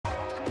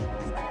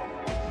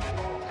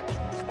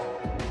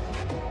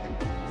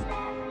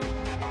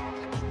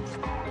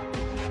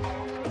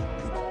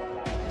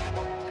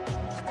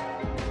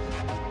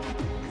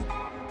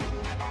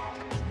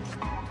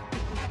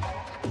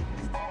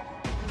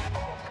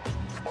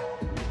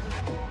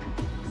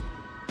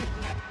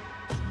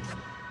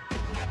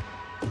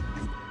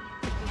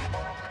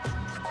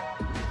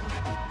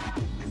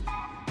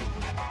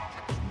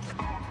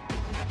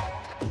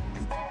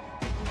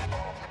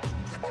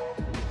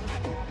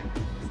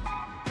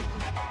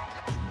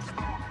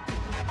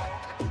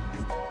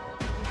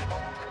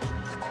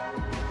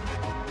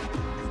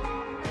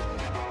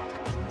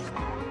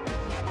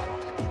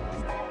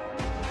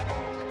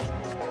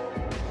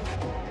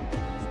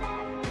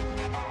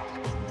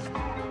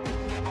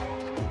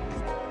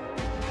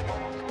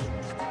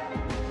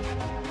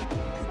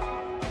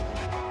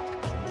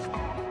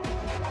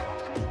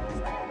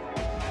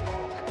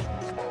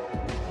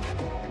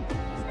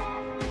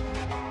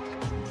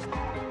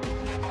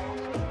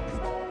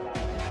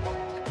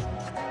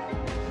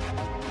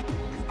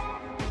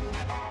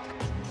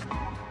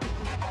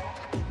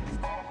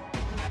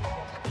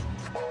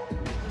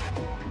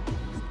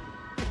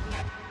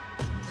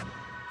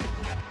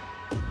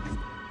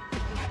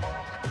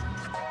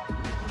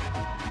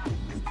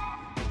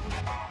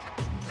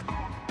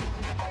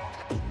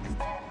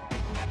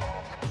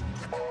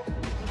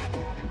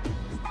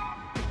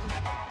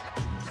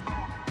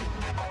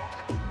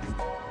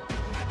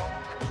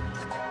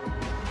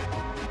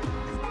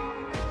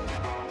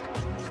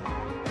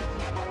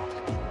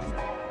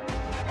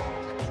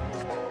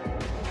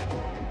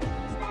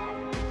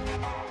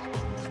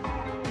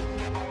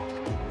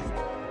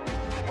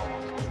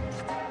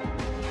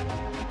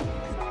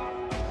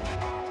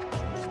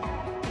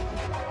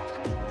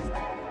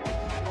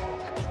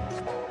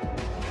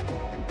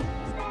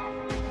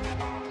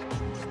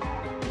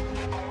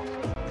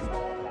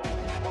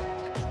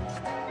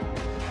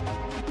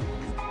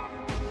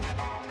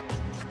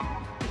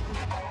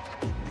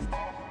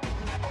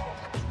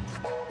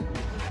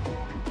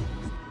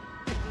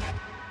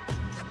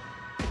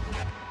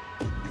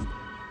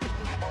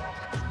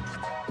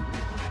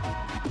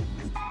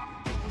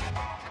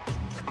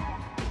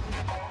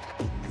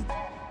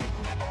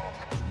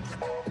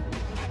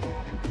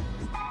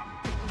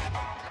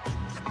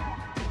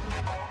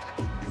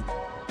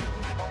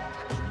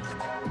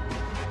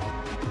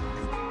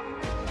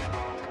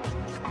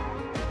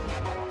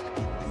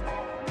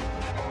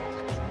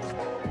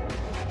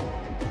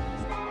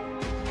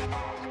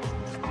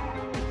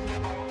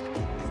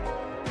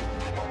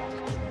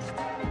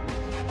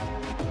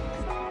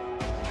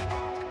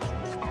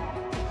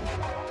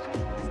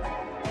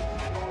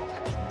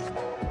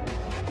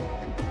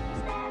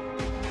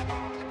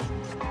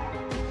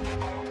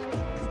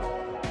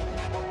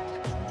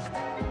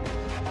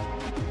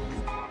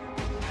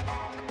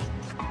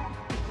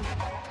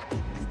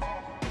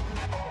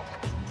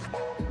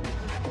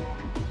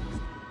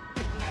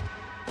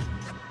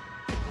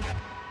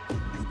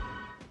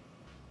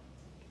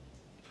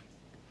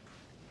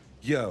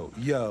Yo,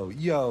 yo,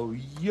 yo,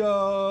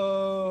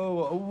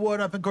 yo! What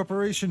up,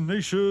 Incorporation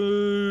Nation?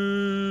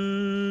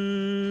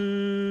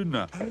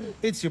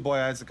 It's your boy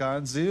Isaac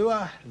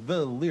Anzu,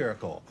 the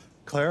lyrical,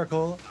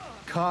 clerical,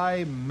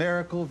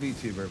 chimerical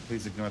VTuber.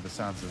 Please ignore the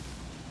sounds of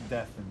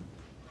death and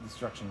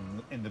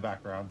destruction in the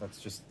background.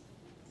 That's just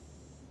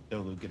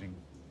Dolu getting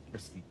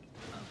risky.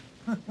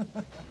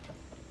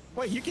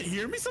 Wait, you can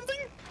hear me something?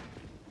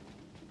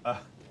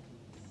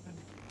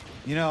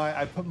 You know,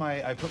 I put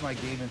my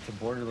game into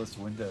borderless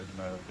windowed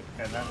mode,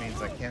 and that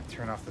means I can't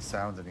turn off the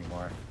sound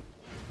anymore.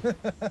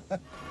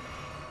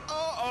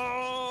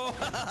 Uh-oh!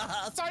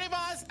 Sorry,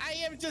 boss. I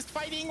am just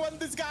fighting one of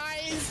these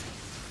guys.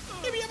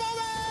 Give me a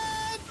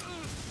moment.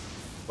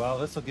 Well,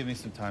 this will give me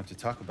some time to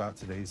talk about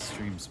today's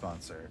stream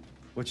sponsor,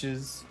 which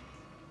is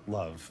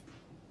Love.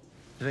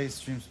 Today's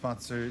stream is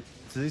brought to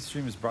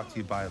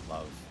you by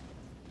Love.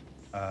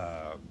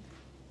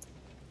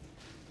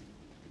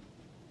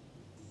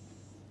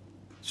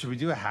 Should we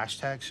do a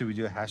hashtag? Should we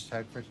do a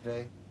hashtag for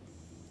today?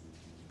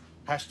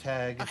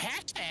 Hashtag. A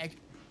hashtag?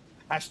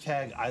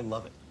 Hashtag I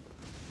love it.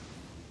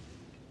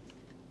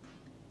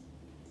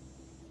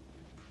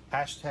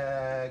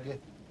 Hashtag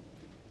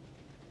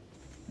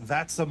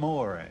that's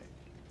amore.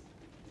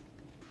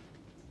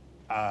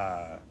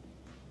 It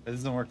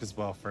doesn't work as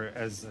well for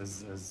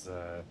as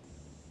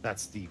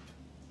that's deep.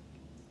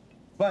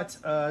 But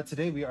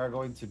today we are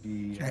going to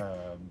be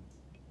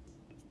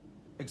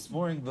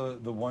exploring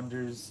the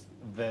wonders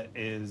that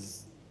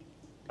is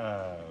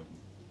the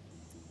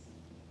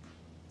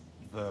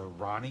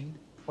Ranni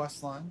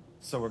quest line.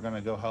 So we're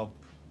gonna go help.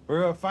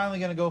 We're finally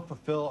gonna go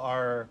fulfill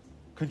our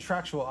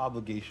contractual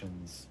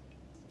obligations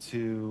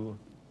to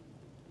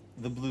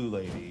the Blue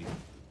Lady,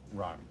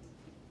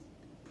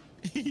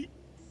 Ranni.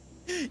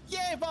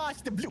 Yeah,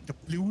 boss. The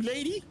blue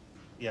lady.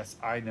 Yes,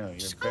 I know you're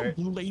Screw very.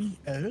 blue lady.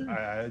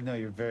 I know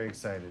you're very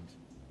excited.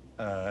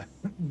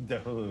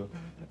 Dolu.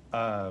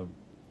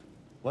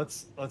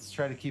 Let's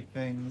try to keep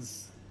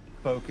things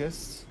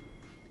focused,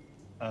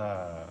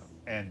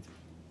 and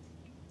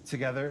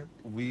together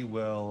we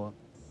will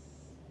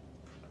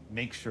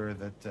make sure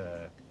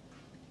that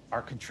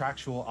our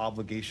contractual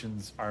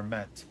obligations are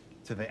met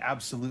to the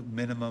absolute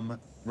minimum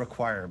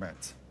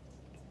requirement,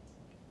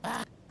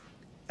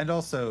 and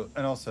also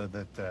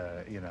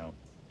that you know,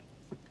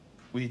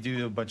 we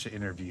do a bunch of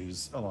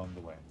interviews along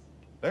the way.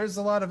 There's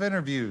a lot of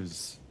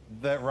interviews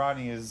that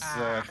Ranni is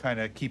kind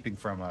of keeping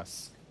from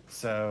us.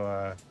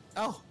 So,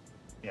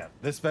 yeah,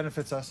 this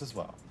benefits us as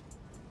well.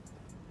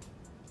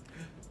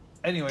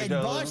 Anyway, And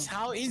boss,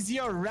 how is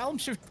your realm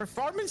shift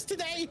performance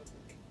today?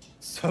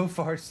 So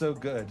far, so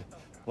good.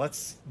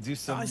 Let's do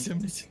some.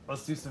 Awesome.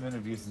 Let's do some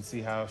interviews and see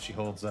how she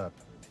holds up.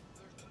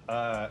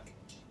 Are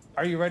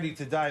you ready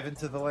to dive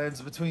into the lands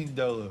between,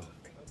 Dolu?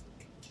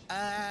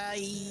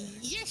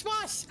 Yes,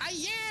 boss, I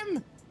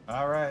am.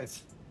 All right.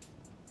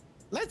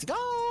 Let's go.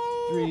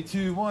 3,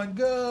 2, 1,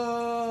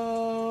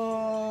 go!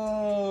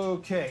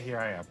 Okay, here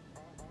I am.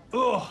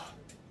 Ugh,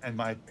 and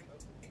my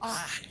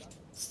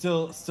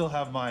still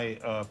have my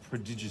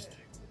prodigious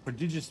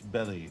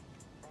belly.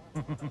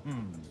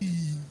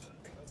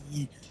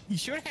 You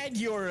sure had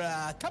your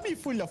tummy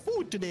full of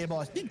food today,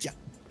 boss, didn't you?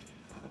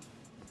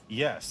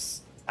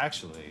 Yes,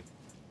 actually,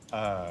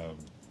 I've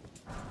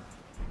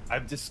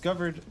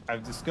discovered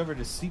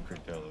a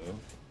secret, Dolu.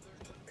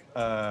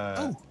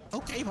 Oh,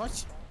 okay,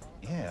 boss.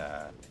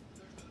 Yeah.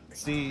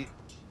 See,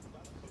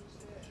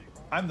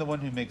 I'm the one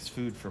who makes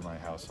food for my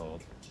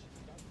household,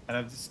 and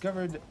I've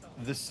discovered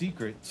the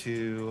secret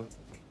to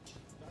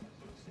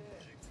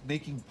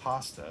making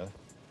pasta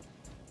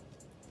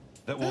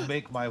that will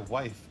make my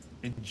wife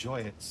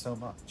enjoy it so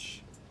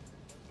much.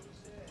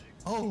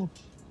 Oh,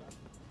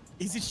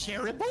 is it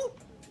shareable?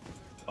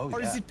 Oh,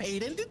 or yeah. is it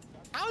patented?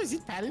 How is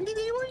it patented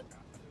anyway?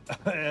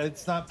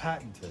 It's not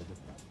patented.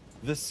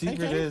 The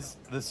secret is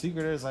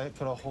I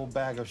put a whole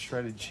bag of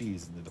shredded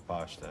cheese into the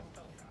pasta.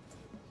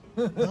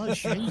 Oh,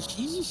 shredded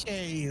cheese,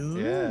 say.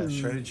 Yeah,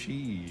 shredded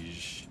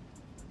cheese.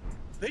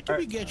 Where do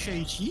we get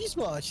shredded cheese,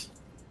 boss?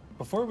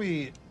 Before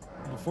we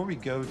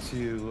go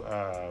to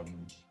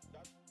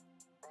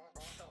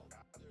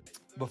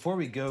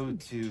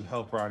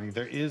help Ranni,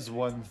 there is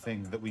one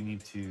thing that we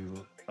need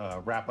to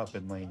wrap up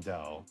in Lane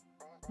Dell,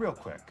 real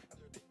quick.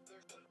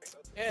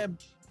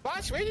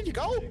 Boss, where did you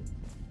go?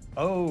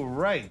 Oh,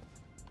 right.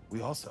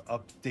 We also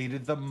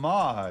updated the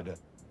mod,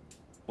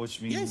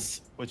 which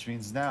means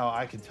now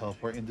I can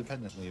teleport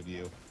independently of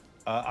you.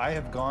 I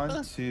have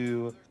gone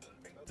to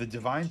the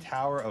Divine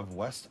Tower of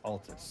West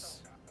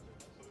Altus.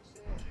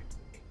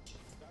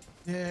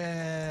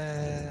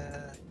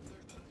 Yeah.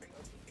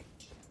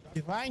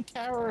 Divine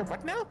Tower,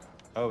 what now?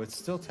 Oh, it's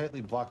still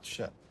tightly blocked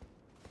shut.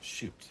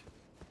 Shoot.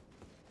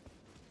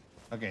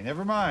 Okay,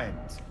 never mind.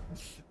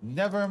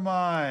 Never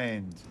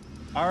mind.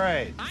 All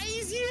right.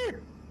 Eyes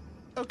here.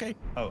 Okay.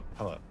 Oh,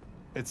 hello.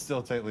 It's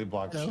still tightly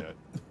blocked shut.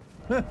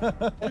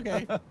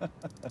 Okay.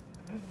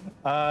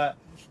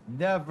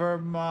 Never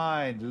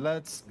mind.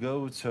 Let's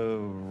go to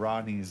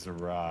Ranni's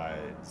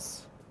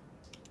Rise.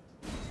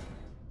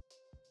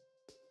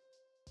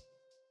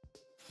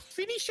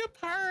 finish up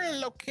her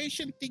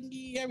location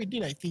thingy? Yeah, we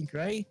did, I think,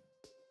 right?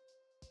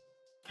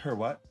 Her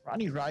what?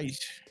 Ronnie Rice.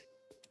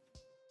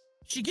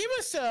 She gave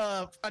us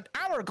an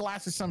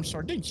hourglass of some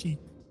sort, didn't she?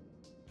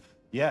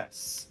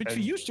 Yes. Which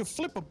we used to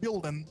flip a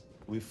building.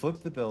 We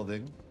flipped the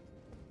building,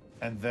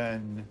 and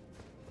then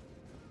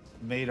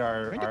made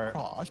our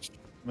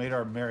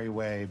merry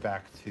way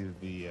back to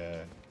the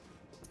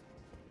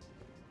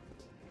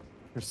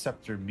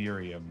Preceptor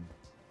Miriam.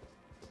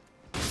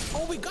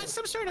 Oh, we got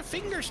some sort of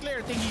finger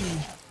slayer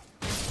thingy.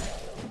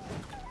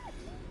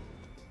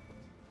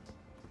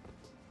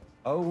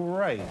 Oh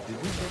right, did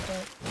we get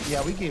that?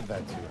 Yeah, we gave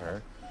that to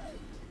her.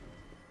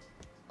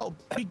 Oh,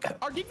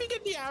 or did we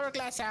get the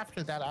hourglass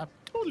after that? I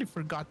totally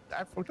forgot.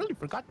 I totally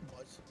forgot it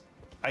was.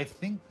 I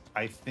think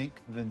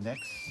the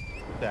next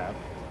step.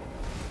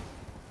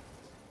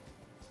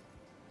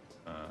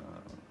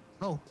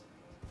 Oh,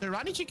 the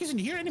Ranni chick isn't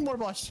here anymore,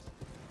 boss.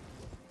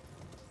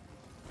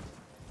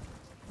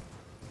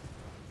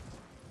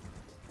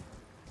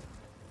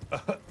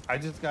 I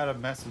just got a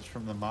message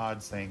from the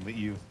mod saying that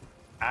you've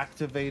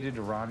activated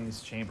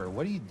Ronnie's chamber.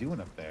 What are you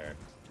doing up there?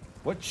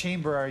 What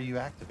chamber are you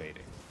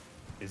activating?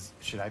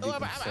 Should I be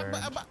concerned?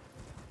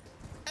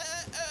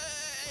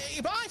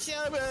 Boss,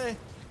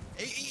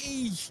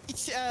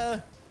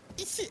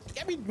 it's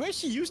I mean, where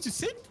she used to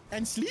sit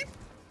and sleep.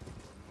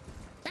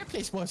 That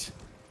place was.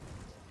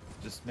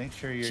 Just make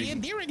sure you're. She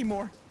ain't there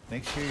anymore.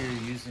 Make sure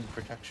you're using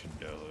protection,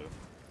 Dolu.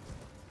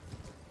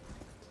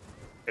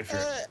 If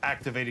you're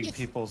activating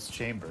people's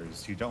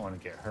chambers, you don't want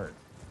to get hurt.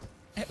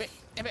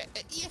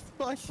 Yes,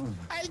 boss.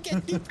 I'll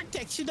get the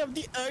protection of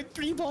the Earth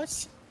Tree,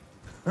 boss.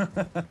 Do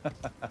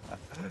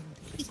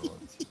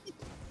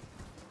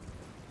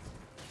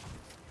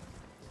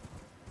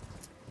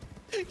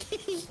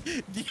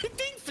you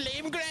think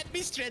Flame Grant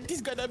Me Strength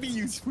is gonna be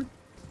useful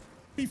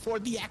before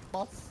the act,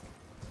 boss?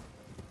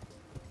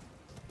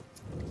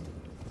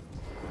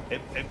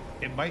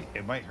 It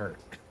might hurt.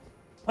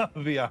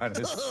 I'll be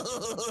honest.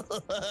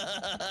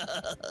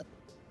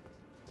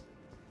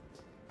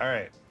 All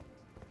right,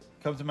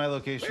 come to my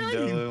location,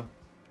 Dolu.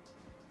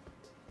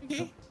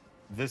 Okay.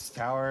 This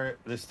tower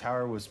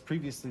was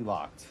previously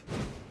locked,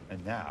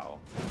 and now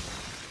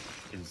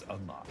is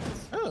unlocked.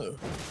 Oh,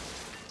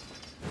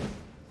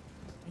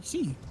 I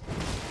see.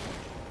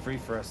 Free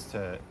for us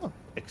to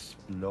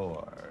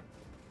explore.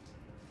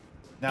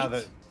 Now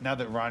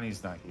that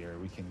Ronnie's not here,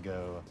 we can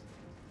go.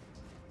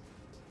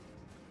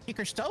 Take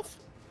her stuff?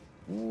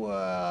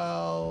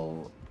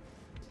 Well,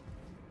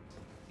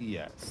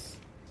 yes.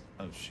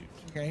 Oh shoot.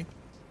 Okay.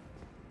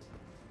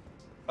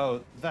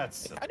 Oh,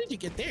 that's. How did you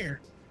get there?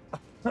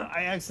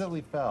 I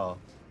accidentally fell,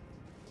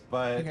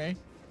 but Okay.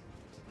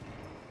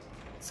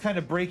 it's kind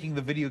of breaking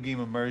the video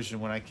game immersion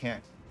when I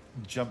can't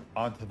jump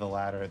onto the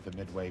ladder at the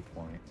midway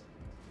point.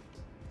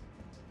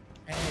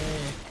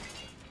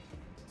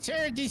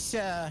 Sir, this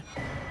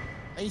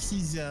place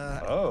is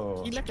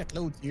Oh. She left her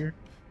clothes here.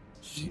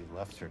 She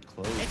left her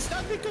clothes. It's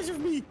not because of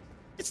me.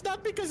 It's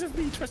not because of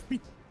me. Trust me.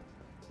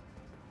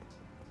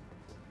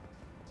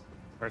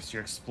 First,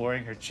 you're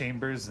exploring her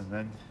chambers, and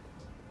then.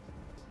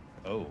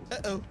 Oh.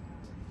 Uh-oh.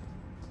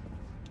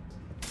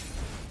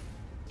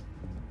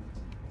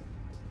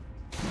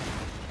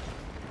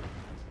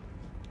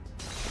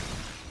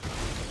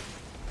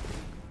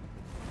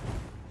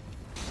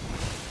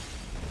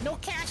 No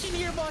cash in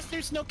here, boss.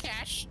 There's no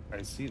cash.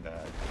 I see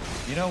that.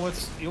 You know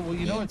what's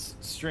what's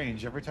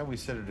strange? Every time we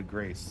set it to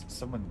grace,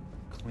 someone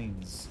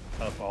cleans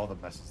up all the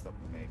messes that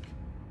we make.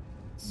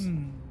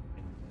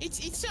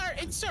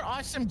 It's our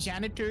awesome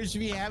janitors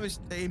we have as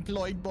the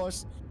employed,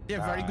 boss. They're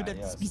very good at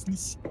this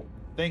business.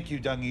 Thank you,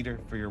 Dung Eater,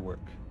 for your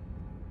work.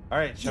 All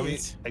right, shall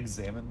Yes. we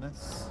examine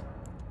this?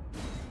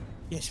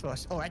 Yes,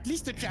 boss. Oh, at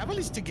least the travel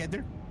is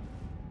together.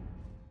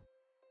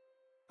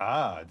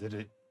 Ah, did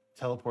it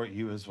teleport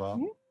you as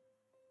well?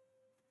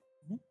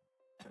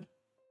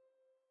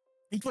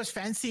 It was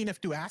fancy enough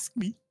to ask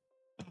me.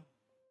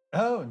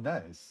 Oh,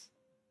 nice.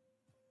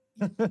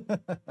 Hey,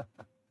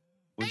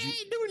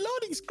 new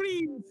loading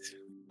screens.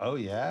 Oh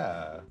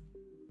yeah.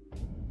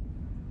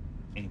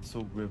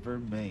 Ainsel River,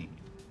 Maine.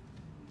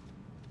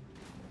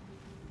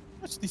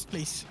 What's this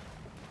place?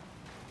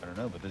 I don't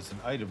know, but there's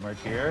an item right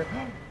here.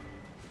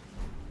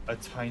 A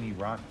tiny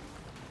rock.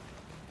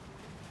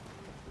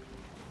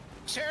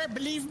 Sir,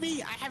 believe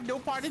me, I have no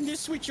part in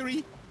this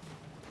switchery.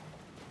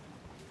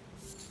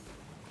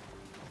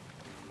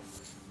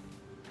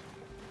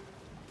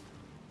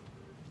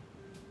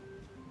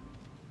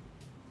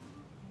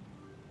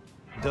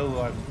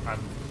 Though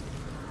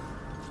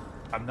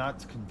I'm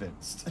not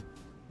convinced.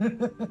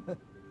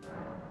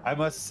 I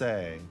must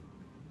say.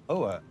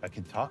 Oh, I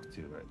can talk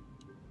to it.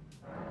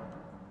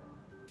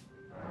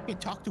 You can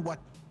talk to what?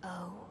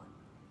 Oh,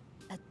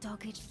 a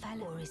dogged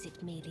fellow, or is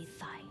it merely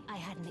thigh? I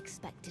hadn't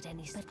expected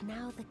any, but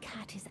now the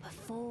cat is a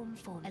form.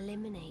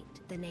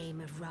 Eliminate the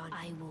name of Ranni.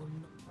 I will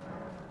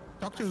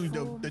not. Talk to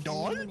the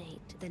doll?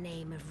 Eliminate the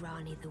name of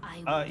Ranni.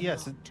 I will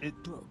yes, not.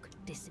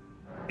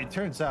 it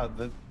turns out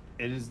that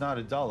it is not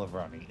a doll of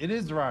Ranni. It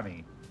is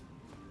Ranni.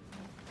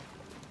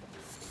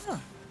 Huh.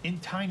 In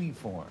tiny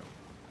form.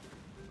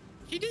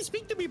 She didn't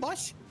speak to me,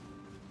 boss.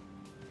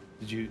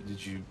 Did you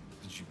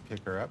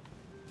pick her up?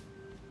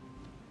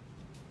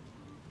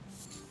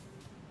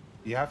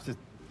 You have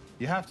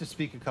to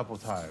speak a couple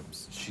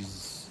times. She'd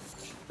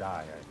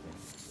die,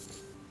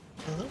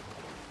 I think. Uh-huh.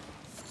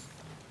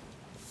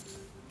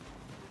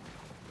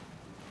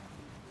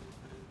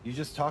 You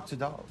just talk to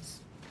dolls.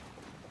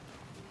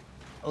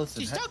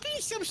 Listen, She's talking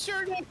some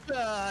sort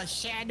of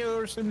shadow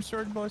or some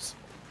sort, boss.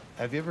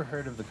 have you ever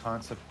heard of the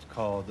concept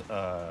called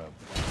rubber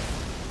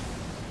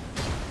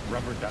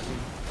ducking?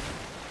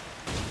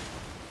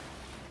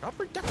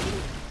 Rubber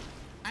ducking?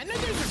 I know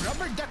there's a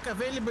rubber duck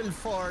available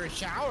for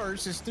shower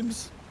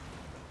systems.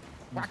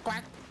 Quack,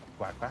 quack.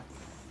 Quack quack.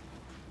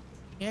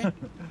 Yeah.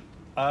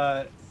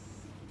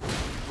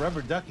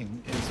 Rubber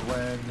ducking is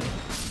when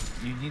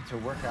you need to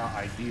work out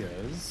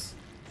ideas,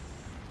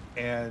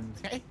 and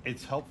Okay.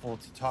 it's helpful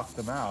to talk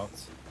them out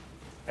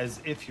as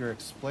if you're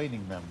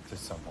explaining them to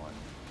someone.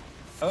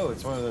 Oh,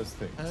 it's one of those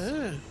things.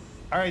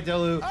 All right,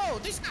 Delu, Oh,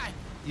 this guy.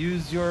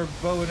 use your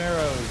bow and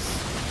arrows.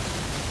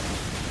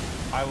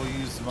 I will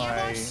use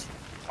my boss.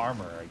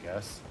 armor, I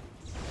guess.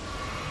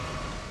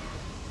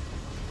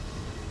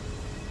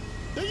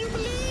 Do you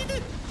believe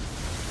it?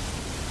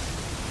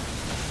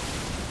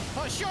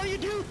 Oh, sure you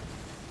do.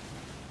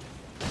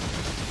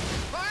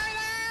 Fire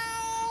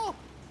now!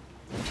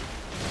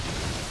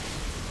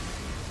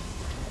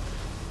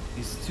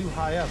 He's too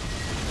high up.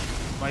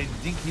 My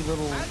dinky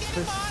little I'll get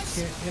him, boss. fist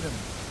can't hit him.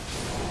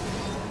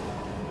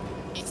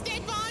 It's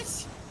dead,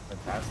 boss.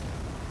 Fantastic.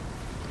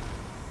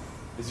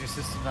 Is your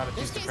system not a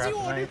piece Just of as crap you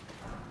ordered.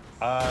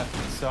 tonight?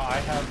 So I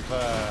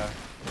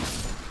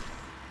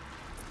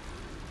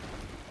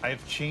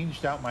have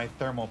changed out my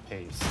thermal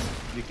paste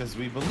because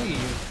we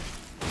believe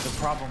the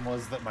problem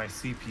was that my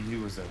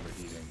CPU was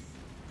overheating.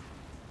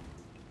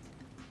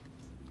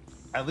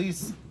 At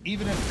least,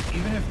 even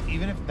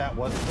if that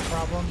wasn't the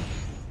problem,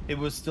 it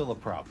was still a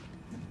problem.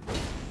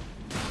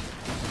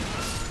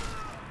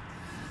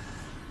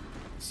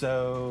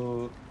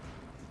 So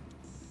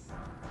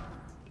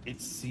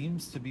it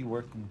seems to be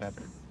working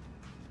better.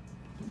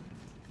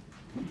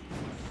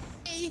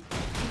 Hey,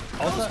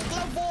 Also- those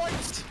glove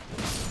boards.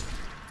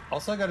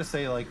 Also, I gotta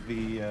say, like,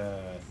 you've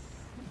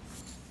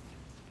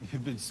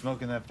been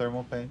smoking that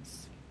thermal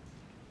paste?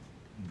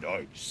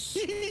 Nice.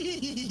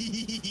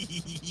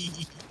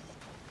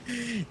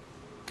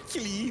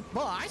 Actually,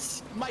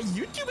 boss, my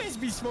YouTube has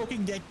been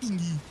smoking that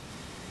thingy.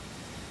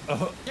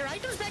 Oh, Your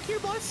items back here,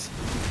 boss?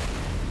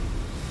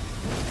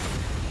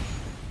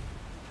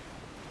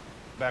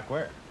 back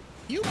where?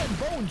 Human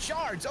bone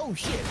shards. Oh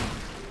shit.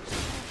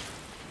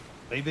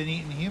 They've been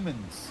eating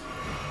humans.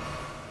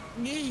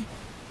 Yeah.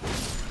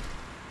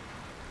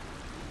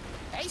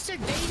 Hey, Sir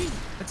Davey.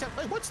 What's up?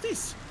 Wait, what's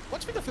this?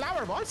 What's with the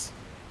flower, boss?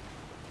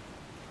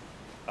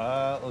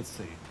 Let's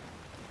see.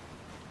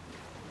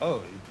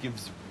 Oh, it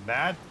gives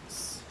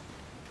madness.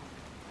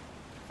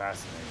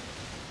 Fascinating.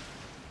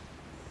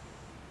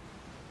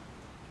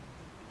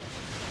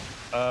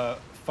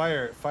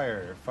 Fire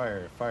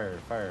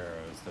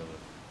arrows, Dylan.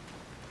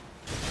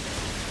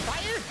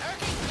 Fire?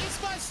 Okay, yes,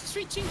 boss.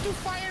 Switching to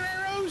fire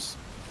arrows.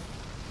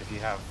 If you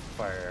have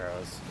fire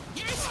arrows.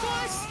 Yes,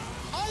 boss.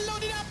 All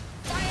loaded up.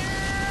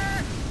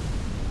 Fire!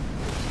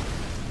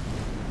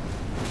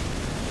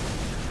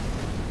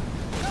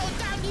 Go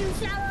down, you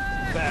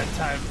flower! Bad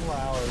time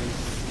flowers.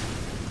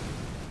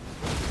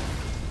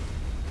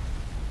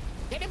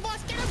 Get him,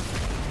 boss. Get him.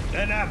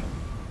 Get him!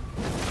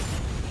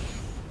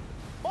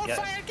 More Yeah.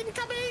 fire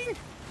incoming.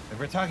 If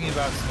we're talking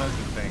about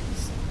smoking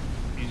things,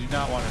 you do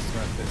not want to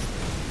smoke this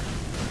thing.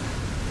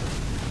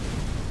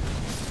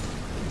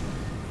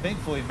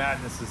 Thankfully,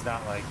 madness is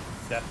not like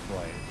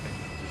deathblight, and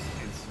you just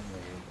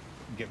instantly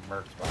get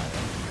murked by it.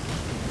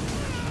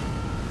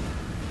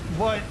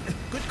 What?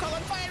 Good call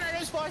on fire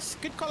arrows, boss.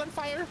 Good call on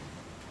fire.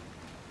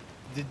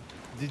 Did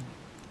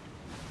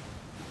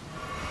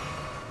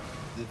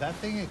that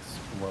thing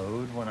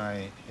explode when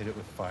I hit it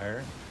with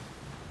fire?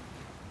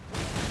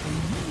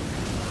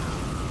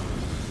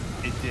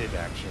 It did,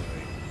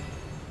 actually.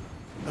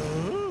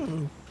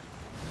 Oh.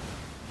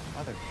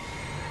 Mother.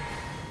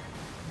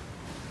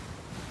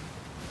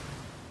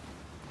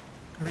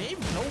 Grave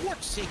no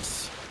work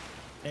 6.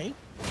 Hey?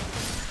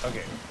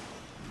 Okay.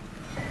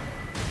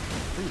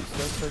 Ooh,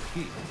 start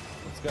key.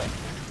 Let's go.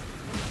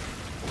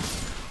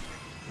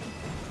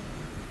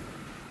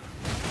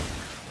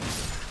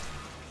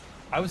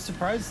 I was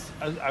surprised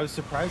at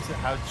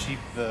how cheap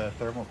the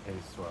thermal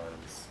paste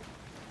was.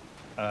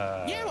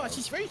 Yeah, boss.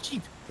 It's very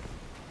cheap.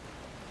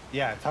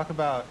 Yeah, talk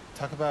about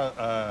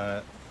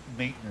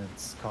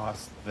maintenance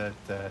cost that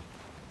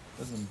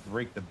doesn't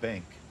break the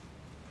bank.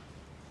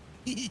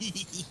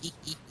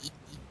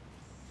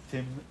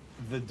 Tim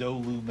the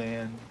Dolu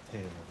Man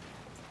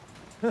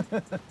Taylor.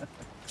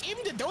 Tim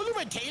the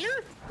Doberman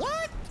Taylor?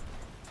 What?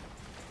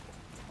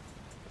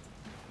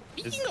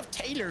 Speaking of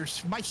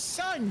tailors, my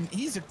son,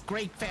 he's a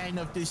great fan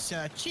of this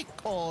chick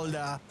called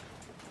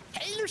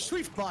Taylor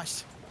Swift,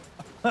 boss.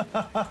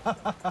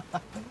 That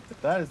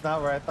is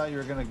not where I thought you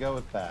were gonna go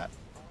with that.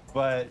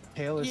 But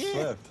Taylor Yeah.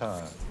 Swift,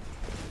 huh?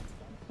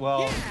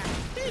 Well,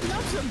 Yeah, he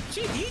loves them.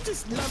 He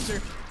just loves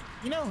her.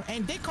 You know,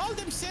 and they call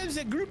themselves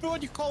a group of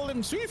what you call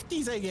them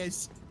Swifties, I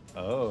guess.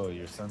 oh,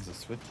 your son's a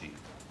Swiftie.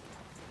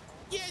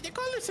 Yeah, they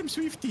call us some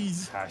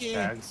Swifties. Hashtag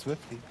Yeah.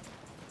 Swiftie.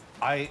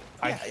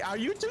 Yeah, are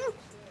you too?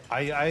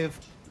 I've,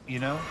 you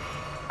know,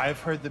 I've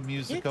heard the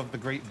music Yeah. of the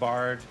great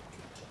bard,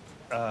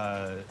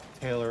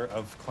 Taylor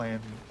of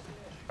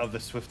the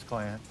Swift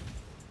clan,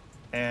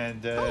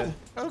 and Oh,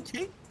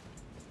 okay.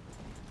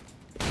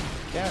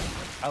 yeah,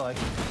 I like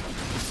it.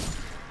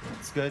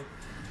 It's good.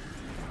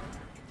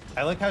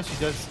 I like how she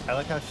does. I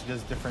like how she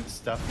does different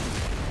stuff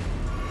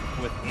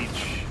with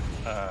each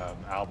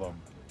album.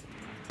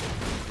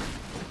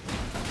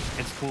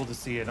 It's cool to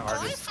see an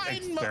artist find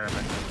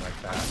experimenting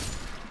like that.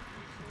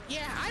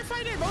 Yeah, I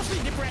find it mostly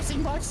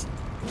depressing, but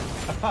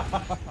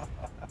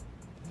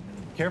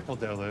Careful,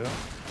 Dolu.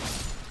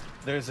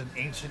 There's an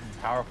ancient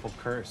and powerful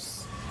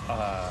curse.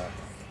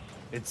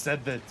 It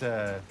said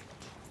that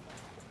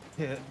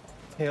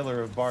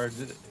Taylor of Bard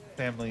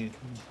family,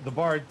 the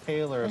Bard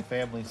Taylor of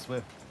Family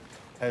Swift,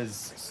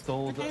 has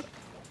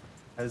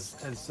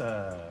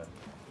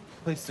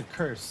placed a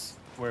curse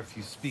where if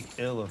you speak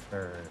ill of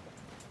her,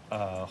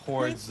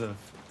 hordes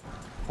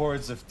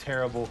of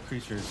terrible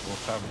creatures will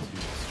come to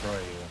destroy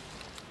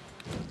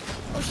you.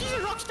 oh, she's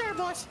a rock star,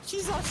 boss.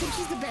 She's awesome.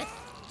 She's the best.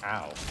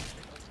 Ow.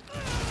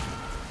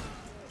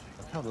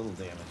 Look how little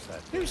damage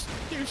that did.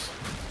 There's.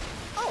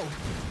 Oh,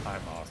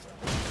 I'm awesome.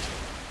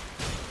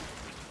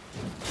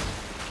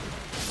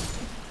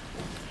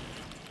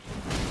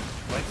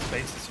 White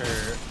Space is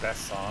her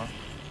best song.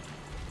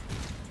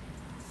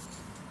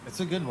 It's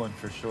a good one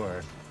for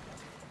sure.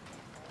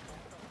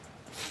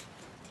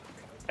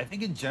 I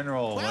think in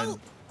general, Well,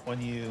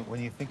 when you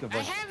think of I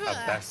like have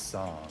a best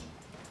song,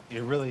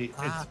 you're really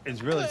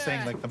it's really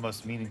saying like the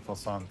most meaningful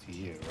song to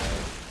you,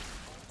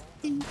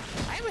 right?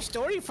 I have a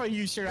story for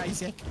you, Sir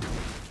Isaac.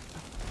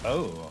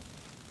 Oh,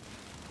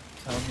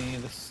 tell me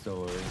the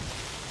story.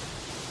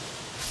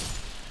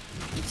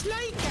 It's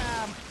like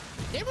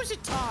there was a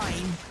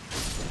time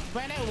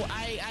when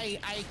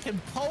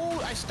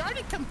I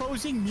started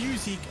composing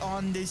music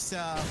on this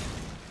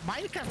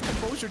Minecraft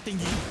composer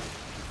thingy.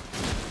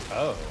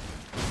 Oh,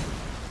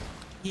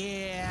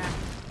 Yeah.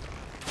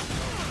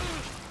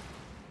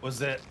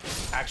 was it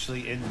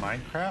actually in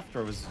Minecraft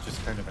or was it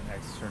just kind of an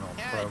external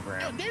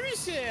program? No,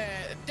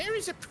 there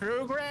is a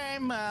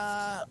program.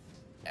 I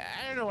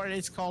don't know what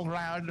it's called.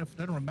 I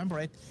don't remember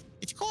it.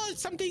 It's called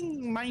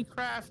something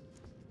Minecraft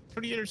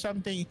Creator or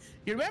something.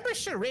 You remember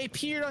Sir Ray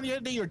appeared on the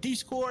other day your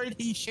Discord?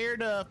 He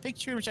shared a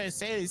picture which I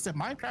said is the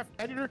Minecraft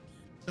editor,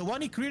 the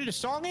one he created a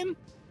song in,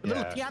 the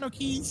little Yeah. piano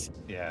keys.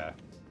 Yeah.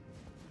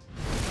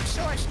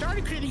 So I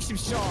started creating some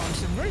songs,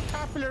 some very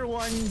popular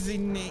ones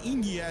in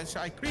India. So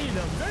I created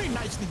them, very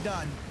nicely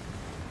done.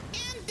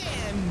 And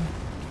then,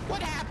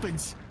 what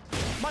happens?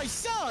 My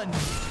son,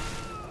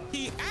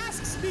 he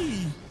asks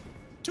me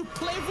to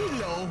play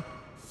Willow.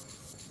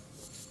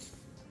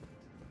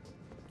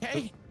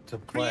 Okay? To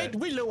play. Create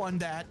Willow on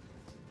that.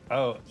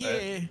 Oh,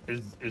 Yeah.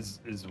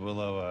 Is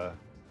Willow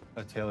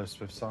a Taylor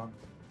Swift song?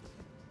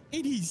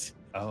 It is.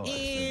 Oh, I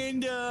see.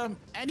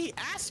 And he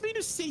asked me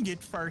to sing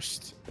it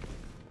first.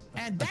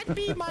 And that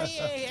be my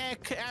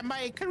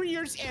my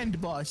career's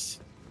end, boss.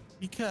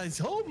 Because,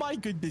 oh my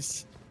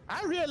goodness,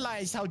 I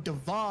realized how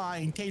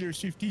divine Taylor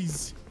Swift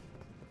is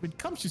when it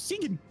comes to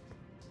singing.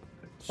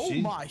 Oh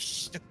She- my,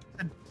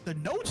 the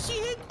notes she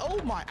hit,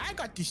 oh my, I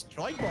got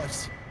destroyed,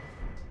 boss.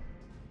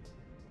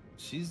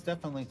 She's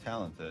definitely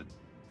talented.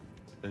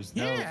 There's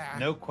Yeah.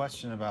 no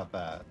question about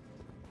that.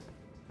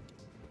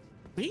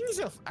 Wings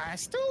of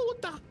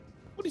Astel?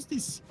 What is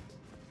this?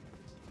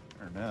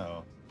 Or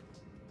no.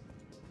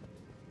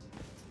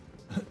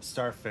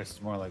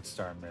 Starfist, more like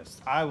Star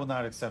Mist. I will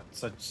not accept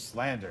such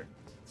slander.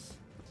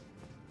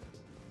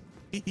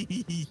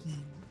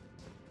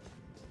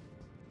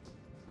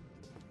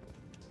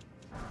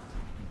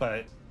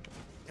 But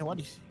And what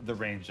is the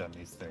range on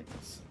these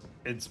things,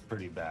 it's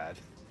pretty bad.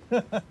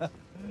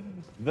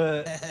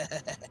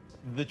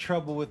 The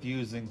trouble with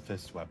using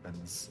fist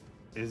weapons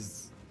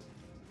is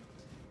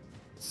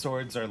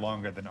swords are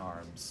longer than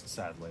arms,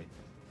 sadly.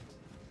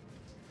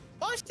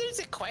 Boss, there's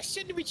a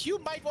question which you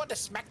might want to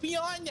smack me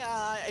on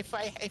if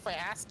I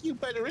ask you,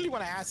 but I really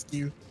want to ask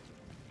you.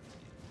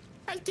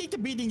 I'll take the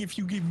beating if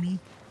you give me.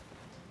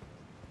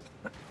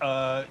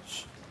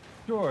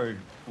 Sure.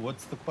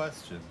 What's the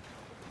question?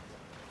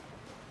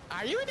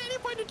 Are you at any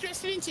point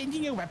interested in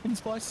changing your weapons,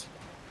 boss?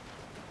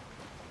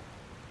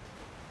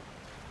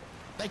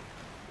 Like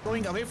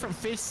going away from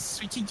fists,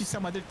 switching to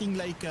some other thing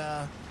like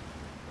a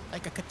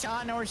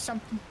katana or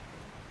something?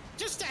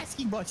 Just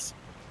asking, boss.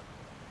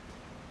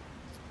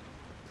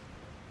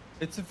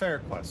 It's a fair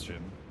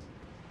question.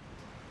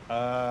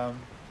 Oh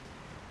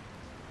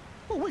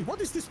wait, what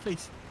is this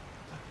place?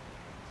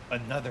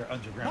 Another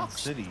underground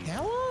city.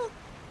 Hell?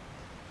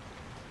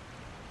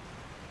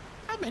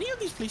 How many of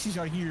these places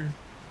are here?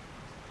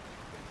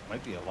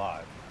 Might be a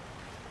lot.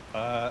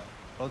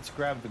 Let's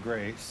grab the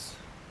Grace.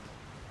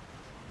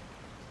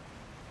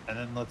 And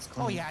then let's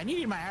clean. Oh yeah, I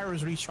needed my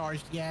arrows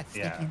recharged. Yeah,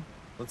 Yeah. thank you.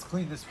 Let's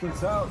clean this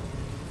place out.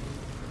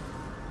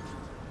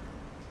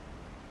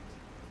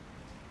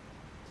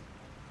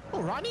 Oh,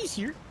 Ranni's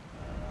here.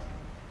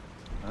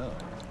 Oh.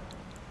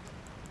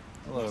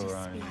 Hello, Let us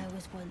Ranni. be. I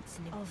was once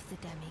of the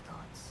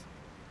demigods.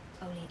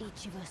 Only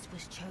each of us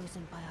was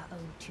chosen by our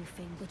own two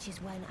fingers, which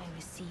is when I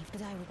received.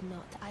 But I would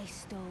not. I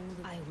stole.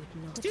 I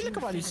would not. Still look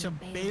about it, some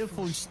baleful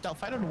baleful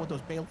stuff. I don't know what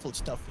those baleful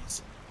stuff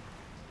is.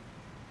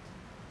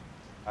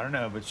 I don't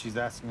know, but she's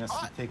asking us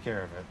to take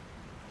care of it.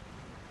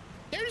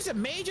 There's a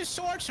major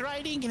swords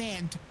riding an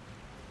ant.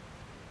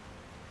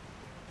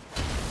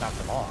 Not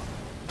them all.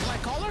 Do I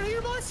call her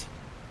here, boss?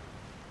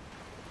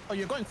 Oh,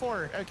 you're going for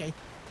her. Okay.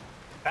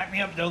 Back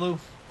me up, Dolu.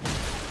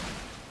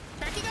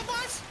 Backing up,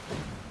 boss?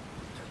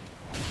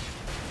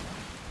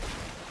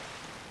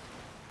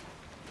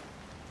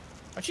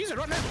 Oh, she's a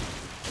runner.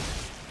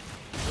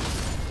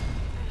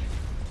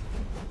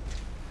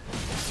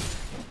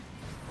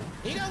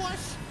 Here you go,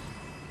 boss.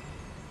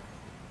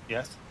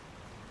 Yes.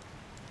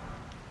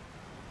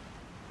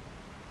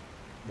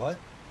 What?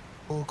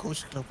 Oh,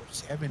 Coast Club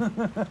 7.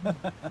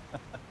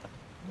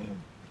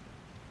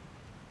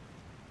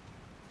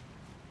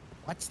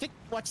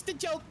 What's the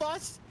joke,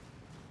 boss?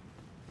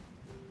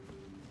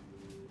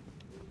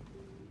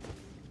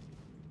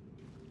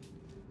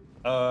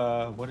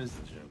 What is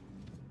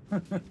the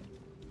joke?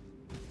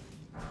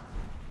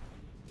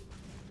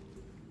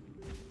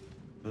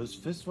 Those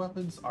fist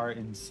weapons are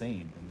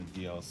insane in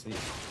the DLC.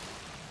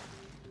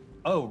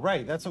 Oh,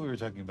 right, that's what we were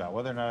talking about,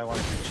 whether or not I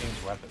wanted to change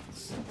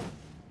weapons.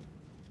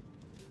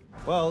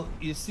 Well,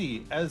 you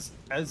see, as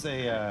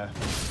a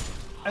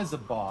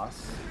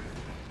boss,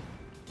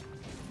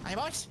 Hi,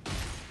 boss.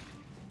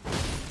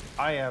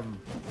 I am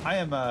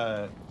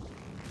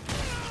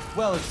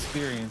well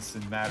experienced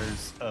in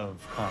matters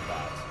of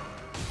combat.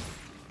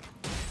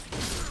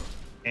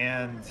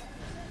 And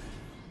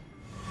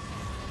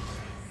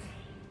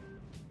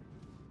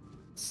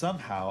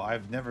somehow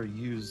I've never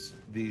used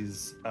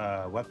these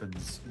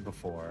weapons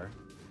before.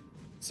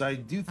 So I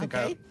do think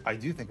Okay.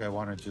 I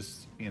want to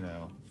just,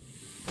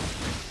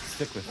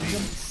 stick with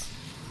these.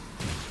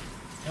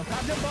 No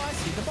problem,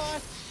 boss. You're the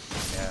boss.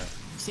 Yeah.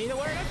 Say the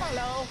word and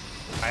follow.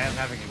 I am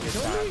having a good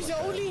time. He's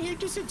only here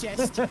to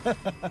suggest.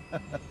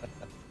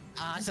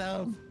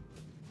 Awesome.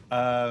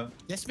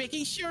 Just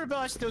making sure,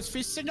 boss. Those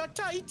fists are not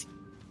tight.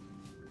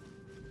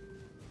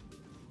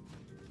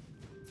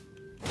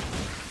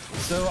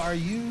 So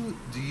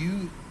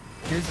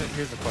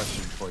here's a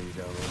question for you,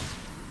 Dolu.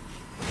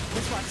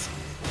 Which ones?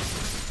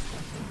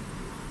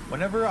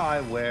 Whenever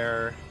I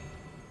wear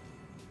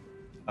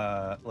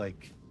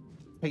like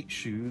tight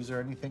shoes or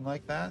anything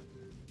like that,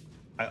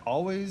 I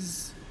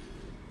always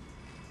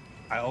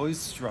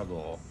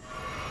struggle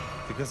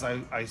because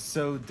I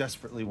so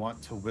desperately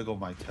want to wiggle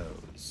my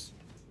toes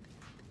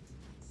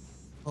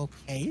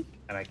Okay.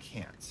 and I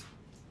can't.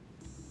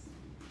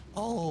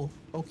 Oh,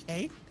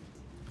 okay.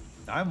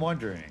 I'm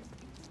wondering,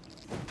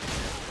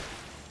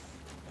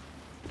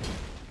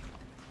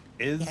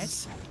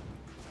 Yes.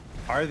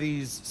 are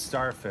these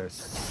star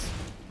fists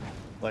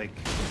like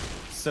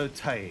so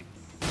tight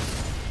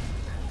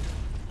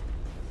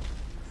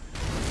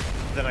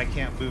that I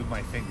can't move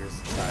my fingers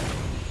inside?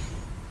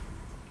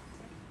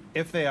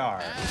 If they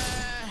are,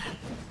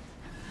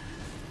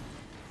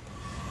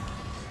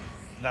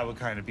 that would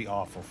kind of be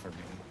awful for me.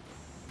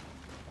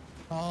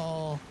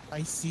 Oh,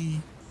 I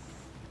see.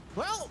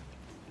 Well,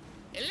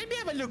 let me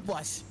have a look,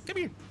 boss. Come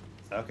here.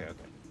 Okay.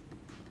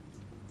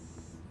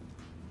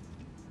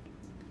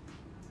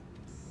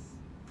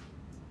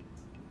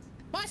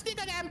 Boss, they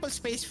got ample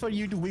space for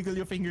you to wiggle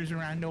your fingers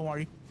around. Don't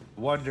worry.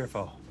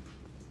 Wonderful.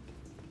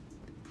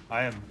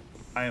 I am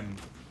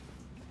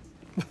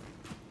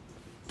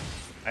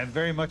I'm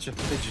very much a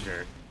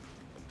fidgeter.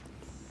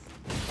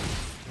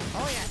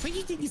 Oh yeah,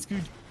 fidgeting is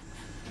good.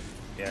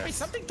 Yeah. Wait,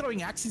 something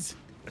throwing axes.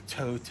 A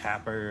toe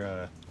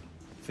tapper,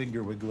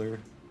 finger wiggler.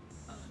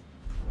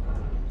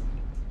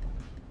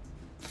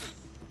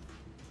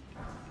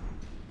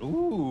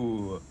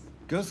 Ooh,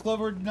 Ghost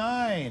Glover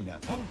 9.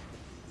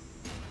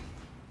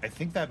 I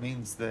think that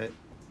means that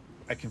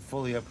I can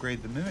fully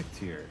upgrade the Mimic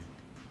tier.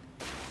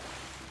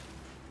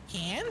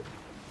 Can?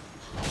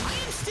 I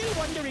am still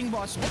wondering,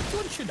 boss, what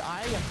one should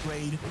I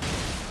upgrade?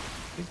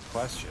 Good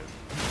question.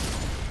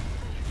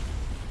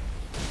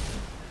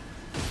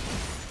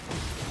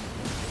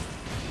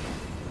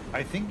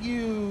 I think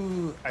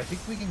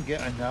we can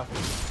get enough.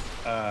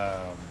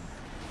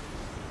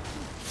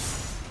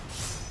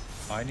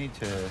 I need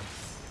to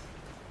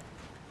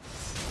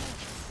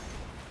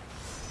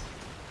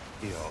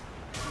heal.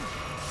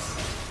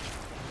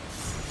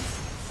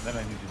 Then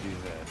I need to do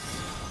this.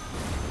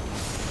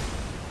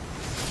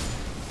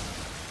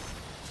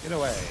 Get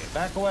away!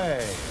 Back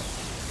away!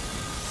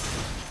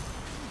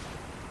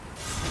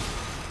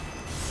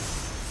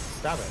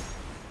 Stop it.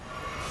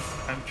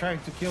 I'm trying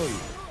to kill you.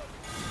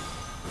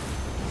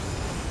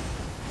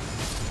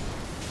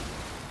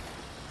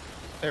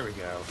 There we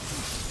go.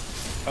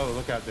 Oh,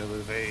 look out,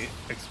 Dolu. They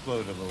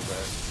explode a little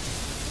bit.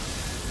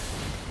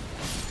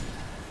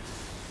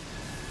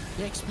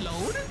 They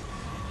explode?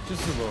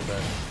 Just a little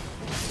bit.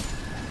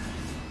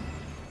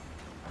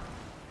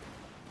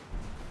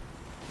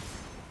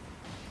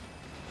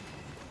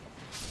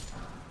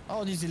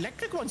 Oh, these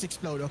electric ones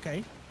explode.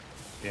 Okay.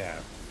 Yeah.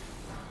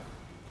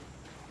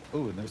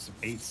 Ooh, and there's some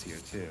 8s here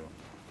too.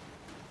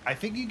 I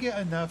think you get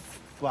enough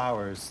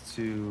flowers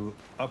to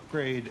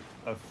upgrade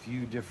a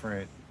few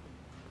different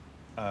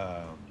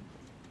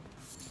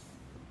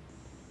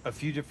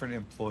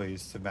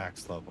employees to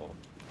max level.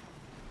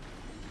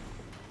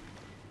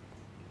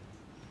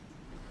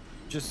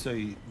 Just so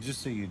you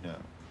know.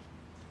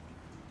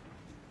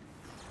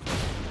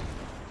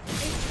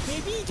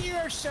 Maybe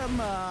there are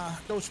some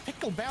those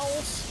pickle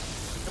bells.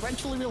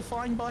 Eventually, we'll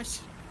find,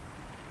 boss.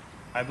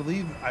 I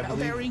believe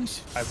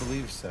bearings. I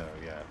believe so.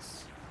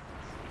 Yes.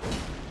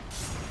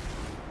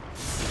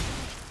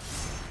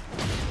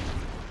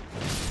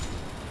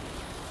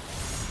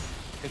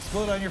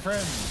 Explode on your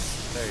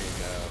friends. There you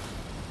go.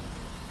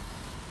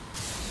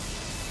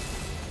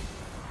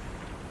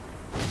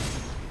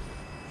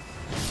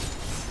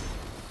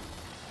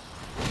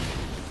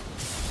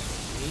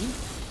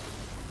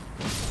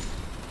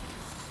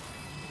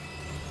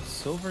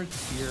 Silver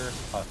tier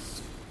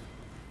husk.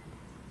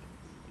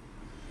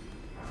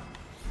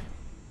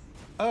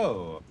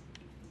 Oh.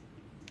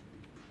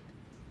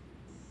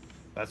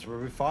 That's where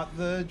we fought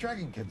the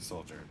Dragonkin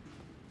soldier.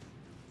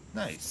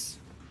 Nice.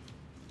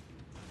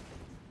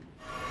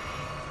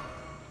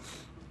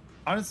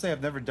 Honestly,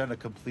 I've never done a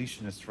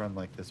completionist run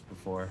like this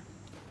before.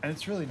 And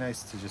it's really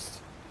nice to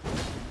just... Oh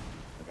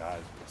my god,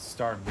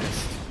 star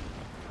mist.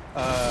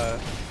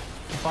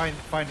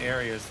 Find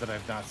areas that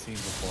I've not seen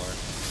before.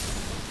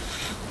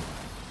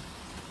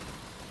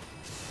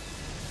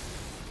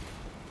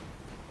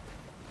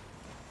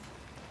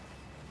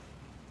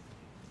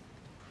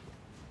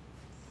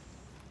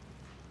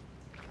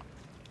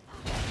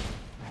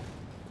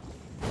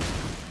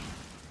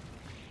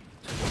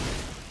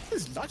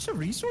 There's lots of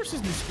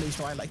resources in this place,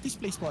 so I like this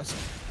place, boss.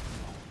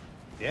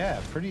 Yeah,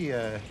 pretty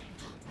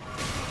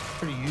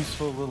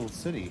useful little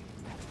city.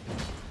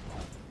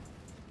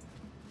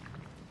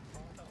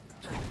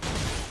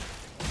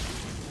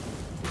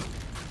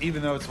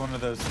 Even though it's one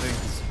of those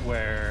things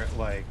where,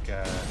 like,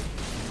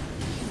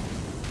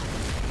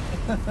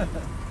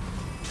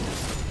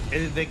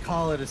 they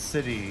call it a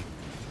city,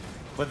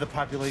 but the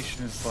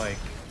population is like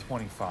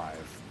 25,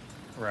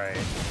 right?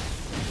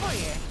 Oh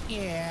yeah,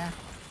 yeah.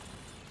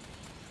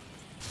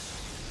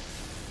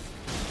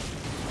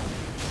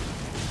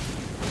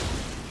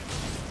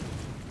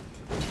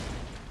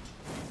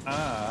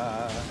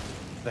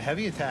 The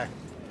heavy attack,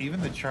 even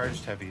the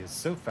charged heavy, is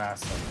so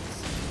fast on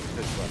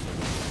this weapon.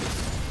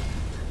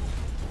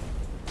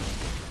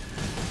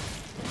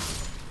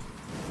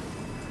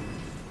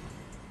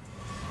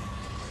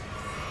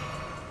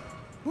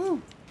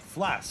 Woo!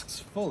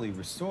 Flasks fully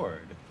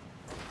restored.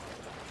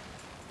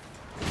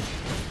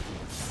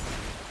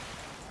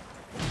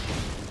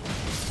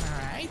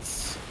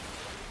 Alright.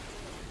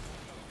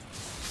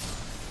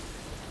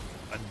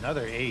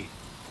 Another 8.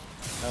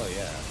 Hell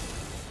yeah.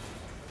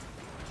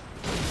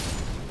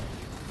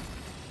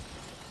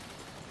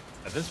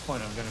 At this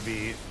point, I'm going to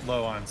be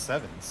low on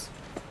 7s.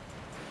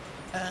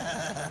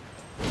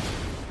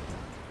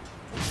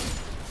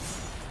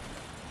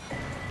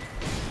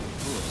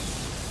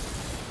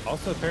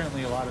 Also,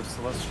 apparently, a lot of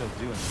Celestials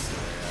do in this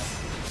area.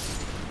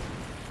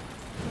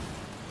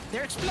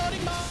 They're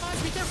exploding,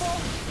 boss! Be careful!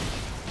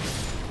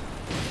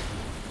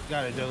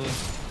 Got it, Dylan.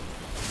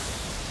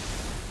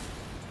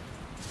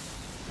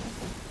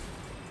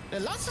 There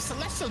are lots of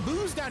Celestial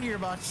booze down here,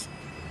 boss.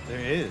 There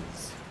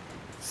is.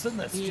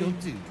 Celestial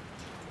do.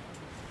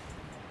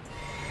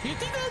 Do you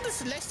think all the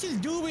Celestials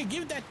do we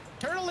give that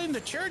turtle in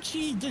the church,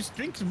 he just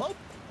drinks them up?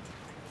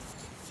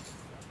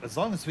 As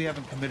long as we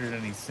haven't committed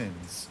any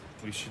sins,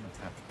 we shouldn't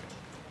have to.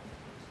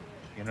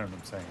 You know what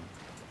I'm saying?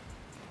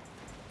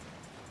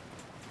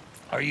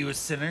 Are you a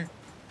sinner?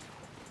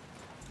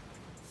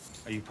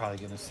 Are you probably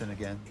going to sin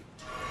again?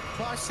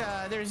 Boss,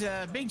 there's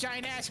a big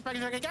giant ass. Like,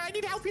 I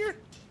need help here.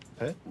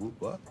 Huh? Ooh,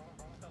 what?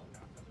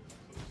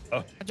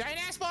 Oh. A giant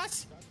ass,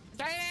 boss.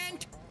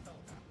 Giant.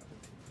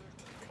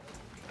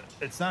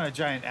 It's not a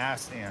giant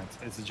ass ant.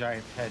 It's a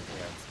giant head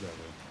ant, brother.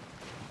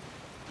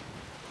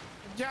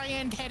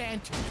 Giant head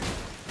ant.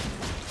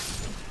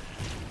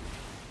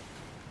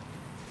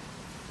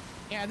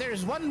 Yeah,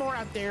 there's one more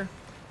out there.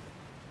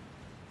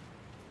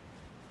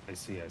 I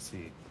see, I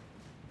see.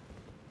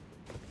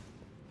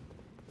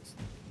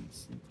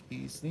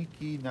 Sneaky,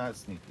 sneaky, not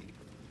sneaky.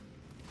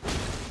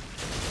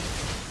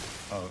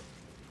 Oh,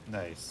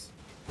 nice.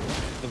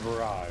 The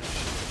barrage.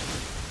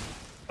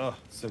 Oh,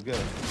 so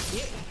good.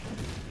 Yeah.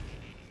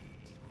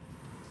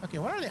 Okay,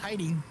 what are they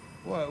hiding?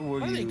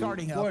 What are they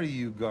guarding up? What are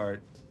you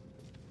guard?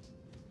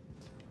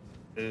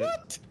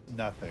 What?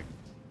 Nothing.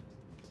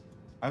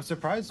 I'm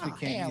surprised we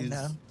can't use.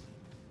 No.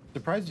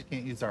 Surprised you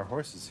can't use our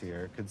horses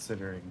here,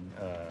 considering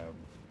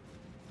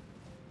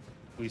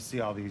we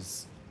see all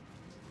these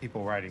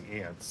people riding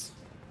ants.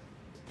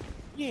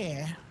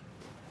 Yeah.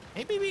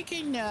 Maybe we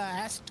can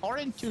ask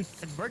Torrent to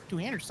convert to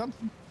ant or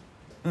something.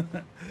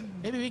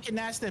 Maybe we can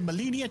ask the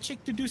Millennia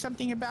chick to do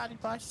something about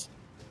it, boss.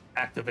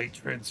 Activate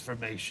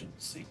transformation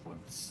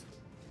sequence.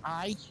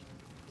 Aye.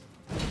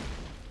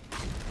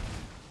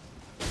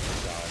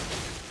 God.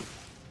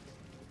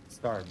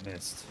 Star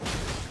Mist.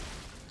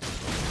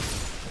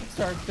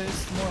 Star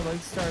Mist, more like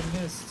Star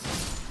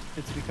Mist.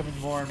 It's becoming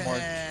more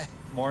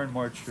and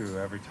more true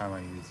every time I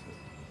use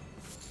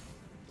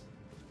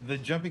it. The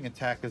jumping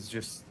attack is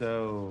just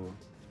so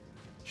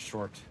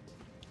short.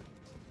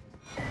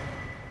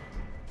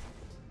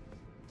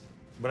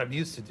 But I'm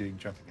used to doing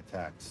jumping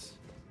attacks.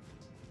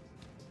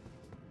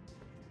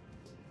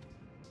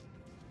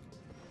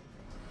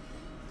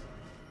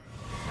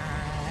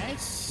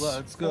 Nice.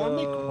 Let's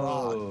Formic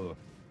go. rock.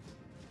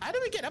 How do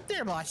we get up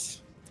there,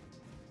 boss?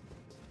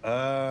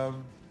 I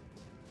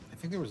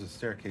think there was a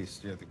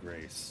staircase near the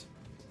Grace.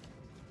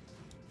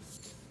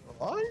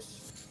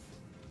 Was?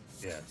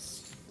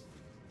 Yes.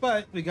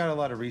 But we got a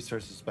lot of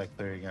resources by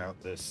clearing out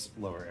this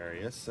lower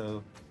area,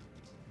 so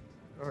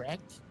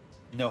Correct.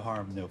 no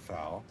harm, no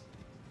foul.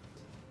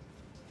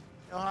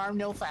 No harm,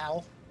 no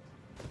foul.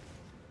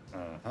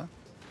 Uh-huh.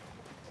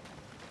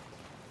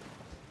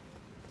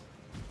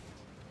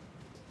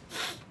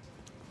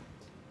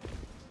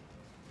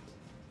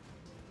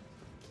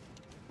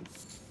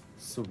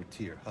 Silver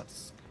tier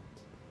husk.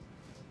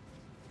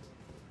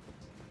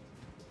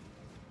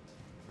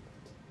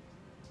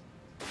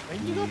 Where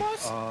did you go,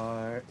 boss?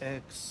 Are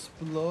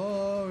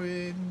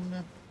exploring.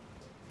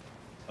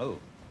 Oh,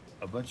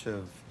 a bunch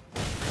of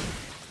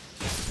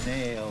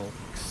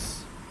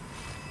snails.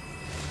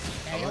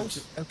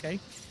 Nails? Okay.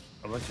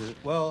 A bunch of,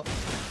 well,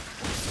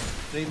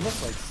 they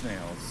look like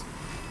snails,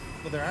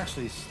 but they're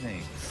actually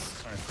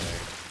snakes, aren't they?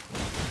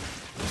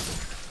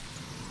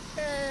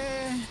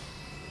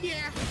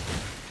 Yeah.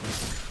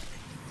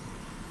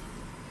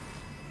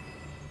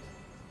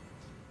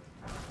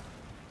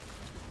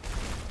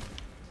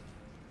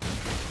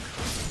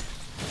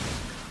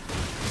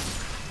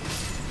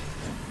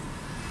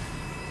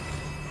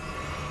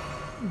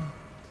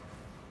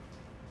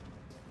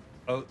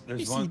 Oh,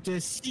 there's You one.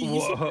 see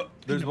Whoa,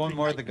 there's the one big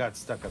more light. that got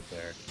stuck up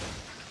there.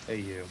 Hey,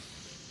 you.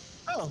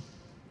 Oh.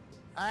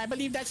 I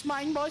believe that's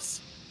mine,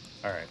 boss.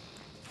 All right.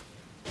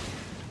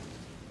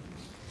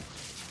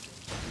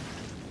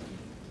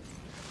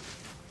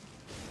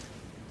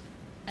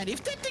 And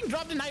if that thing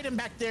dropped an item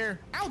back there,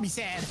 I'll be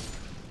sad.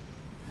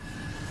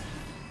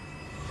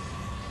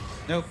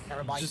 Nope.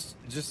 Terabyte.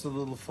 Just a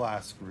little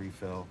flask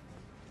refill.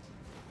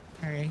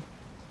 Alright.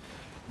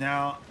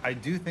 Now, I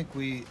do think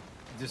we,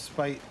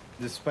 despite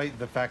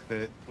the fact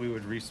that we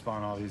would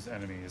respawn all these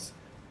enemies,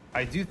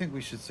 I do think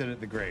we should sit at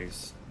the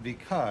Grace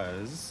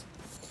because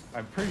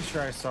I'm pretty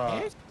sure I saw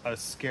Yes? a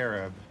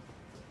scarab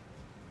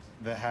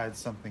that had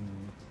something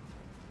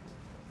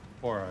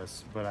for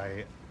us, but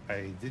I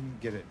didn't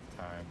get it in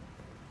time.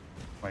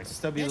 My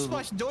stubby Yes, little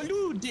boss.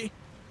 Dolu.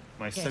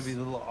 stubby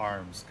little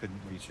arms couldn't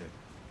reach it.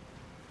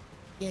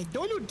 Yeah,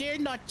 Dolu dare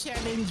not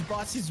challenge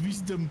boss's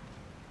wisdom.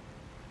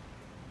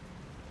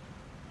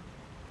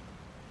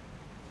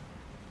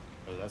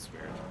 Oh, that's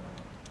weird.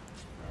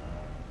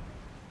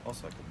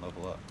 Also, I can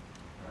level up.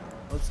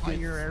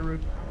 Fire arrow.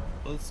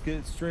 Let's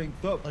get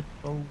strength up. Let's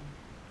go.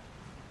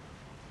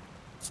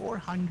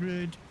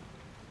 400.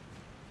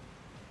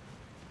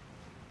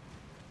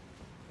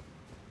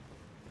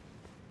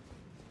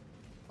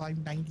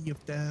 $590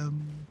 of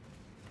them.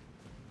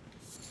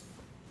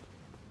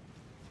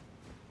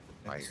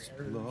 Fire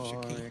arrows.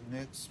 Okay.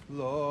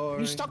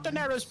 Exploring. You stocked on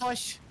arrows,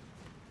 boss.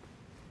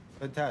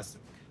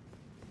 Fantastic.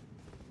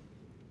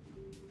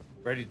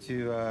 Ready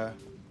to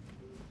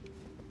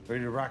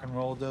rock and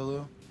roll,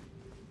 Dolu?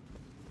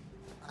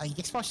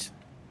 Yes, boss.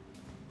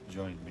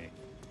 Join me.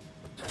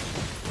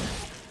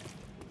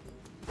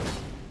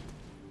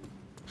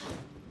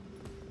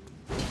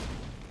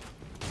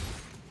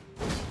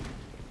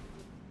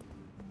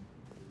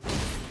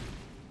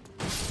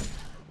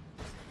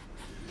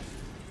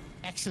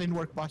 Excellent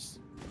work, boss.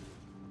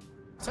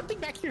 Something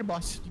back here,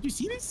 boss. Did you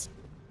see this?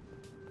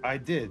 I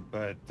did,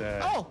 but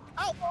Oh,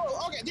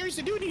 okay. There's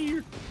a dude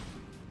here.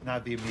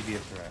 not the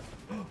immediate threat.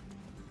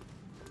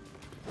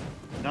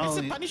 Not It's a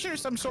only, Punisher of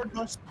some sort,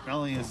 boss. not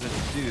only is it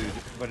a dude,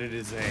 but it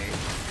is a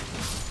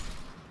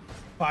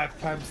 5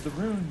 times the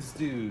runes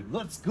dude.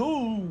 Let's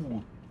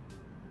go!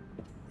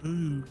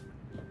 Ooh.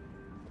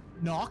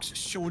 Nox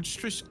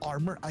Swordstress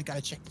armor. I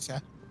gotta check this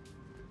out.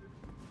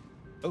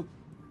 Oh.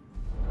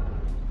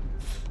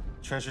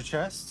 Treasure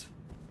chest.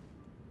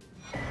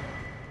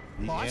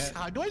 The Boss, ant-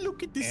 how do I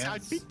look at this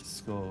ant's outfit?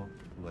 skull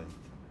plate.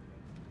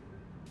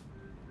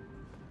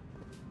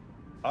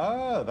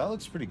 Oh, that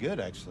looks pretty good,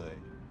 actually.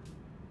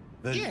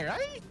 Yeah,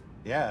 right?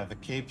 Yeah, the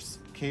capes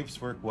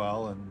work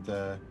well,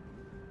 and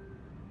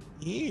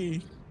Yeah.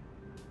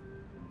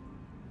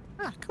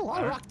 Ah, cool.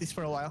 I'll rock this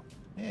for a while.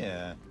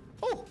 yeah.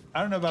 Oh, I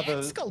don't know about ant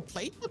those. skull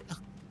plate. What the?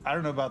 I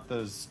don't know about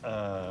those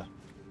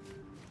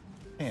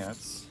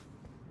pants,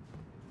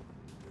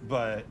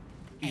 but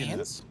you know,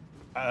 Ants?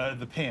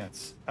 the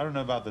pants. I don't know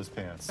about those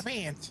pants, The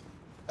pants.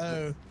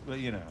 Oh. but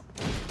you know.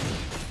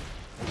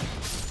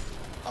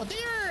 Oh,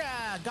 they're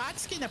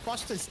Godskin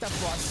Apostle stuff,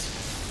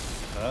 boss.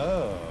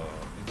 Oh.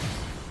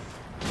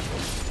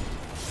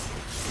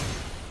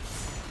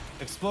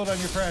 Explode on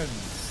your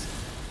friends.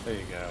 There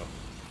you go.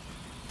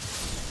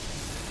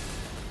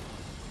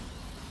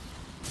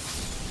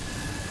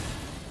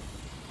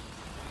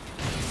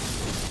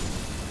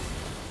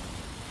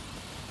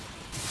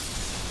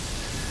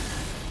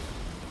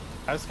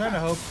 I was kind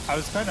of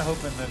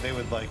hoping that they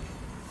would like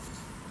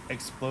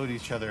explode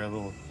each other a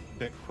little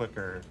bit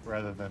quicker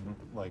rather than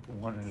like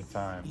one at a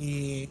time.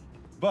 Yeah.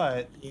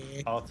 But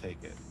Yeah. I'll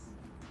take it.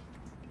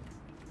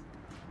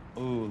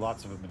 Ooh,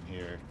 lots of them in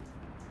here.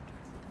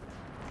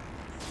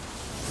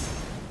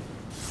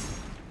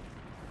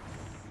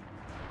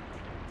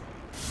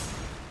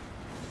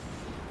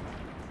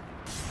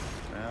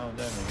 Round and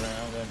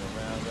around and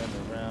around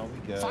and around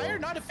we go. Fire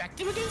not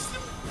effective against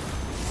them?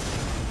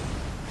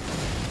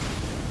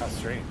 How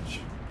strange.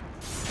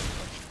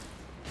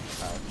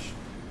 Ouch.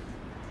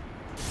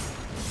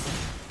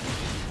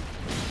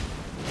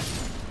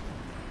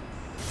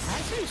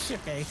 Actually, it's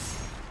okay.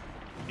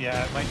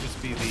 Yeah, it might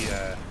just be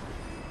the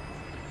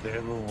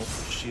their little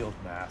shield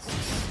masks.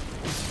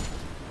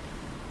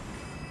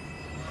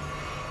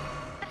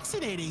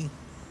 Fascinating.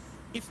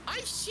 If I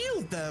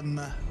shield them,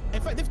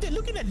 if they're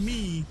looking at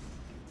me,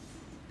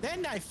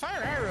 then I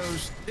fire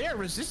arrows, they have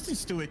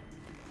resistance to it.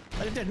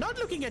 But if they're not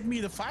looking at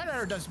me, the fire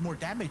arrow does more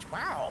damage.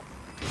 Wow.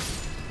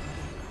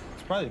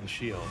 It's probably the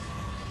shield.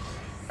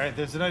 All right,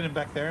 there's an item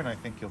back there, and I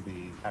think you'll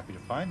be happy to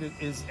find it.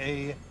 Is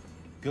a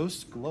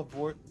Ghost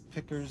Glovewort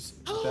Picker's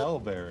Bell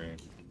Bearing.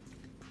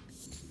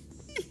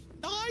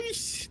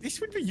 Nice. This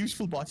would be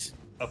useful, boss.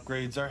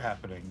 Upgrades are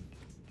happening.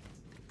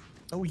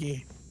 Oh yeah.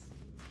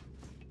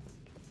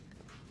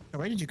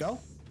 Where did you go?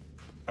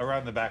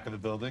 Around the back of the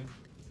building.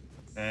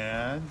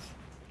 And,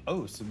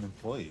 oh, some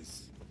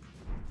employees.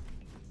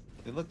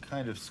 They look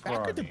kind of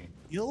Back of the scrawny.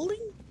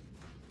 building?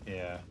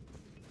 Yeah.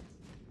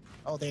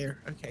 Oh, there.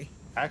 Okay.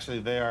 Actually,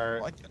 they are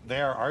What?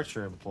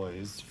 Archer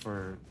employees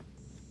for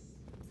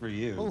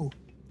you. Oh.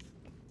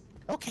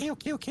 Okay.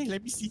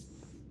 Let me see.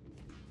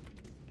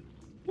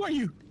 Who are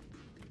you?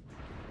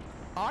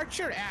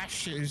 Archer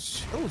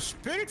Ashes. Oh,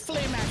 Spirit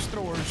Flame Axe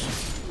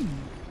Throwers.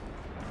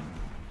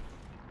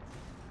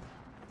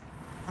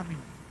 I mean,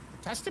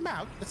 test them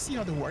out. Let's see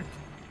how they work.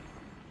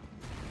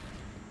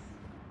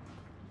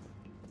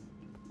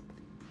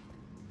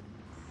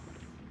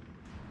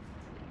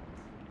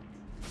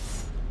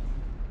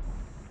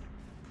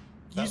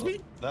 Excuse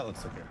me? That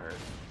looks like it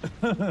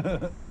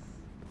hurt.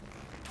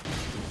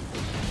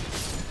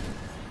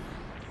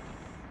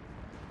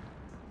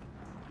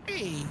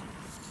 Hey.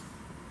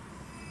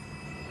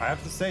 I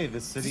have to say,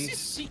 this Did you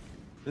city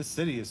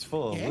see? is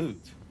full of Yeah?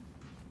 loot.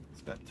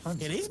 It's got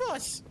tons. It is,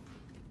 boss.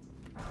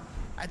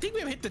 I think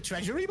we've hit the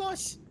treasury,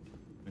 boss.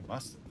 We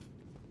must have.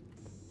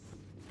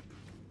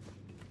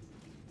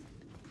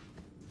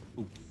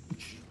 Ooh,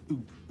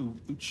 ooh, ooh,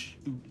 ooch,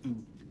 ooh, ooh,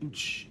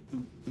 ooch, ooh,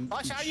 ooh,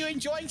 Boss, are ooch. you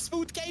enjoying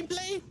smooth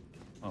gameplay?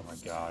 Oh my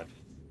god.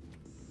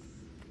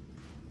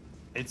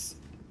 It's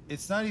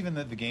not even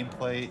that the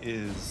gameplay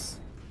is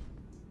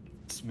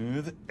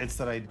smooth, it's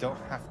that I don't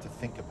have to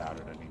think about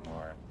it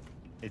anymore.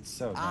 It's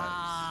so nice.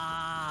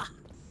 Ah.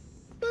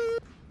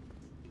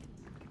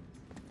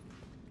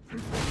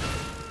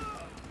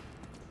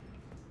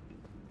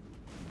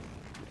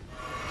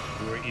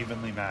 We were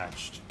evenly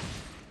matched.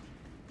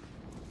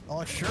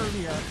 Oh, sure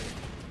we are.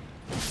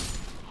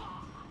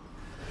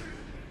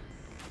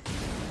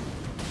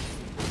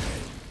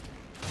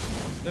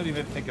 Don't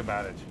even think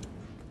about it.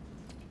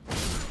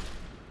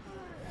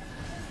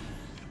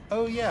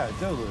 Oh yeah,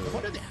 Dolu.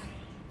 What are they?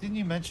 Didn't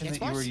you mention Yes,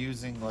 that you were boss?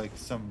 using like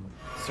some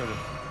sort of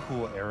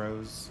cool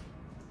arrows?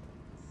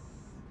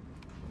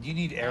 Do you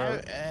need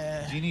arrow?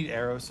 Do you need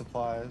arrow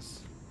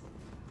supplies?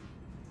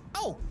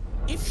 Oh,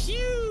 if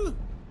you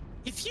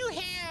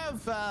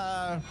have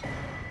Oh,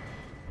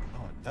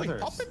 another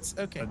wait, puppets?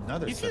 Okay.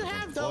 Another if set you of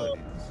have those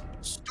employees.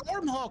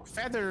 Stormhawk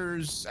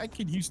feathers, I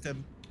could use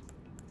them.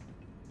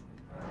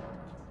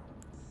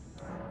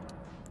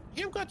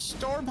 You've got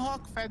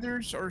Stormhawk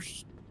feathers or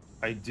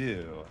I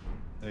do.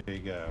 There you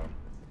go.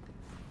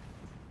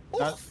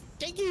 oh,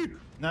 thank you.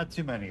 Not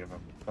too many of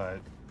them, but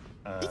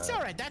It's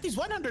all right. That is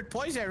 100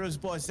 poison arrows,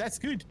 boss. That's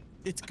good.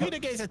 It's good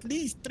against at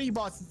least 3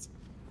 bosses.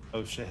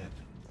 oh shit.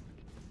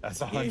 That's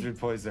 100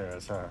 poison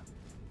arrows, huh?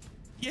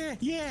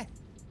 Yeah.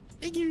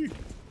 Thank you.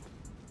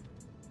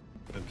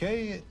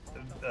 Okay,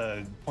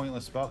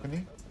 pointless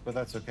balcony, but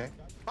that's okay.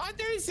 But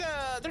there's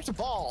a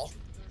ball.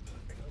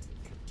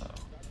 Oh.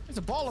 There's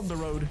a ball on the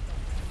road.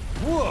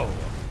 Whoa!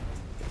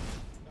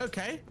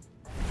 Okay.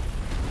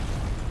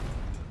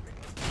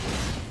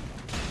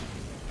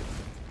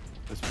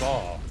 This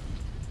ball.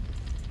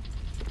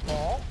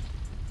 Ball.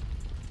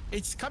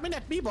 It's coming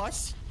at me,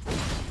 boss.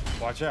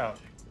 Watch out.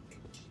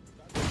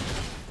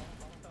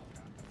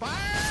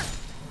 Fire!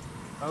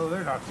 Oh,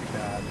 they're not too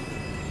bad.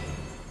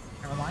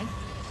 Never mind.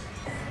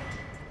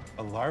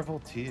 A larval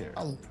tear.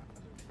 Oh.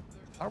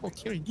 Horrible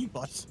tear indeed,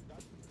 boss.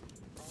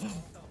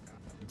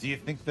 Do you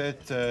think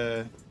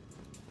that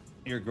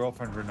your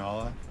girlfriend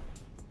Renala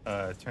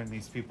turned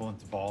these people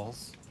into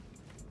balls?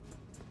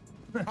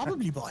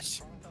 Probably,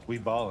 boss. We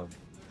ball 'em.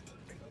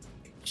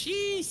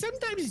 She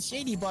sometimes is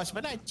shady, boss,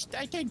 but I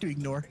tend to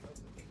ignore.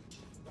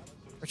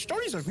 Her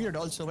stories are weird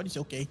also, but it's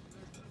okay.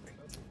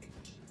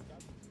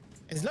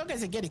 As long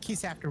as I get a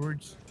kiss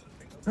afterwards.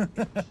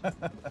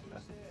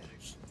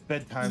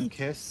 Bedtime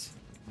kiss,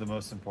 the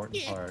most important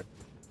Yeah. part.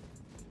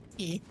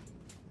 Yeah.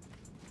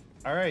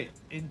 All right,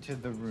 into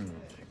the room.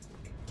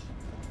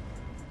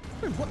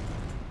 Wait, what?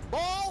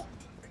 Ball?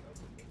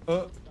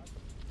 Oh.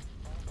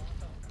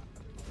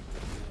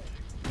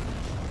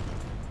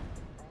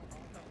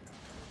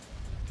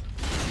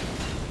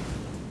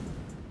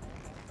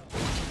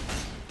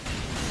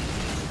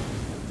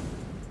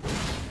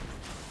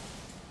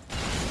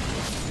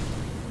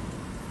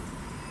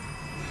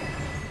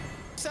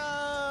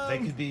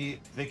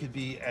 They could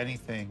be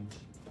anything,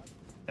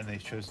 and they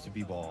chose to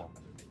be ball.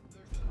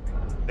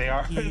 They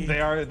are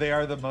Yeah. they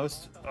are the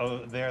most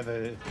they are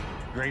the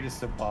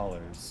greatest of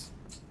ballers.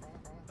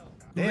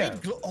 Yeah.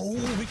 Oh,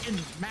 we can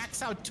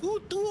max out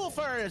two of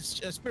our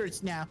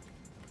spirits now.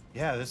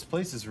 Yeah, this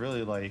place is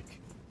really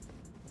like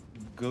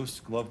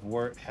Ghost Glove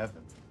War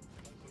heaven.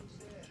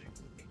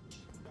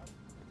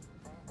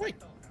 Wait,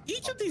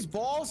 each of these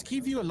balls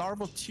give you a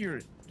larval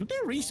tier. Do they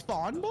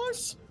respawn,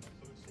 boss?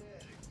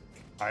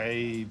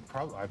 I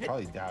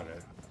probably doubt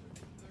it.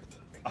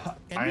 I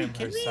am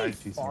her side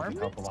piece and can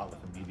help a lot with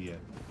the media.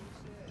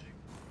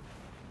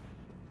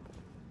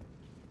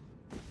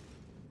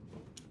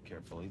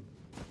 Carefully.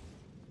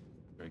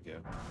 There we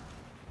go.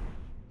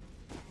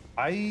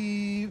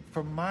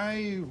 From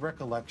my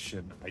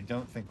recollection, I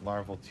don't think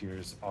larval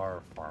tiers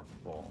are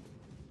farmable.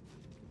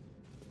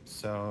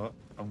 So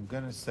I'm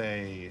gonna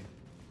say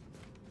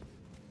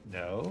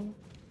no.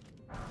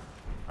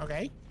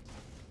 Okay.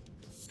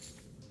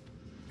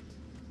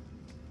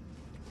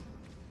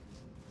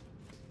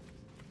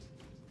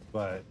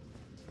 But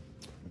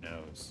who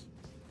knows?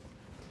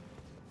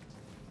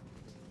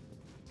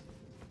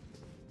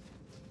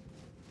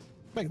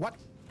 Wait, what?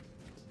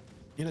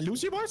 Did I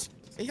lose you, boss?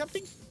 Say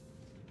something?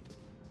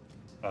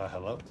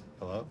 Hello?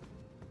 Hello?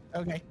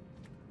 Okay.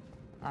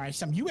 All right,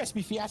 some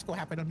USB fiasco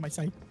happened on my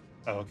side.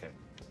 Oh, okay.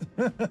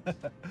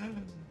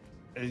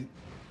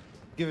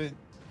 Give it...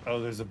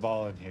 Oh, there's a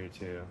ball in here,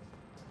 too.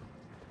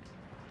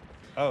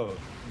 Oh,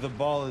 the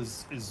ball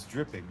is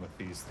dripping with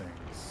these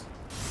things.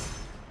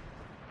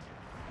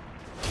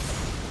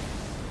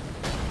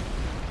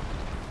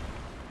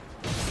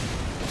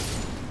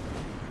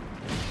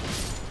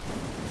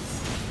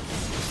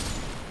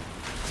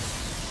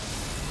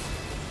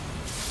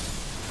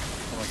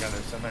 God,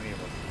 there's so many of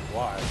them.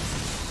 Why?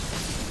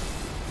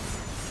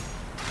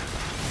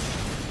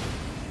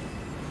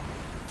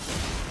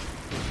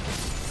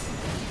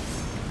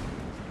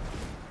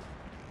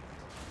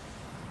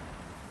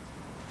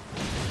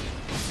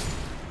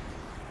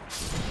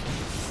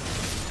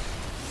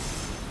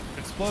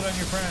 Explode on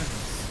your friends.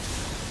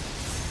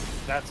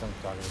 That's what I'm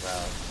talking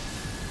about.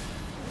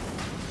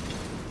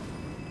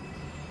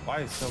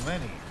 Why so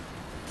many?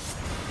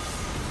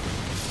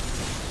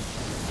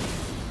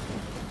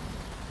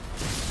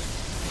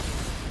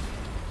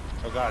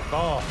 Oh God,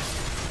 ball!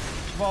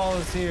 Ball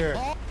is here!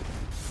 Oh.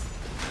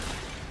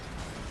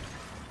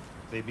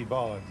 They be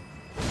balling.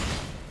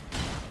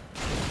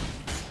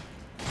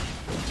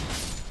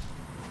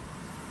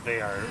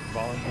 They are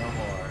balling no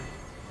more.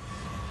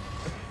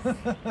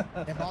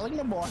 They're balling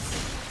no more.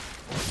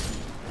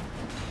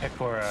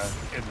 Hekora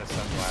in the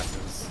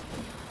sunglasses.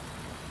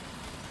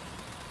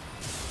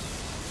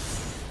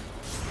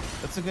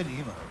 That's a good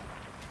emote.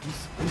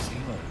 Whose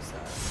emote is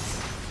that?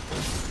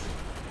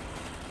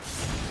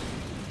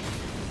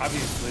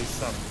 Obviously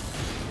some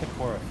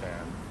Hekora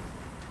fan.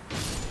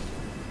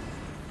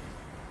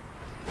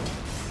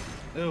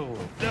 No,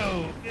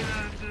 no,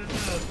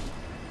 no.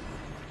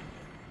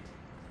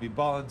 Be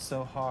balling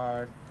so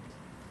hard.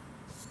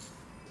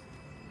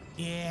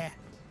 Yeah.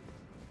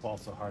 Ball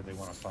so hard they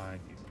want to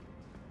find you.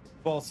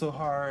 Ball so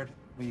hard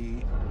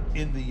we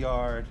in the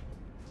yard.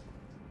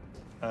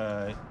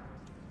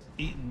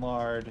 Eating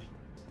lard.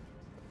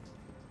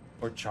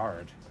 Or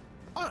charred.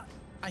 Oh,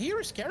 I hear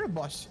a scarab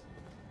boss.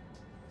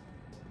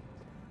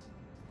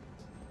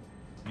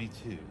 Me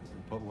too.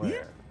 But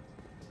where?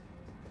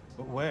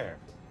 But where?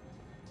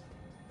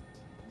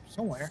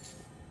 Somewhere.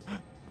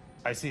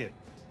 I see it.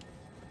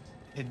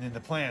 Hidden in the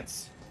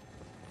plants.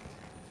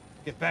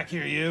 Get back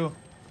here, you.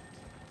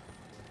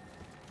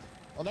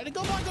 Oh, let it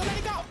go, boy. Go, let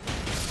it go.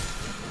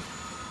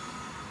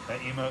 That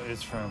emote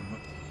is from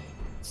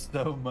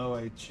Snow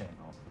Moe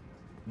channel.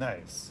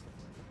 Nice.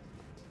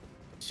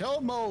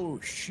 Somo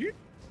shit.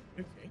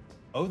 Okay.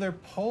 Oh, they're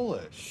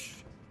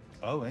Polish.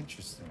 Oh,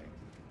 interesting.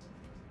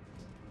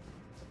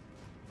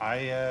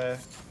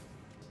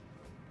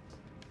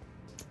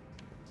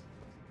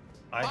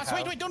 Boss,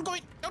 wait, don't go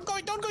in. Don't go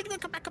in. Come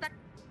back.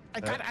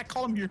 I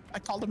call him here.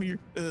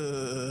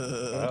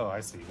 Oh,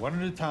 I see. One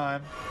at a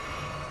time.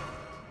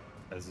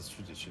 As is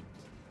tradition.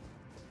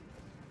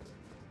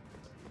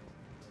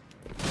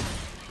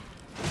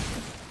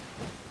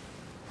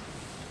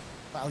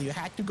 Well, you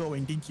had to go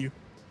in, didn't you?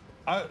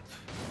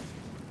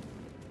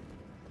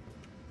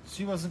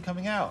 She wasn't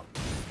coming out.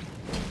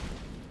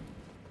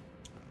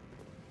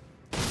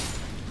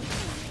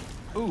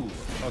 Ooh,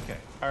 okay,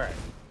 all right.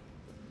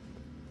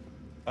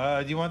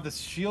 Do you want the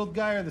shield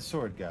guy or the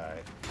sword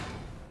guy?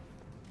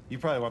 You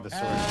probably want the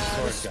sword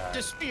guy.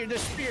 The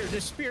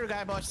spear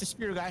guy, boss, the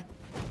spear guy.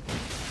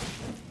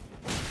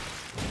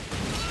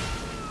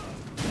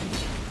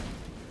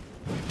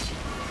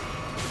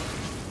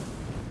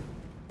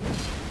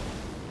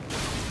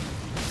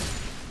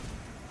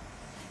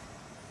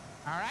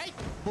 right,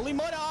 fully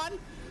mode on.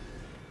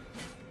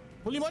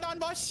 Fully mode on,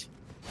 boss.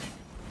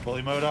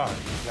 Fully mode on.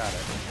 Got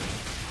it.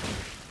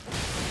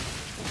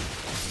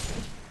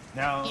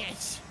 Now,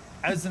 Yes.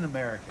 as an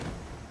American,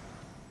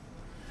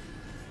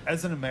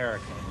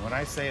 when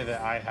I say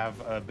that I have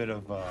a bit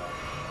of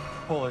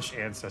Polish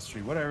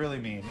ancestry, what I really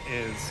mean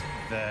is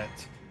that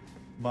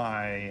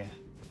my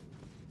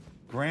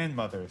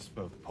grandmother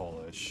spoke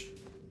Polish,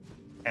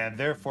 and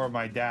therefore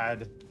my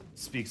dad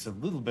speaks a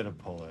little bit of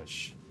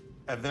Polish,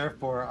 and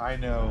therefore I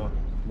know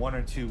 1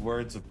 or 2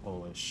 words of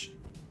Polish.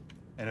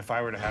 And if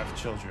I were to have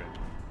children,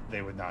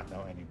 they would not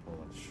know any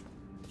Polish.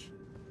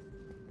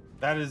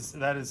 That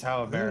is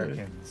how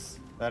Americans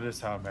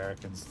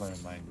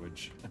learn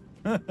language.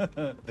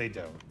 They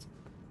don't.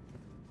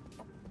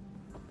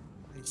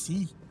 I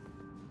see.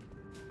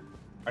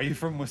 Are you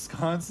from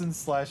Wisconsin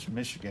 /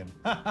 Michigan?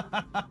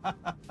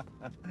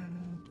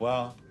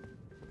 Well,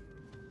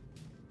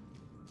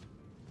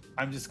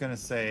 I'm just gonna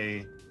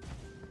say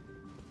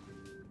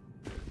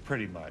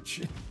pretty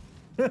much.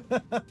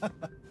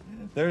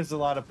 There's a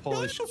lot of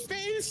Polish. Dolu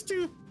fails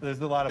to. There's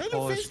a lot of Dolu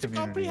Polish fails to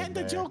community in comprehend the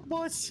there. joke,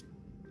 boss.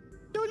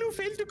 Dolu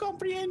fails to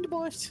comprehend,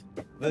 boss.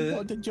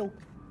 The- The joke.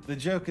 The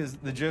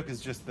joke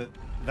is just that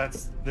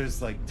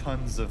there's like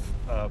tons of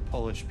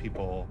Polish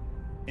people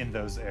in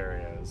those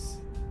areas.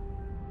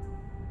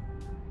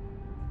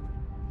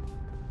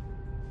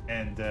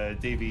 And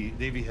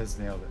Davey has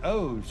nailed it.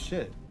 Oh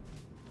shit.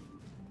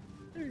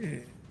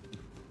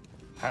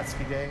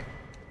 Hatsky Day?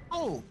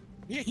 Oh,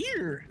 you're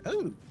here.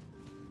 Oh,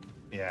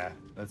 Yeah,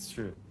 that's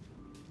true.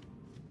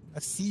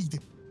 a seed.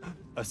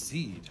 A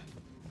seed.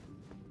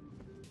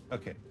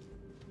 Okay.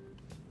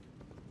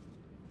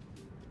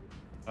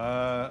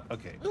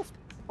 Okay.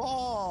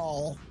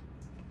 Oh,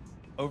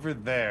 Over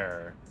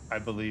there, I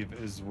believe,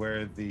 is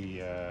where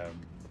the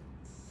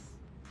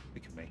we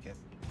can make it.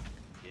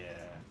 Yeah.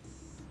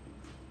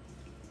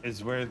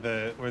 Is where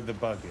the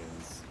bug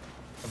is.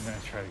 I'm gonna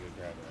try to go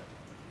grab it.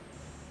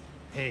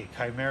 Hey,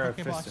 Chimera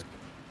Okay, boss. Fister.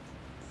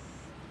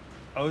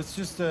 Oh, it's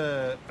just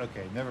a.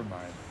 Okay, never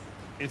mind.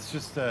 It's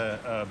just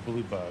a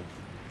blue bug.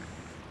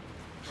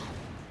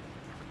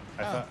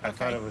 I thought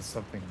okay. it was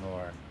something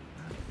more.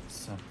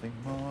 Something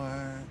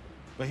more.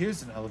 But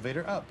here's an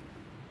elevator up.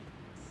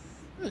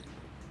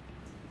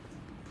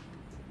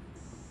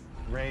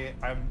 Ray,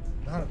 I'm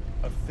not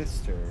a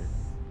fister.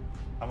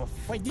 I'm a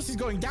wait, this is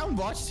going down,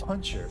 boss.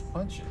 puncher.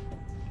 Puncher.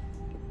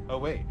 Oh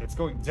wait, it's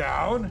going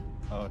down?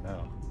 Oh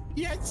no.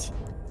 Yes.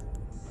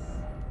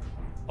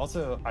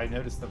 Also, I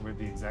noticed that we're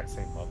the exact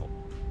same level.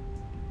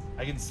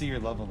 I can see your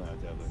level now,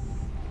 Devlin.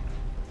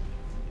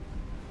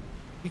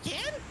 You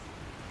can?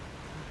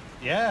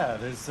 Yeah,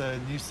 there's a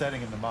new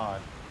setting in the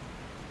mod.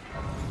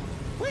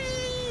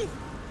 Whee!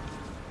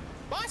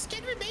 Boss,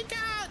 can we make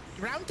a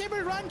round table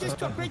run just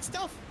to upgrade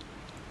stuff?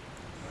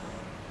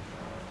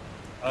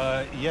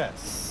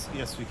 Yes.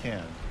 Yes, we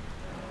can.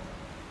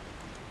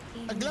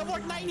 A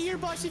Glowworm 9 here,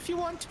 boss, if you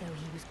want. Though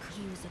he was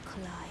accused of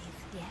Clive,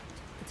 yet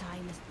the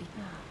time must be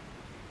now.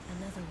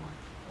 Another one.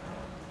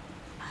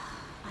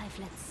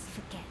 Let's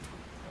forget.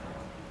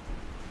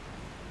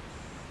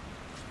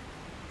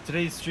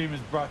 Today's stream is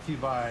brought to you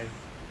by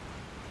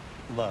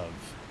love.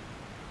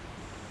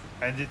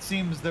 And it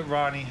seems that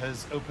Ranni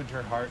has opened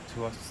her heart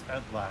to us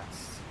at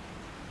last.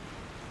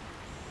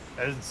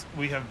 As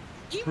we have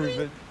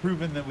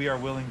proven that we are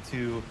willing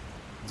to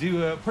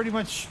do pretty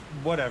much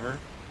whatever,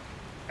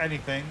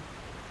 anything.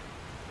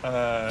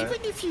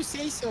 Even if you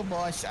say so,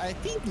 boss, I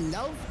think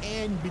love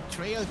and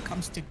betrayal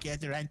comes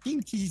together. I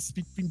think he's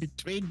been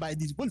betrayed by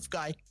this wolf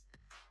guy.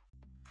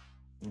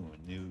 Ooh, a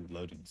new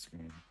loading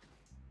screen.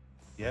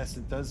 Yes,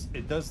 it does.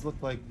 It does look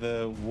like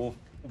the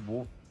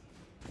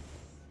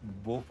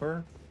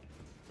wolfer.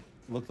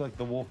 Look like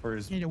the wolfer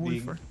is Yeah, the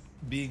wolfer.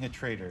 being a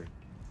traitor.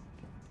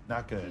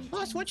 Not good.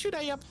 Boss, what should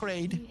I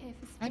upgrade?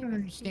 I don't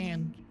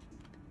understand.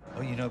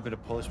 Oh, you know a bit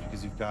of Polish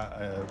because you've got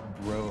a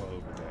bro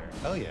over there.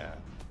 Oh yeah.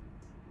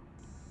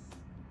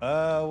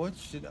 What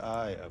should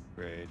I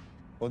upgrade?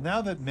 Well,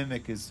 now that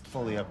Mimic is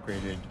fully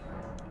upgraded,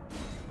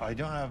 I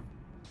don't have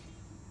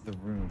the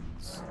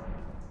runes.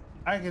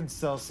 I can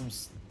sell some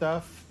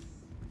stuff.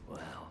 Well,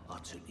 I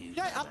took you.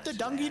 Should I up the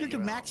dung eater to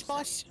max,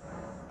 boss?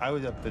 I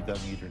would up the dung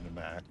eater to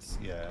max,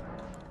 yeah.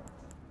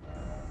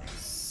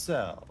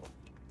 Sell.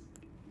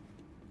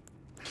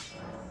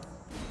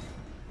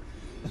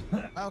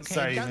 Okay,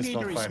 Sorry, you dung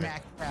misspelled eater is fighter.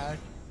 max out.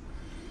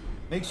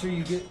 Make sure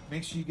you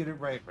get it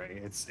right,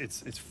 Ray.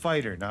 It's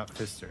fighter, not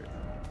fister.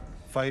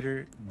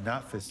 Fighter,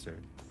 not fister.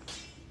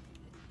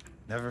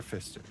 Never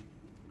fister.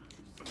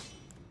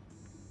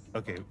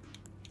 Okay.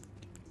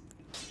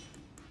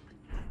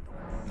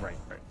 Right.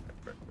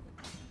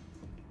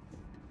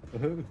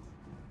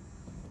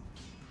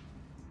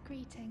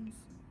 Greetings.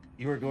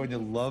 You are going to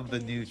love the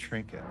new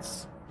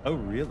trinkets. Oh,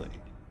 really?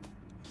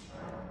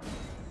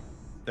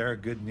 There are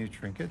good new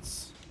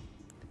trinkets?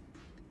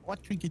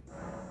 What trinket?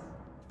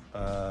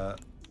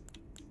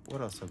 What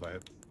else have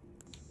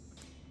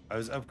I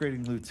was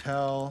upgrading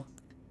Lutel.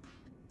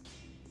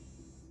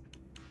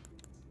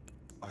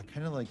 I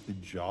kind of like the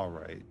jaw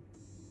right.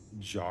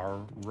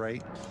 jar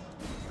right.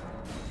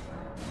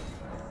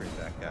 Upgrade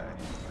that guy.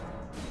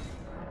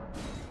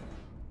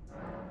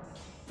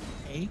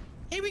 Hey,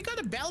 we got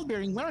a bell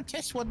bearing. Wanna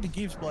test what it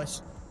gives,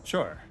 boss?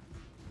 Sure.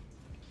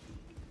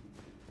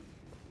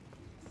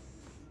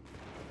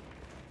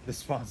 The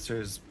sponsor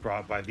is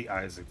brought by the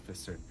Isaac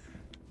Fister.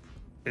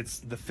 It's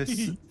the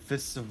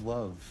fists of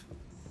love.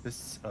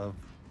 Fists of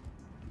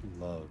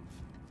love.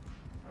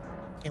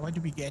 Okay, what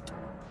do we get?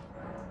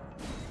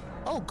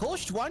 Oh,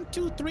 Ghost 1,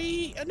 2,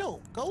 3.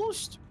 No,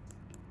 Ghost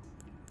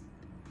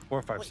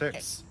 4, 5,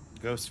 6.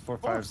 Ghost 4,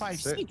 5,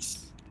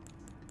 6.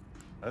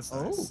 That's nice.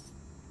 Oh.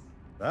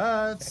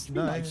 That's That'd be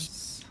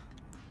nice.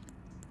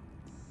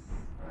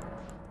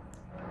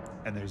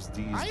 And there's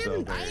D's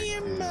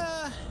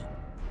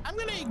I'm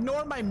gonna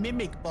ignore my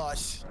mimic,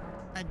 boss.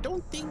 I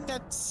don't think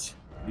that's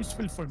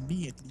useful for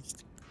me, at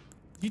least.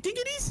 Do you think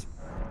it is?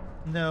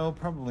 No,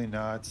 probably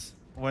not.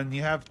 When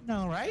you have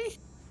No, right?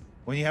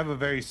 when you have a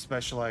very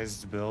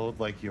specialized build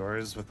like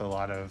yours with a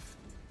lot of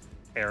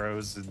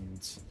arrows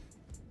and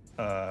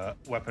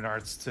weapon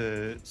arts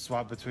to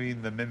swap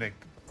between, the mimic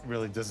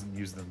really doesn't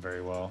use them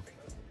very well.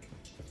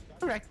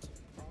 Correct.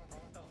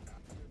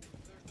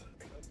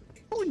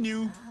 Who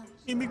knew?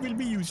 Mimic will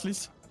be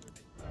useless.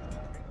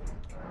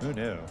 Who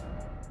knew?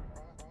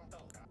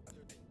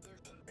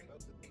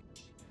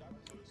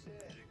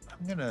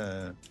 I'm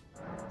gonna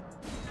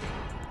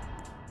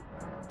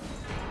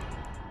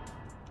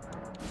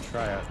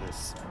try out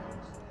this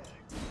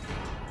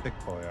thick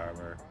boy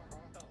armor.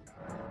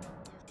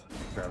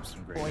 Grab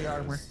some great Boy arrows.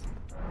 armor.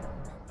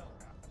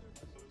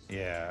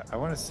 Yeah, I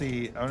want to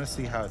see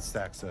how it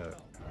stacks up.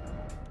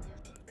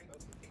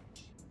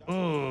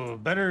 Ooh,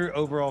 better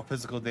overall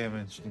physical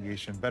damage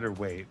negation, better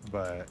weight,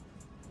 but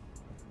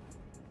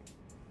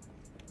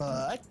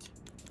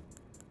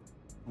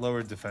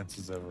lower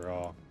defenses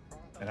overall.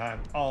 And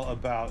I'm all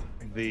about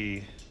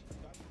the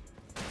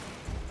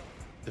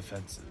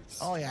defenses.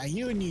 Oh yeah,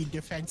 you need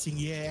defensing,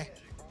 yeah.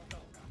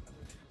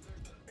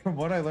 From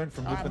what I learned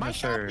from Lupin My the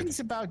Third, shopping's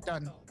about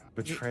done.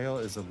 betrayal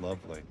is a love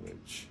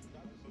language.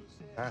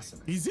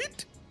 Fascinating. Is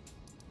it?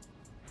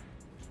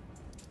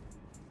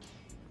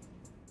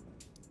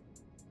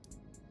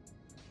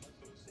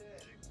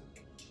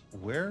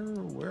 Where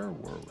were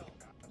we?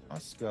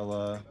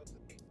 Oscella.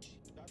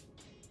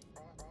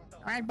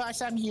 Alright,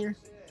 boss, I'm here.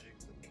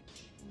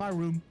 My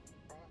room.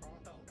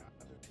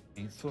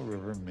 Eathel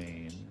River,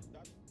 Maine.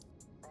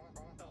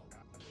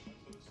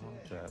 All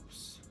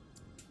depths.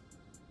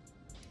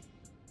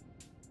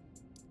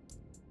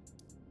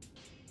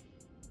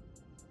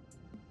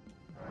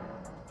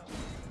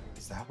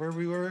 Is that where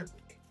we were?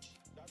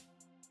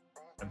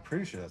 I'm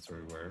pretty sure that's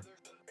where we were.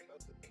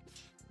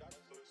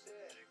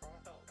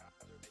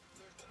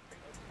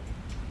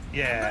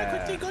 Yeah. I'm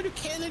gonna quickly go to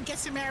Kale and get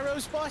some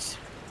arrows, boss.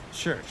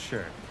 Sure.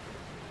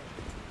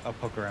 I'll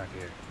poke around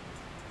here.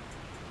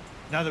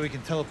 Now that we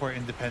can teleport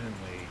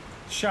independently,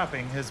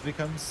 shopping has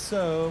become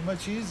so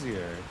much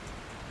easier.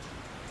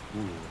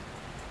 Ooh.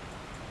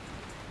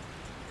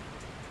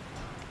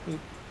 Oop.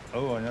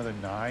 Oh, another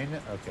 9?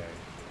 Okay.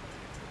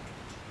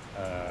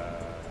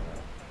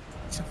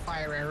 Some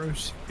fire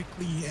arrows.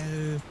 Quickly,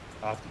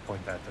 I'll have to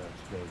point that to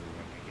Rover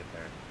when we get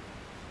there.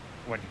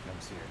 When he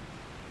comes here.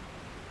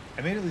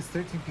 I made at least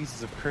 13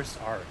 pieces of cursed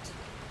art,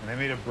 and I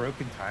made a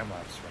broken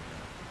time-lapse from it.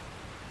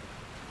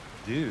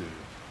 Dude.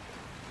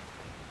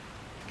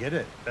 Get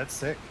it. That's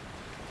sick.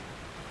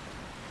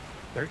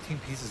 13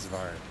 pieces of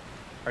art.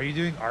 Are you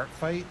doing art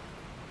fight?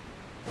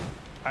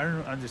 I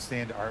don't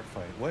understand art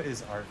fight. What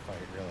is art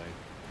fight, really?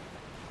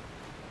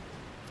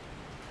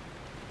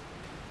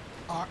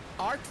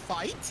 art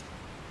fight?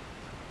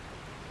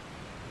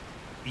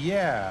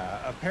 Yeah,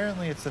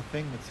 apparently it's a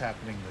thing that's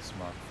happening this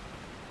month.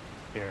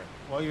 Here,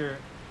 while you're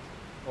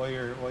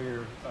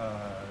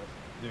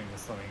doing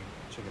this, let me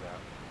check it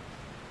out.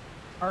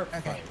 Art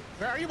Okay. fight.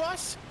 Where are you,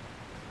 boss?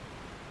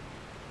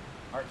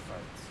 Art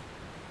fights.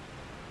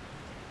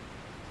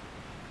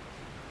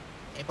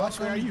 Hey, boss,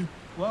 where are you?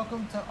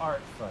 Welcome to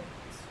Art Fight.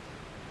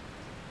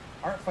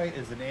 Art Fight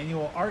is an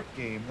annual art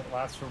game that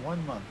lasts for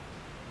 1 month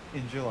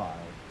in July.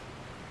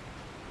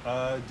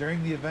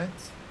 During the event,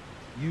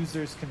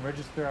 users can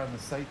register on the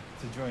site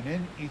to join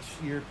in.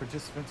 Each year,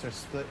 participants are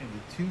split into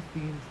 2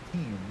 themed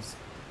teams,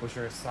 which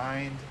are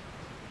assigned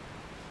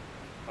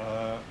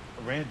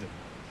random.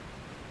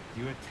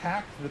 You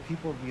attack the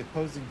people of the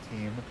opposing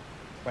team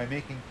by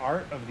making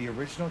art of the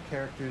original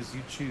characters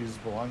you choose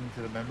belonging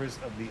to the members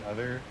of the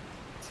other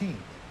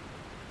team.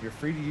 You're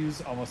free to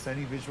use almost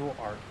any visual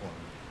art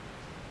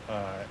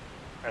form,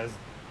 as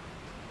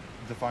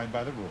defined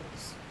by the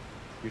rules.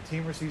 Your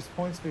team receives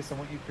points based on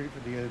what you create for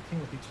the other team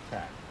with each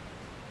attack.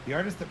 The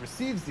artist that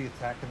receives the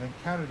attack can then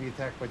counter the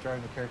attack by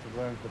drawing the character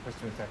belonging to the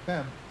person who attacked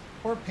them,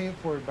 or pay it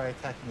forward by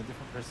attacking a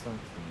different person on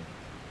the team.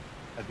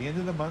 At the end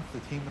of the month, the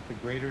team with the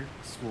greater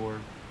score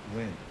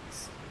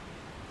wins.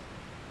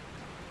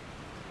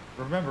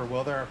 Remember,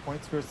 while there are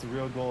point scores, the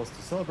real goal is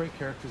to celebrate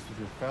characters with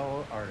your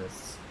fellow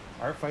artists.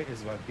 Art Fight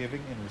is about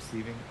giving and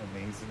receiving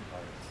amazing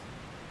art.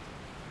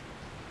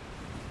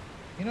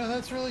 You know,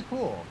 that's really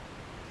cool.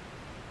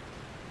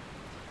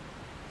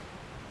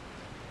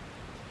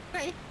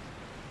 Okay.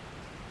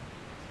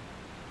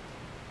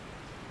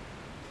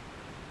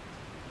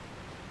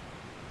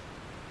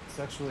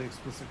 Sexually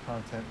explicit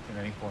content in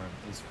any form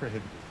is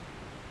prohibited.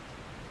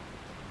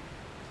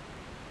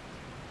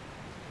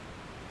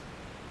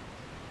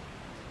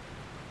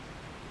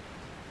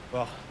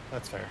 Well,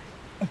 that's fair.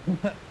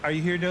 Are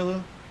you here,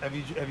 Dolu? Have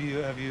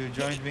you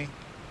joined me?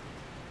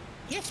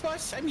 Yes,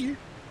 boss. I'm here.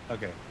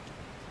 Okay.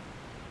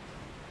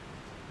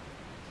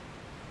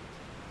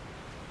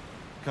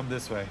 Come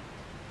this way.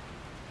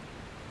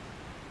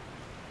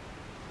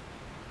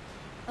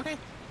 Okay.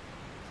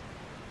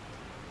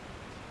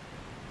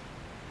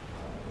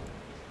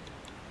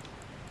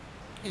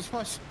 Yes,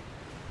 boss.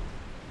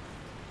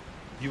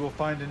 You will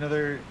find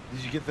another.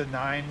 Did you get the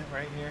 9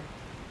 right here?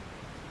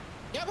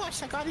 Yeah,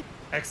 boss. I got it.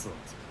 Excellent.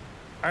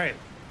 All right.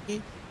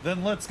 Okay.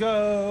 Then let's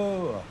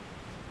go.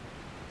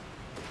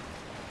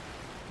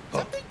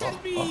 Something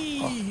tells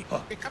me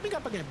they're coming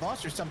up against a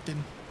boss or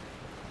something.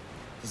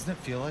 Doesn't it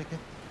feel like it?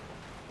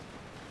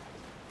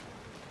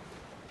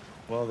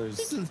 Well,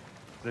 there's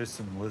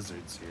some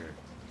lizards here.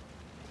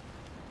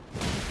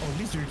 Oh,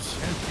 lizards.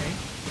 Okay.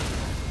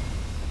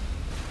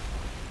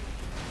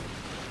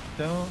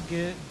 Don't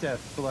get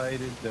death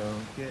blighted.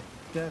 Don't get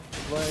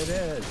death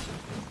blighted.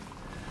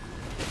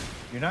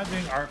 You're not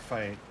doing art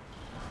fight.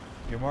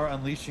 You're more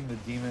unleashing the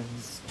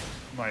demons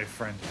my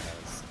friend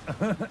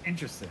has.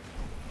 Interesting.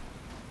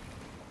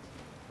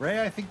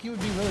 Ray, I think you would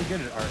be really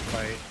good at art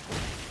fight.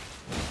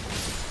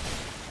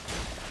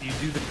 You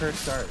do the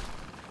cursed art.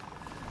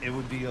 It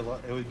would be a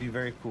lot. It would be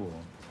very cool.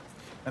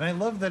 And I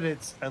love that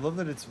it's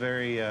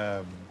very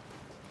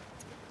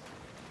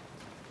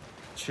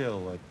chill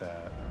like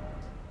that.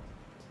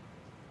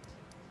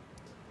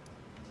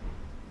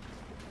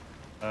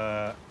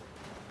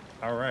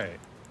 All right.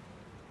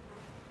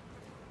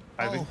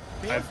 I've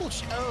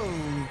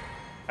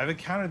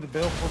encountered the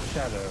baleful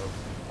shadow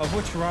of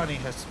which Ranni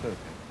has spoken.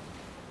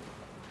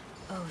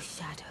 Oh,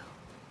 shadow,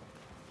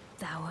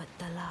 thou art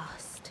the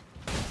last.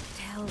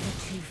 Tell the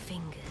two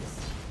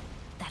fingers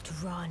that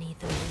Ranni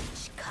the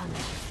Witch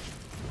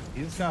cometh.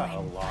 He's got a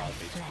rend lot thy of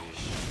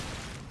flesh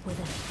HP. with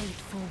a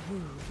fateful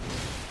wound.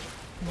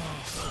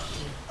 Ne'er to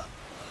heal.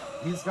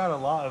 He's got a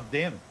lot of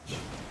damage.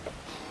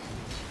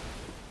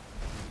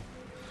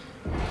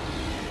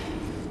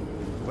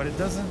 But it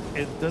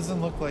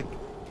doesn't look like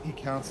he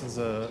counts as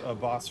a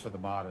boss for the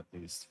mod at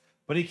least.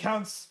 But he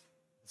counts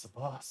as a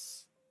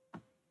boss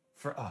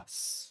for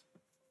us.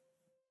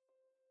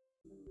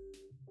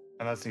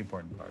 And that's the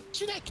important part.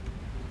 Should I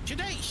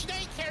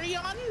carry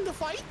on the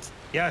fight?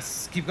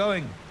 Yes, keep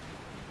going.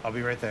 I'll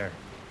be right there.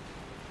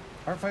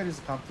 Art fight is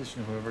a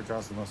competition of whoever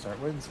draws the most art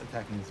wins.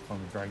 Attacking is a form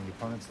of dragging the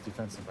opponent's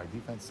defense, and by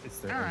defense, it's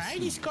their Alright,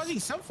 he's causing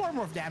some form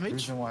of The damage.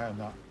 reason why I'm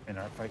not in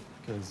art fight,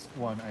 because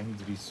 1, I need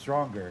to be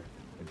stronger,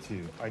 and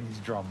 2, I need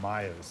to draw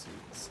my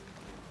OCs.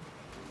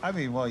 I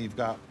mean, well, you've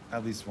got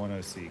at least one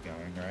OC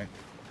going, right?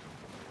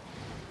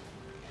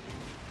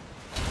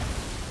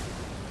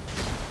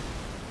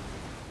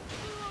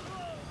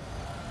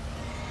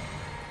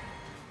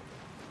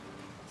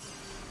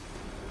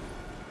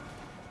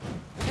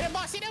 Hit him,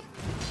 boss, hit him!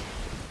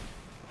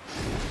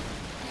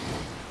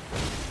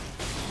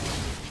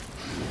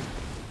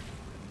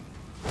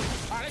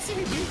 Alright, let's see if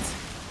he beats.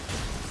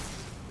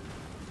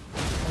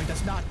 Oh, he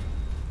does not.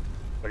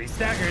 But he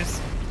staggers.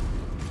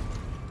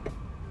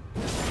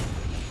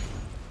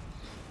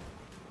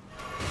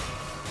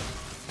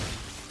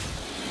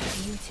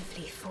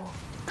 Beautifully formed.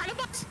 Got him,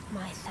 boss!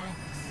 My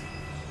thanks.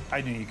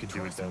 I knew you could do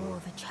it, Was more though.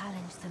 of a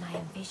challenge than I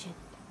envisioned.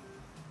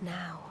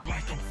 Now I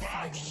can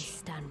finally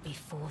stand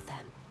before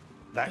them.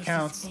 That This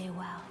counts. is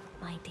farewell,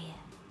 my dear.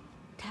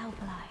 Tell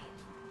Blythe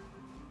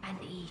and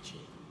E.G.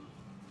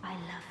 I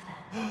love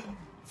them.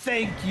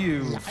 Thank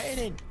you.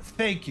 Lighted.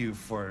 Thank you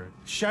for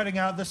shouting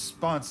out the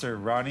sponsor,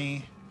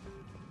 Ronnie.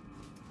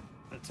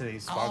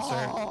 Today's sponsor,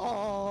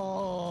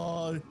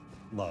 Oh,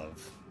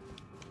 Love.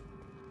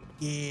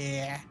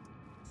 yeah.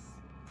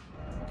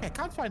 Okay, I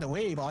can't find a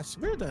way, boss.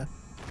 Where the...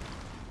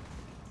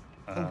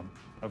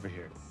 Over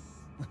here.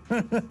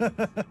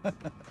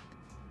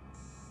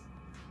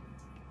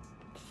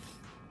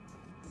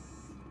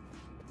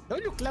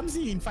 Don't you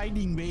clumsy in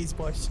finding ways,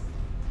 boss.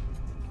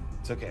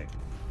 It's okay.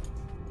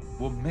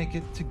 We'll make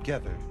it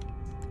together.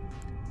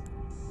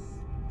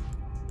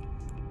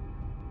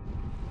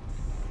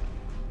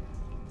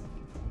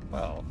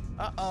 Well,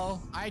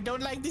 Uh-oh. I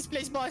don't like this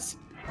place, boss.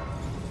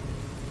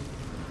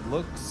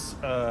 looks,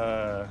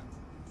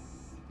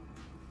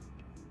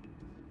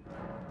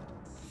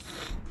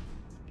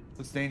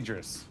 looks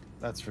dangerous.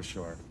 That's for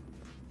sure.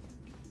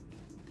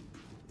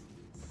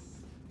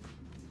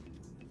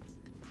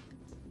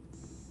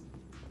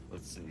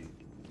 Let's see.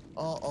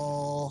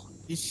 Uh-oh.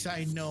 This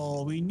I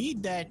know. We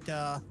need that,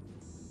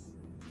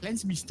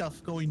 cleanse me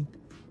stuff going.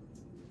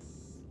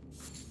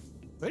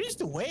 Where is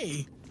the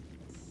way?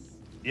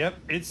 Yep,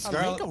 it's A lake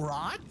Scarlet. of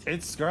rot?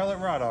 It's Scarlet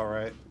Rot, all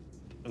right.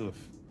 Oof.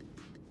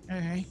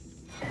 Okay.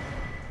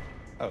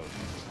 Oh,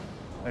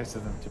 nice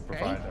of them to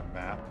provide a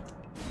map.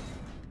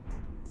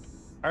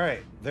 All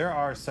right, there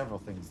are several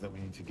things that we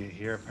need to get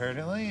here,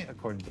 apparently,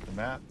 according to the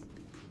map.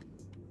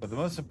 But the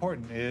most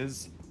important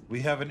is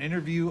we have an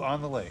interview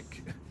on the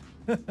lake.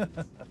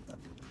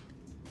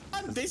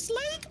 On this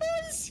lake,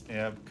 boys?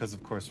 Yeah, because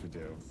of course we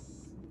do.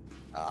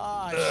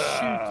 Ah,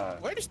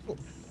 shoot. Where does...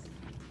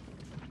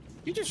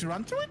 You just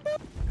run through it,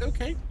 bro?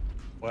 Okay.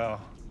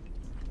 Well,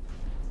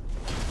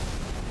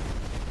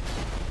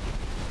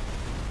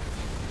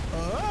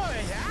 Oh,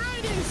 yeah,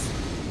 it is.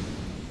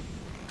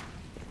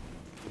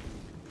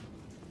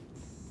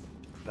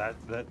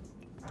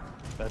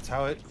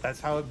 that's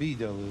how it be,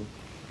 Dolu.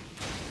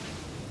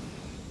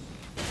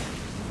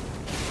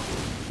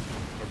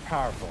 We're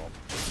powerful.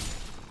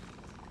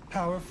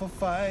 Powerful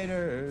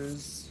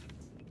fighters.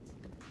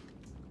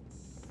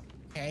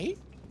 Okay.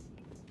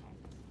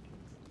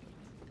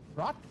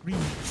 Rot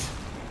reeds.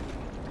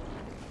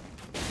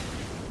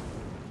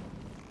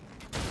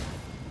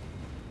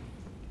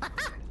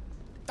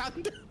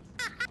 Thunder.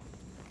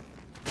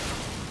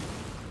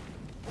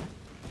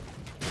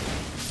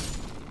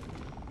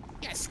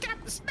 Yeah,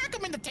 smack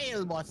him in the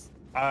tail, boss.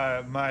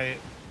 My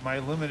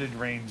limited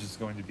range is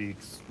going to be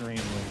extremely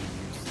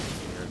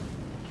useless here.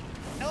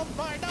 No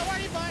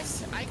worry,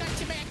 boss. I got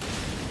you back.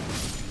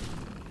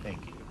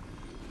 Thank you.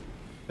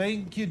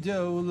 Thank you,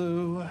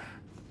 Dolu.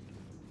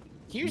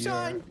 Here's You're-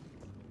 on.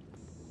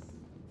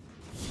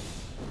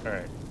 All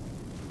right.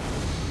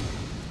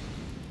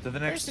 To the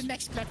Where's next the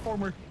next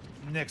platformer?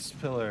 next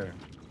pillar.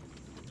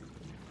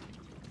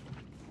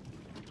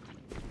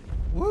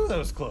 Woo, that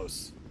was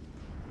close.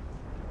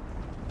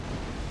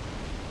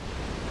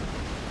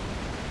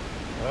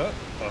 Oh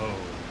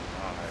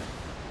my.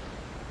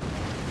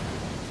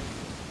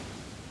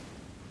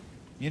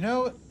 You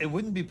know, it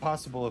wouldn't be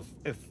possible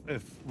if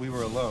we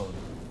were alone,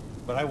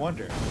 but I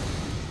wonder.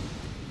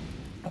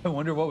 I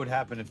wonder what would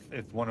happen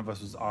if one of us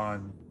was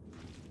on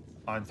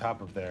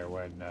top of there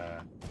when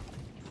it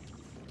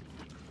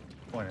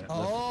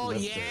Oh,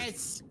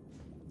 lifted.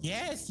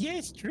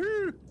 yes,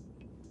 true.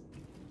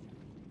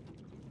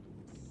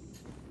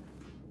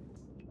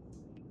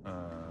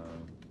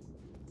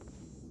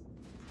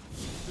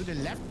 To the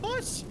left,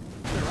 boss?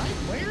 To the right,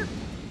 where?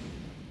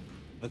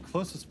 The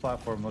closest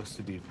platform looks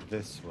to be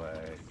this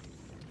way.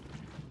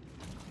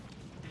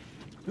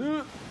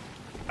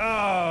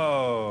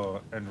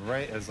 Oh, and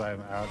right as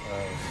I'm out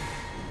of...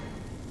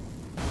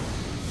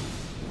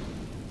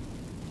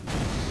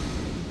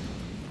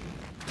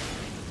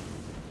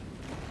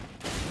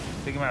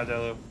 Take him out,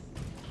 Delu. I'm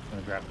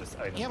gonna grab this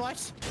item. Yeah,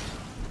 boss.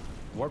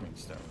 Warming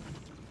stone.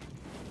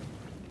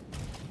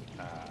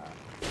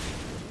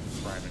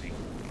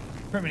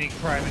 Criminy.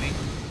 Criminy.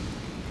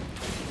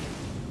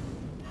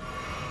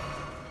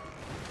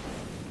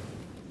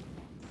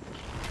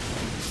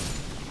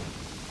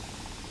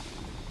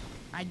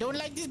 I don't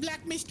like this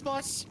black mist,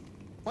 boss.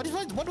 What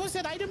was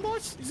that item,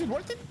 boss? Is it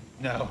worth it?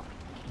 No,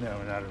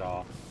 not at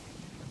all.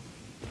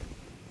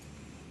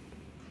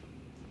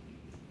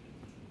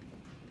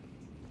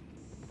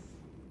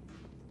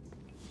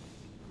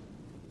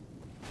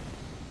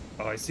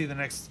 Oh, I see the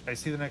next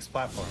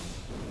platform.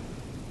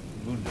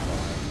 Wunderbar.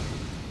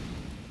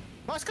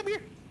 Boss, come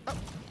here. Oh,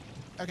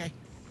 okay.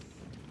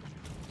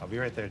 I'll be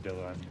right there,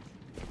 Dylan.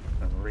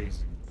 I'm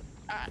raising.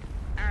 All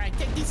right,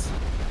 take this.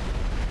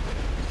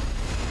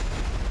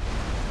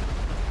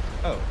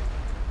 Oh,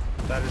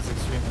 that is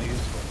extremely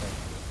useful.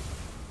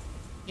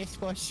 Thank Yes,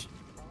 boss.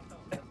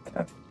 you.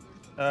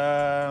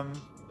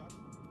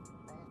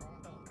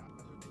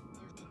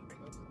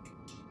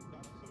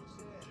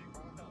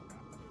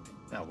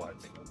 Now what?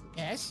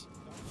 Yes.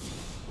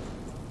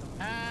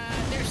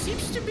 There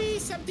seems to be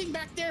something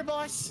back there,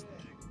 boss.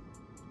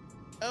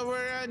 Over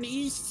on the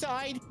east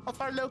side of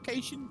our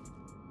location.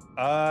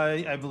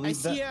 I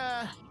believe I see.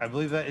 I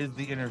believe that is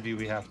the interview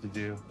we have to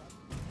do.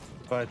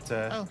 But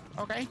Oh,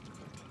 okay.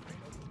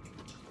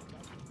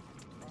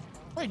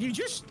 Wait, you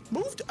just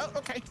moved? Oh,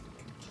 okay.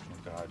 oh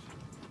god.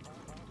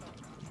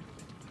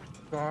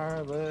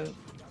 Scarlet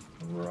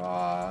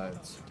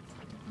rot.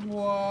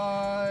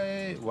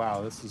 Why?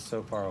 Wow, this is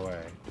so far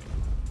away.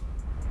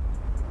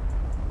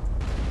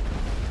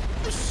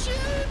 Oh, shoot!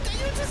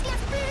 You just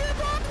left me here,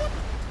 Bob!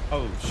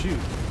 Oh shoot.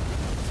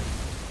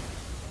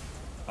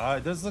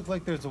 It does look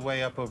like there's a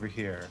way up over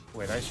here.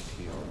 Wait, I should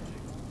heal.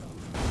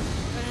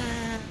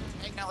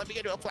 Hang on, let me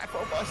get to a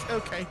platform, boss.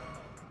 Okay.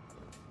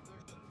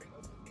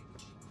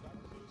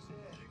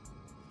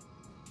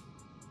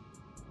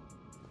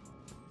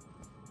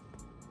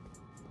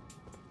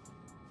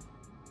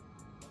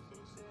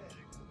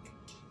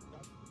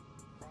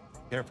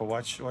 Careful,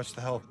 watch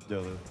the health,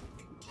 Dolu.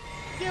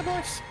 Yeah,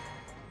 boss.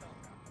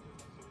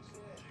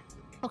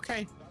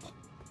 Okay.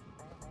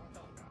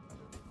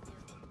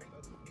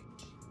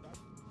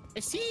 I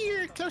see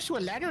you're close to a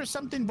ladder or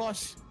something,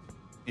 boss.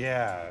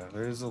 Yeah,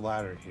 there's a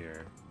ladder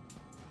here.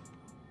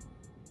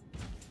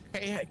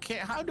 Okay,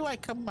 how do I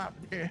come up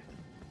there?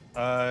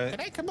 Uh,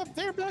 Can I come up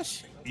there,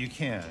 boss? you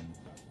can.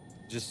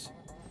 Just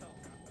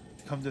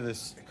come to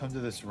this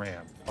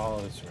ramp.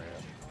 Follow this ramp.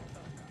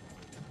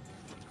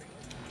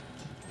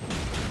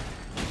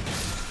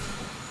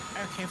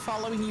 Okay,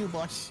 following you,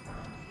 boss.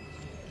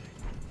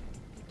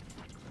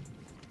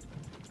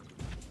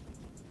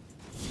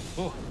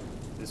 Oh,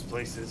 this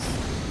place is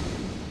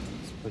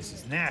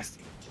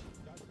nasty.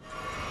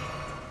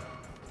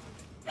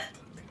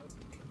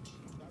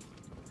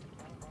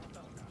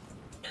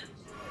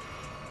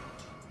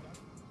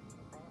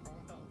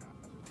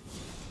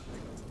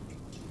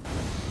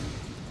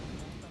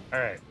 All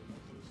right.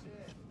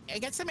 I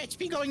got some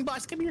HP going,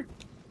 boss. Come here.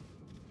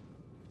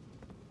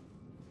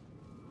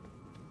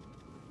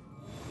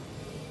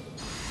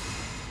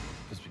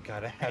 Because we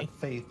gotta have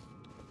faith.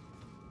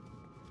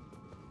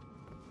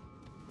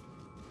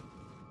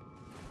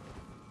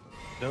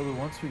 Though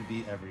once we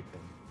beat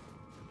everything,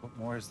 what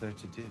more is there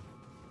to do?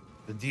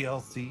 The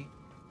DLC?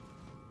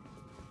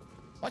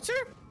 What's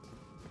her?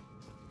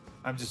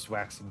 I'm just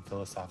waxing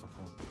philosophical.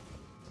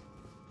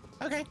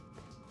 Okay.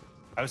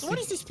 I was So what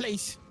is this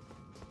place?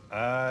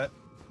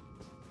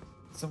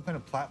 some kind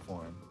of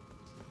platform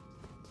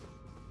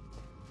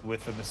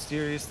with a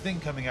mysterious thing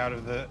coming out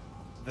of the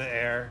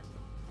air.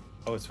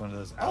 Oh, it's one of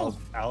those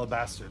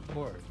alabaster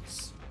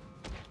cords.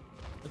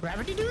 The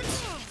gravity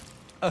dudes?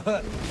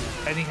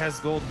 And he has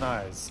golden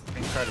eyes.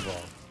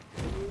 Incredible.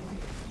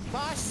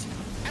 Boss,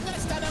 I'm gonna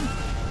stun him.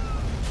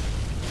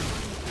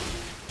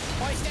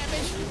 Voice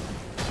damage.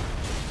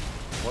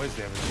 Voice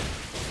damage.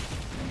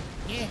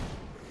 Yeah.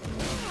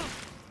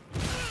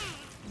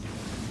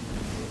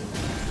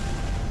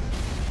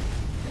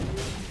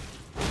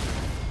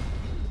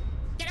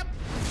 Get him.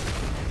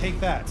 Take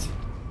that,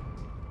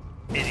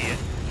 idiot.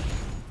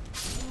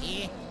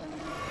 Yeah.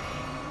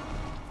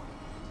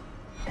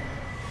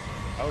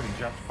 Oh, and he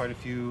dropped quite a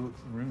few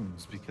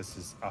runes because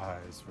his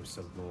eyes were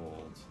so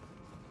gold.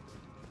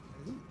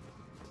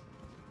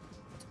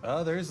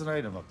 Oh, there's an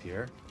item up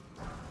here.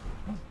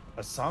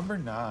 A somber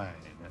 9.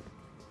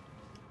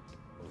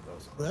 Oh,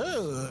 those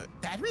Whoa,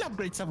 that will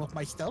upgrade some of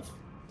my stuff.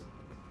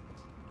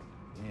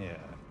 Yeah.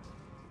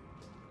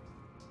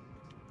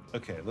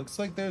 Okay, looks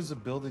like there's a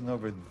building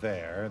over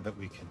there that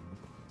we can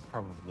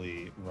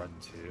probably run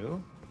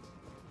to.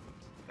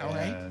 All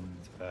right. And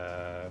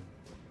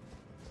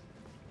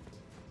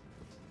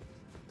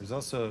there's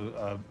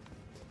also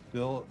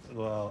a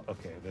well,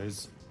 okay,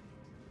 there's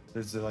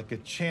like a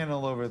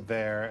channel over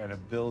there and a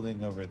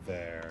building over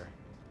there.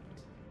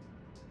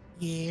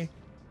 Yeah.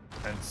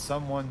 And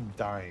someone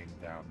dying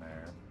down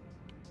there.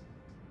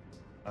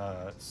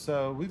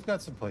 So we've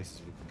got some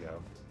places we can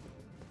go.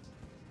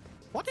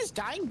 What is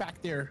dying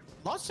back there?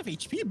 Lots of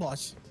HP,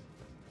 boss.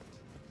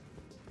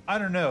 I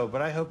don't know,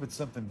 but I hope it's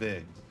something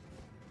big.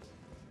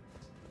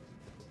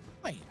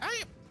 Wait,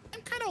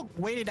 I'm kind of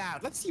weighted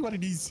out. Let's see what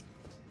it is.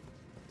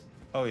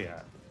 Oh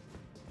yeah.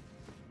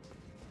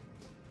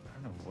 I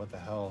don't know what the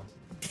hell.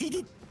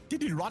 Did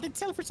it rot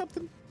itself or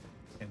something?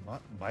 It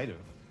might have.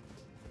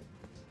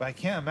 But I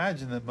can't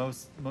imagine that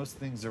most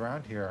things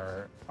around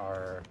here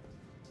are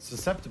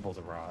susceptible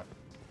to rot.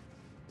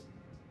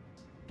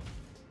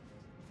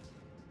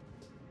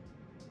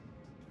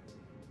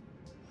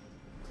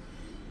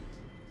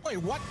 Wait,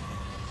 what?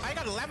 I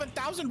got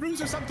 11,000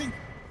 runes or something.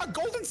 A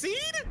golden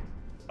seed?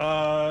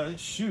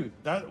 Shoot,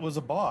 that was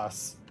a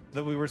boss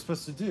that we were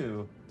supposed to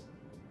do.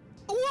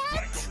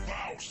 What?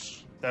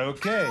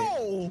 Okay.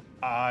 Ow!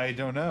 I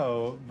don't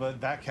know,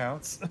 but that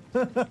counts.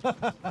 Well,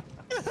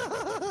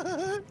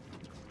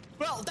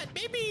 that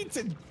maybe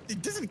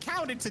it doesn't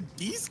count. It's a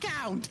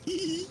discount.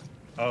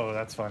 Oh,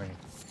 that's funny.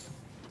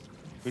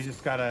 We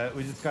just got a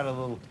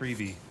little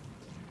freebie.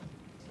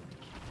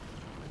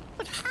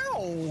 But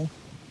how?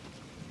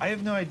 I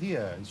have no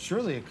idea.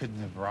 Surely it couldn't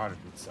have rotted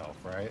itself,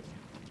 right?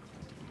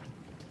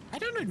 I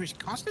don't know. It was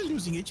constantly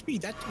losing HP.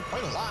 That took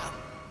quite a lot.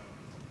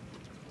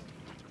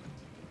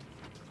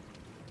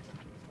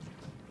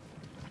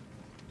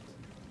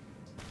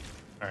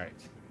 All right.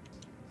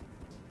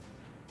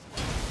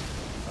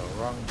 Oh,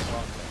 wrong thing.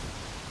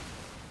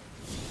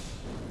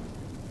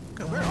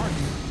 Okay, where are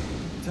you?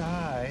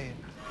 Die,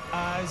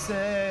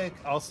 Isaac.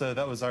 Also,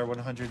 that was our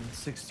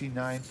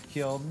 169th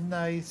kill.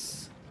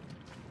 Nice.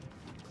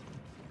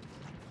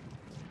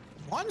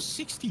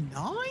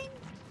 169?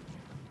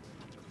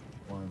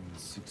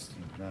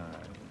 169.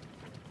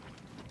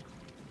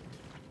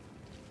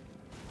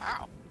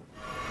 Wow.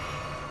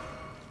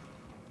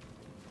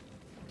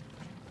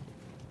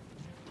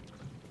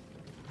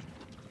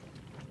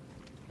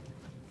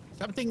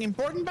 Something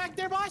important back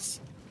there, boss?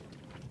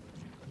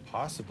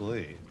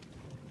 Possibly.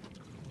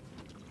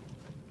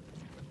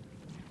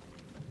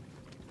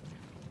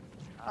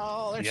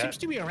 Oh, there Yeah. seems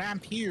to be a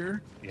ramp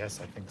here. Yes,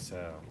 I think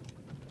so.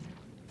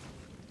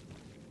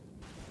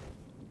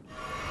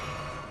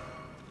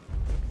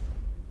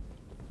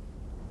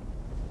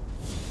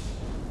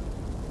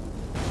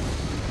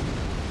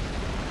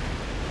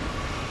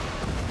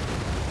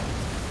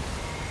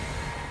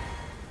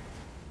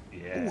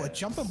 Yeah. Ooh, a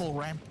jumpable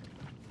ramp.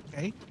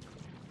 Okay.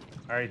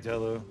 All right,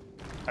 Delu.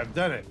 I've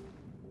done it.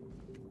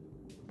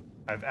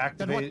 I've Then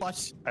activated. what,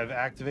 boss? I've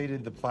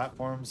activated the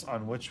platforms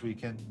on which we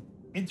can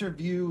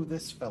interview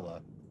this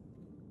fella.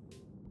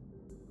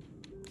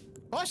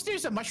 Boss,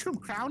 there's a mushroom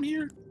crown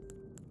here.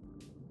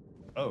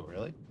 Oh,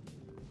 really?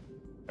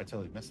 I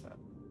totally missed that.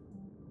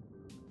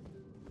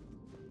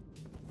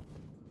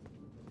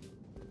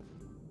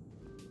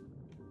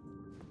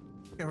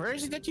 Okay, where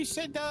is it that you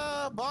said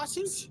the boss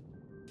is?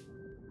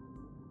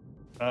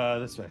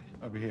 This way.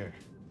 Over here.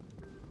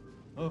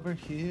 Over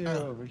here,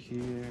 over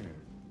here.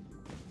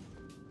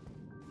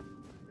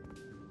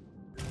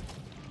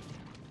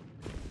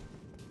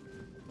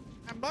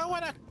 I might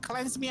want to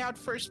cleanse me out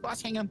first,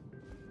 boss. Hang on.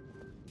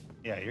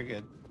 Yeah, you're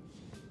good.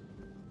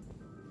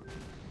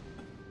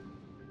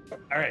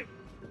 All right.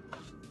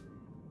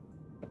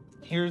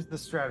 Here's the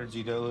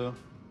strategy, Dolu.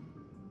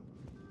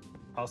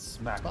 I'll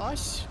smack him.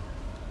 Boss?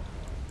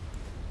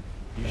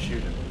 You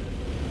shoot him.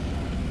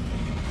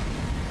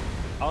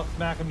 I'll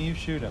smack him, you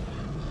shoot him.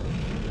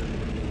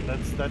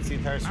 That's the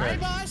entire All right, strategy.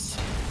 boss.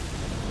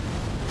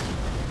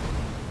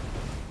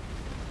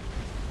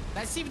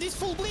 Let's see if this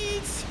fool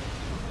bleeds.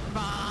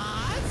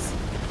 Boss?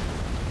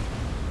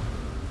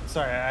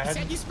 Sorry, I Said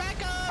hadn't you smack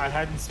him. I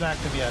hadn't smacked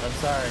him yet. I'm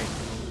sorry.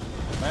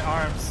 My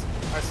arms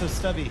are so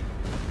stubby.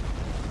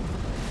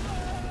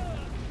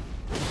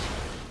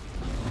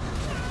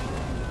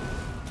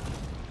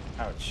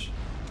 Ouch.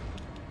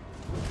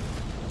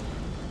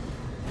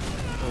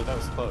 Oh, that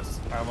was close.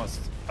 I almost.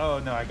 Oh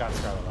no, I got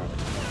Scarlet Armor.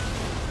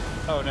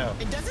 Oh no.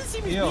 It doesn't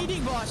seem he's Yo.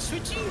 bleeding, boss.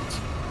 Switching.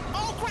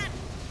 Oh crap.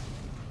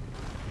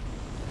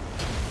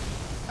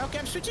 Okay,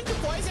 I'm switching to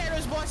poison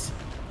arrows, boss.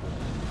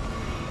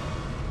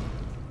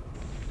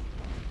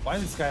 Why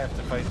does this guy have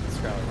to fight the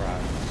Scarlet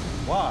Rod?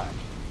 Why?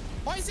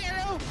 Poison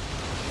arrow.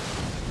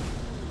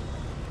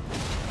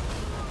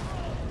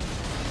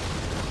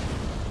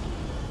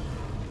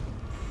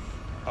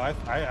 Oh,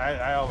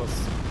 I almost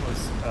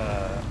was.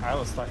 I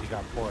almost thought you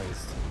got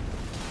poised.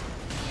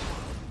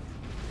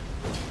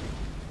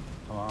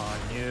 Come on,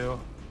 you.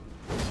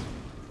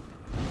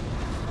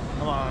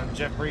 Come on,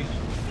 Jeffrey.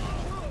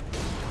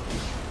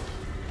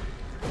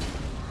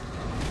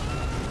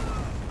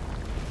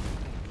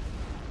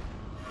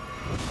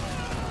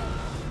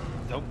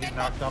 Don't get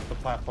knocked off the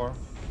platform.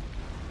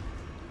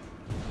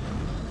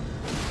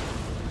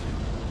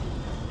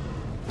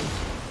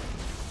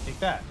 Take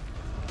that.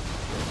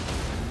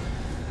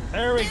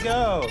 There we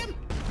go.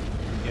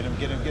 Get him,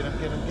 get him, get him,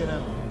 get him, get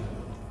him.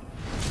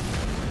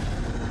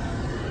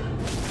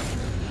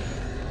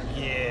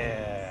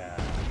 Yeah.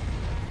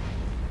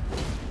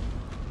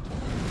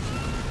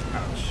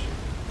 Ouch.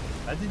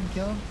 That didn't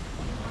kill him?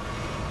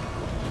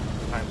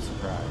 I'm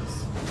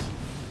surprised.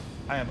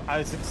 I am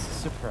Isaac's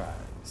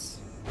surprise.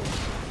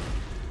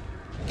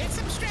 Get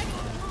some strength.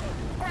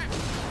 Crap.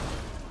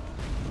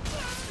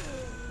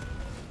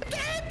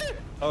 Dead.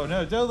 Oh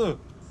no, Dolu!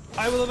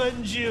 I will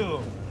avenge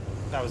you!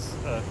 That was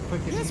a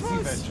quick and Yes, easy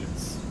boss.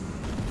 vengeance.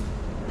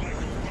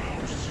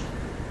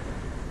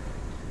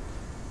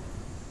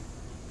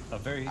 A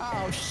very...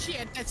 Oh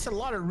shit, that's a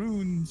lot of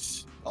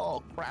runes.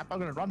 Oh crap, I'm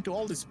gonna run to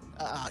all this.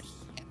 Shit.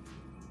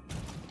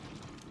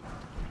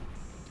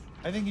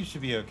 I think you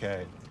should be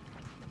okay.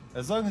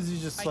 As long as you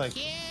just, I like,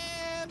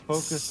 can't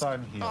focus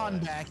on healing. On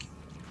back.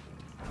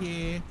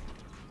 Yeah.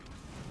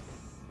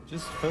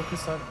 Just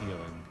focus on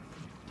healing.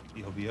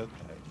 You'll be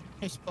okay.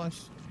 Yes,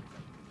 boss.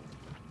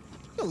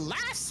 The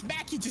last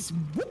smack, he just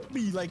whooped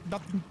me like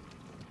nothing.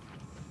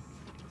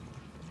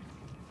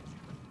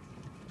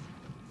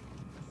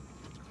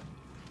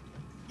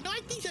 You know, I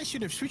think I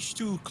should have switched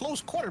to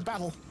close quarter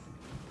battle.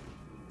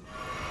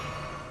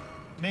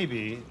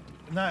 Maybe.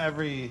 Not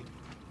every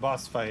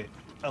boss fight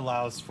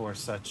allows for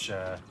such,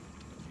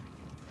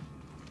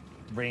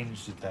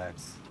 ranged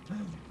attacks.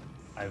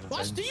 I've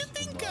Boss, do you avenged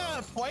think them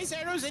all. poison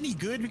arrows any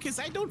good? Because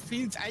I don't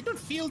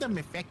feel them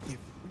effective,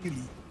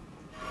 really.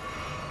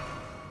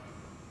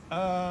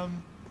 I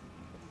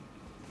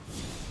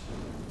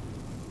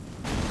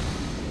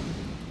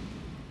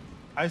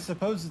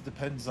suppose it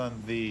depends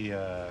on the,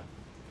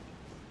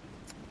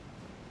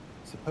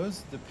 suppose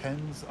it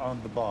depends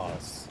on the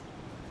boss.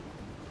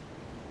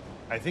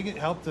 I think it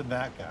helped in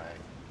that guy.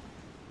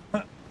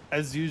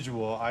 As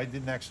usual, I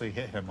didn't actually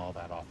hit him all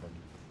that often.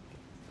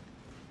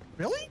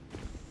 Really?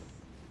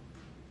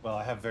 Well,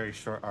 I have very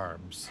short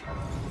arms.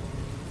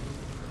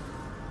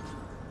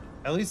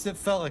 At least it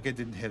felt like I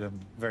didn't hit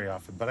him very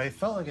often, but I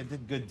felt like I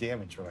did good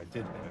damage when I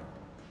did hit him.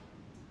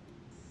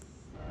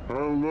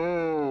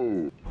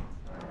 Hello.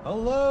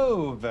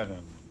 Hello,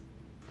 Venom.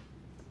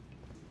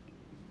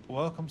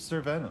 Welcome, Sir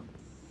Venom.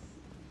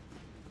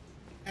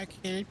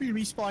 Okay, let me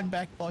respawn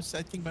back, boss.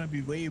 I think I'm gonna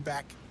be way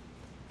back.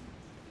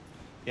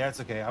 Yeah,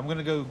 it's okay. I'm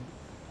gonna go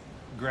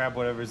grab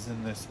whatever's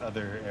in this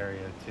other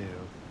area, too.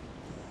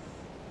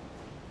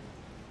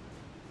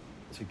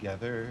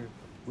 Together,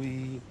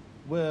 we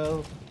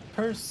will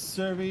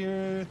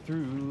persevere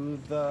through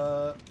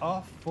the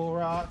awful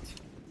rot.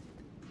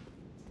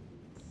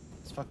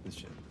 Let's fuck this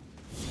shit.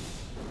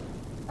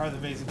 How are the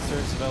amazing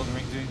servants of Elden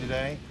Ring doing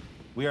today?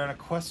 We are on a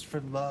quest for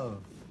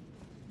love.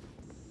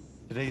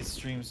 Today's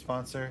stream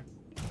sponsor,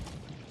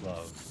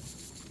 love.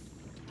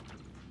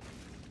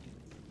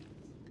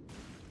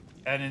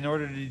 And in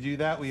order to do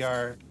that, we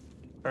are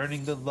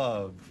earning the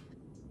love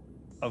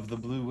of the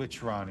Blue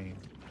Witch Ranni.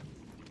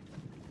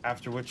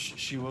 After which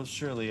she will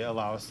surely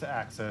allow us to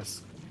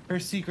access her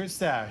secret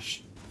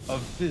stash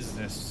of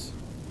business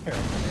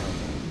paraphernalia.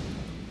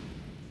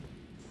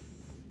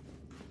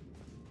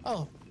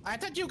 I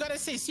thought you were gonna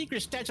say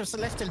secret stash of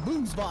celestial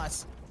booms,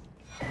 boss.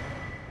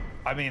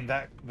 I mean,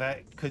 that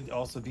could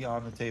also be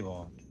on the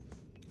table.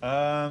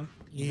 Yeah.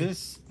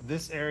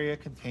 This area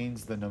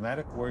contains the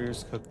Nomadic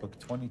Warriors Cookbook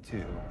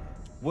 22,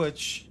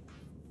 which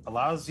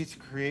allows you to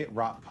create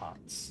rot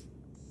pots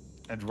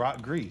and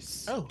rot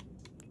grease. Oh,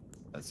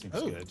 That seems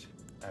Oh. good,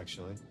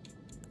 actually.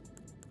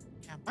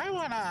 yeah, I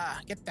wanna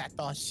get that,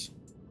 boss.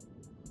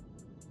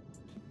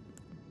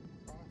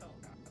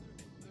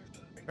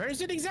 Where is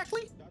it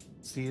exactly?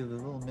 See, the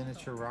little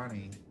miniature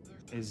Ranni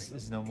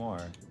is no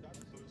more,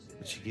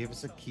 but she gave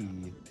us a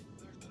key.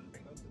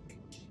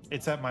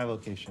 It's at my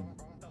location.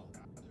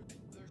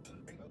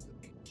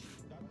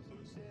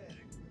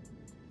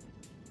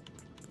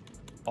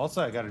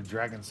 Also, I got a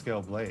dragon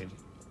scale blade.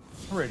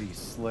 Pretty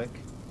slick.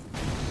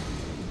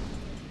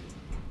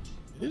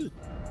 Ooh.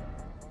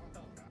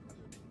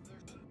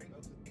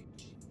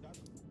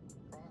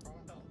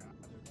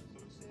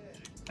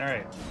 All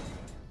right.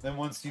 Then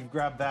once you've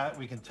grabbed that,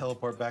 we can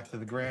teleport back to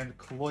the Grand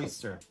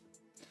Cloister.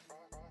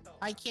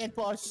 I can't,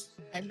 boss.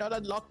 I've not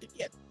unlocked it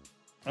yet.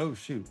 Oh,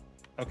 shoot.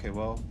 Okay,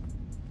 well,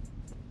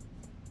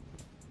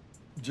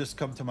 just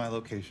come to my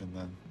location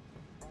then.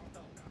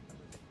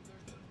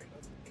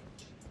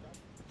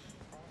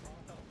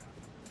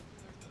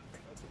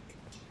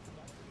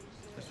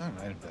 There's not an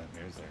item down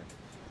here, is there?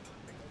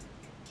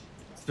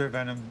 Sir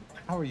Venom,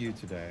 how are you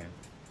today?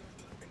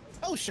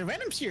 Oh, Sir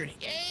Venom's here.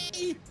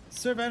 Yay!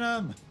 Sir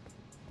Venom!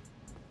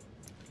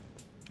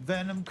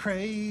 Venom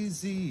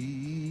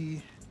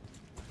crazy.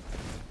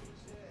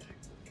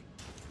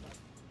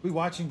 We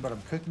watching, but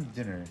I'm cooking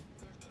dinner.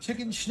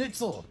 Chicken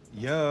schnitzel.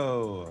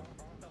 Yo.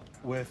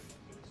 With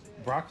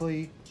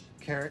broccoli,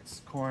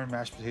 carrots, corn,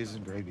 mashed potatoes,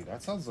 and gravy.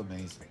 That sounds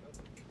amazing.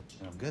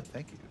 And I'm good,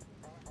 thank you.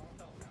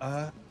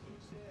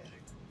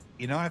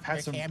 You know, I've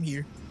had some... I'm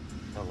here.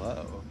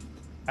 Hello.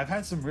 I've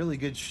had some really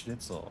good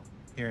schnitzel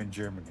here in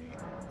Germany,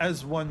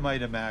 as one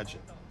might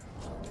imagine.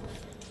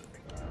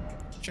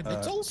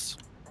 Schnitzels?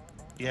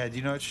 Yeah, do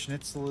you know what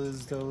schnitzel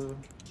is, Dolu?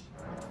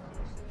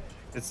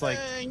 It's like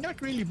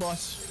Not really,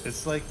 boss.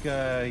 it's like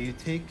you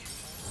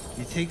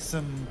take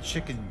some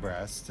chicken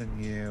breast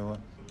and you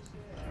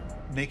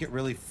make it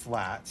really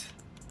flat,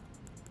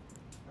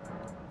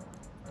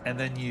 and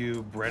then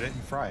you bread it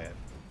and fry it,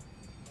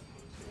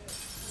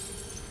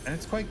 and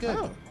it's quite good.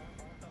 Oh.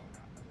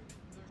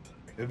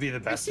 It would be the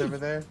best see. over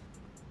there.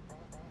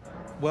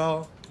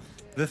 Well,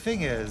 the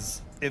thing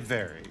is, it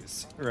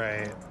varies,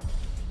 right?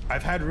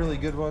 I've had really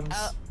good ones,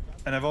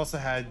 and I've also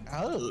had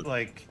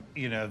like,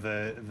 you know,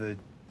 the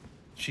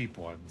cheap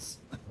ones.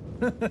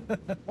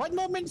 One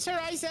moment, Sir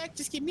Isaac.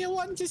 Just give me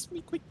just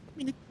a quick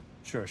minute.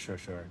 Sure.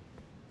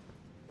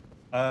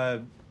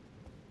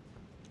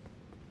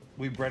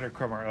 We bread or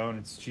crumb our own.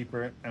 It's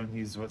cheaper, and we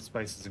use what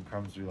spices and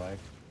crumbs we like.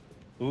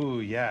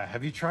 Ooh, yeah.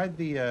 Have you tried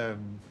the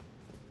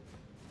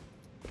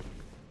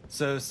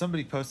So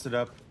somebody posted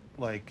up,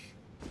 like,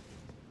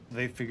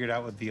 they figured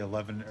out what the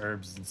 11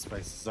 herbs and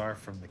spices are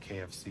from the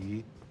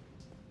KFC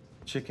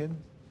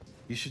chicken.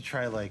 You should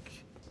try, like,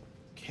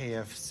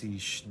 KFC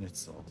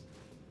schnitzel.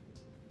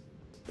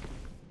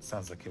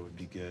 Sounds like it would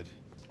be good.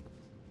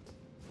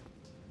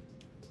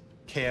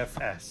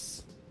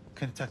 KFS,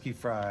 Kentucky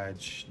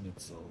Fried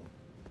Schnitzel.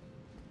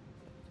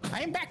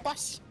 I am back,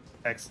 boss.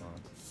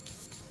 Excellent.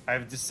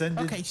 I've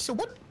descended. Okay, so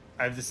what?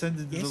 I've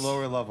descended to Yes. the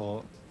lower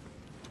level,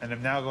 and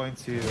I'm now going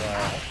to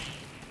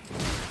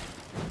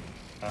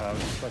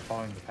just start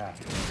following the path.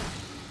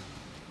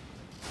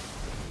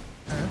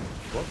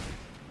 Whoop.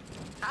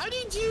 How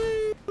did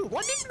you?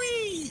 What did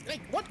we?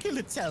 Like, what killed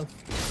itself?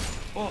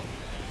 Well,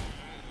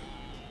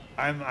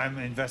 I'm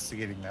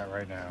investigating that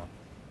right now.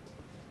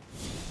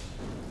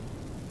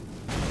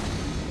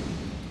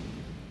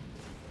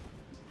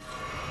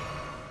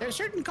 There are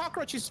certain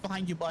cockroaches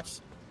behind you,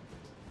 boss.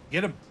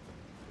 Get him.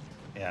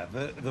 Yeah,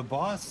 the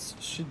boss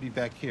should be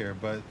back here,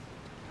 but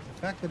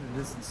the fact that it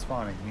isn't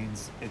spawning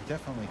means it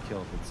definitely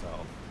killed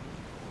itself.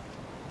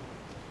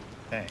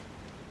 Dang.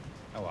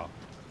 Oh well.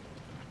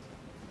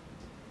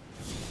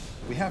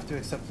 We have to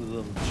accept a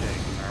little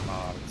change in our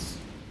mods.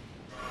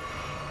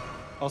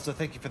 Also,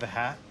 thank you for the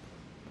hat.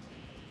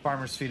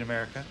 Farmers Feed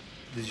America.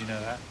 Did you know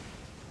that?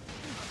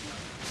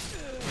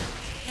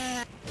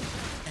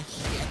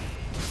 Shit.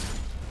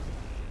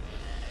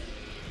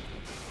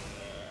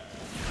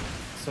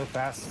 So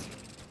fast.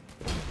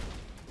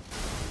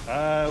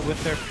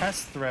 With their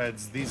pest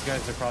threads, these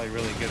guys are probably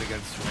really good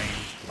against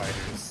ranged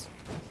fighters.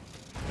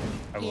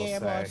 I will Yeah,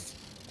 say. boss.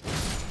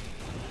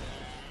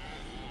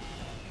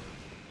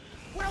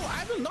 Well,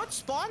 I will not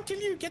spawn till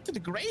you get to the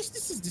grace.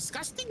 This is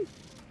disgusting.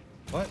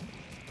 What?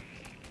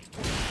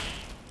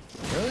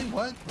 Really?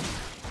 What?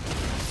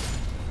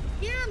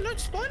 Yeah, I'm not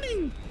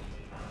spawning.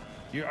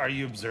 Are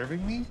you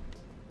observing me?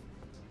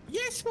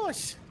 Yes,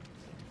 boss.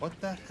 What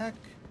the heck?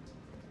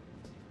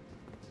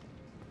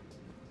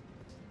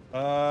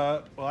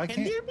 Well, I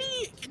Can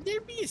can't.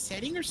 there be a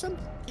setting or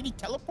something? Can he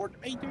teleport?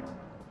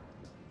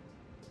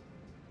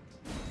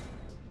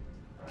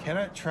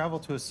 Cannot travel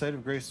to a site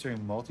of grace during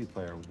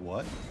multiplayer.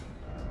 What?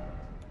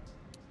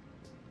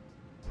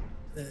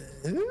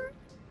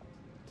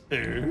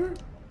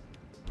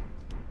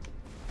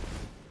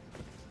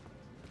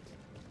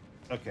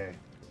 Okay.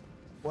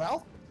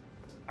 Well,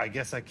 I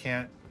guess I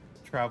can't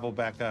travel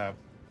back up.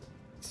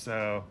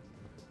 So,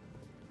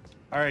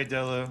 all right,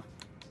 Delu.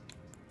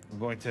 I'm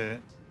going to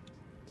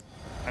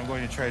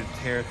try to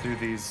tear through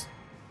these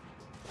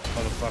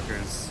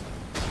motherfuckers.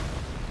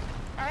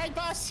 all right,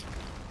 boss.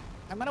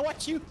 I'm gonna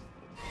watch you.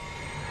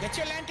 Get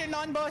your lantern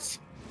on, boss.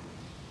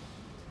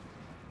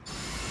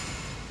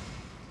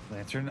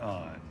 Lantern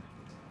on.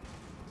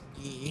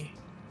 Yeah.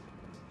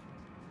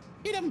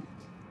 Hit him.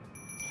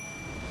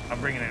 I'm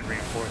bringing in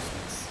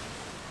reinforcements.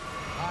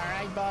 All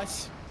right,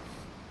 boss.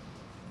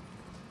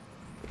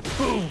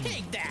 Boom!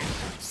 Take that.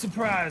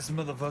 Surprise,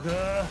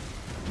 motherfucker!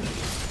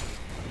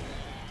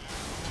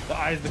 The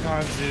Eyes of the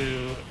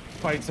Anzu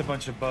fights a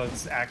bunch of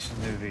bugs action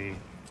movie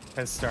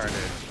has started.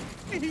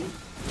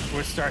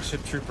 We're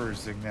Starship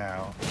Troopersing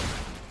now.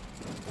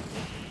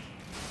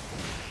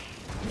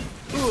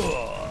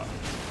 Ugh.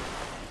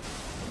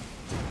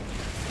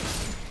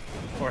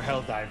 Or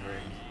hell diving,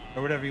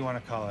 or whatever you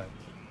want to call it.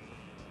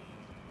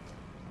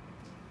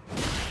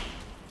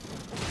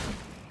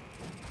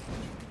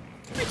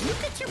 Wait,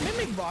 look at your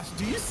mimic, boss.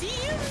 Do you see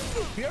him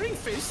wearing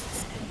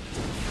fists?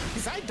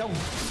 Because I don't.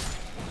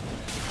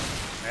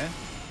 Eh?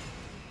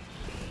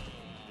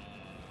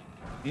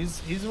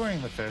 He's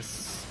wearing the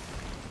fists.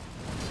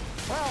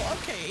 Well,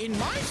 okay, in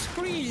my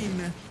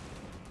screen.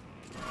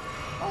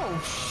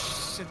 Oh,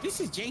 shit, this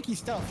is janky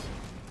stuff.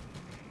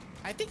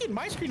 I think in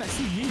my screen I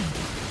see you.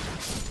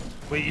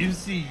 Wait, you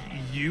see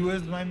you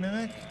as my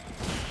mimic?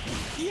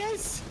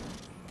 Yes.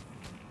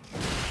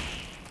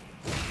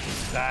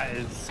 That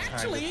is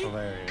kind of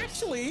hilarious.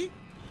 Actually,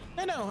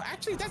 no,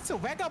 actually that's a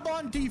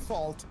vagabond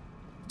default.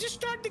 Just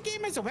start the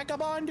game as a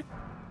vagabond.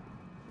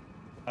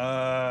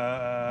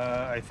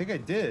 I think I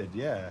did,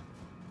 yeah.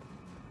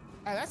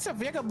 That's a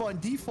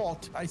vagabond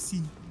default, I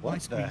see.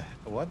 What the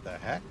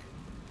heck?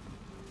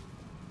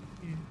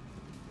 Yeah.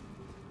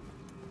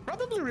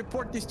 Probably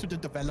report this to the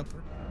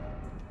developer.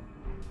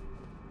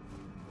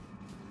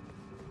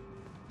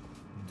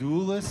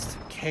 Duelist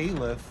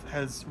Caliph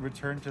has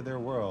returned to their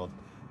world.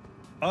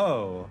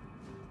 Oh.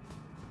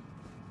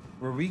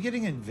 Were we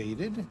getting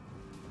invaded?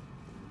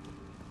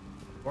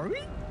 Are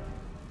we?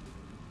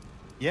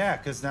 Yeah,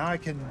 because now I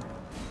can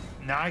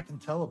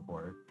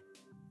teleport.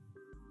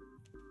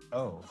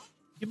 Oh.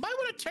 You might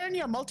want to turn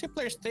your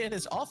multiplayer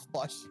status off,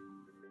 boss.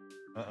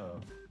 Uh-oh.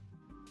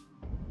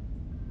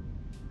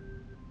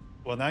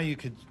 Well, now you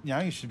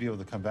should be able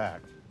to come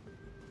back.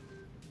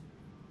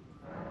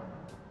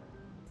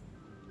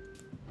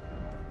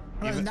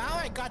 Well, now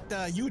I got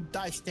the you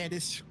die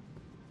status.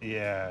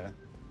 Yeah.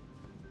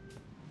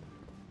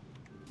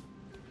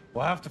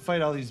 We'll have to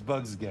fight all these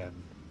bugs again.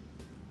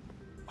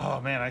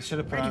 Oh man, I should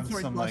have put on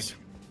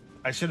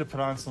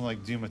some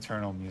like Doom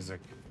Eternal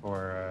music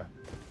for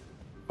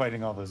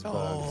fighting all those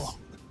bugs.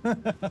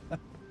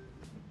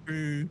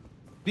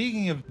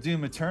 Speaking of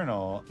Doom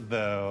Eternal,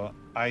 though,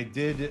 I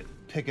did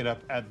pick it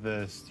up at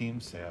the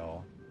Steam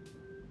sale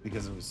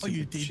because it was super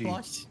you did, cheap.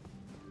 boss?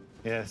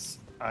 Yes.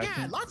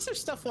 Lots of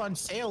stuff on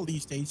sale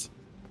these days.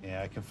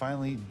 Yeah, I can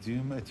finally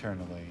Doom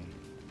Eternally.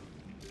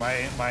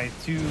 My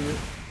two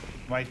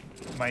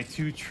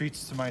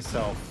treats to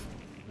myself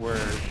were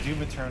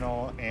Doom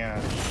Eternal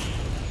and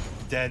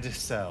Dead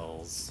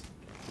Cells.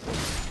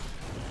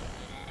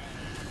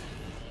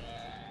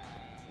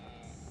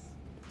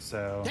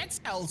 So Dead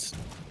Cells.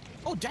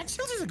 Oh, Dead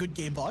Cells is a good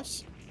game,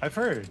 boss. I've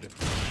heard.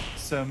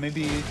 So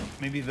maybe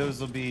those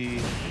will be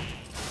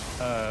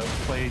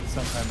played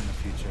sometime in the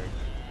future.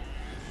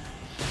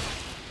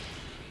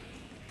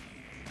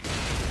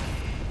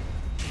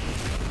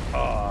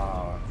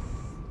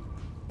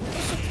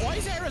 So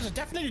Poise arrows are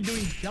definitely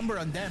doing number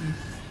on them.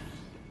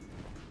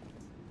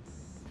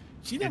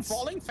 See them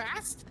falling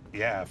fast?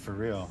 Yeah, for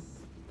real.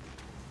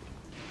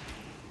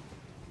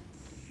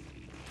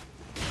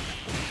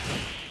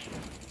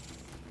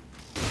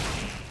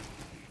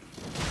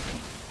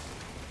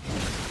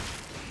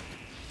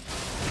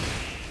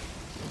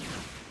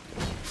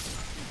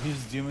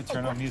 Use Doom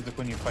Eternal music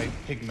when you fight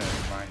pigmen in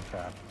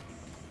Minecraft.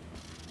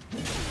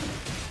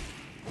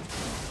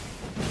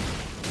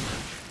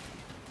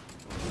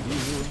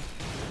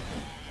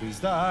 Please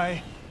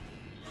die.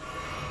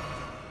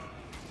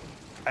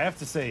 I have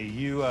to say,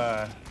 you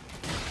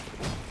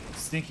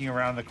sneaking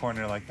around the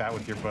corner like that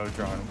with your bow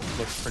drawn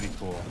looks pretty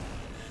cool.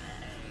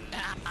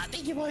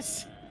 Thank you,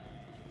 boss.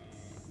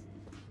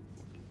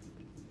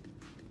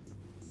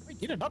 Wait,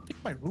 did I not pick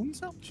my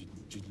runes up?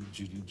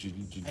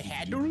 I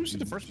had the runes in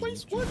the first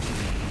place? What?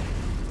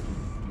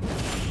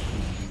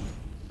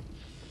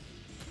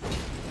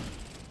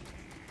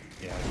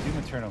 Yeah, Doom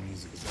Eternal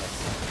music is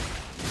excellent.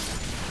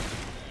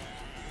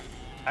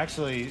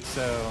 Actually,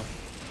 so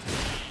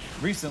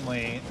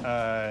recently,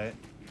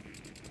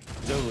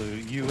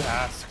 Dolu, you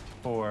asked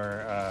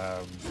for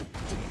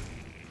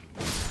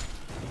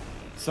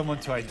someone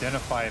to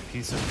identify a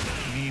piece of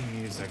meme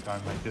music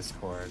on my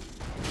Discord.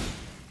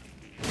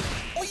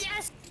 Oh,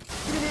 yes!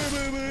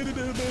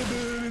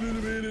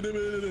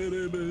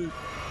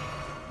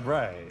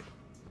 Right.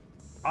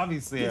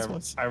 Obviously, This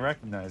was- I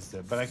recognized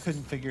it, but I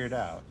couldn't figure it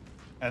out.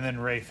 And then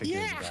Ray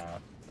figured it Yeah.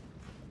 out.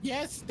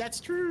 Yes, that's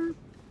true.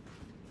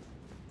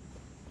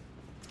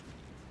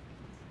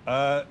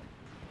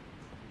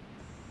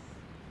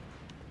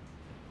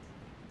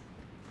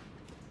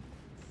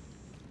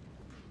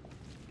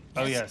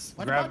 Oh yes.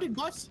 What about it,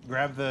 boss?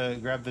 Grab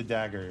the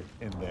dagger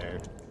in there.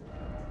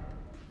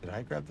 Did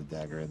I grab the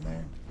dagger in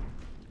there?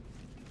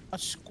 A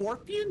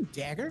scorpion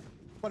dagger?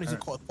 What is it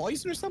called?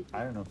 Poison or something?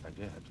 I don't know if I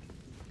did.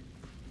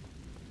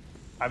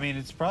 I mean,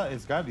 it's got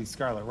to be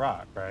Scarlet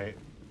Rock, right?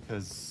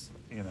 Because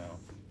you know.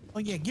 Oh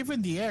yeah,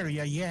 given the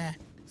area, yeah.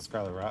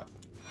 Scarlet Rock.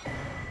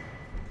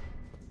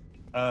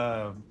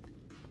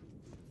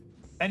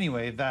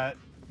 Anyway, that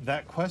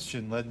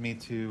question led me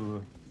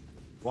to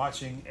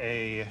watching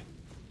a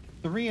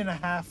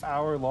 3.5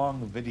 hour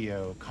long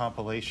video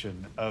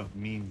compilation of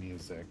meme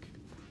music.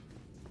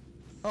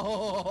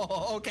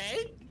 Oh,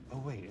 okay. Oh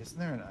wait, isn't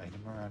there an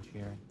item around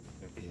here?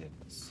 There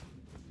is.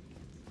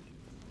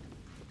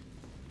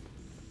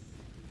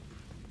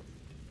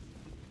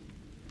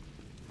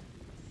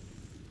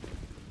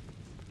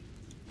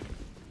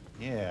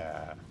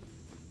 Yeah.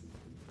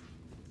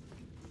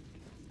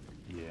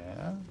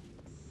 Yeah.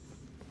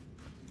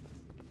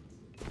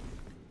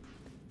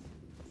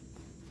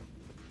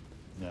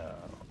 No.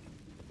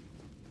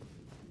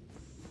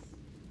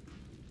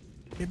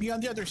 Maybe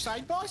on the other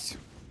side, boss?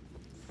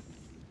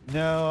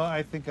 No,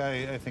 I think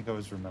I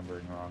was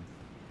remembering wrong.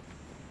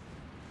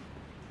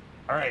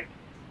 All right.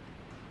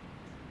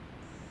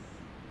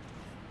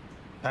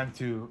 Time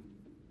to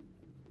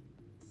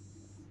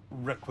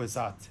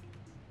requisite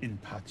in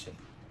pace.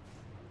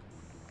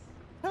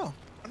 Oh,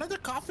 another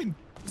coffin.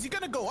 Is he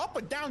gonna go up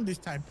or down this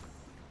time?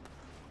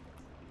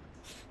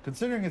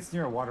 Considering it's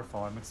near a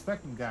waterfall, I'm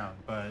expecting down,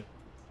 but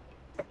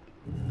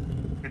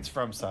it's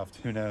FromSoft.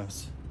 Who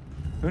knows?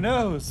 Who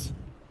knows?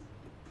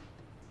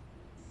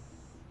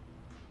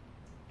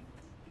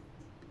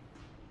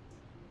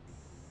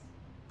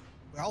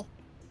 Well,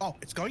 oh,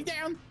 it's going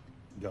down.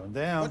 Going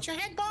down. Watch your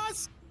head,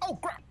 boss. Oh,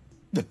 crap.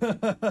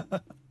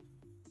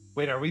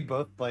 Wait, are we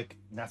both like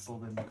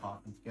nestled in the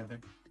coffin together?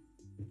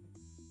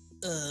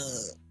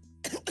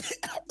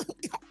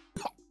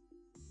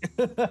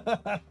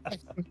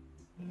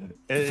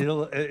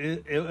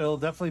 It'll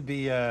definitely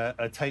be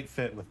a tight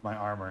fit with my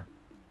armor.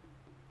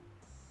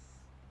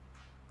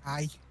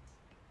 Hi.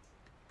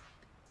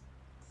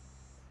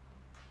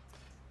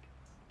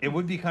 It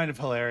would be kind of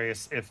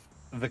hilarious if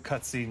the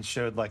cutscene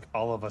showed like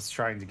all of us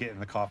trying to get in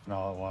the coffin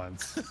all at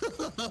once.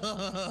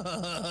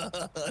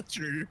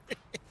 True.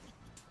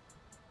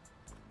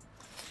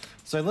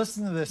 So I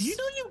listened to this. You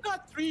know you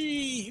got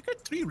three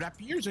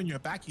rapiers on your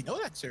back. You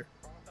know that, sir.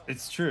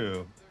 It's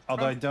true,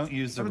 although I don't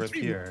use the From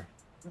three- rapier.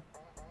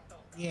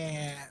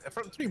 Yeah,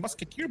 from Three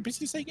Musketeer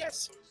business, I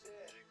guess.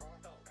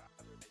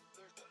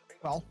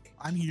 Well,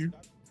 I'm here.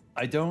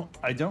 I don't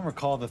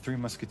recall the Three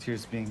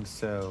Musketeers being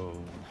so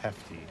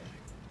hefty.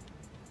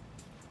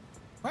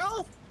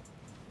 Well,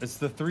 It's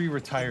the three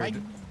retired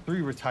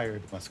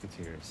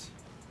musketeers.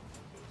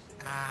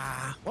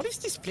 what is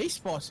this place,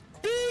 boss?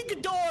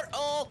 Big door.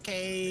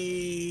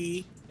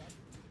 Okay.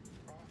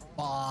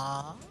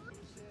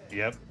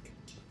 Yep.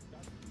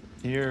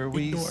 Here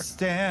we door.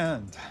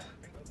 stand.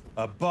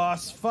 A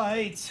boss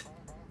fight.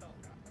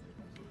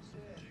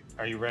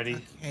 Are you ready?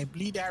 Okay,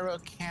 bleed arrow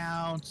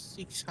count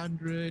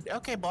 600.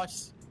 Okay,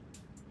 boss.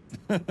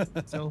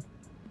 So.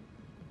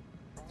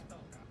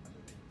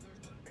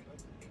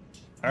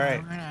 All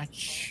right.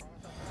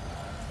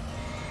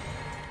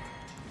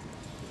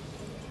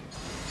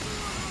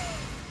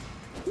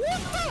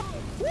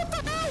 What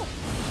the hell?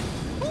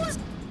 Who is?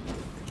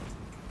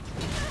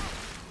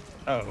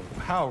 Oh,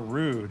 how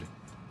rude.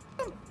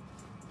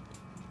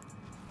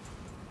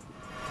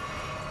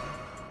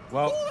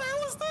 Well, Who the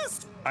hell is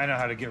this? I know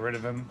how to get rid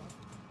of him.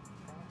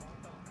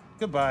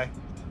 Goodbye.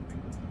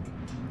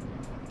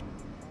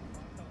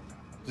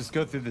 Just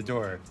go through the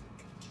door.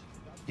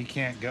 He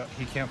can't go.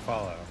 He can't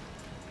follow.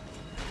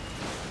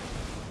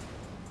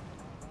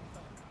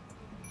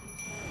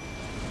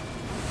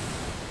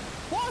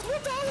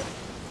 What the hell?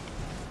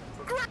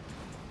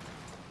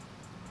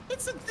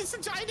 It's a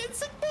giant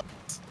insect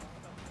boss.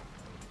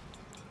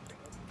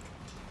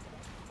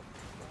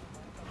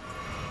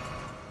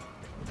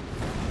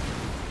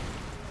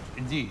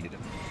 Indeed.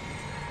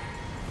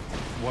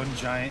 One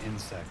giant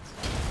insect.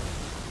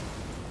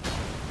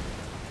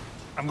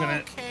 I'm gonna.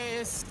 Okay,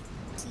 let's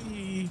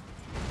see.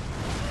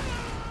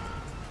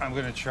 I'm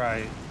gonna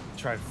try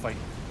fight.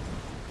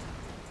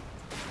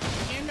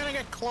 I'm gonna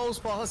get close,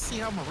 but let's see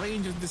how my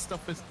range of this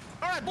stuff is.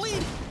 All right,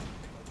 bleed.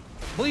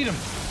 Bleed him.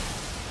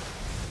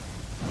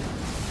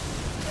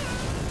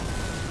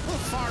 A little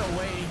far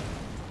away.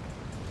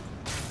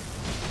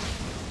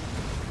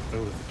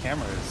 Oh, the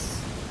camera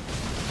is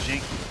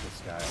janky with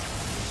this guy.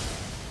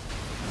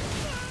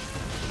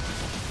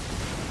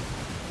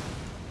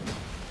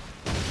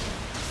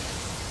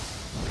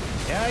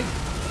 Yeah,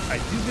 I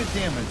do good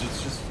damage.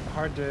 It's just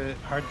hard to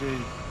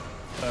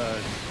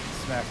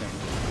smack him.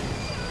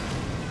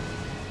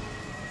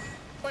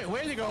 But Wait,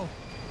 where'd he go?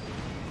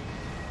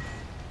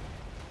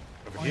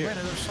 Over Oh, he here. went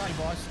to the other side,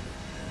 boss.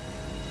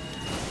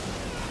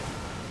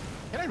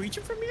 Can I reach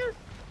him from here?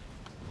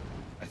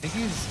 I think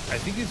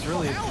he's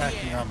really hell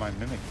attacking yeah. on my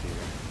mimic here.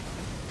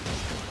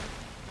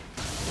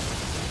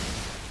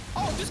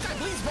 Oh, this guy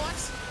bleeds,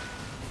 boss.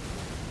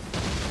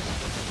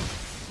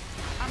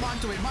 I'm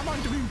onto him. I'm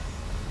onto him.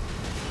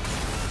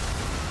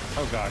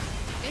 Oh god.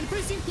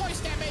 Increasing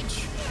voice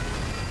damage.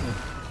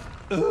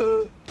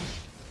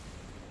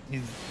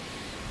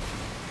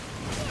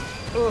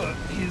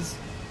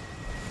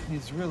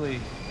 He's really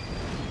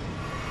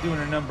doing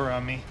a number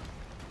on me.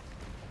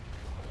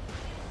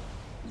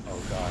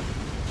 Oh god.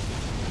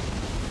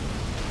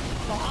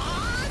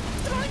 Ah,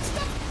 throwing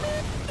stuff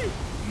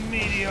at me.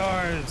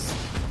 Meteors.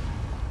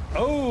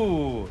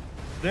 Oh,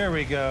 there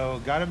we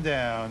go. Got him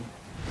down.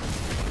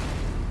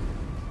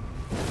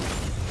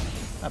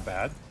 Not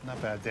bad.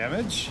 Not bad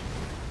damage.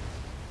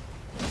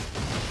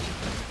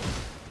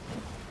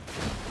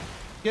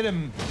 Get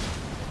him,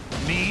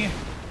 me.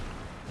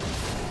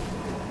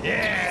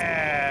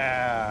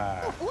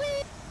 Yeah.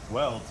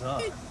 Well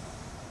done.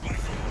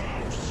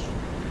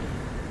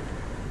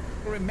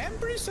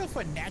 Remembrance of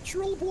a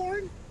natural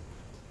born?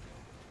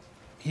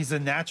 He's a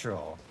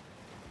natural.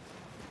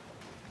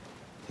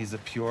 He's a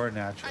pure I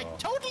natural.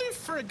 totally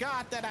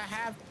forgot that I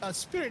have a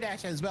spirit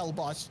axe as well,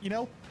 boss, you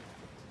know?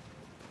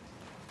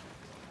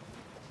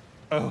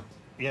 Oh,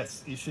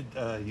 yes. You should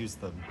use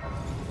them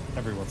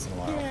every once in a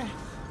while.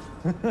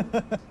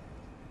 Yeah.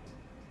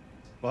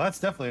 Well, that's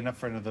definitely enough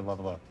for another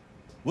level up.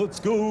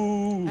 Let's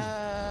go.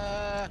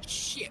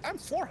 Shit, I'm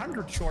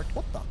 400 short.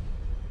 What the?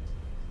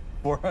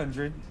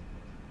 400.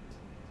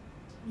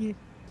 Yeah.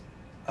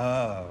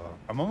 Oh,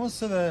 I'm almost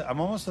to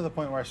the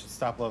point where I should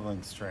stop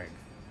leveling strength.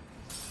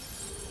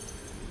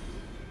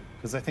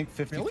 Because I think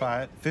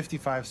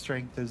 55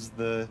 strength is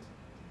the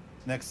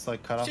next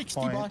like cutoff 60,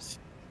 point. boss.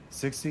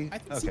 60? I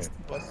think Okay. 60,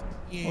 boss.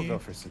 Yeah. We'll go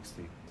for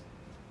 60.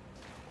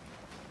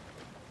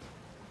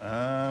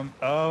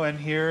 Oh, and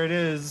here it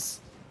is.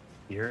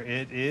 Here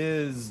it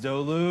is,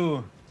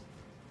 Dolu.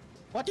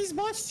 What is,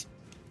 boss?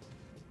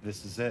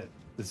 This is it.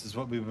 This is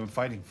what we've been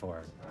fighting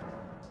for.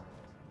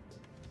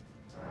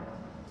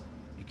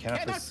 You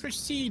cannot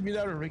proceed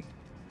without a ring.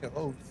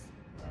 Oath.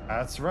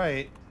 That's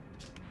right.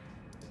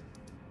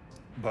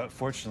 But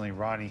fortunately,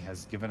 Ranni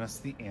has given us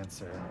the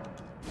answer.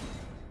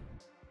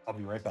 I'll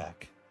be right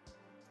back.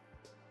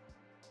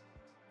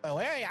 Oh,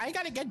 hey, I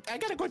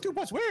gotta go to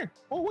boss. Where?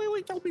 Oh,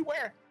 wait, tell me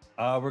where.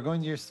 We're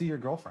going to see your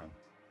girlfriend.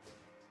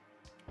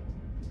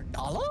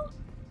 Nala?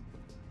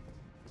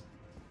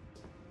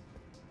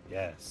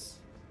 Yes.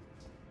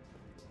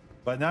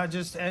 But not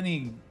just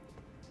any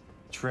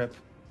trip.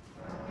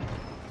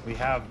 We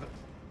have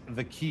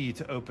the key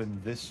to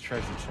open this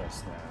treasure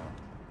chest now.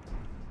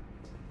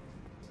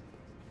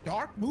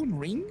 Dark Moon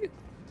Ring?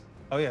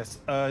 Oh yes.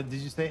 Did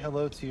you say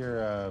hello to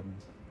your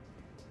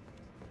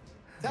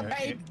The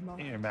babe.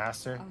 your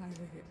master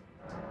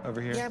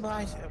over here? Yeah,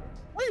 boss.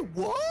 Wait,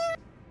 what?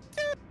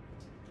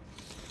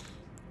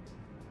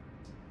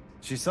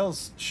 She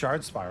sells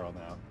shard spiral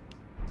now.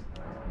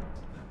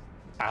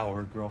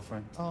 Our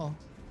girlfriend. Oh.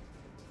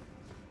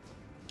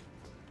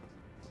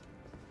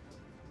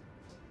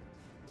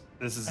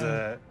 This is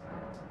Our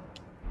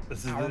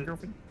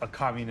girlfriend? a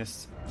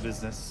communist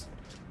business.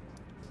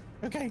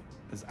 Okay.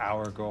 Is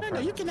our No,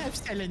 girlfriend. you can have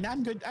Stellan.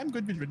 I'm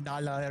good with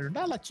Renala.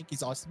 Renala chick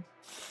is awesome.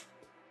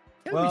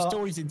 Tell Well- me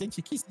stories and then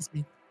she kisses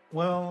me.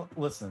 Well,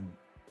 listen.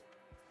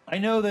 I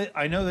know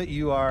that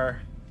you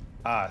are.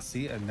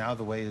 See, and now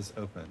the way is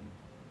open.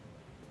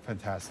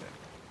 Fantastic.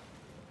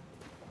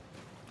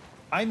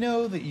 I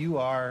know that you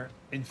are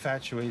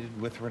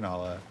infatuated with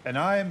Renala, and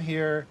I am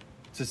here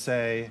to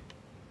say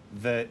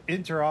that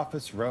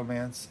interoffice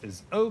romance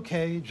is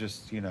okay.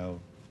 Just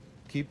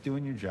keep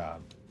doing your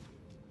job.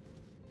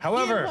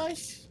 However, Yeah,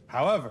 boss.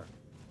 However,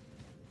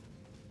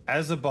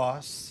 as a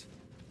boss,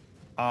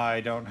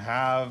 I don't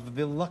have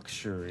the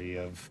luxury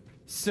of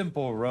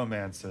simple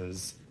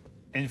romances.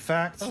 In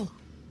fact, Oh.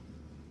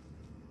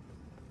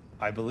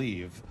 I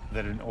believe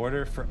that in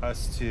order for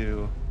us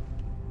to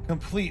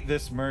complete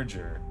this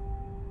merger,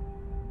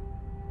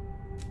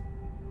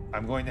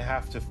 I'm going to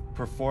have to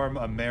perform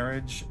a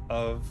marriage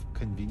of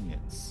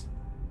convenience.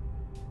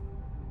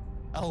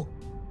 Oh.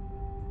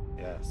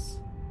 Yes.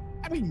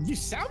 I mean, you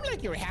sound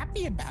like you're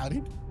happy about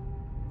it.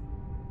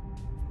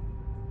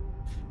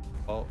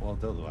 Well,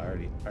 Dolu, I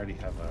already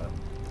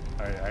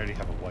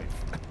have a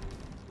wife.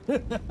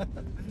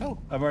 Oh.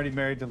 I'm already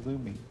married to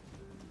Lumi.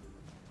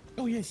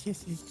 Oh, yes.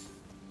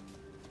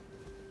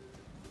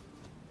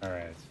 All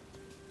right.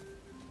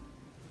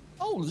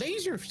 Oh,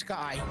 laser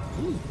sky.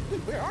 Ooh,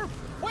 where are?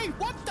 Wait,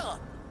 what the?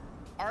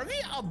 Are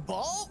they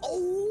above?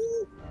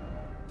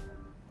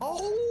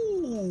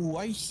 Oh,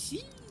 I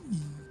see.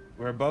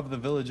 We're above the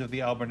village of the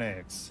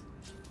Albernaics,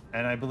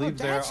 and I believe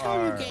there that's how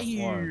are you get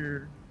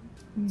here.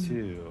 1,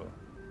 2,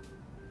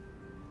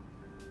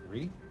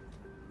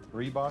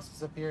 3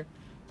 bosses up here.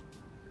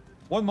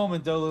 One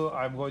moment, Dolu.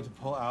 I'm going to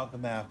pull out the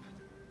map.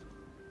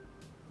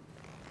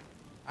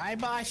 Hi,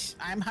 boss.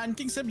 I'm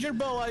hunting some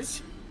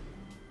jerboas.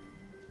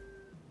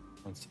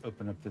 Let's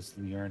open up this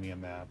Liurnia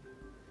map.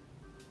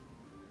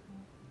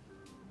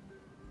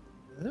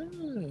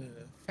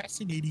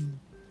 Fascinating.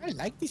 I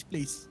like this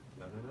place.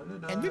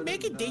 Can we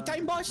make it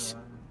daytime, boss?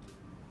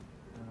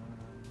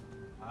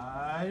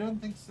 I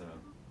don't think so.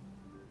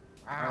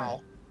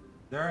 Wow.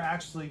 There are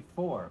actually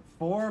four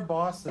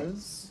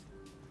bosses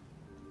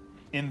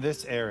in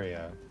this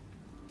area.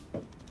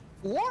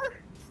 Four?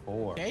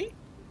 Four. Okay.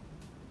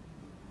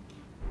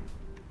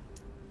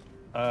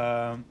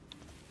 And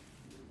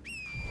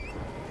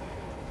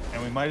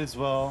we might as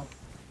well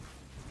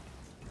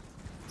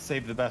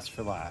save the best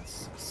for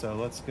last. So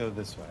let's go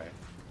this way.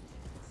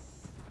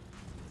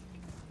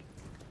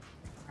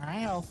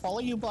 Alright, I'll follow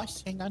you,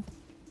 boss. Hang on.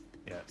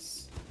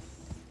 Yes.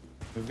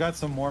 We've got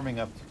some warming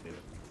up to do.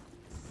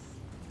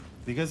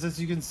 Because as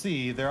you can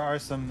see, there are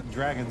some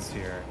dragons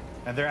here.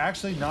 And they're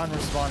actually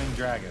non-respawning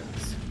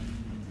dragons.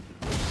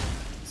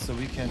 So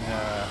we can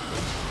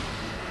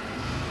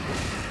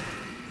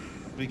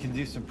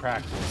do some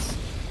practice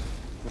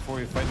before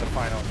we fight the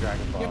final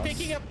dragon boss. You're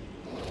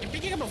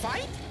picking up a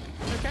fight?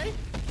 Okay.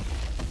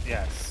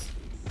 Yes.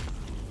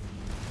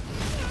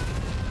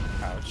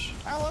 Ouch.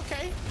 Oh,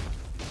 okay.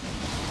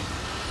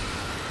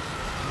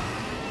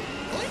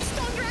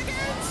 Glintstone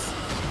dragons!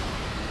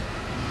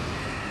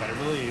 Better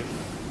believe.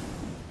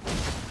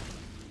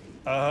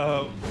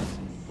 Oh,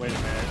 wait a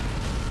minute.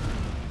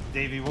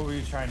 Davey, what were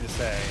you trying to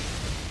say?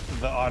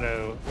 The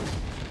auto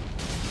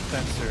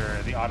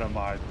sensor, the auto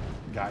mod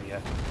got you.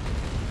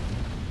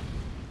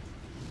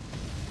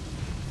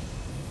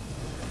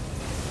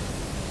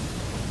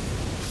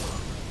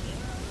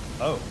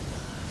 Oh,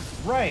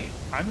 right.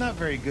 I'm not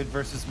very good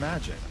versus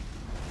magic.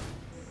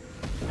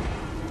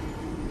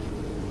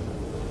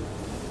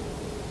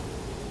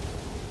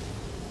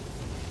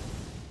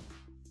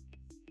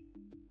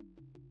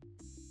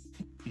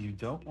 You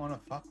don't want to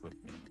fuck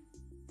with me.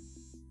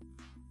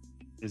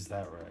 Is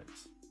that right?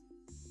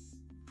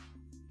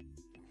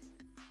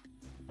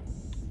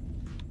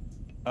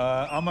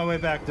 On my way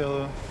back,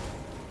 Dolu.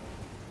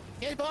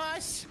 Hey,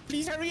 boss.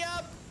 Please hurry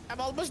up.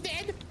 I'm almost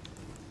dead.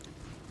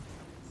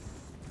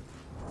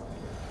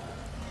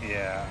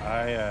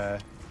 Yeah,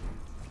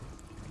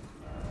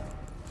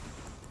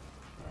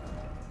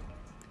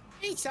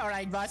 It's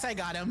alright, boss. I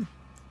got him.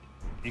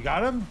 You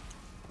got him?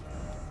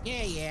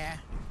 Yeah.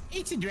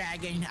 It's a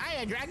dragon.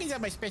 Dragons are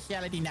my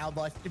specialty now,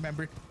 boss.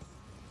 Remember?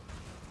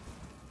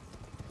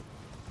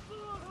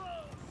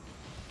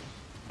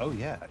 Oh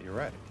yeah, you're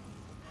right.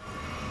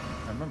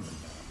 I remember now.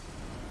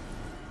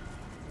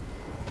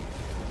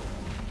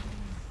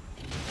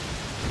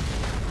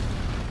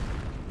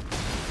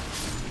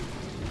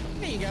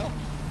 There you go.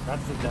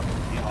 That's the devil.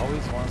 He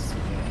always wants to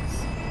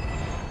dance.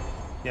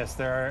 Yes,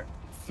 there are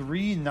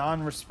 3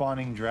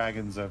 non-respawning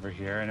dragons over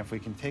here, and if we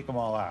can take them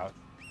all out,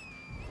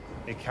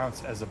 it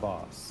counts as a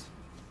boss.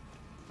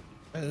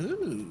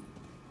 Ooh.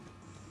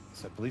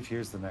 So I believe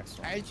here's the next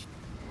one.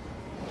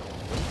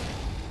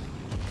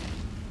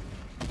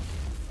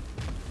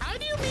 How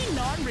do you mean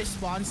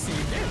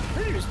non-responsive? They're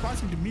pretty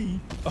responsive to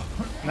me. Oh,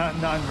 not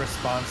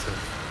non-responsive.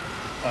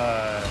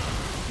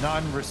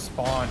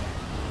 Non-respawning.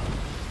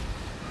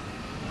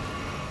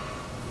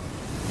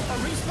 Oh,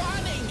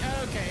 respawning.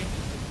 Okay.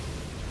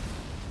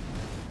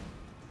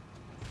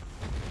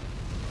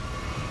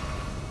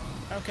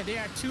 Okay,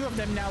 there are 2 of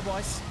them now,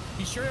 boss.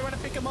 You sure you want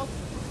to pick them up?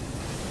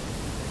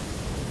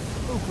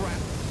 Oh, crap.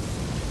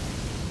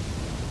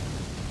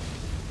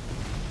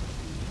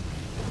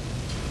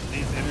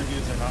 These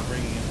interviews are not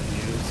bringing in the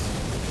news.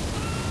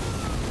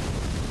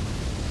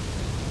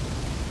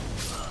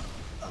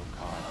 Oh,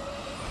 God.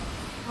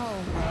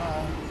 Oh,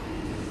 no.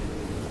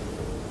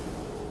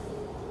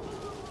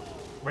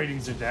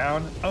 Ratings are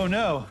down. Oh,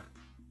 no.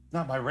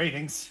 Not my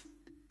ratings.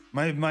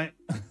 My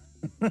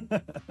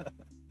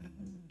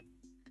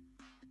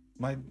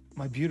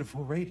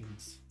beautiful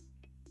ratings.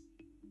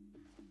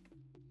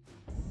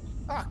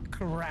 Oh,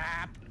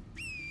 crap.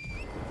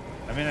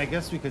 I mean, I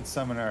guess we could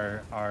summon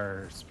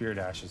our spirit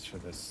ashes for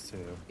this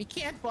too. We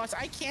can't, boss.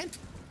 I can't.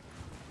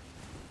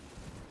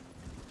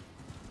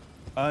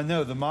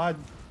 No, the mod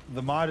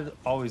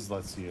always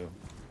lets you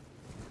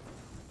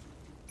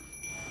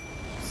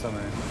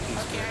summon.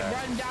 Okay, I'm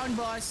run down,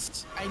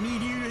 boss. I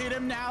need you to hit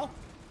him now.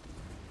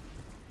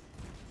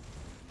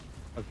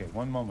 Okay,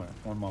 one moment.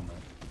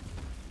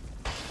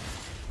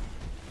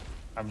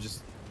 I'm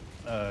just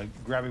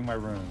grabbing my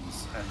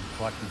runes and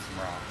collecting some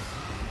rocks.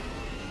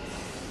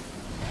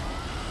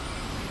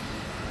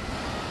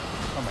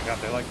 Oh my god,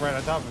 they're like right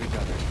on top of each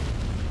other.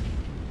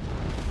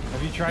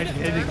 Have you tried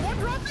hitting the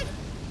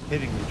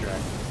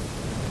dragon?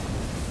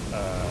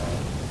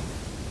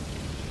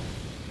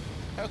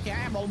 Okay,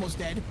 I am almost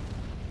dead.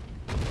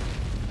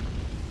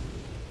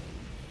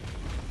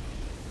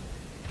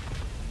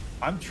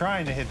 I'm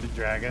trying to hit the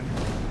dragon.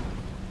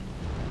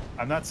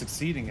 I'm not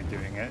succeeding at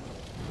doing it.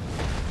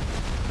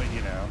 But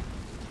you know.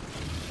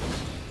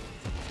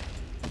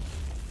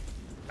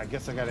 I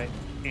guess I gotta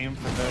aim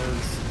for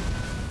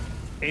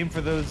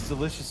those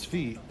delicious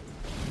feet.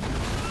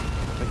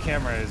 The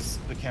camera's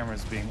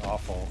being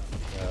awful,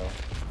 so.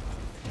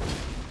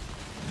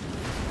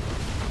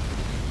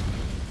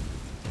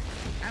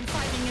 I'm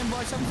fighting him,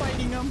 boss. I'm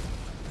fighting him.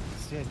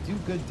 See, I do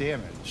good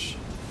damage.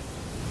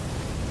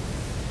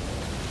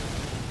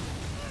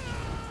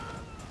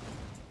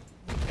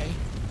 Okay.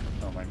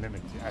 Oh, my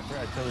mimic. I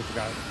totally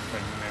forgot my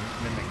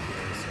mimic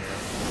here is here.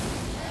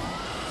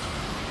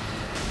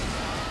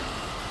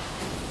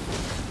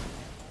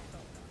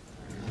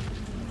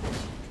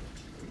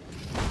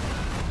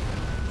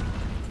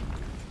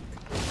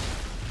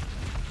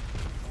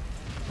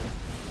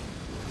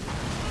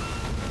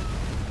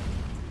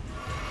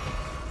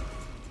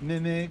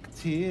 Mimic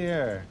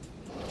tier.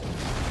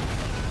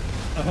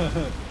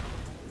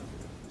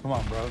 Come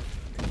on, bro.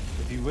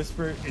 If you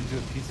whisper into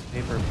a piece of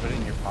paper and put it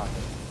in your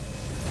pocket.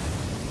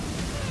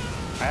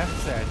 I have to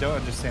say, I don't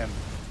understand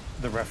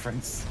the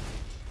reference.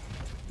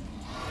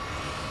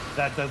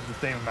 That does the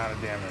same amount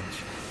of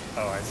damage.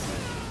 Oh, I see.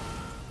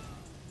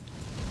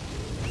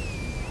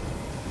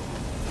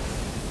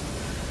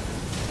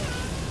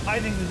 I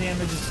think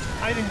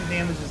the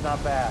damage is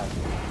not bad.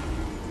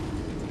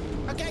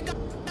 Okay, go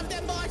up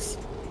them, boss.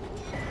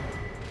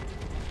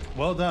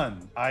 Well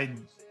done. I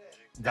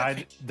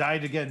died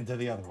again to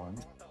the other one.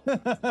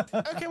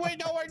 Okay, wait,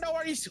 no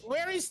worries.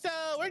 Where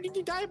did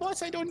you die,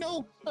 boss? I don't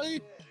know.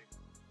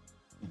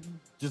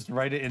 Just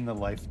write it in the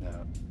life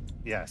note.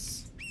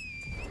 Yes.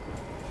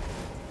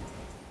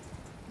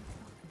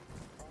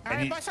 All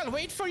right, boss, I'll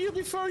wait for you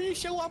before you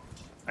show up.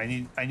 I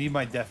need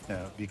my death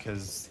note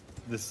because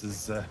this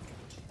is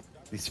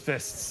these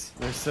fists.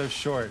 They're so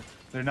short.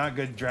 They're not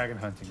good dragon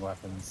hunting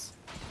weapons.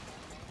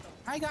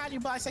 I got you,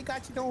 boss. I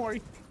got you. Don't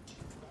worry.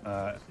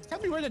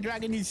 Tell me where the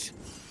dragon is.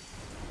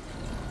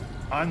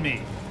 On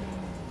me.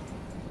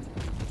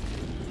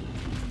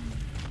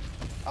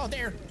 Oh,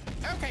 there.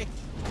 Okay.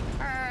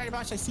 All right,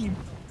 boss. I see him.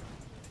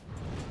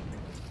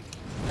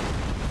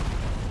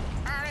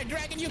 All right,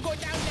 dragon, you go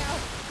down now.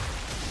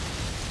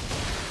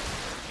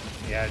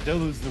 Yeah,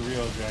 Dolu's the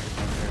real dragon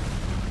hunter.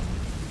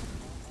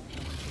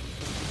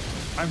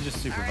 I'm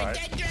just All right, supervised.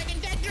 dead dragon.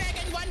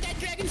 One dead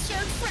dragon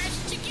served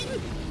fresh chicken.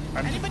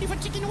 Anybody for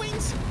chicken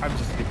wings? I'm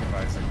just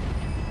supervising.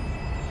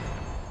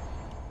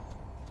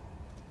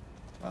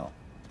 Well.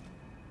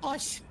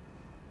 Boss.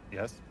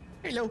 Yes.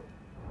 Hello.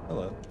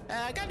 Hello.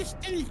 I gotta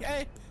tell you,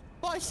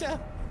 boss, I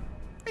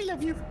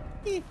love you.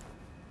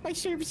 My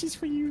service is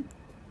for you.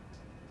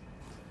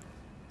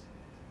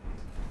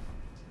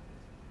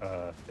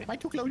 Am I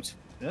too close?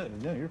 No,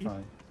 you're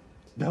fine.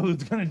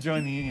 Dolu's gonna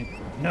join the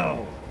union.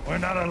 No, we're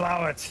not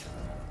allow it.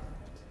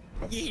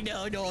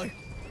 Yeah, no.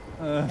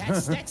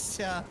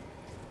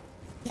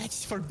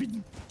 That's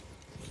forbidden.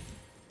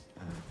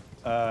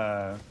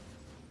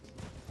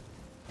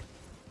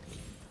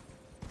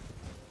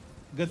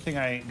 Good thing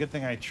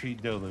I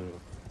treat Dolu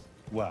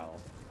well.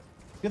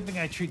 Good thing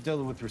I treat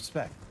Dolu with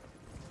respect.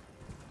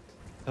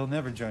 He'll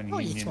never join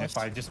the union if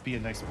I just be a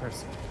nice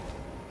person.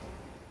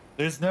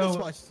 There's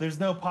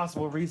no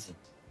possible reason.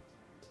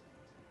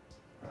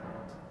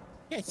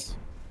 Yes.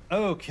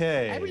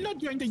 Okay. I will not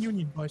join the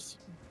union, boss.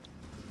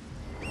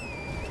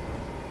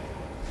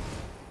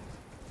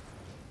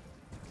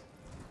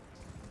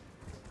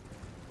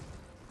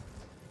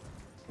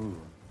 Ooh.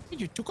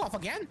 You took off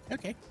again?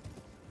 Okay.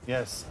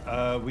 Yes.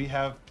 We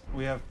have.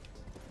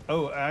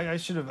 Oh, I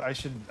should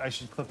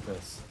clip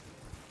this.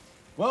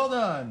 Well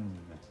done.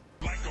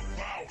 Like a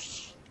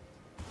mouse.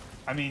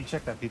 I mean,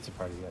 check that pizza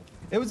party yet.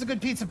 It was a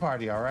good pizza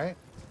party, all right.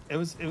 It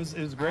was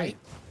great.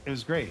 It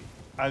was great.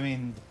 I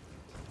mean,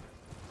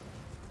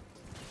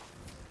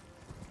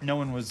 no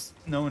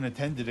one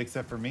attended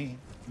except for me,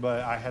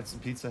 but I had some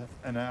pizza,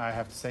 and I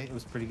have to say it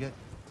was pretty good.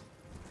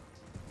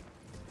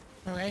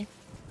 Okay.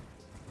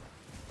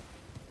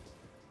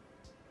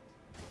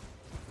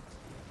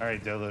 All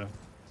right, Dolu.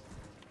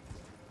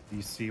 Do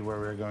you see where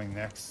we're going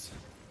next?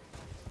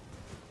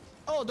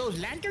 Oh, those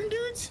lantern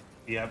dudes?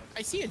 Yep.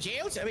 I see a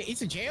jail. I mean,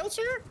 it's a jail,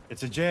 sir?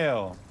 It's a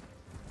jail.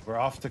 We're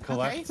off to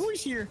collect. Okay, who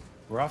is here?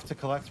 We're off to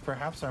collect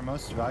perhaps our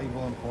most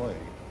valuable employee.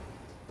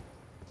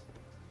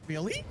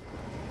 Really?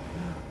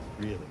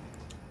 Really?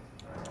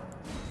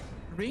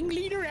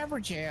 Ringleader ever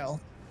jail.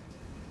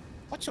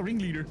 What's a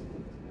ringleader?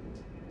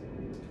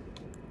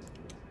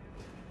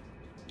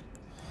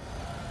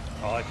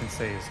 All I can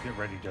say is get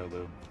ready,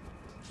 Dolu.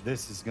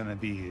 This is gonna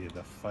be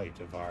the fight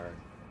of our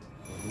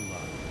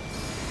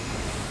lives.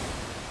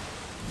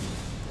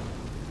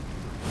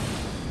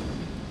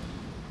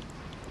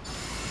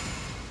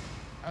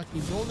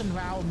 Okay, golden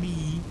vow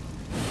me.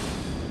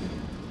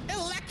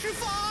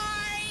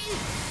 Electrify!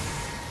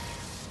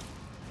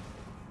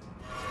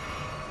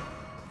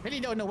 Really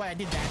don't know why I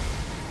did that.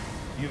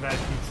 You've had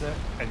pizza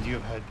and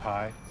you've had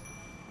pie.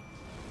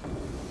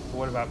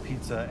 What about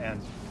pizza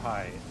and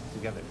pie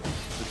together? The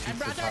I pizza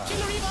brought pie.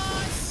 artillery,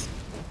 boss!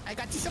 I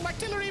got you some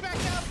artillery back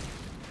up!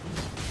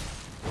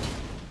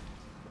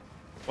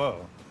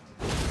 Whoa.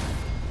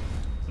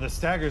 The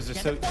staggers are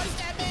Get so the boys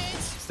damage!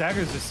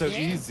 staggers are so Yeah.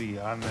 easy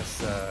on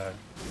this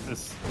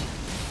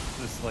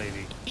this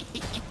lady.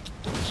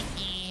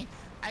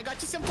 I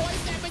got you some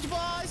boys damage,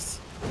 boss!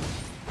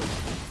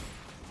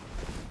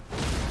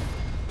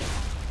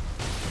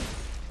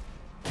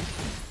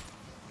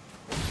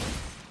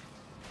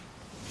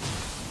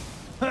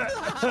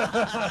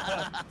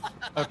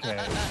 Okay.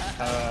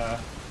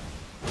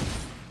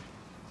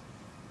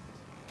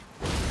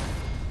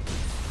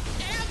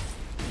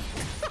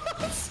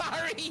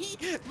 Sorry,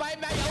 my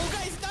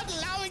Olga is not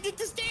allowing it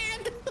to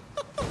stand.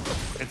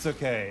 It's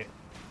okay.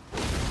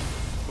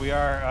 We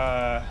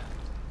are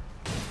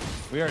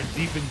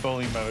deep in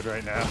bully mode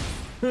right now.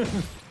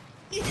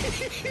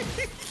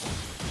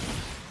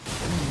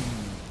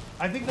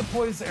 I think the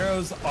poised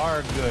arrows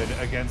are good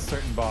against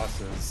certain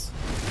bosses.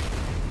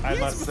 I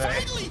must say.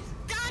 Finally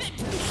got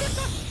it.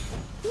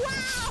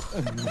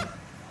 Wow.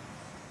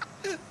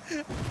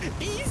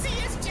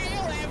 Easiest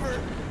jail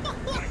ever.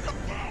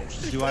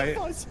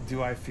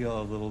 Do I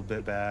feel a little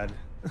bit bad?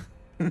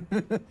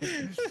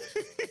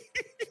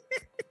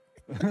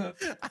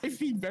 I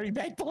feel very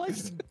bad,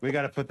 boys. We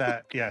got to put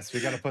that. Yes,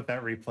 we got to put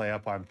that replay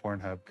up on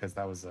Pornhub because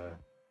that was a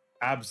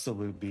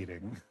absolute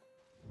beating.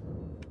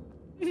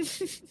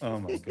 Oh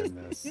my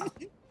goodness.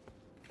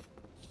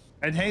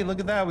 And hey, look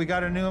at that. We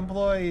got a new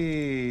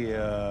employee,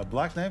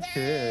 Black Knife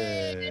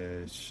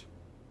Tish.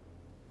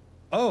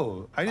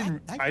 Oh, I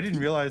didn't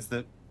realize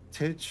that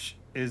Tish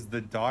is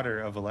the daughter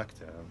of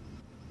Electo.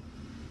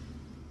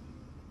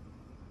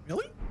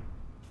 Really?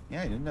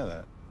 Yeah, I didn't know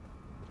that.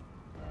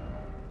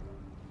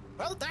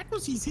 Well, that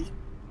was easy.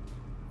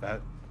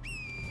 That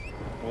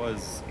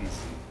was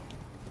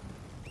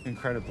easy.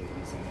 Incredibly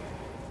easy.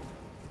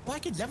 Well, I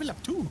can level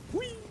up too.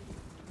 Whee!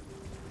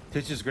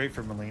 Tish is great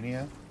for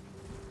Melania.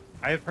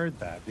 I have heard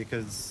that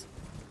because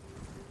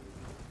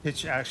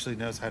Tish actually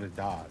knows how to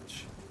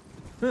dodge.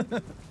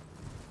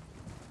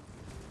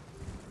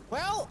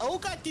 Well,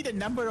 Olga did a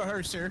number on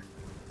her, sir.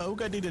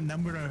 Olga did a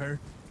number on her.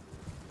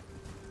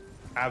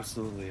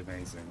 Absolutely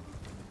amazing.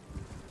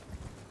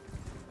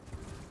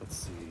 Let's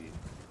see.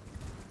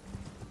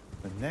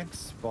 The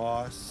next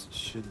boss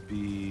should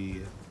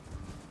be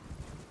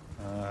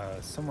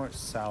somewhere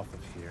south of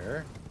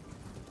here.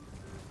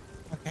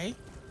 Okay.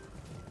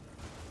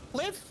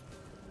 Cliff?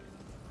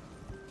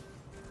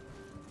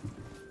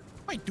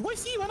 Wait, do I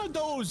see one of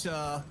those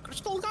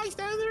crystal guys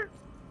down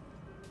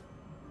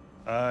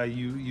there?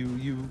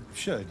 You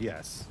should,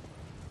 yes.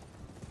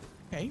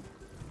 Okay.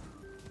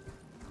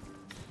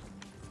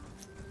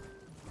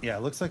 Yeah,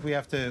 it looks like we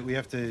have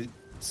to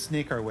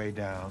sneak our way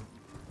down.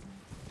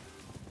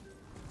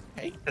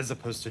 Okay. As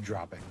opposed to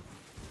dropping.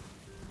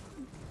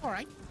 All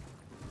right.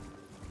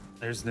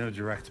 There's no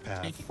direct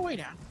path. Take it away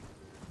down.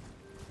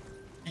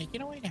 Take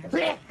it away down.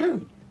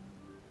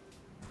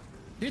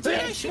 You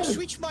think I should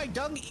switch my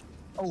dung?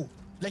 Oh,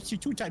 bless you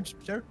 2 times,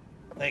 sir.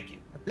 Thank you.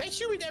 Bless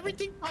you with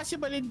everything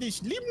possible in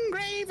this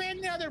Limgrave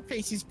and other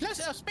places, plus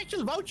a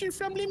special voucher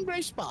from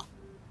Limgrave Spa.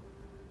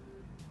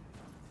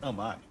 Oh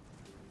my.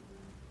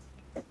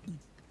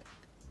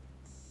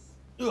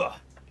 Ugh.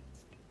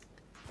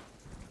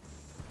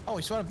 Oh,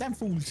 it's one of them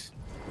fools.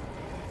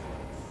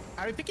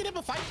 Are we picking up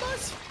a fight,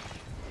 boss?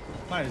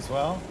 Might as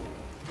well.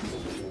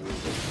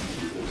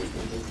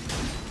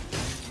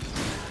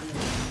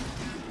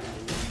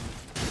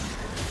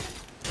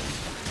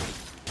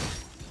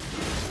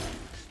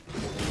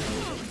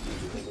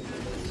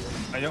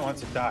 I don't want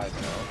to die,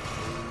 though.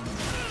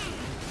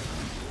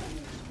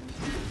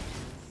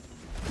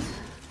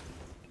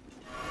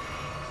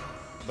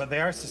 But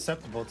they are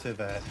susceptible to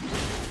the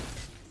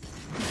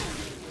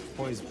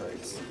poise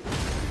breaks.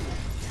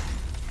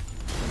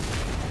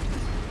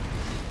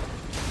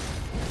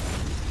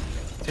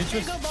 Titch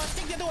was... Go, boss.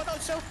 Take the one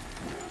also.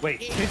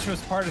 Wait, Titch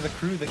was part of the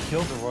crew that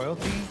killed the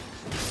royalty?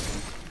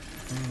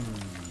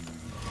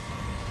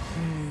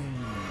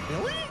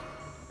 Really?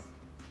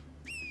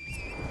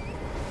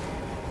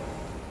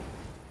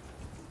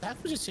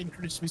 That was a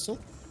synchronous whistle.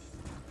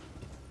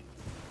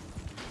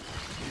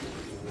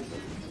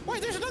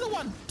 Wait, there's another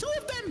one! 2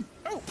 of them!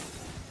 Oh!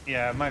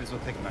 Yeah, I might as well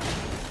take him out.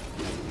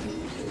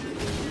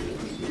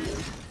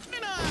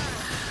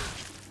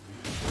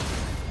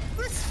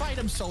 Let's fight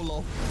him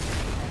solo.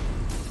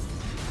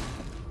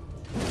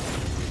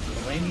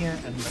 Melania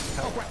and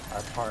Michaela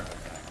are part of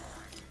that.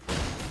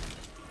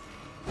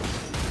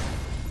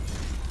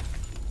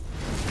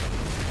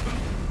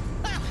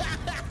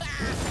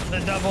 The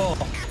double!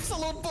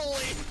 Absolute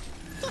bully!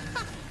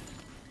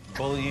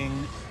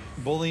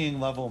 Bullying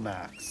level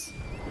max.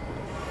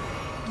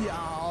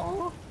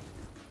 Yo.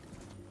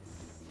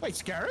 Wait,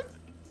 Scarab?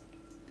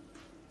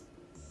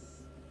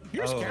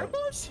 You're Oh. Scarab,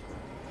 boss?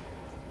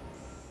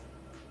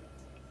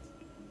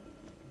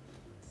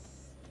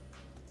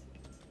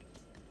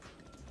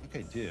 I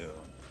think I do.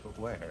 But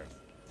where?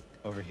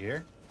 Over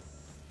here?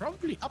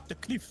 Probably up the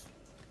cliff.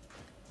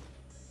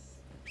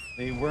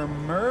 They were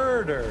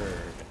murdered.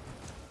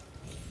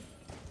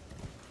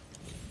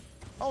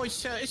 Oh,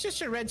 it's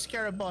just a red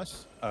Scarab,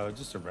 boss. Oh,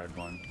 just a red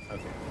one.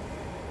 Okay.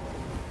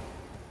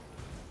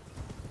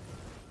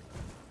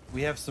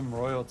 We have some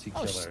royalty Oh,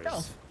 killers.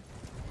 stealth.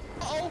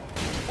 Uh-oh!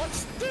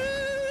 What's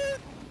the...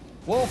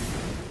 Wolf!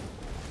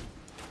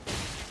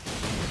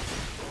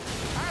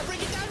 Alright,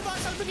 bring it down,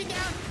 boss. I'll bring it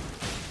down.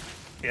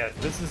 Yeah,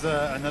 this is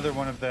another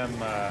one of them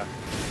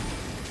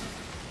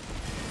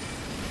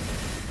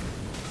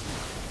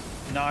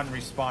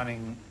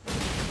non-respawning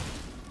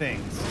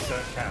things, so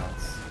it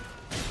counts.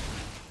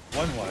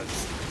 One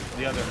was,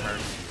 the other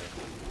merged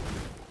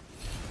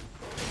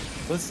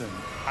you. Listen,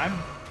 I'm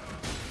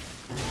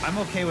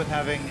okay with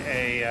having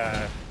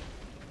a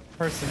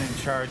person in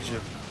charge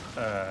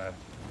of,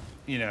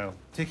 you know,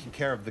 taking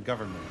care of the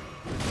government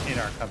in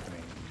our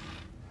company,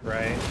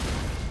 right?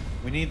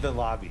 We need the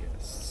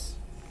lobbyists.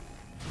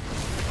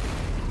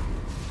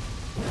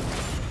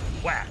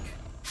 Whack.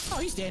 Oh,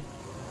 he's dead.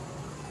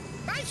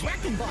 Nice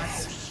whacking,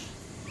 boss.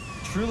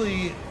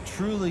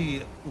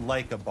 Truly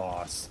like a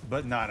boss,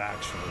 but not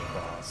actually a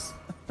boss.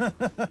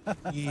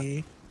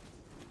 Yeah.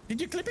 Did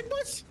you clip it,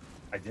 boss?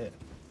 I did.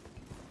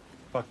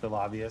 Fuck the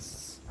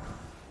lobbyists.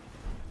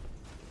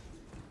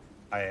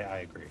 I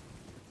agree.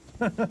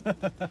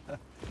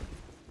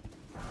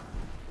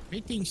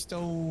 Smithing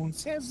stone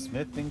 7.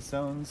 Smithing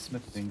stone,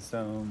 smithing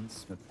stone,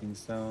 smithing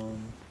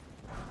stone,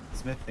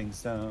 smithing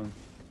stone.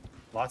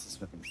 Lots of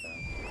smithing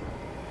stone.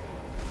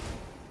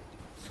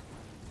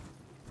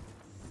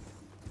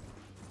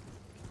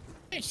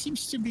 There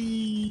seems to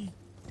be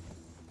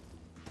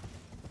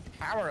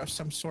power of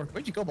some sort.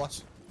 Where'd you go,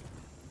 boss?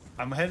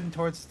 I'm heading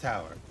towards the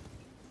tower.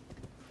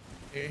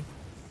 Okay.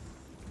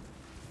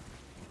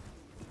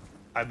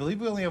 I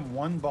believe we only have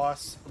one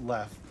boss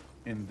left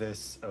in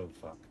this. Oh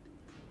fuck.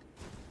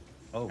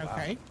 Oh wow.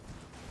 Okay.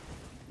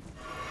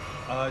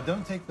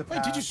 Don't take the path.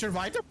 Wait, did you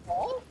survive the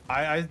fall?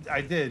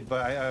 I did,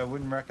 but I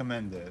wouldn't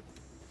recommend it.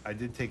 I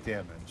did take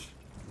damage.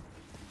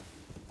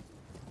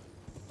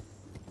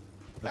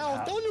 Well,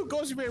 Dolu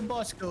goes where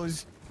boss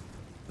goes.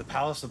 The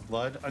Palace of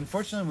Blood.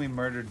 Unfortunately, we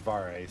murdered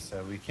Vare,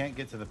 so we can't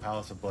get to the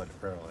Palace of Blood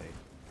early.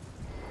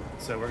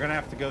 So we're gonna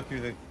have to go through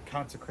the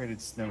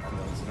consecrated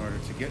snowfields in order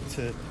to get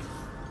to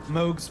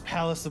Moog's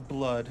Palace of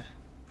Blood,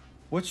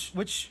 which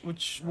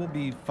will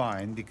be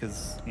fine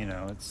because, you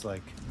know, it's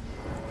like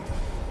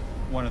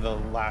one of the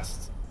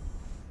last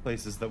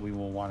places that we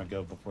will want to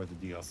go before the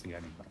DLC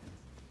anyway.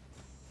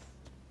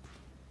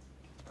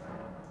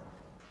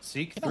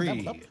 Seek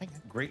 3,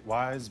 Great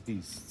Wise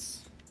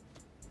Beasts.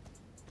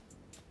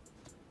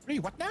 3,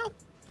 what now?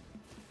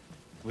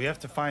 We have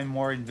to find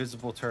more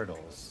invisible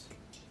turtles.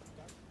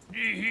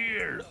 Ye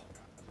here.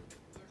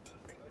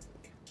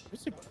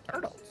 Where's the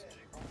turtles?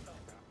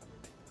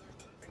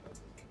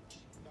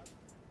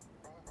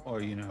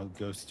 Or, you know,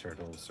 ghost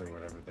turtles or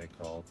whatever they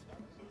called.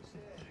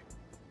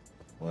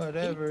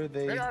 Whatever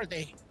they Where are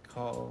they?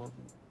 called.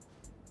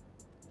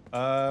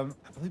 I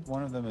believe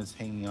one of them is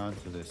hanging on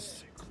to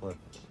this cliff.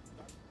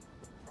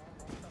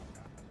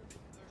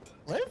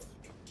 Live?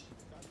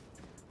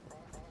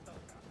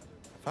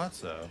 Thought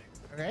so.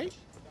 Okay.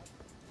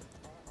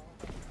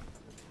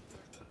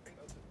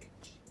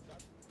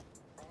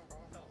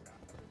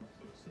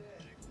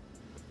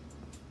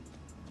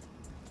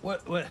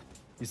 What?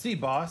 You see,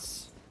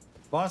 boss?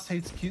 Boss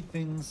hates cute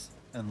things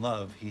and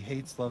love. He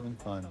hates love and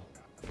fun.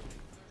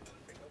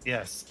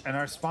 Yes, and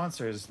our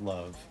sponsor is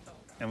love,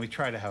 and we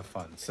try to have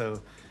fun.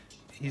 So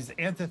he's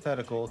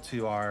antithetical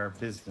to our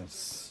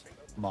business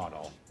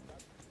model.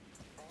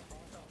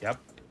 Yep.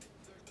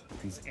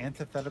 He's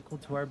antithetical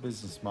to our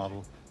business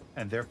model,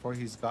 and therefore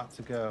he's got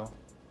to go.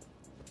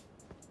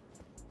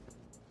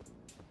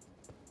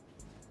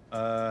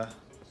 I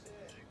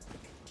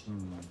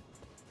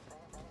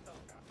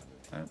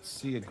don't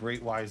see a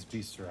great wise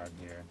beast around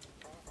here.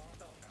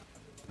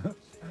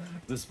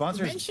 The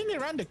sponsor Mention it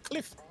around the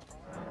cliff.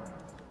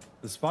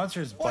 The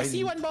sponsor is Oh, I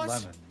see biting one,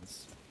 boss.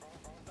 lemons.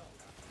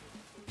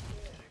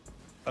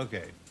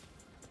 Okay,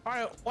 All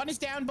right, one is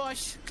down,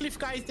 boss. Cliff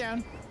guy is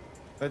down.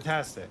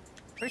 fantastic.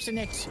 Where's the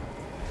next?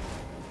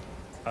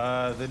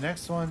 The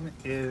next one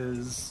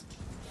is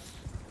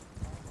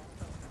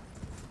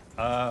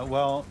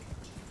well,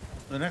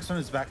 the next one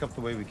is back up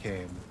the way we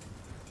came.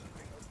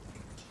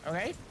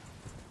 Okay.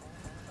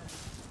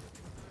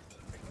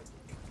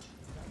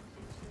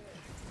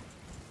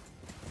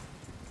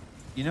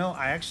 You know,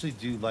 I actually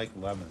do like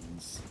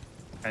lemons,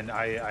 and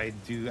I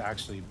do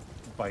actually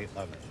bite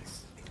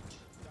lemons.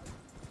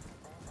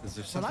 Is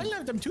there Well, I something?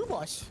 love them too,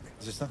 boss.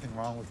 Is there something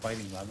wrong with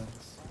biting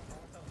lemons?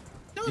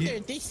 No,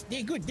 You-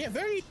 they're good. They're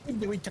very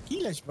good with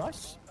tequilas,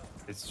 boss.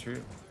 It's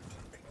true.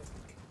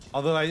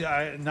 Although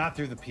I not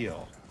through the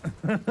peel.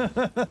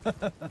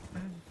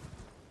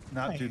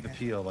 Not through the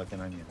peel like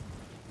an onion.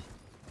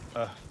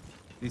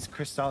 These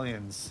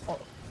crystallians. Oh,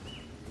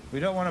 We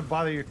don't want to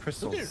bother your Look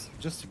crystals. here.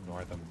 Just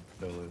ignore them,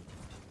 Dolu.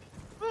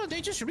 oh, they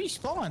just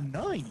respawn.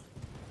 Nice.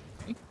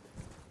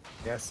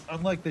 Yes,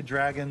 unlike the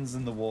dragons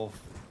and the wolf,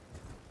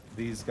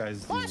 these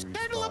guys do Boss,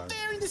 turtle up respawn.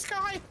 there in the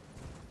sky.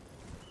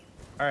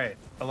 All right,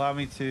 allow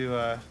me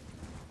to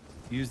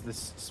use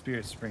this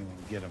spirit spring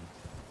and get him.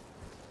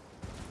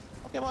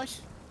 Okay,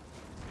 boss.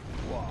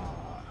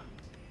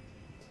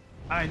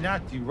 I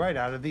knocked you right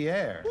out of the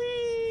air.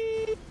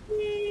 Whee!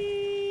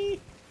 Whee!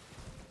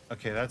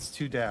 Okay, that's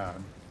 2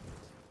 down.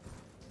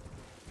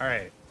 All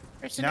right,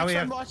 Where's the now next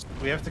one, boss?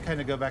 we have to kind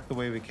of go back the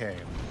way we came.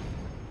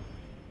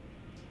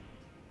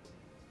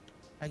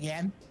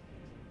 Again.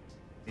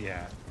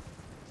 Yeah.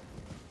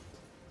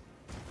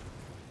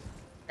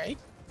 Okay.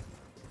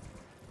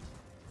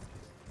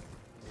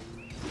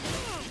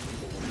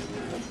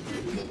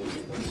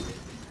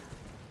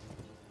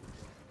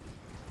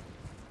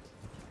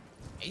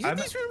 Isn't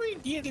this where we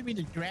deal with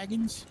the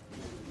dragons?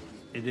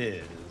 It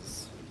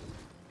is.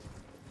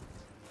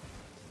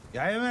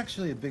 Yeah, I am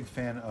actually a big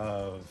fan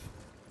of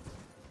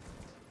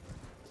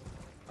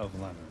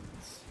lemons.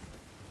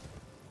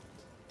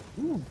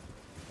 Ooh.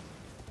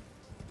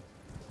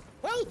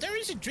 Well, there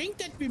is a drink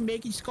that we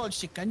make. It's called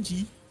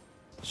shikanji.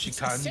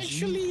 It's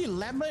essentially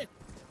lemon.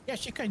 Yeah,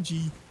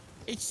 shikanji.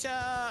 It's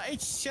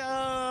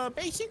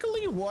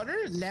basically water,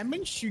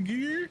 lemon,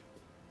 sugar,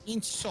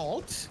 and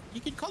salt. You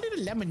can call it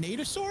a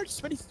lemonade of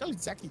sorts, but it's not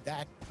exactly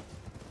that.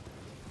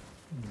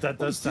 That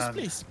does sound.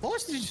 This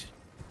place?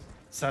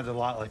 Sounds a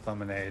lot like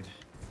lemonade.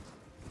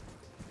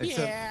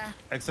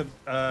 Except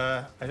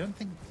I don't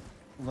think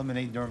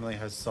lemonade normally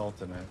has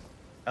salt in it.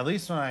 At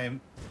least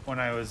when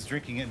I was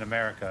drinking it in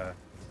America,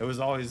 it was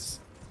always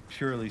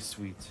purely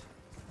sweet.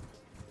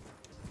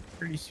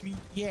 Pretty sweet.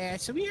 Yeah,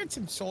 so we had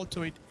some salt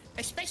to it,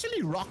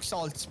 especially rock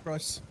salts,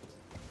 bros.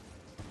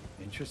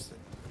 Interesting.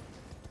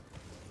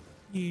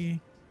 Yeah.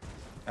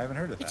 I haven't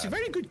heard of that. It's a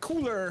very good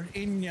cooler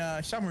in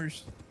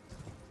summers.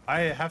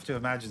 I have to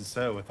imagine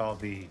so with all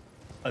the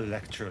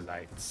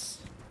electrolytes.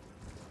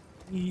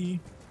 Yeah.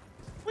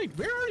 Wait,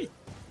 where are you?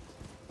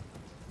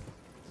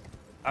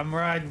 I'm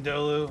riding,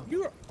 Dolu.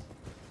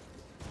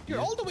 You're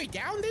all the way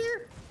down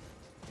there?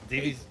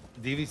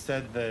 Davey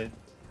said that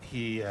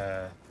he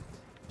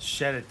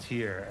shed a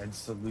tear and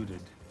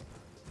saluted,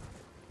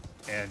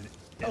 and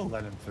it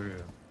let him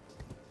through.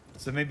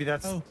 So maybe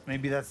that's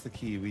the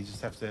key. We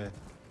just have to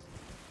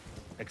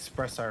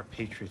express our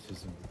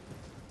patriotism.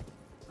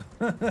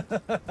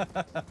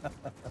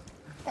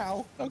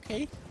 Well,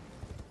 okay.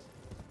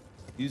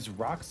 Use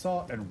rock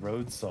salt and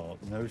road salt,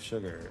 no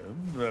sugar.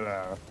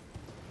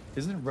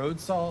 Isn't road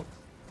salt?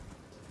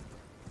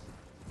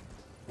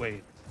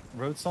 Wait,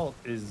 road salt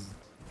is.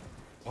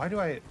 Why do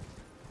I?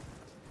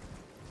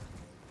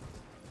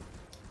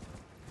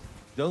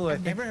 Dolo,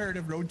 I've never heard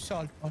of road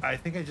salt. I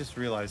think I just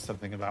realized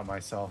something about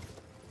myself.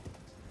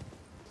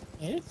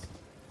 Yes?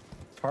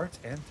 Tart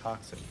and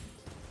toxic.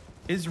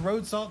 Is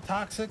road salt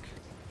toxic?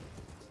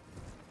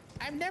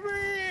 I've never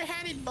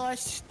had it,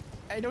 boss.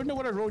 I don't know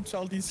what a road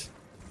salt is.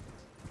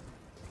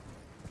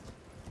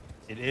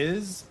 It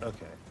is?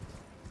 Okay.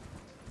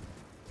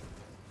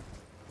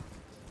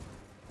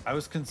 I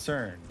was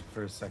concerned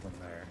for a second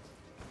there.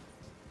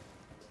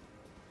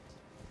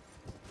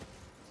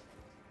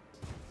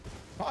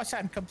 Boss,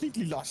 I'm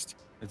completely lost.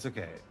 It's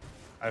okay.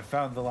 I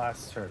found the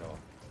last turtle.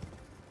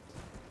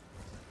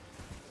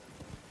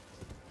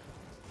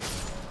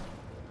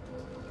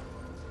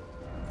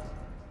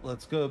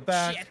 Let's go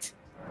back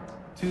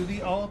to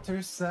the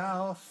altar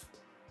south.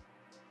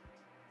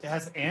 It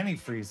has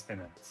antifreeze in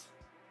it.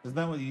 Isn't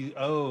that what you...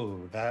 Oh,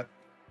 that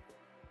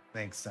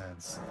makes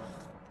sense.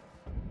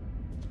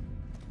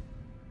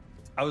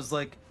 I was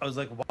like,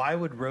 why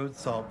would road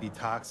salt be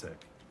toxic?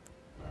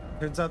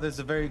 Turns out there's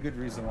a very good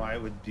reason why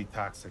it would be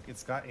toxic.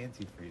 It's got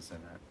antifreeze in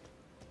it.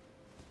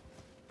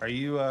 Are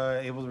you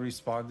able to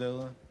respawn,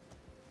 Dola?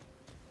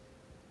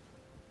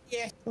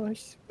 Yeah, of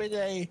course, but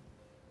I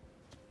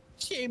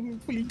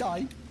shamefully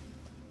died.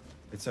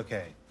 It's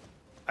okay.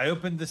 I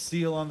opened the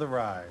seal on the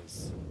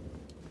rise.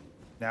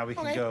 Now we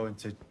can go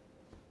into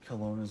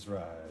Kelowna's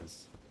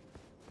rise.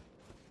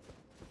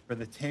 For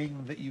the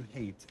tang that you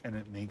hate and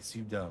it makes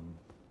you dumb.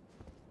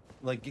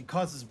 Like, it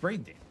causes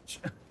brain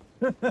damage.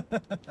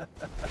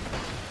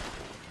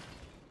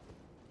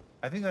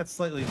 I think that's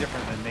slightly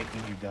different than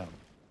making you dumb.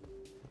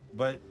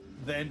 But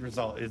the end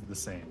result is the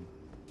same.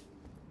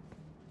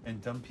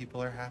 And dumb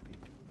people are happy.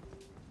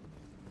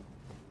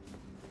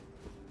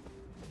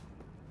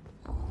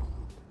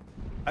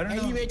 I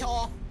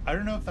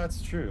don't know if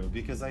that's true,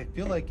 because I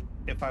feel like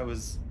if I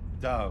was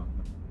dumb,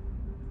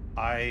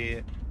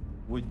 I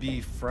would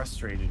be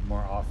frustrated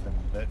more often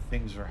that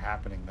things were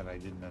happening that I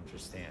didn't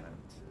understand.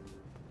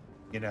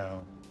 You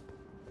know,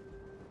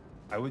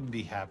 I wouldn't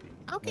be happy.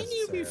 How can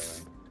you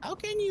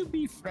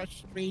be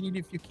frustrated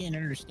if you can't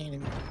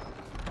understand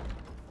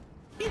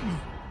it?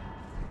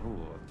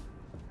 Ooh.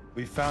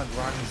 We found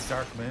Ranni's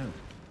Dark Moon.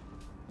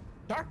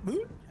 Dark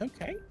Moon?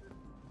 Okay.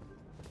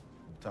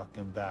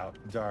 Talking about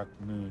Dark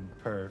Moon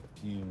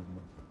perfume.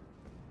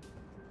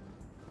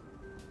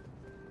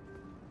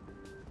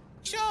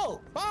 So,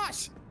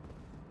 boss,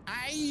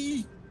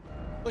 I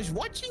was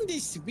watching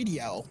this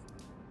video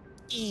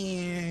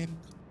and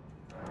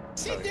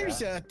said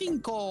there's a thing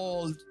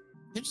called,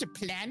 there's a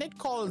planet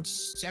called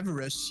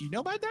Severus. You know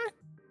about that?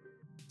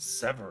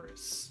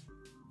 Severus.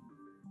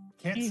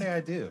 Can't say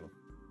I do.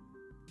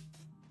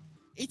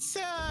 It's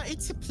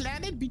a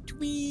planet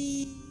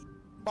between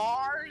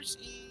Mars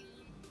and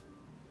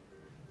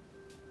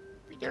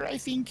Jupiter, I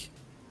think.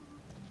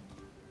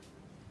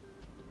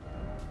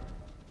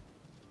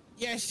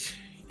 Yes,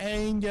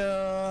 and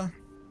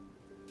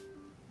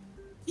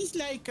he's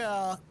like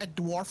a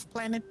dwarf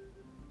planet,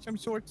 some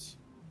sorts.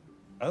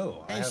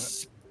 Oh, I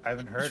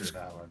haven't heard of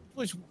that one.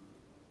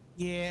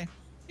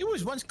 It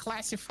was once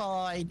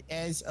classified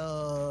as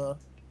an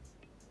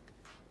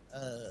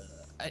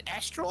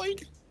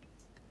asteroid.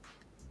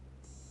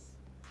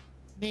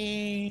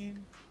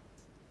 Then,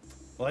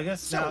 well, I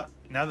guess now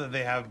now that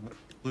they have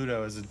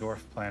Pluto as a dwarf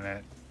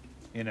planet,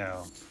 you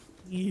know,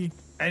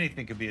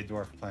 anything could be a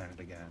dwarf planet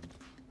again.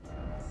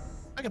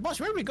 Okay, boss,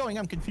 where are we going?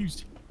 I'm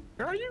confused.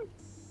 Where are you?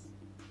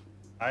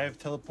 I have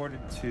teleported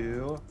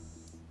to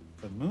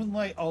the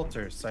Moonlight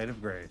Altar, Site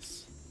of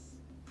Grace.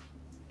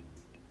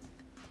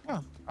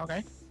 Oh,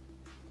 okay.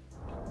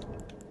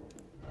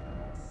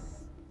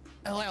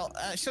 Well,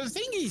 so the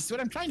thing is,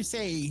 what I'm trying to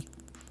say,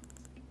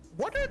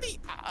 what are the,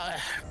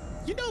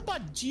 you know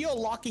about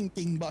geo-locking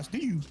thing, boss, do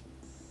you?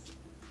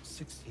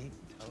 68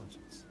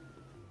 intelligence.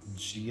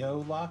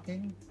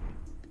 Geo-locking?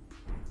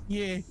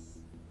 Yeah.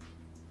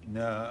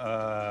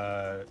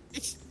 No,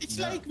 It's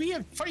no. like we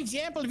have, for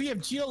example, we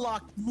have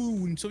geo-locked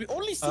moon, so we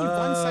only see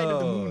one side of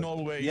the moon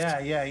always.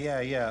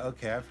 Yeah.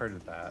 Okay, I've heard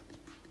of that.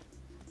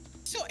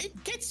 So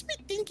it gets me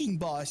thinking,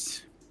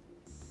 boss.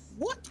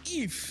 What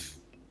if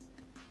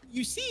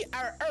you see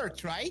our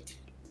Earth, right?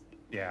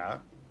 Yeah.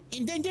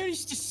 And then there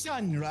is the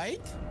sun,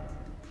 right?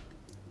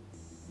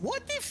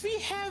 What if we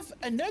have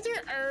another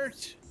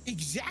Earth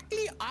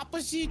exactly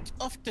opposite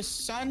of the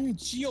sun,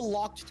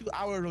 geo-locked to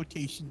our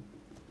rotation?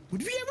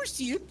 Would we ever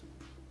see it?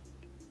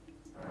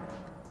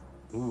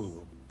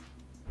 Ooh.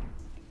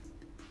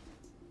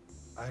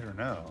 I don't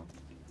know.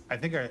 I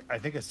think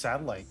a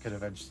satellite could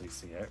eventually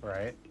see it,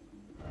 right?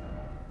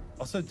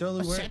 Also, Dolu,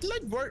 A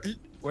satellite?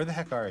 where the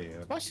heck are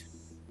you? Boss?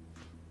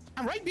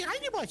 I'm right behind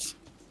you, boss.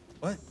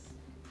 What?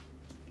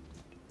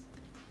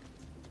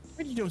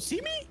 Wait, you don't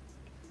see me?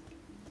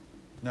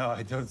 No,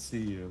 I don't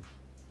see you.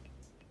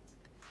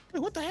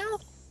 Wait, what the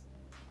hell?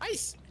 I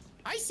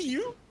see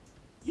you.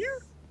 You?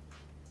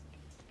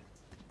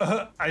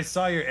 I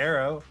saw your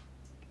arrow.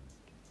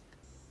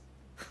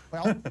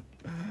 Well.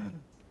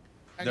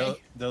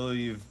 Okay.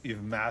 Dolu,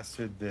 you've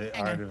mastered the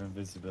Hang art on. of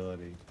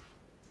invisibility.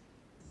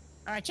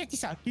 All right, check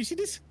this out. Do you see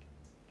this?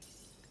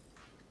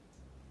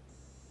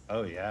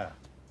 Oh yeah,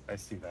 I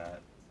see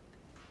that.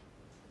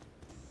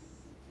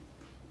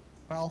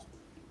 Well.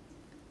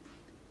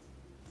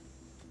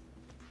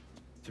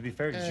 To be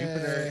fair,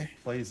 Jupiter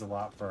plays a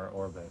lot for our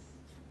orbit.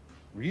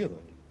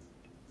 Really?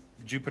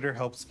 Jupiter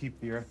helps keep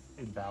the Earth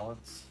in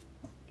balance.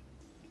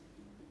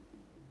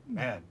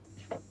 Man.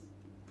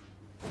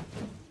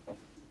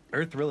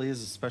 Earth really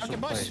is a special Okay,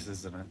 boss. place,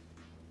 isn't it?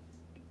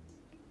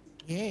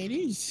 Yeah, it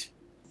is.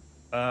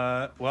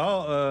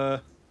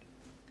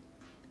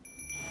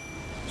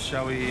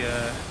 Shall we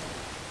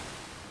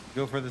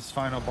go for this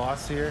final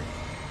boss here?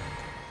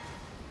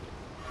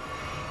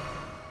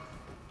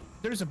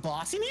 There's a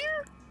boss in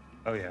here?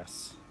 Oh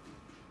yes.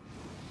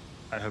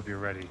 I hope you're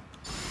ready.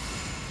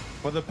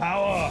 For the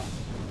power!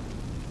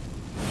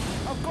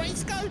 Oh, great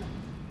scout!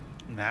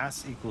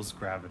 Mass equals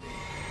gravity.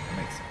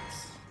 Makes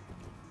sense.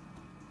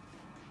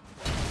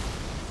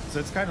 So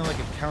it's kind of like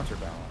a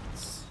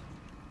counterbalance.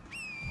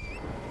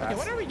 Okay,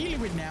 what are we dealing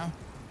with now?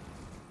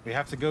 We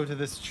have to go to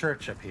this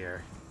church up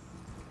here.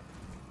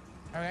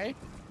 Okay.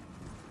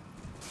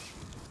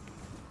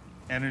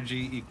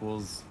 Energy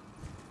equals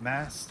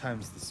mass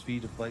times the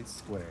speed of light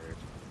squared.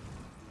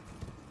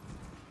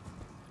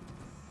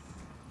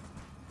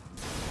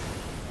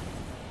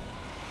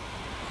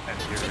 And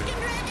here it is.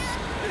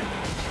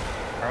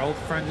 Our old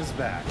friend is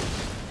back.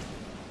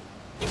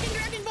 Chicken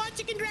dragon, boss,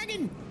 chicken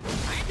dragon!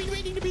 I've been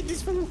waiting to beat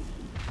this fool.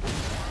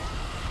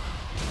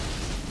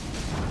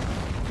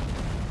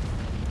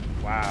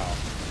 Wow.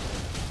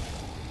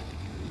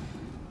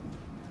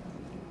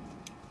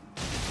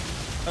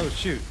 Oh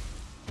shoot.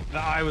 The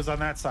eye was on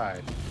that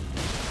side.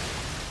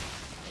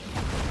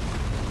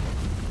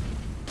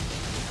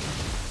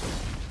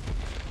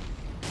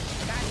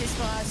 I got this,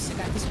 boss. I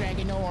got this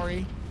dragon, don't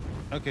worry.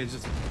 Okay,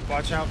 just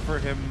watch out for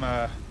him,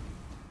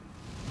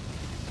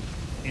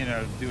 you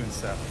know, doing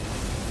stuff.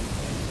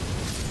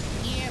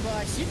 Yeah,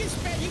 boss. You can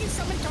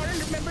summon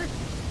Taran, remember?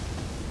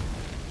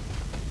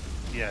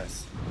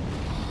 Yes.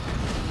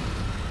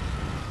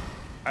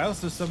 I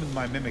also summoned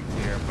my mimic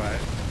here, but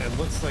it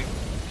looks like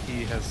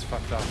he has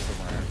fucked off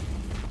somewhere.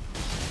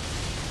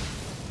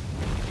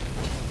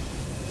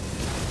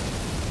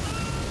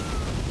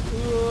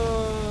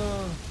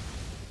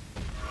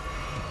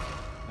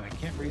 And I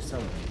can't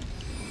resummon him.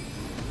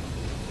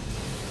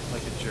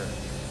 Like a jerk.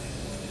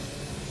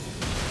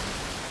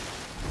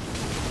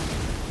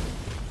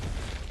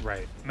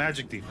 Right.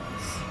 Magic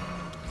defense.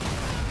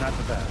 Not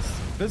the best.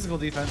 Physical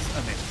defense,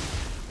 amazing.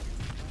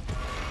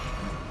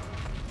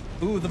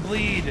 Ooh, the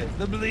bleed!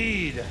 The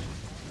bleed!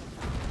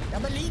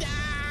 Double leader!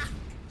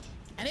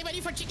 Anybody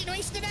for chicken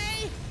wings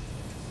today?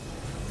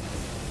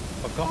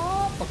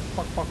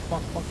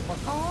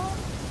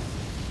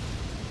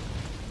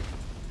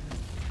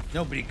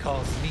 Nobody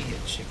calls me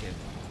a chicken.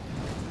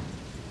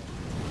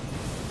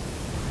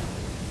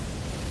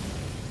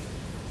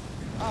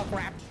 Oh,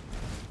 crap.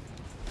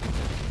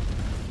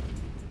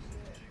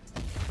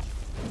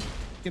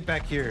 Get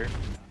back here,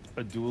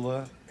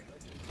 Adula.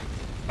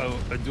 Oh,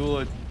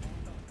 Adula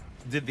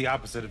did the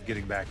opposite of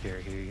getting back here.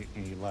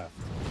 He left.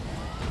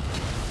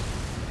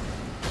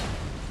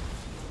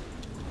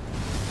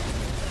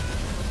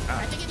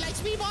 I think it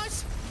likes me,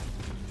 boss.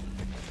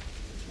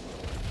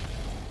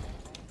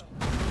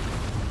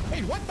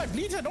 Wait,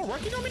 bleeds that don't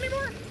work on me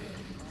anymore?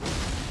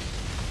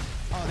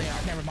 Oh, they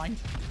are. Never mind.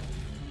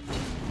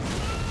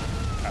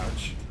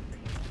 Ouch.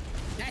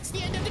 That's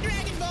the end of the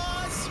dragon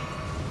boss.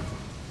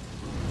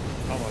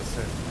 Almost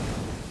hit.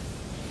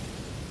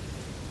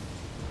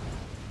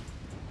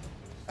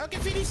 Okay,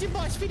 finish him,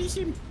 boss. Finish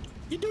him.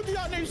 You do the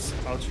honors.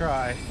 I'll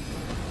try.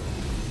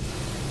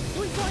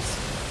 Do it, boss.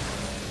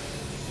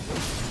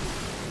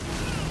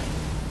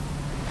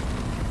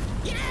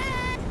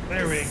 Yeah!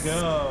 There we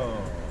go.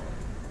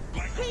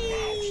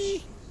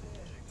 Hey!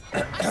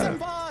 Awesome,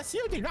 boss.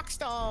 You're the rock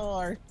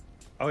star.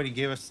 Oh, and he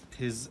gave us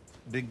his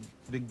big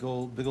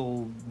old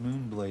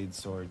moonblade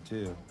sword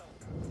too.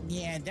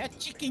 Yeah, that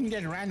chicken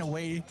that ran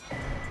away.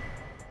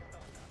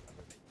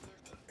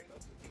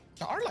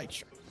 Starlight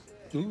shard.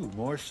 Ooh,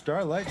 more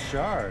starlight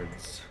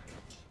shards.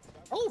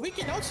 Oh, we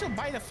can also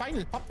buy the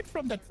final puppet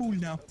from that fool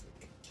now.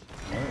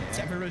 Oh, yeah.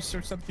 Severus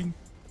or something.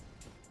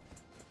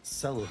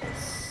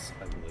 Celibus,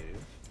 I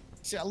believe.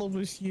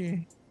 Celibus, yeah.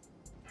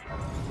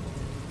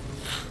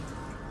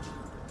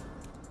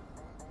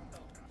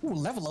 Ooh,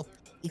 level up.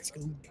 Let's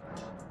go.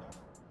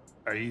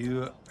 Are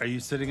you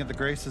sitting at the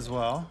grace as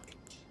well?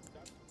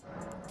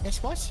 Yes,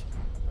 boss?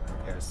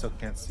 Okay, I still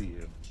can't see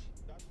you.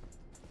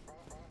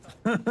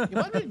 You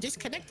want me to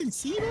disconnect and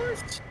see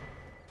yours?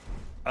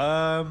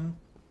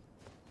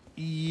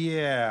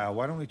 Yeah,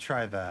 why don't we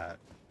try that?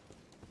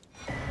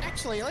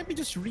 Actually, let me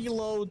just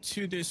reload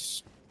to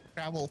this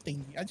travel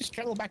thing. I'll just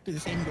travel back to the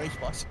same grace,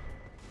 boss.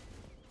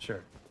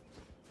 Sure.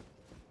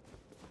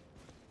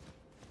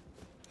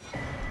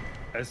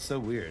 That's so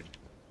weird.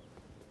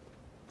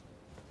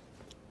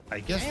 I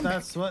guess am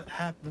that's what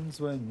happens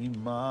when you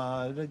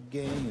mod a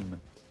game.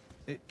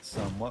 It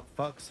somewhat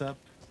fucks up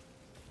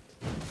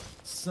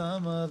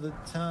some of the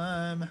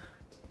time.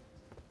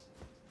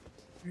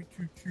 You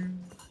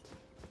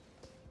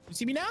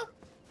see me now?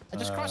 I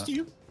just crossed to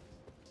you.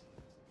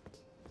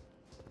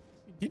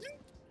 You didn't?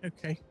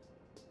 Okay.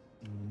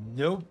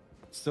 Nope,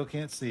 still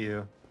can't see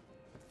you.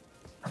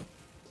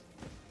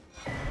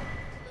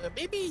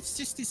 Maybe it's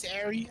just this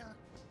area.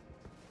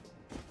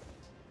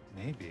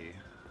 Maybe.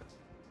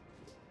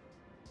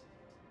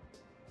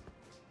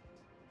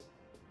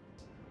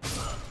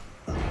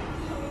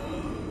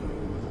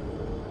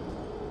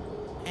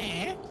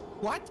 Eh?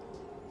 What?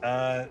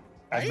 I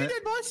Are you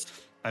dead, boss?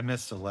 I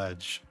missed a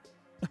ledge.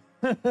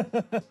 Wait,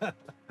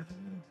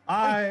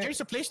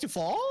 there's a place to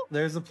fall?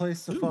 There's a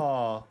place to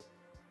fall.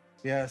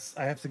 Yes,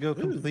 I have to go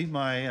complete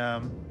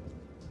my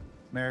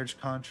marriage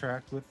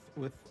contract with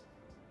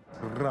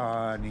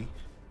Ranni.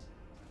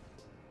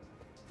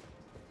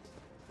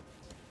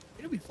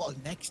 Where do we fall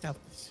next up?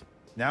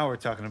 Now we're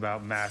talking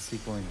about mass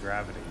equaling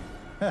gravity.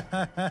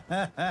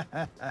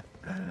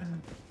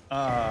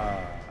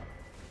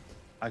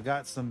 I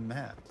got some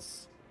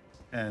mats,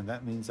 and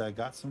that means I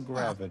got some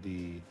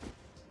gravity.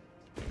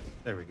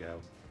 There we go.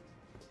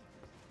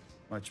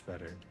 Much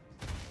better.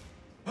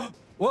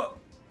 Whoa!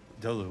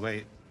 Dolu,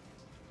 wait.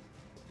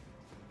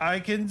 I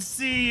can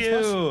see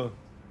you!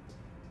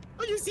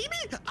 Oh, you see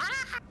me?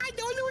 Ah, I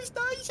don't lose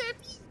nice,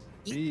 happy.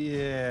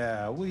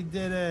 Yeah, we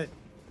did it.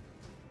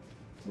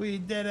 We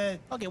did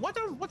it. Okay, what's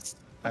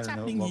I don't know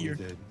happening what here?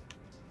 we did.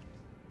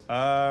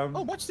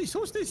 Oh, what's this?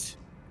 Who's this?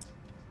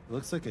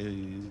 Looks like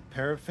a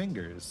pair of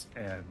fingers,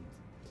 and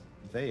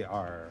they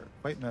are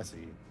quite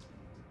messy.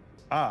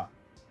 Ah,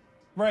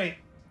 right.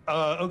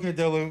 Okay,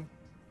 Delu.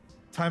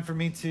 Time for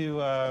me to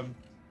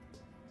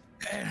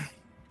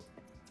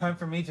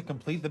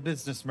complete the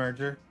business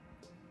merger.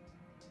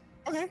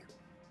 Okay.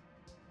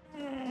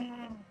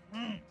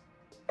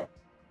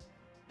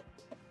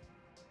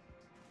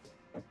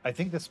 I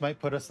think this might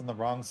put us on the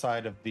wrong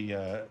side of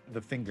the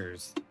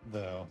fingers,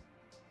 though.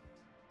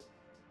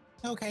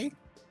 Okay.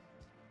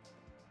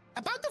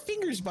 About the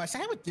fingers, boss, I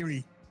have a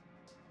theory.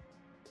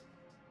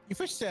 You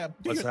first do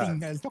What's your that?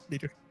 thing, I'll talk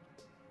later.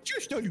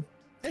 Cheers, Dolu.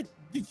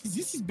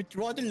 This is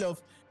betrothal love.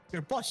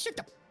 Your boss, shut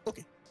up.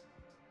 Okay.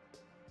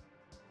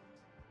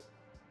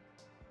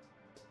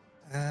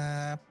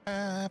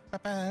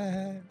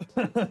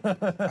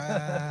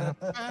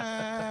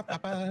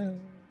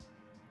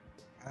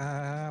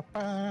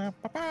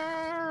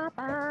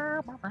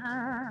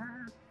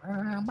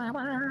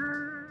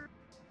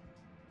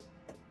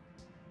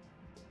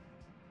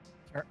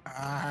 Your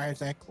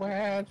eyes like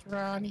where's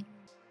Ronnie?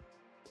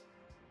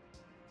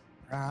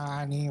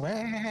 Ronnie,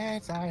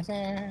 where's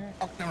Isaac?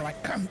 Oh, never mind.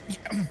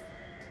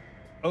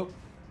 Oh.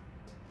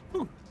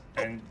 Ooh.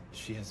 And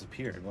she has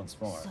appeared once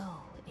more. So,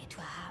 it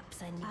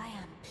perhaps I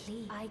am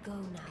pleased. I go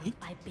now.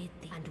 I bid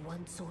thee, and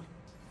once all.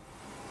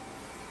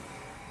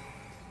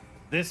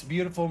 This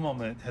beautiful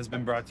moment has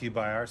been brought to you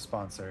by our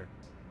sponsor,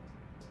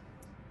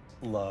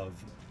 Love.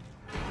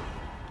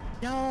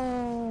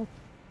 Yo.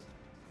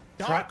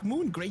 Dark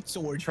Moon Great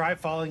Sword. Try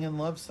falling in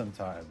love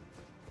sometime.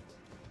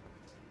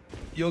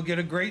 You'll get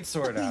a great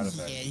sword out of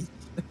it.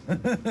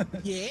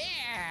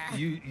 Yeah.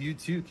 You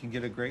too can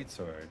get a great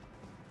sword.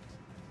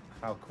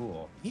 How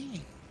cool. Yeah.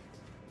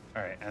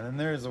 All right, and then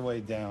there's a way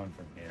down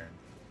from here.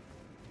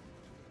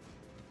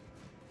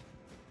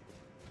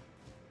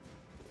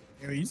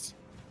 There he is.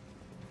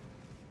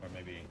 Or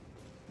maybe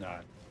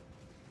not.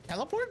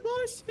 Teleport,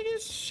 boss? I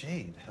guess.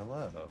 Shade,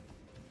 hello.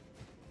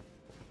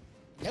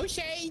 No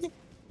shade.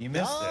 You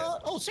missed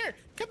it. Oh, sir,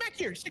 come back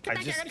here. Sir, come I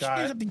back here. I just gotta show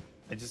you got something.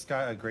 I just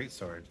got a great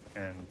sword,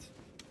 and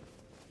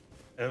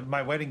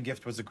my wedding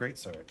gift was a great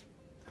sword.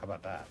 How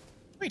about that?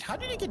 Wait, how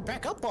did he get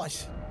back up,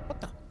 boss?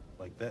 What the?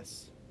 Like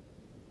this.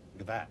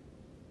 Look at that.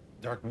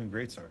 Dark Moon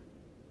Greatsword.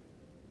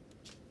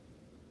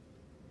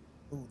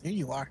 Oh, there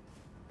you are.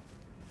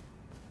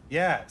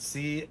 Yeah,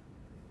 see?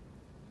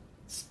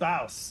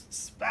 Spouse.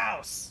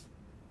 Spouse.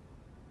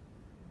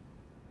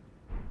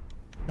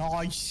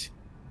 Nice.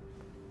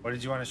 What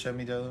did you want to show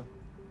me, Dolo?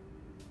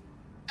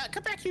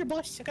 Come back here,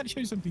 boss. I gotta show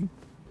you something.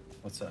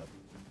 What's up?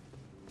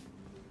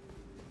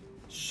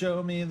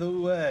 Show me the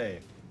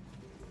way.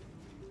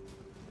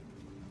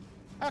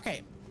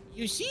 Okay,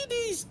 you see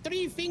these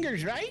 3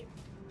 fingers, right?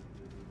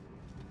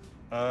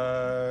 2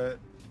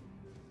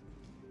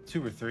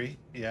 or 3.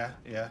 Yeah,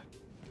 yeah,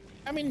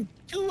 I mean,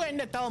 2 and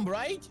the thumb,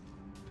 right?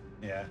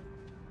 yeah.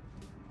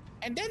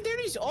 And then there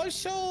is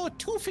also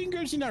 2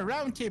 fingers in a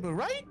round table,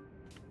 right?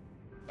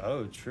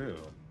 Oh, true.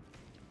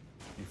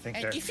 You think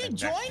And they're if you connected?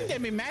 join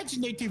them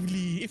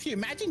imaginatively, if you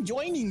imagine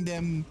joining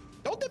them,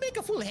 don't they make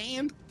a full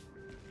hand?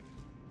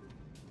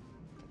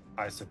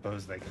 I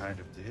suppose they kind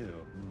of do.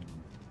 Hmm.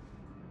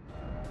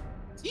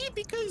 See,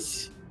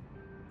 because...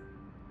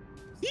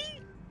 See?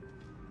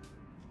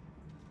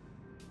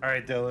 All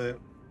right, Dolo.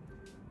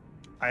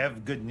 I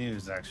have good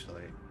news,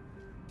 actually.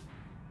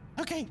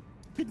 Okay,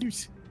 good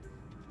news.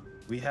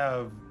 We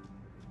have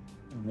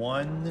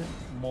one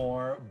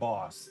more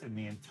boss in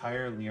the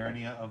entire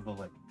Liurnia of the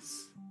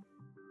Lakes,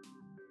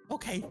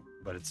 Okay,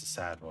 but it's a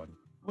sad one.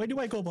 where do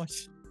I go,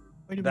 boss?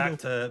 Where do we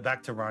go?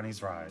 Back to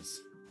Ronnie's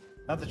Rise.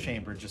 Not the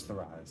chamber, just the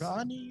Rise.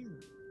 Ronnie.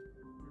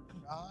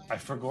 I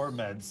forgot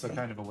meds, so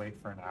kind of awake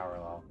for an hour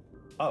long.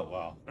 Oh,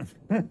 well.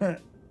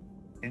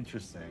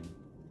 Interesting.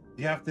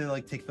 You have to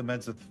like take the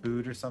meds with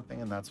food or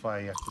something, and that's why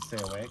you have to stay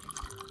awake.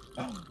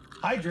 Oh,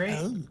 hydrate!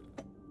 Oh.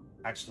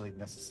 Actually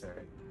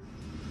necessary.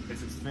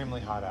 It's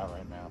extremely hot out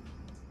right now.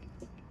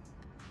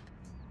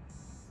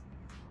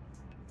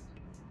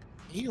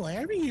 Hey, why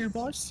are we here,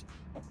 boss?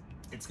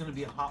 It's gonna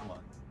be a hot one.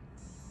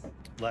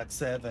 Like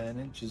 7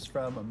 inches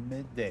from a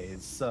midday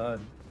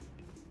sun.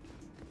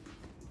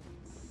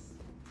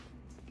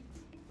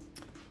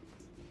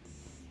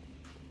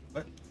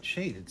 But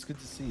Shade, it's good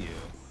to see you.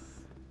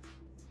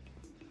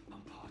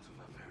 I'm part of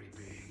a very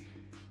big.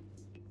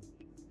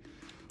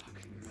 I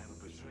can never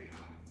betray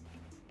her.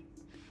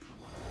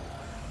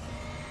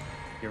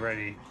 Get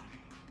ready,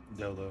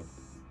 Dolo.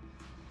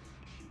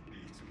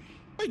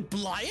 Wait,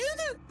 Blind?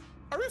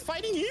 Are we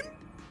fighting him?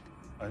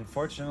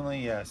 Unfortunately,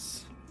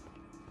 yes.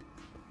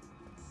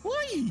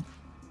 Why?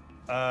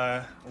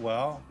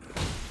 Well,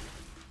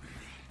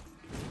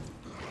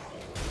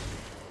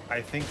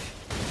 I think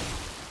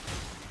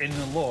in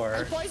the lore,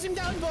 I'll poise him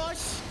down,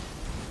 boss.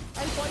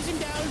 I'll poise him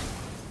down.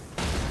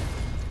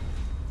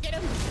 Get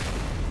him.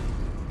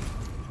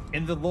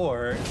 in the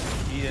lore,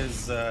 he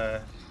is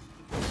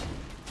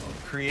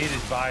created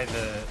by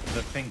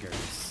the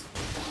fingers,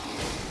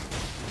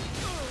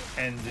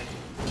 and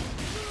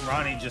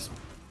Ronnie just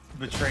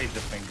betrayed the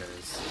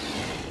fingers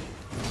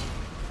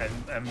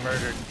and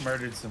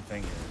murdered some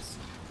fingers.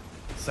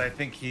 So I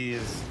think he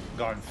has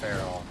gone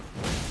feral,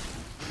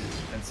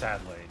 and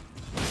sadly,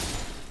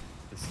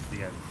 this is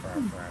the end for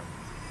our friend.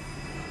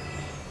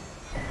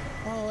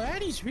 Oh,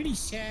 that is really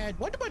sad.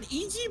 What about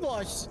Easy,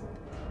 boss?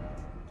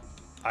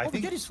 I Oh, we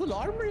think got his full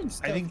armor and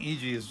stuff. I think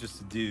EG is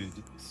just a dude,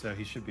 so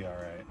he should be all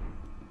right.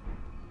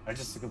 I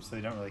just took him so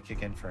they don't really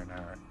kick in for an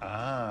hour.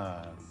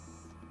 Ah,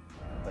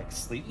 like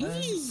sleep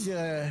meds? He's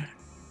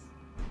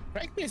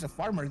strike me as a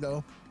farmer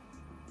though.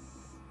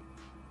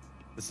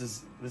 This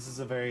is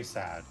a very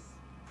sad.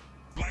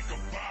 Like a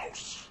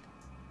mouse.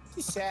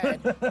 He's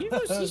sad.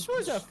 This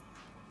was a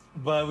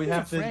But we He's a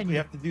have to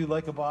friend. do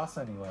like a boss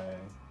anyway.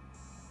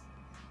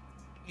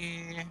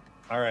 eh.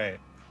 All right.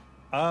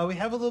 We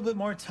have a little bit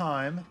more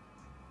time.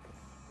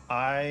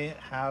 I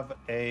have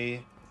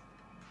a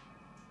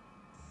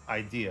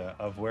idea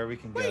of where we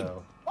can Wait,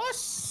 go. oh,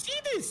 see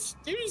this?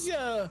 There's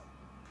a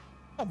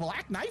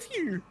black knife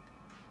here.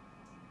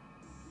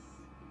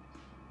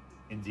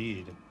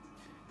 Indeed.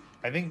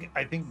 I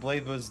think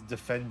Blade was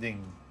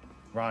defending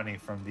Ronnie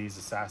from these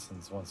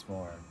assassins once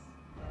more.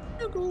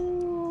 I'm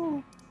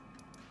gonna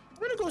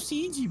go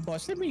see EG,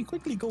 boss. Let me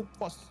quickly go,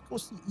 boss. Go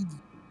see EG.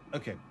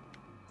 Okay.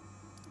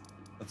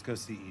 Let's go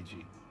see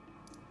EG.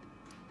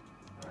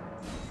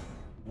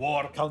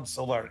 War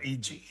Counselor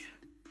EG.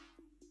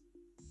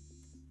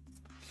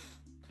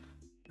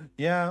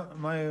 Yeah,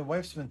 my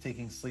wife's been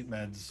taking sleep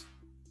meds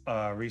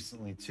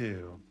recently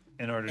too,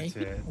 in order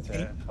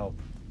to help.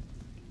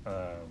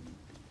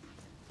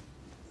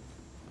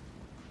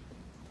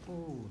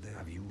 Oh, there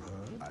have you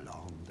heard?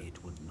 Along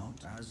it would not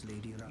as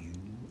Lady you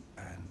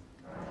and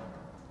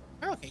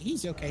Okay,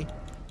 he's okay.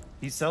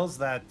 He sells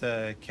that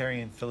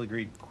carrion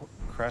filigree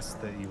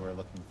crest that you were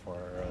looking for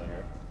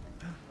earlier.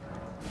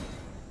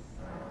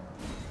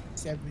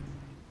 7.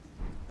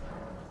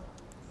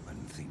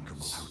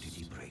 unthinkable. How did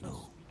he break?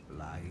 No,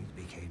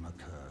 became a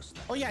curse.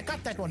 Oh yeah, I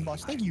got that one,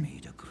 boss. Thank I you.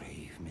 made a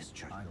grave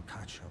mischief. I'll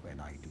catch her when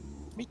I do.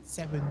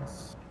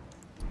 Mid-sevens.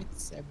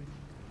 Mid-seven.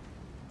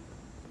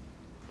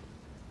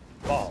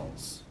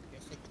 Balls.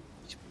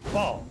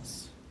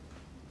 Balls.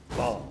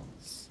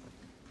 Balls.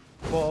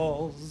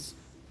 Balls.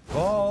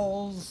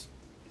 Balls.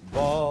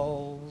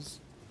 Balls.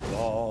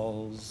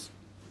 Balls.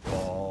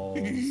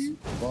 Balls.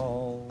 Balls.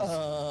 Balls.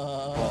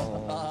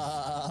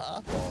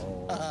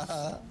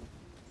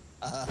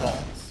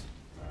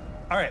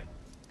 All right.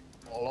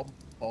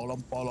 Let's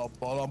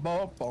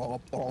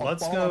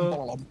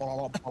go.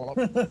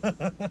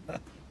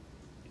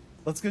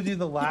 Let's go do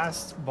the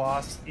last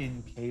boss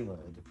in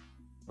Caelid.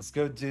 Let's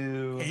go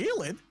do.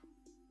 Caelid?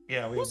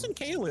 Yeah, we Who's in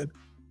Caelid?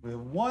 have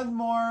one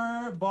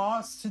more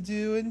boss to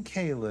do in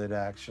Caelid,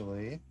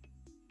 actually.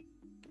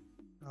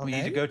 We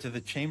need to go to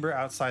the chamber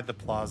outside the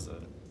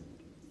plaza.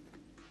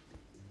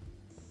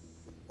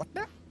 What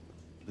now?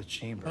 The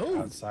chamber Oh,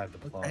 outside the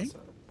okay. plaza.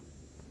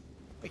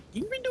 Wait,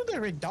 didn't we do the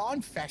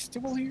Redon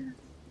festival here?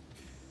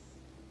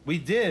 We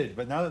did,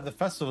 but now that the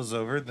festival's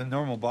over, the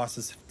normal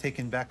bosses have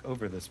taken back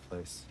over this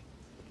place.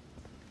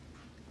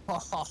 Ha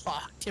ha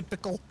ha!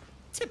 Typical,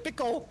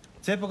 typical.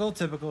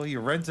 Typical. You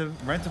rent a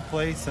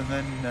place, and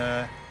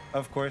then,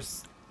 of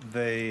course,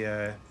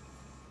 they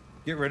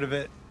get rid of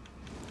it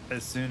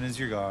as soon as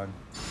you're gone,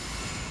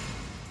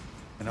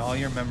 and all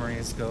your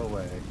memories go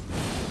away.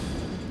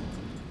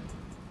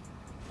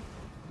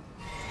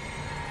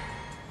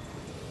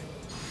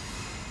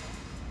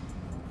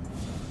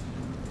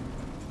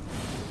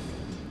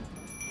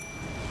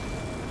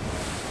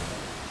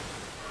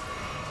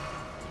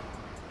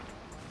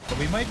 But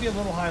we might be a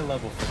little high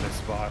level for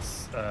this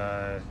boss,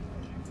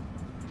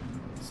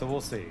 so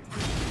we'll see.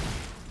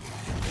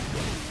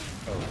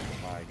 Oh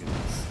my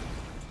goodness.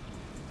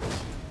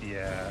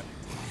 Yeah.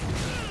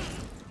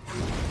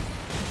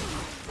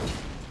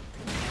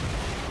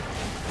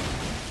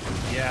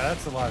 Yeah,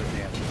 that's a lot of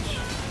damage.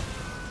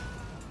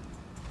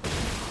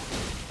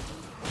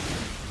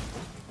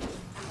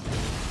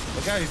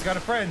 Look out, he's got a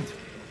friend.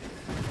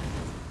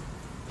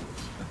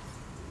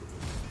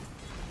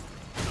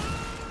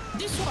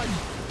 This one.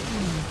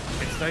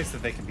 It's nice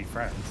that they can be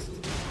friends.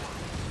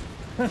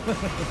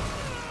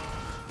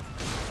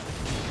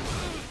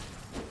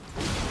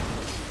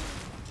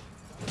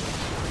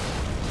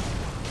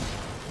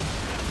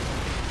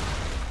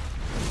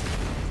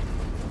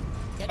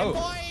 Get Oh. it,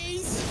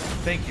 boys!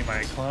 Thank you,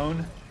 my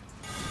clone.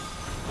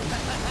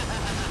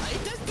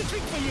 It does the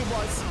trick for you,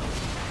 boss.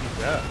 He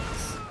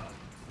does.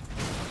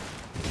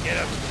 Get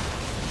him.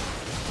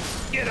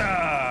 Get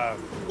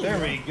him! There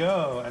we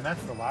go. And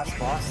that's the last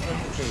boss of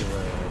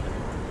Caelid.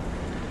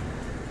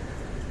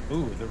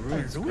 Ooh, the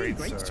Rune's Ruin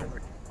great sword.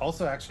 sword.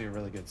 Also actually a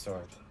really good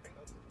sword.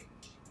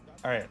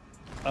 Alright.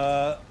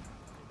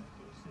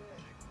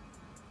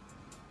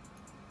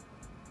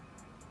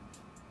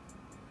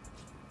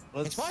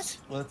 It's what?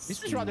 Let's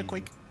This was rather see.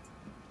 quick.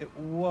 It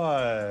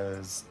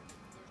was.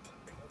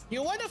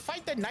 You want to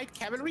fight the Night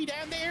Cavalry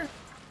down there?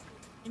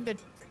 In the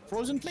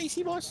frozen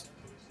placey, boss?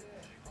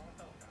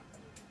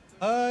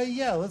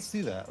 Yeah, let's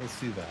do that. Let's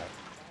do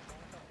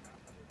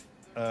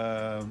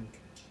that.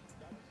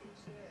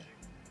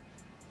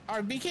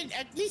 Or we can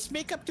at least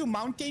make up to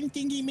mountain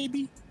thingy,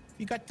 maybe?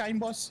 We got time,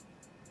 boss.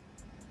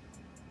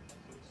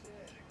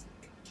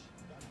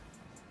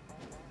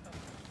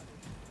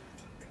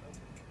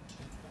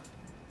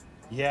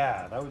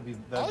 Yeah, that'd be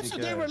Also,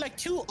 good. there were like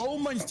 2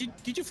 omens.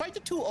 Did you fight the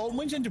 2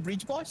 omens in the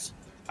bridge, boss?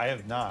 I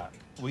have not.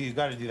 We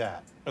got to do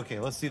that. Okay,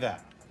 let's do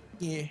that.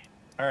 Yeah,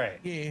 All right.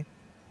 yeah.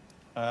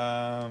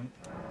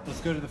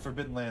 Let's go to the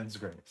Forbidden Lands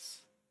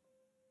Grace.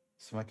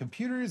 So my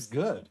computer is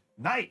good.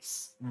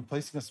 Nice. I'm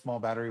replacing a small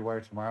battery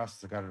wire tomorrow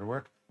since I got it to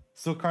work.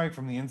 Still crying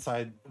from the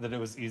inside that it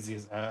was easy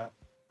as a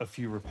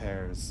few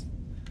repairs.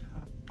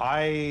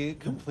 I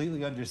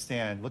completely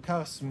understand. Look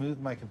how smooth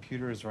my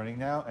computer is running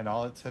now, and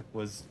all it took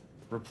was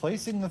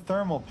replacing the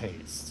thermal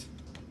paste.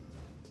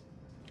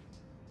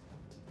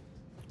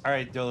 All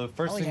right, Dolo.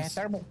 First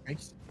Thermal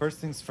paste. First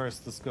things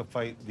first, let's go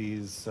fight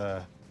these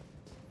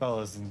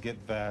fellas and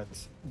get that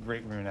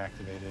Great Rune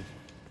activated.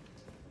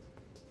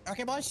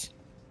 Okay, boss.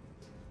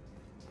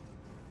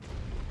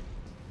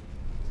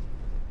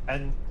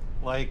 And,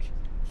 like,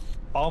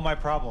 all my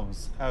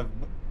problems have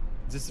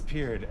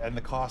disappeared, and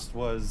the cost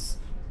was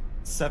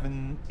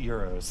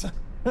 €7.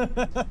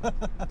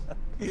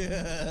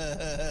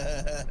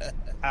 Yeah.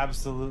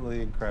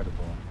 Absolutely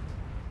incredible.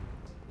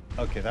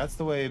 Okay, that's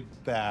the way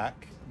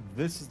back.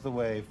 This is the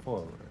way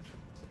forward.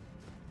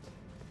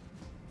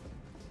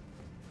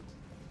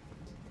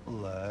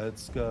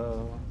 Let's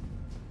go.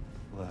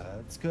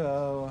 Let's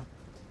go.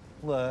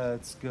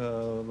 Let's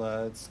go.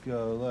 Let's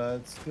go.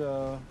 Let's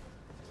go.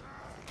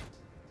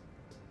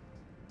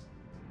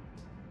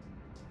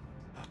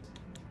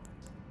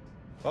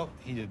 Oh,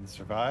 he didn't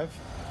survive.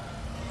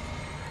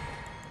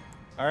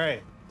 All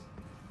right.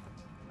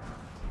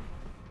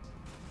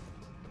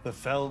 The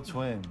Fell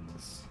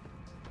Twins.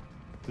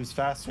 Who's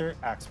faster?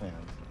 Axeman.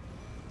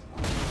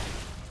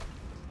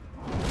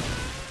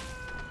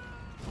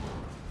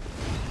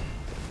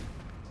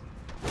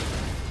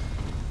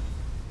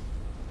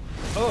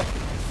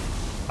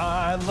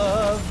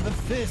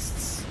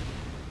 fists.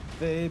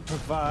 They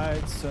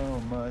provide so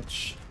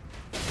much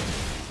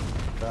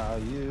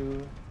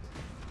value.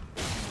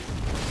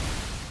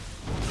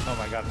 Oh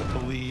my god, the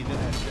bleed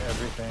and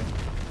everything.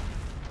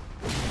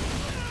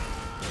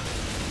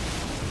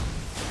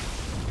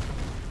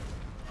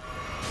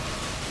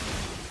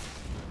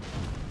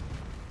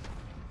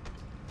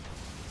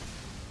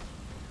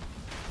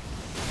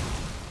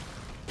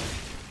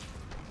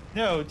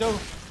 No, don't.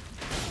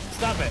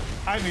 Stop it.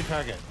 I'm your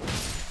target.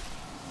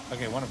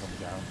 Okay, one of them's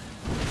down.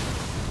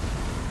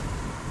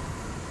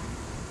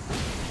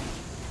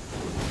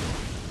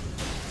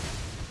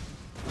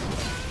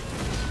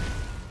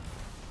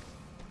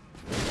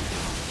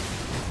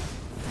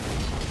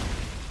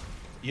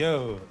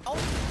 Yo. Oh,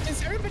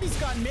 since everybody's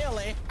gone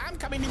melee, I'm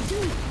coming in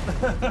too.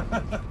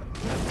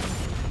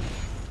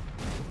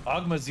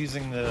 Ogma's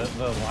using the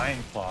lion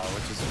claw,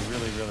 which is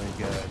really, really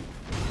good.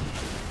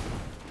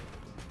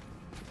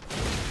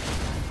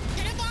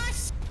 Get it,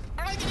 boss!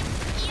 Or I get it.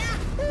 Yeah!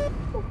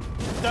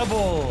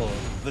 Double!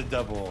 The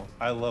double.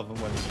 I love it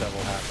when the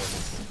double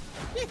happens.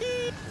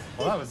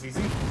 Well, that was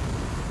easy.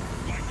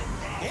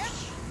 Yeah.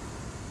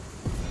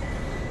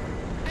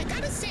 I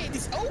gotta say,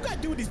 this Ogre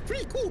dude is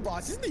pretty cool,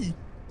 boss, isn't he?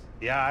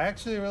 Yeah, I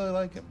actually really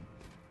like him.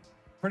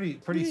 Pretty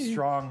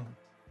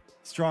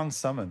strong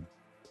summon.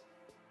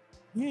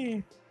 Yeah.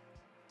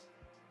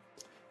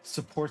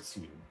 Supports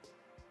you.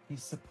 He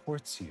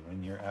supports you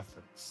in your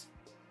efforts.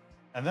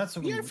 And that's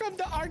what You're from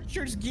the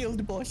Archers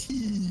Guild, boss.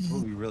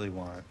 what we really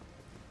want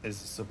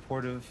is a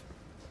supportive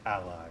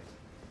ally.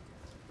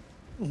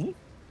 Mhm.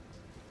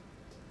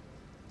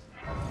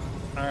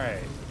 All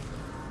right.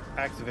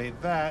 Activate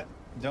that.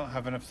 Don't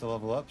have enough to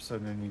level up, so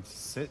no need to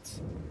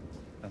sit.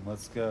 And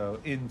let's go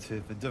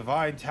into the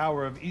Divine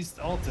Tower of East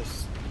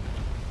Altus,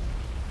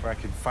 where I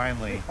can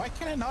finally... Why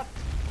can I not?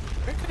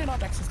 Where can I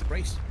not access the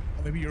brace?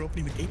 Or maybe you're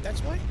opening the gate, that's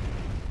why?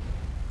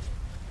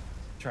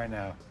 Try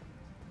now.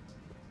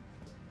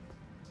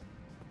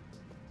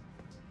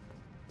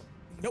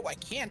 No, I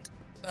can't.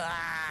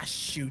 Ah,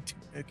 shoot.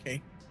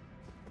 Okay.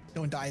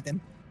 Don't die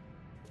then.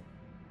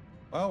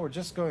 Well, we're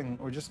just going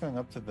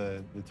up to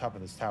the top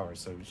of this tower,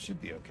 so it should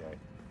be okay.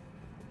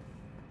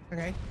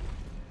 Okay.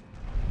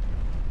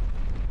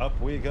 Up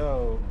we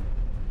go.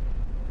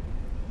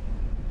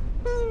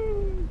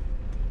 Woo.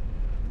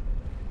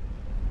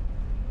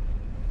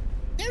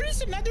 There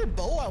is another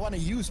bow I want to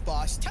use,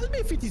 boss. Tell me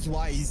if it is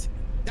wise.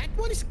 That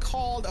one is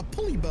called a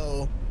pulley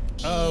bow.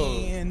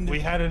 Oh, And we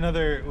had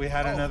another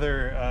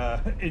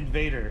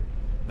invader.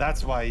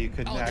 That's why you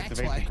couldn't Oh, that's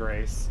activate why. the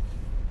grace.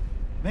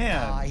 Man,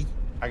 Die.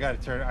 I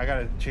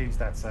gotta change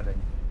that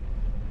setting.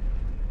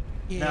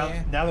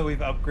 Yeah. Now that we've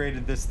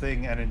upgraded this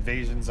thing and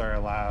invasions are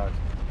allowed,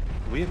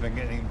 we have been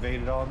getting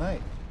invaded all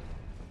night.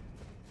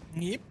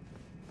 Yep.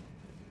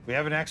 We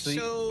haven't actually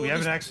So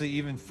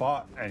even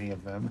fought any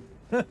of them.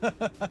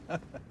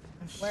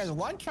 Well,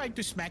 one tried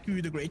to smack you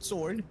with a great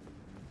sword.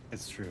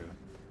 It's true.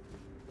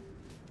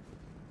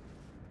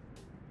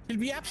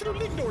 We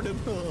absolutely ignored him.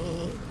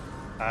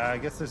 I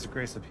guess there's a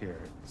grace up here,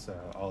 so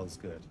all is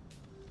good.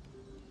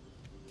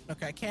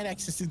 Okay, I can't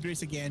access his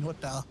grace again. What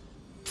the?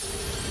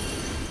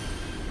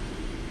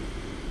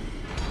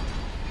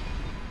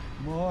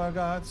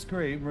 Morgoth's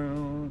Great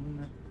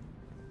Rune.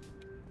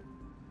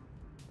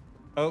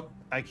 Oh,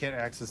 I can't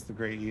access the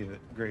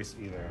grace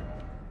either.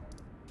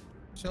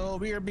 So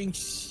we are being.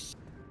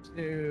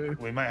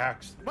 We might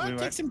actually. Well,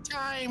 take some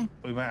time.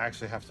 We might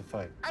actually have to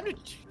fight.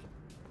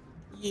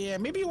 Yeah,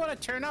 maybe you want to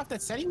turn off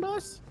that setting,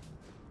 boss.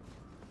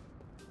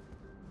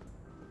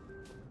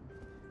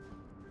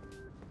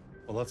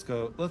 Well, let's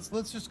go.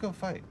 Let's just go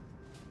fight.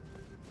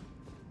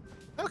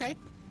 Okay.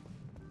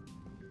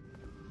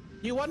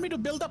 You want me to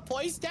build up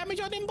poise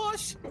damage on him,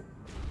 boss?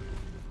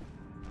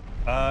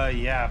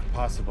 Yeah, if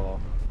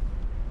possible.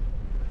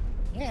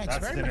 Yeah, it's That's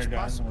very dinner much done. It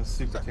possible. was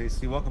super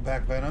tasty. Welcome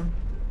back, Venom.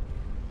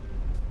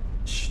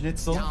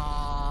 Schnitzel,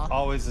 Aw.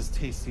 always a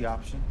tasty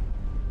option.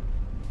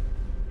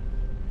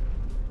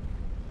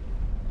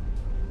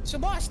 So,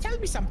 boss, tell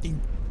me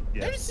something.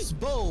 Yes. There's this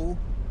bow,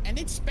 and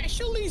its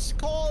special is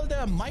called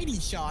a mighty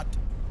shot.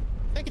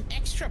 Like an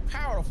extra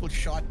powerful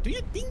shot. Do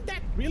you think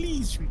that really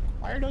is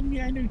required on me?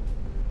 I know.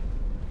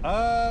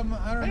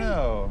 I don't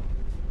know.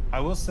 I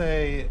will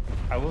say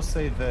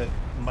that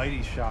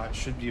Mighty Shot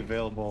should be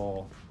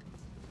available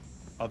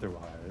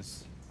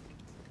otherwise.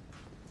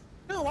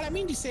 No, what I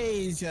mean to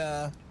say is,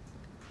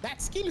 that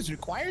skill is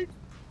required.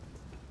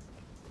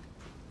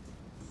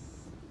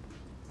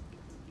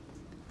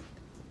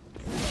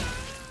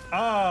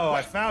 Oh,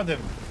 I found him.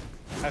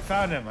 I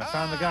found him. I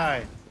found the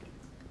guy.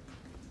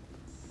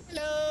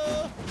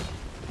 Hello.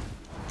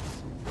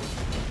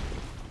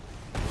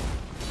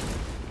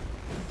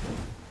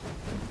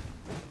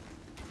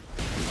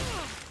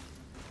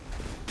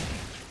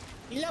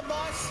 Heal up,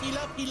 boss. Heal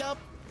up, heal up.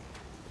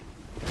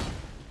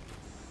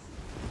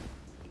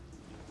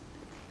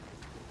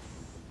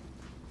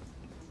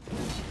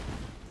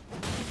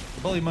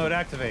 Bully mode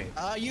activate.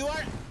 You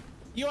are...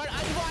 You are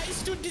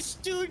unwise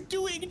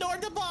to ignore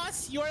the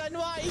boss. You are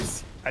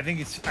unwise. I think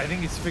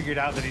he's figured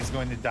out that he's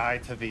going to die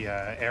to the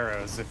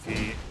arrows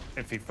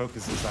if he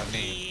focuses on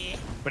me. Yeah.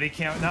 But he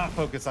can't not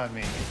focus on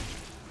me.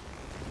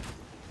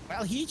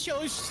 Well, he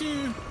chose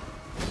to.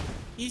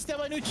 He's the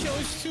one who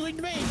chose to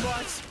invade,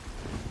 boss.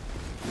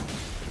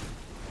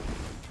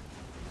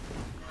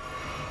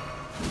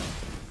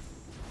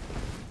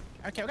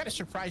 Okay, I got a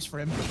surprise for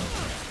him.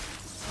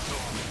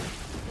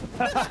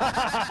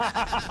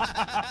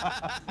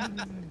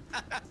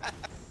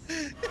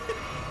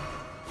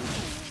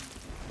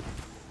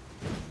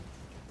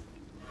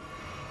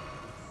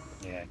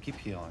 Yeah, keep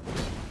healing.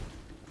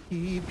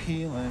 Keep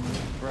healing,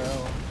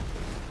 bro.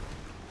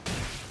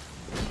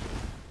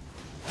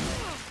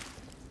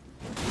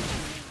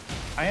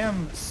 I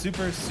am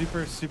super,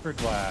 super, super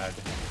glad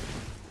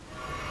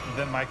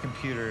that my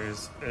computer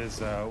is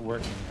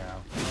working now.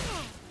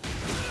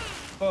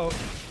 Oh.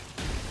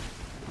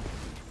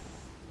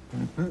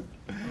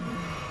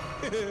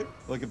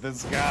 Look at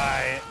this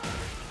guy.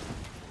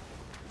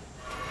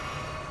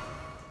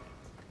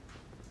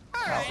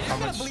 Alright, how I'm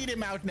gonna much- bleed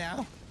him out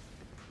now.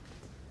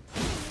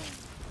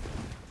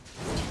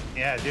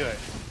 Yeah, do it.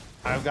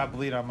 I've got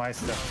bleed on my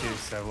stuff too,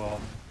 so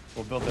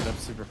we'll build it up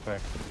super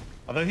quick.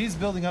 Although he's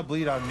building up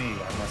bleed on me,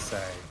 I must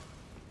say.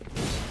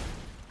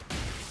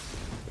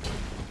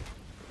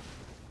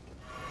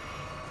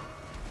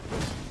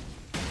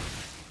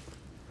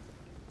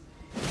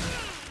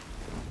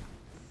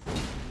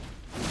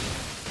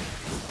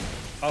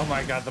 Oh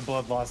my god, the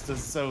blood loss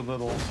is so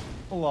little.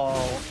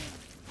 Lol.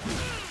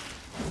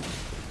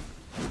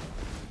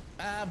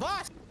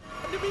 Boss!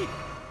 Come to me!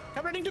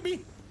 Come running to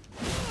me!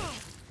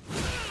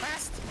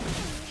 Fast!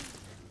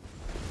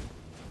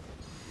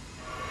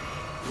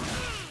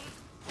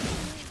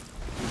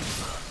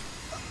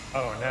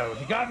 Oh no,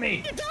 he got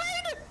me! You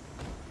died!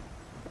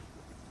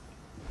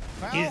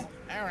 Well, He's-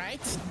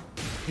 alright.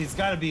 He's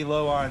got to be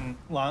low on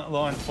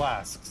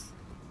flasks.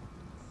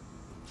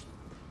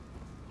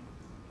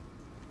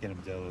 Get him,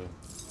 Delu.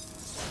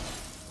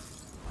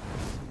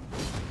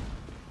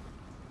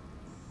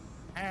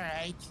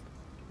 Alright.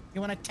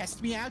 You wanna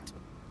test me out?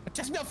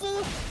 Test me out,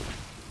 fool!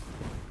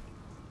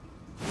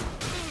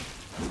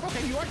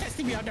 Okay, you are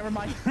testing me out, never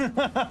mind.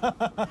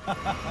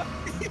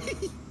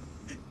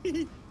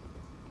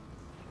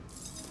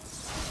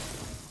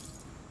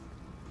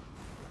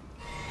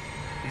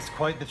 He's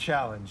quite the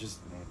challenge,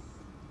 isn't he?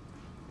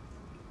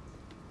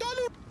 Don't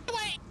move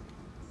away!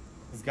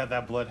 He's got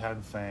that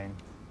bloodhound fang.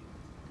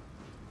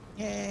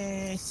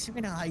 Yes, I'm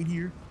gonna hide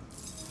here.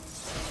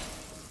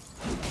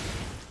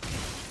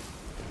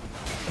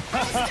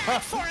 How's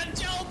that for a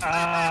joke?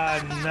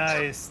 Ah,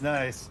 nice,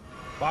 nice.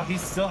 Wow, he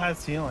still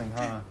has healing,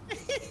 huh?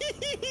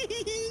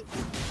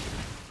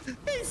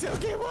 It's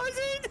okay, was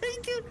it?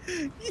 Thank you.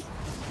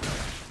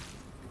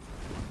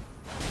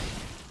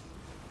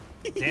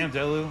 Damn,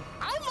 Delu.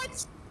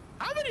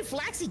 How many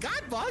flags he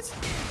got, boss?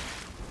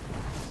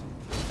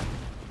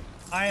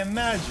 I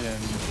imagine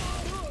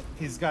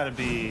he's got to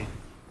be...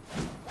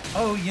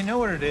 Oh, you know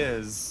what it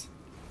is?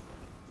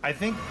 I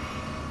think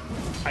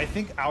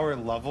our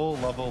level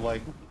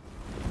like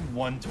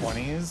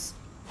 120s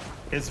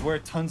is where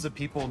tons of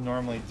people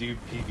normally do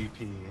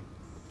PvP.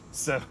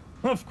 So,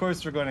 of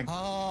course, we're going to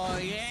Oh,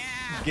 yeah.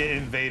 get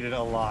invaded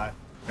a lot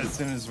as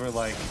soon as we're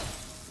like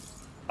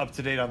up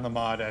to date on the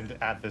mod and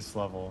at this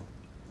level.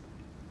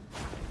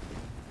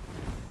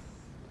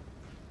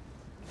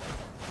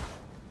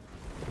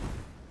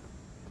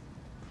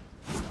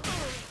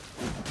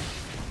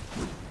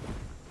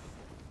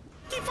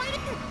 Keep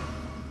fighting.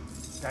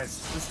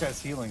 Guys, this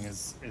guy's healing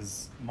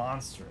is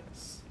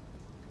monstrous.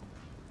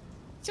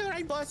 It's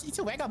alright, boss. It's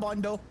a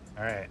vagabondo.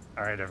 All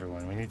right,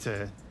 everyone. We need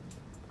to.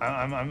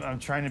 I'm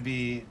trying to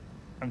be.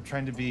 I'm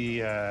trying to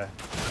be. I'm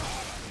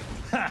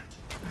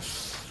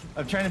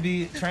trying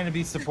to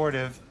be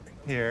supportive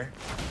here,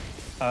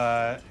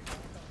 and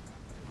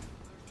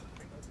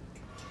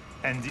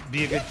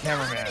be a good How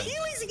many cameraman.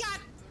 healings he got?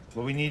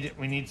 But we need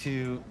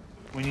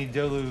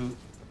Dolu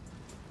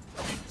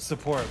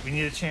support. We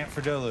need a chant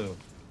for Dolu.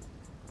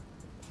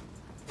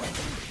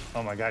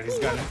 Oh my god, he's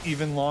got an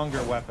even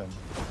longer weapon.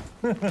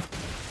 Dolu.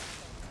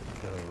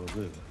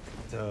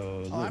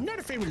 Oh, I'm not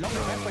afraid with longer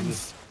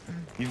weapons.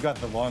 You've got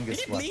the Did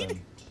longest he bleed?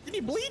 weapon. Did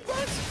he bleed,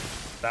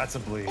 boss? That's a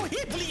bleed. Oh,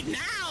 he bleed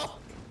now.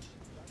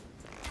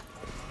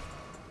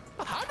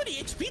 How many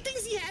HP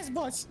things he has,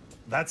 boss?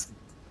 That's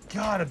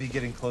gotta be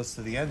getting close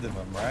to the end of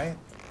him, right?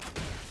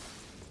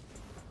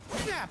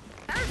 Yeah,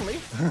 apparently.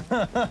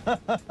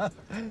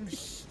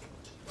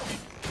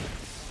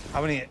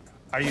 How many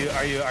are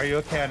you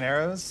okay on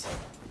arrows?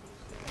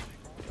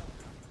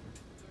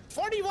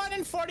 41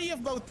 and 40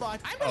 of both, boss.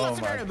 I'm Oh lots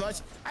of my- arrow,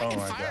 boss. I oh can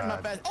my fire him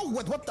up God. as. Oh,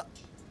 what the?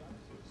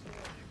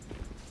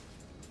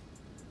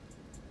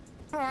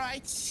 All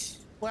right.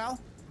 Well.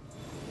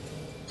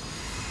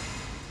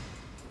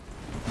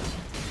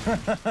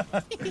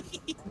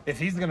 If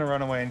he's gonna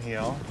run away and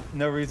heal,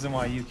 no reason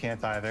why you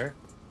can't either.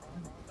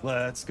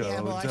 Let's go,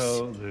 Yeah, boss.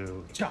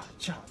 Dolu. Cha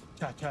cha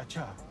cha cha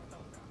cha.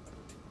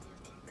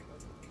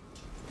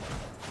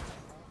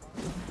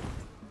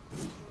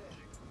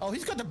 Oh,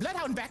 he's got the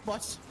bloodhound back,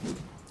 boss.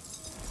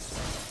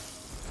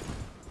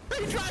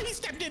 He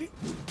stepped in.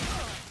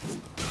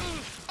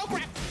 Oh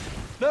crap!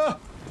 No!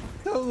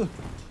 No!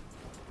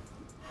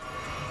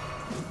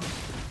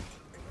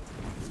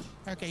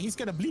 Okay, he's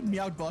gonna bleed me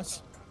out,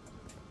 boss.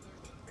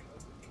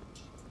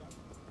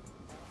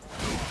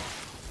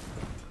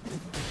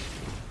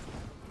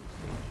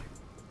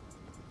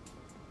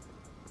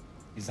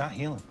 He's not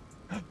healing.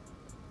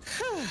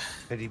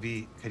 Could he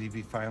be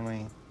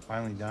finally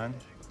done?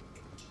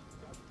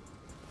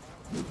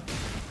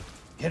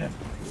 Get him!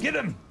 Get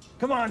him!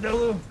 Come on,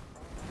 Dolu!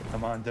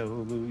 Come on,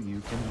 Dolu,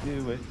 you can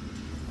do it.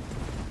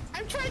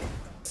 I'm trying.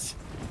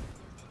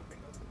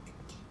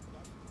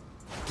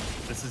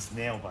 This is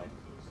nail bite.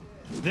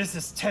 This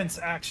is tense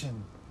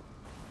action.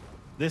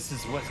 This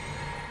is what.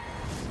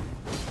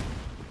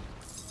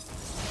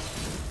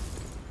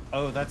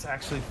 Oh, that's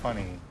actually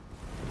funny.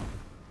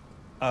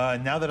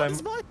 Now that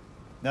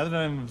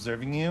I'm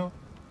observing you,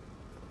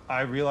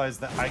 I realize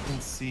that I can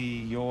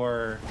see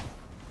your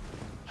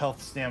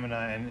health,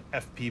 stamina, and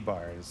FP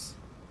bars.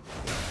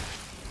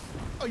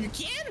 Oh, you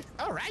can?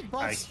 All right,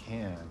 boss. I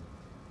can.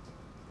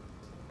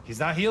 He's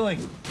not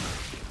healing.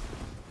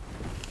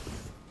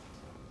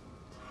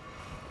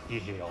 He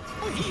healed.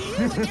 Oh, he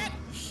healed again.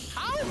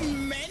 How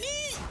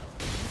many?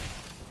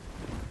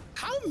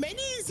 How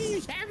many is he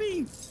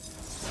having?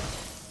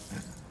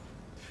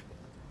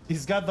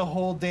 He's got the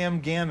whole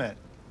damn gamut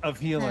of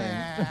healing.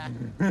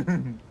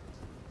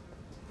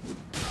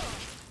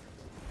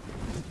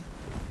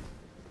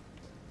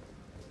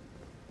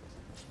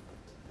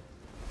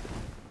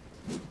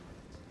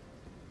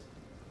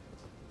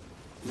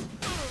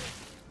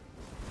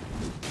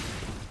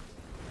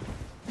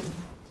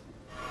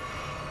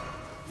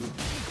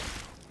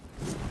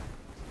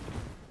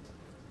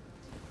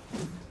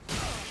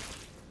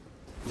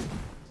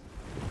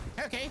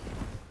 Okay.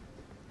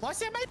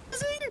 Boss, am I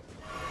losing?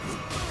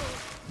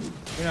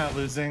 You're not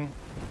losing.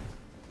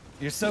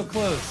 You're so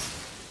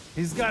close.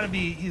 He's gotta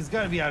be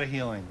out of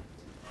healing.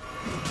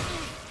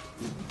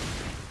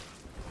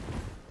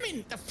 I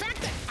mean, the fact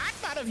that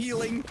I'm out of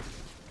healing.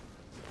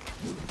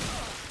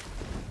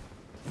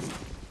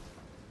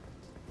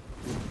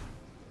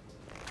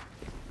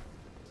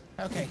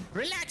 Okay,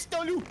 relax,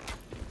 Dolu.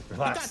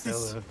 Relax, You got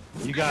this. Dolu.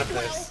 You got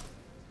Well. this.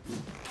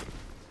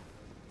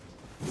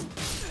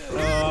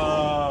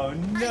 Oh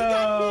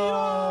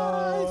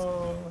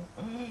no!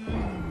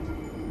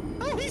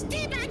 Oh, he's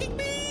teabagging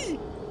me!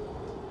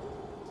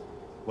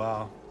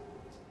 Wow.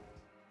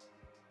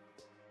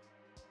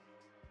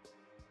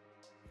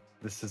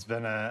 This has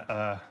been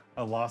a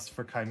loss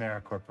for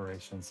Chimera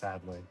Corporation,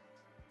 sadly.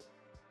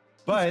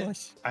 But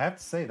course. I have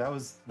to say that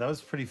was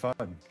pretty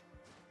fun.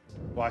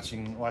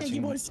 Watching boys.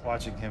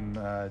 him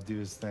do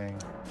his thing.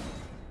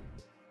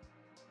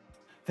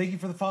 Thank you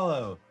for the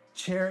follow,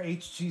 Chair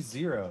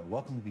HG0.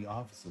 Welcome to the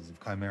offices of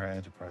Chimera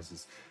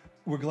Enterprises.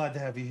 We're glad to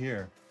have you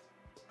here.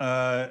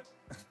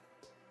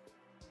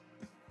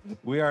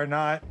 We are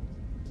not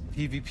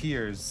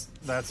PvPers,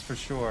 that's for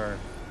sure.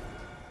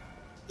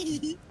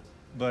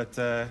 But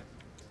all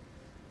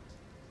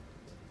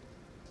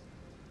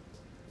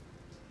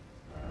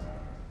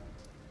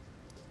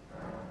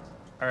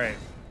right,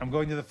 I'm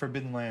going to the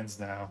Forbidden Lands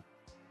now.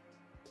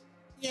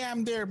 Yeah,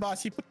 I'm there,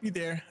 boss. He put me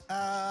there.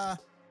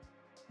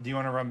 Do you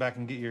want to run back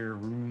and get your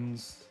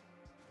runes?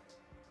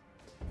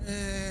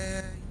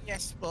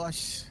 Yes,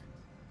 boss.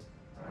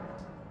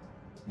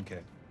 Okay.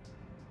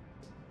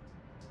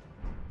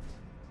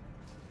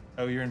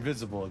 Oh, you're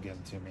invisible again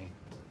to me.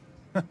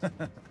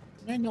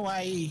 I know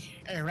I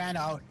ran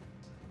out.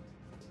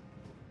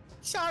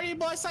 Sorry,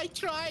 boss. I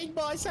tried,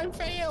 boss. I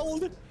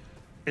failed.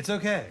 It's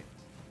okay.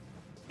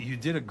 You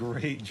did a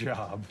great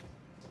job.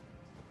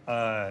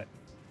 If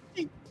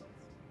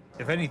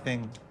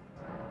anything,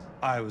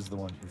 I was the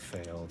one who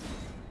failed.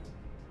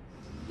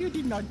 You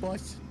did not,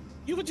 boss.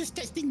 You were just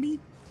testing me.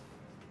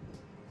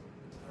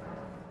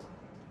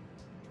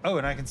 Oh,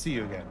 and I can see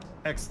you again.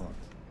 Excellent.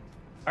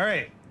 All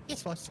right.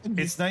 Yes, boss.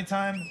 It's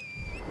nighttime.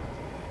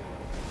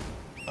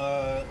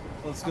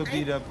 Let's go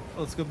Okay. beat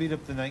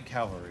up the Night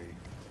Cavalry.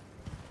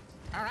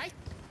 All right.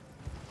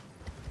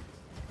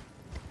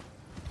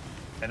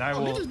 And I Oh,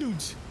 will little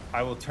dudes.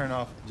 I will turn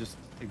off, just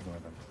ignore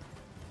them.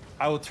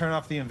 I will turn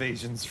off the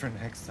invasions for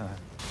next time.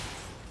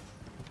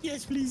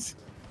 Yes, please.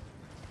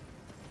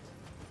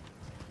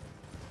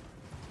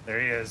 There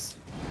he is.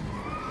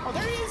 Oh,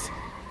 there he is.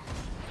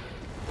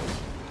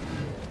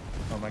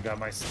 Oh my god,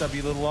 my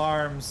stubby little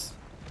arms.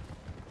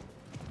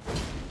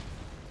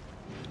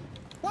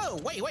 Whoa,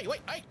 wait.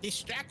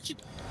 Distraction.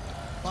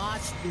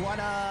 Boss, you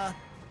wanna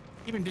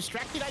even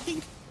distracted, I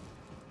think?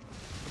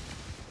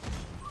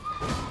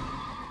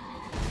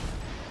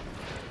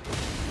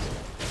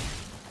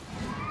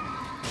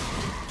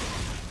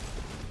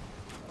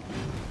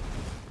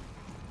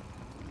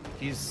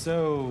 He's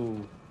so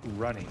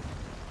runny.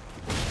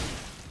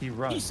 He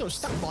runs. He's so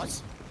stuck,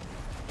 boss.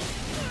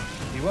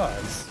 He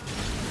was.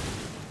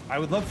 I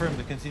would love for him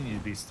to continue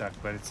to be stuck,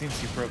 but it seems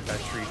he broke that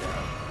tree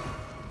down.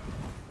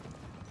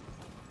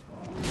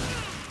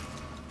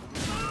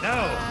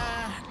 No!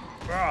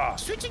 Ah.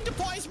 Switching to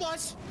poise,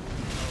 boss.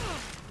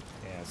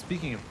 Yeah,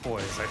 speaking of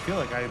poise, I feel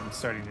like I'm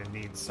starting to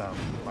need some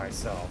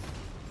myself.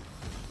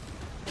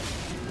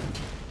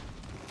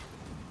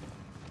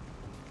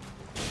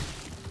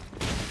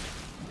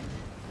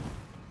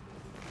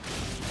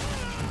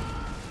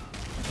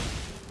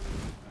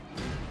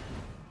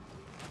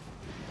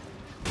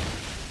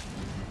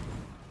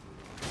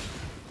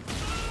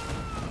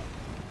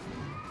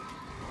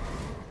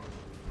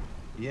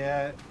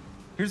 Yeah,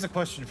 here's a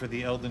question for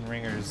the Elden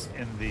Ringers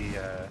in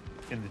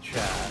the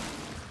chat.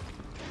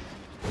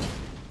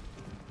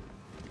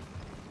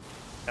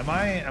 Am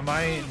I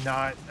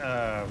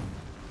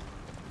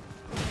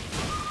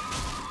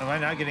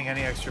not getting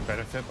any extra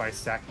benefit by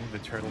stacking the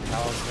turtle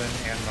talisman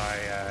and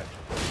my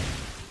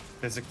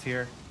physic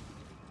tier?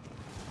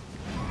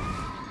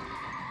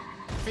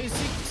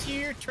 Physics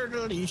here,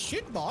 turtle, you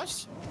should,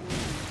 boss.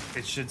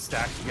 It should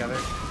stack together.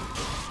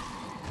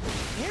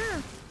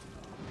 Yeah.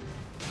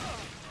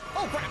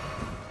 Oh, crap.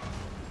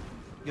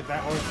 Get that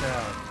horse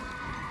down.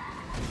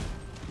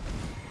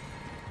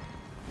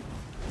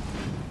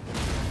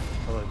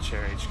 Hello,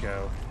 Chair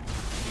HGO.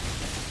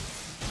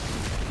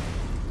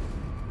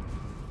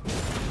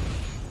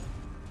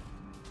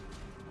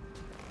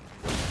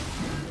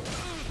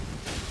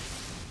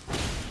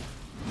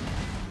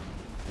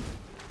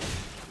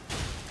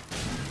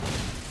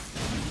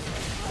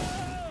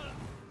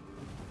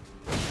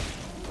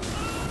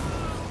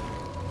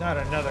 Not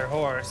another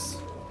horse.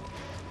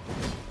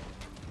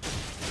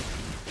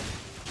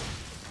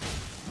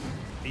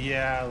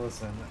 Yeah,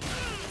 listen.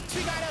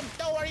 We got him.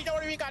 Don't worry,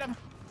 we got him.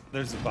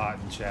 There's a bot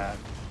in chat.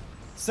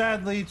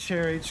 Sadly,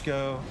 Chair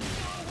HGO.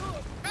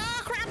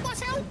 Ah, crap,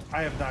 boss, help!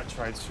 I have not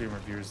tried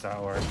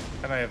streamreviewers.org,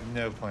 and I have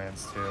no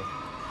plans to.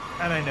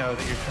 And I know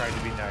that you're trying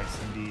to be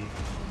nice and be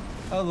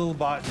a little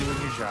bot doing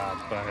your job,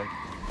 but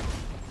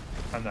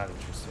I'm not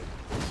interested.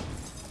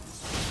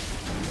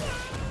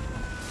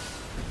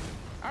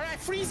 All right,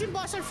 freeze him,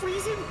 boss, I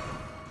freeze him.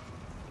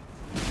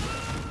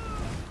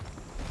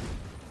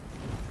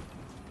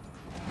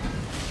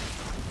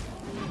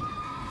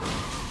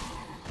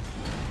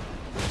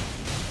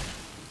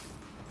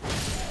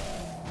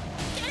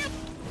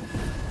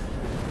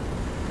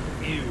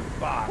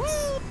 Box.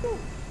 Woo!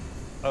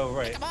 Oh,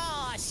 right.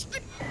 Boss.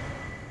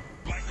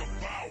 Like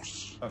a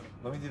mouse. Okay,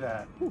 let me do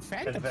that. Ooh,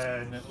 phantoms. And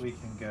then we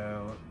can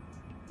go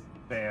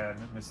ban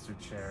Mr.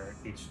 Chair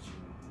HG.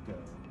 Go.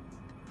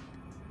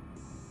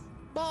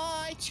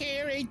 Bye,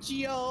 Chair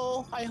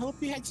HGO. I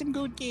hope you had some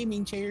good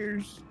gaming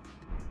chairs.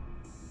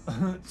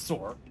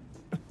 Sore.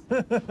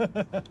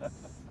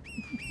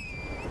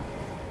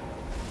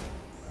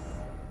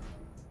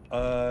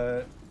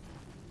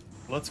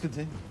 Let's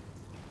continue.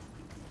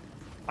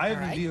 I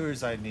have the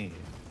viewers I need.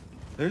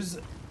 Here's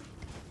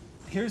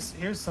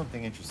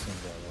something interesting,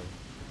 brother.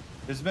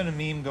 There's been a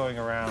meme going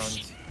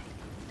around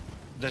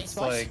that's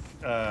like,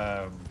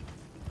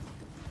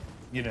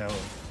 you know,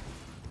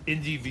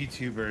 indie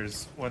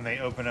VTubers when they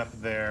open up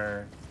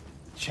their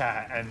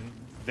chat and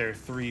their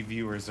 3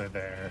 viewers are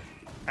there,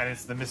 and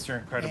it's the Mr.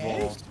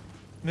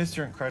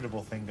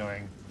 Incredible thing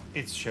going,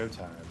 it's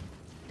showtime,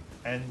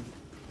 and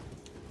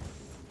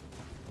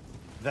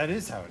that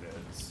is how it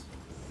is.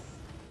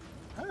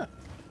 Huh.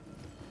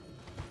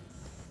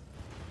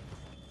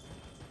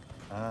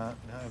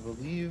 Now I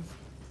believe,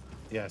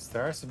 yes,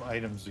 there are some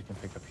items we can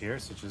pick up here,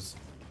 such as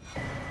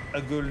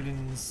a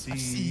golden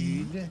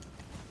seed.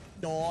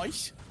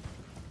 Nice.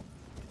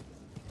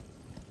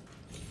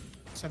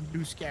 Some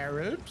blue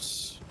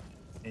scarabs.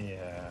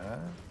 Yeah.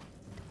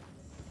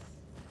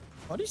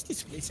 What is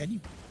this place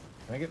anyway?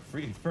 Can I get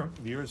free from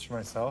viewers for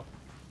myself?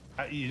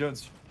 You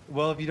don't.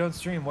 Well, if you don't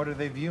stream, what are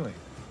they viewing?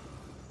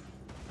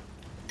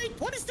 Hey,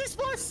 what is this,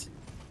 boss?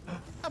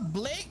 A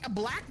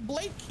black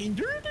Blake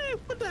Kinder?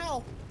 What the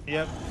hell?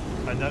 Yep,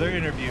 another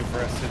interview for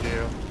us to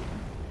do.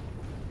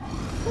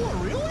 Oh,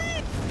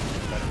 really?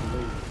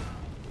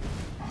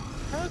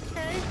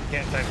 Okay.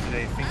 Can't type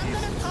today. Think I'm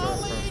he's gonna call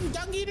from- in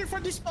Dung Eater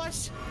for this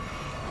bus.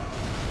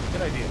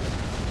 Good idea.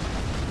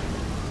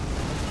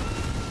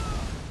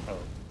 Oh,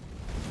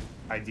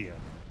 idea.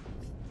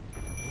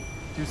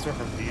 2 store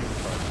from View.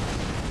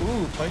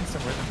 Ooh, playing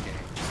some rhythm games.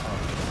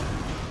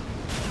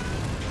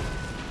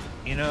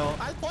 You know,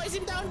 I'll poise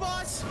him down,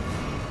 boss.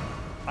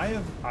 I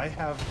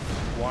have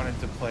wanted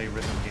to play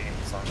rhythm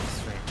games on the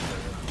stream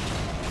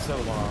for so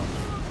long.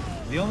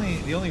 The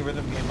only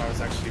rhythm game I was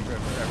actually ever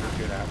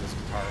good at was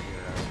Guitar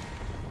Hero.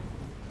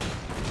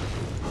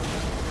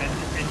 And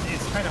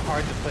it's kind of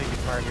hard to play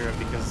Guitar Hero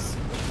because,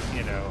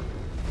 you know,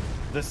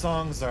 the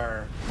songs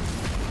are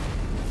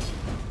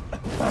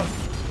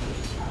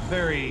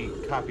very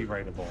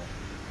copyrightable.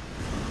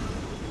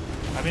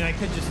 I mean, I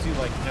could just do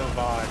like no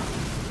VOD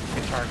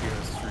Guitar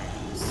Hero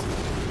streams.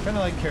 Kind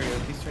of like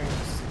karaoke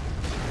streams.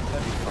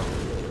 That'd be fun.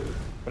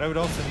 But I would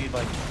also need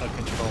like a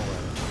controller.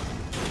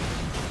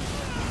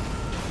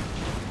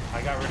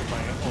 I got rid of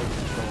my old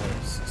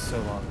controllers so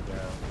long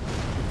ago.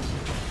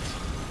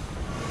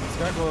 These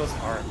gargoyles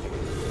are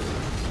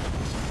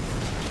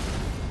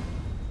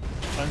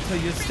until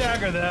you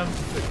stagger them.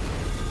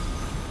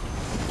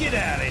 Get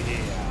out of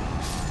here!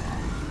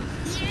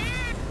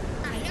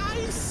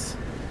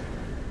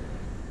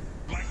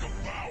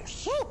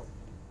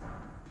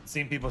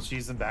 Seeing people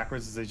cheesing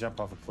backwards as they jump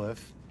off a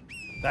cliff.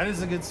 That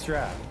is a good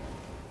strat.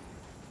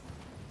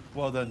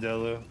 Well done,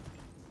 Dolu.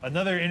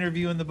 Another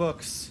interview in the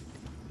books.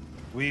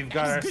 We've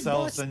got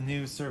ourselves a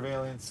new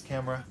surveillance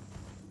camera.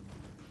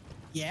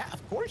 Yeah,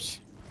 of course.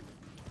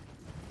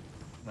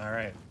 All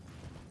right.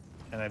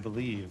 And I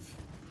believe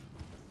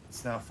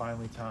it's now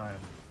finally time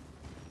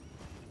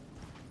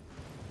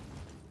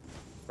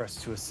for us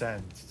to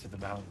ascend to the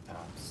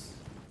mountaintops.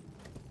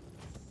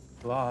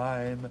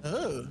 Climb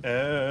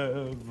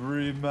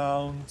every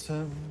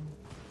mountain.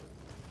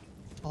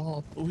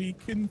 Top we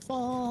can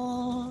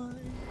find.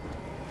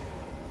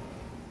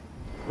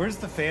 Where's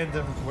the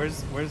fandom?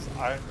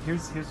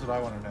 Here's what I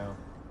want to know.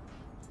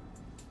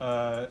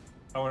 I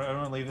don't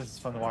want to leave this. It's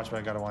fun to watch, but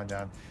I gotta wind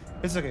down.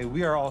 It's okay.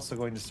 We are also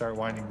going to start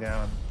winding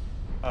down.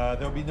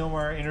 There'll be no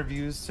more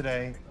interviews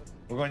today.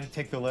 We're going to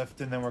take the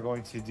lift, and then we're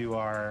going to do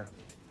our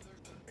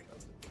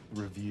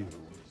review.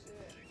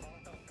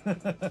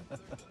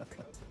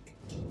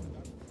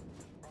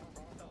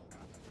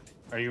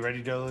 Are you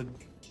ready, Dolid?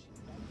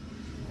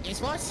 Yes,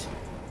 boss.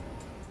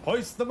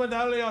 Hoist the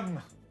medallion!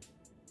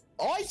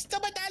 Hoist the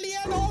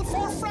medallion, all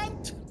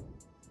forefront!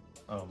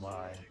 Oh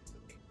my.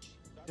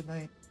 Good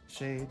night,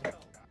 Shade.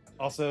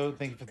 Also,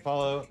 thank you for the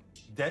follow.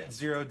 Det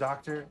Zero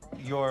Doctor,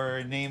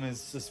 your name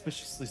is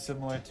suspiciously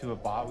similar to a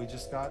bot we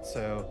just got,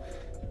 so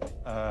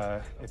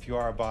if you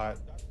are a bot,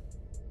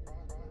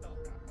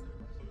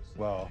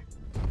 well,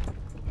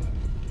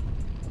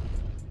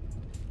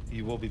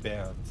 you will be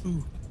banned.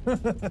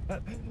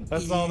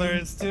 That's all there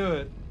is to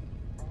it.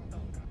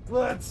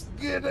 Let's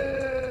get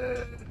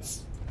it!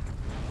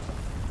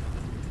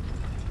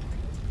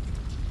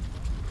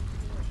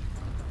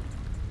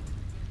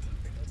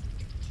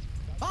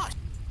 Boss,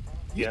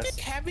 you Yes. think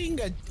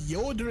having a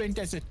deodorant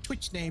as a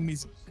Twitch name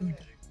is good?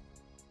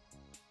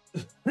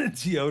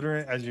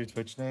 Deodorant as your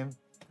Twitch name?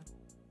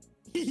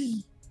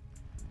 You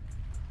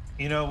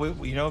know,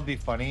 it'd be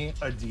funny?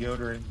 A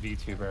deodorant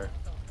VTuber.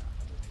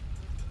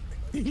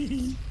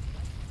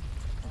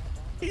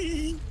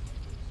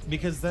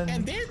 Because then...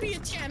 And there'd be a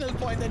channel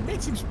point that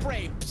makes him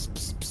spray. Pss,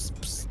 pss, pss,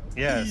 pss.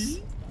 Yes.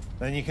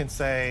 Then you can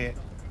say,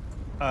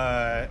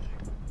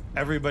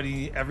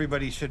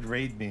 everybody should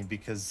raid me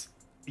because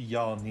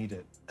y'all need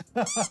it.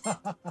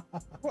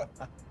 What?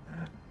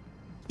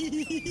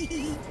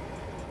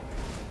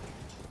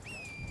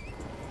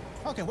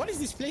 Okay, what is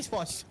this place,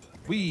 boss?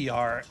 We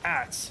are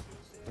at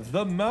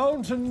the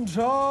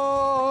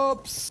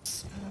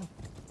mountaintops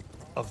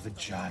of the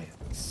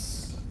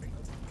giants.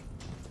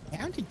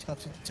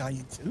 Mountaintops of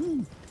giants.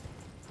 Ooh.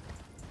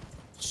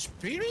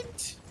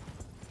 Spirit?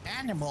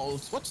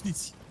 Animals. What's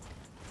this?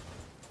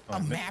 A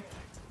map.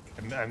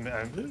 I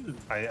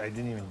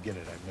didn't even get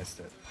it. I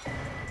missed it.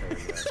 There we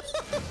go.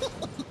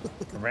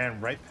 I ran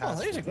right past. Oh,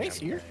 there's the a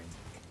glacier here. damn thing.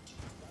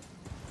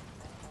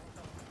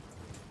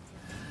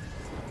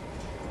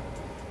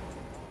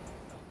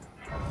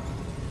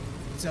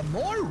 Some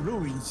more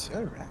ruins.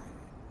 All right.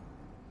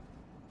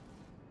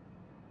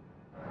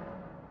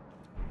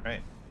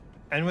 Right.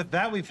 And with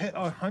that, we've hit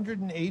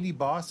 180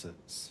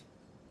 bosses.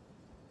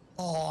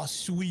 Oh,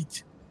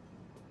 sweet.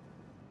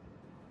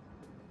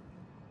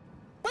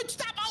 Wait,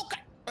 stop! Okay.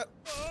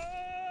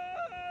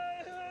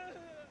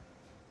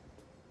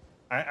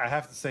 I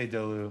have to say,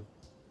 Dolu,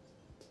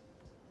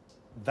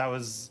 that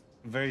was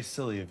very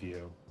silly of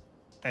you.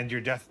 And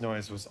your death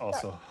noise was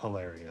also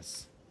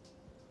hilarious.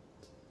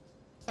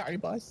 Sorry,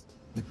 boss.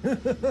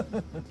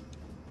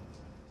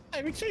 I'm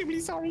extremely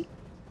sorry.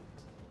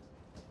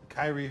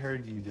 Kyrie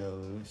heard you,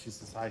 Dolu. She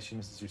says hi, she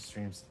misses your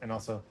streams. And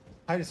also,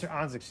 hi to Sir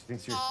Anzik, she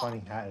thinks your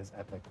funny hat is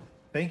epic.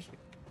 Thank you.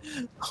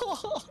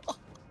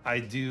 I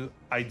do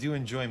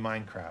enjoy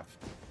Minecraft.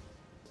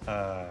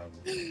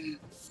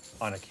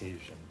 On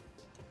occasion.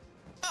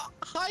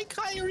 Hi,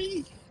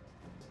 Kyrie.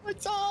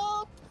 What's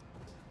up?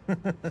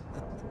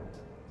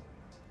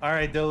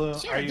 Alright,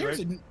 Dolu, Sure, are you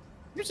ready?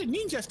 there's a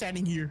ninja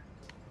standing here.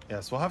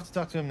 Yes, we'll have to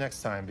talk to him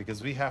next time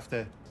because we have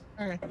to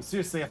Okay. we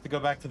seriously have to go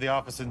back to the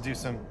office and do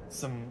some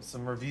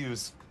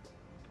reviews.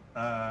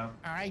 All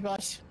right,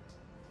 boss.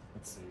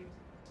 Let's see.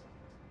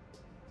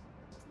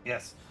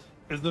 Yes,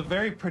 it was a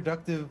very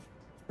productive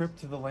trip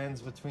to the lands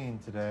between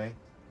today.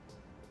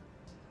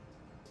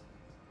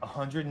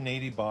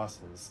 180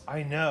 bosses.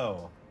 I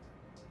know.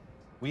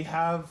 We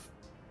have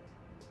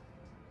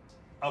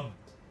a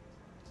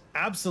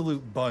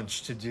absolute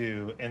bunch to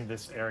do in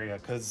this area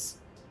because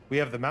we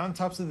have the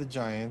mountaintops of the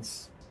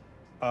giants.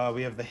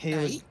 We have the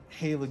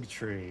Halig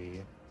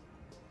tree,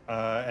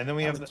 and then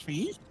we have the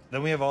tree.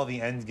 Then we have all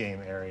the end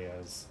game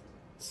areas.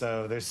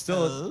 So there's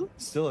still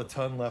a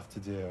ton left to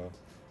do.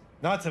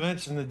 Not to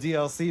mention the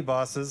DLC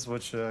bosses,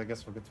 which I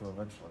guess we'll get to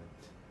eventually.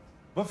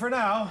 But for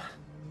now,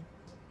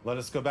 let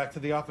us go back to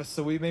the office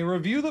so we may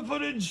review the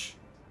footage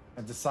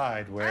and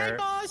decide where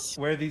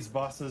these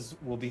bosses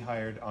will be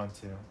hired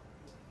onto.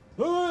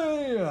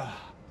 Hey!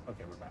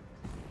 Okay, we're back.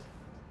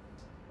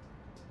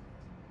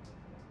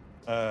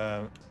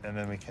 And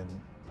then we can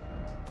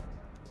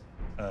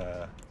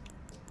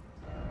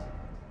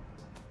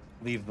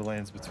leave the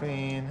lands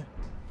between. There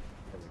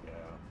we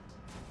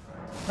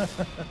go.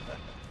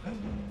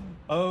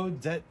 Oh,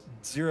 Det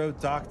Zero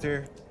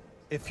Doctor,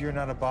 if you're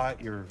not a bot,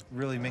 you're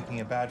really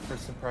making a bad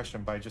first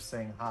impression by just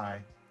saying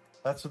hi.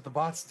 That's what the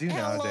bots do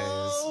Hello.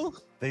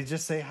 nowadays. They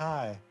just say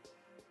hi.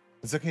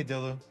 It's okay,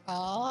 Dilu.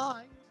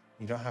 Hi.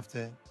 You don't have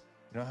to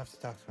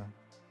talk to him.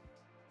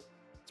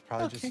 It's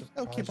probably Okay, just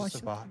a, okay, probably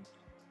just boss, a bot. okay.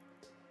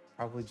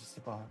 Probably just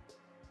a bot.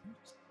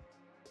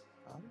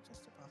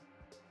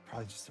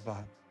 Probably just a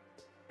bot.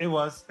 It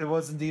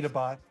was indeed a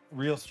bot.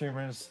 Real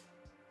streamers,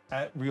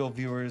 at real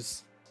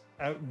viewers,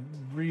 at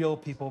real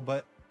people,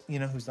 but you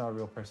know who's not a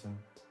real person?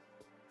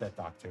 That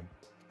Doctor.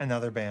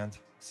 Another band.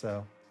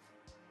 So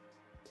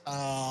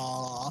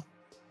That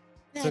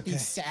okay.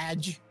 is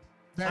sad.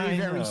 I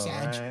Very know,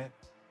 sad. right?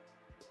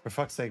 For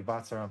fuck's sake,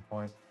 bots are on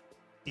point.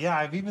 Yeah,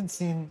 I've even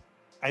seen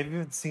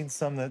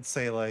some that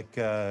say like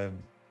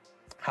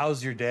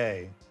how's your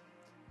day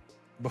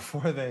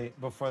before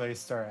they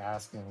start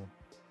asking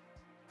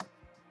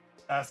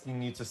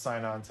you to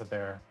sign on to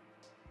their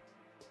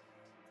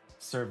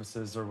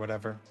services or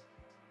whatever.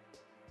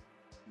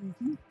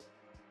 Mhm.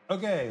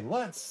 Okay,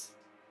 let's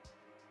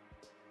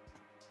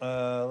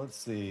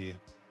see.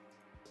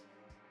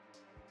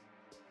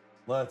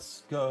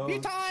 Let's go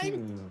Review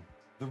time!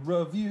 to the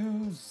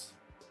reviews.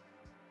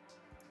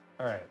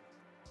 All right.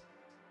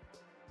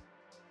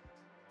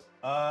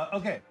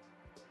 Okay.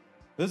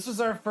 This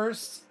is our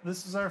first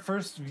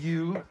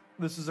view.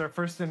 This is our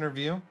first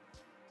interview.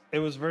 It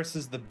was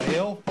versus the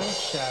Baleful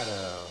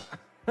Shadow.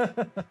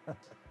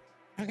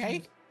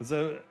 Okay.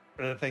 So,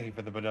 thank you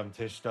for the Badum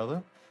Tish,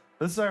 Dolu.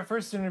 This is our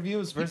first interview. It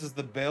was versus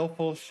the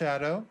Baleful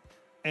Shadow.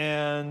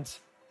 And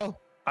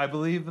I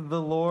believe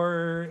the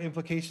lore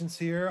implications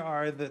here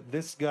are that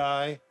this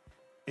guy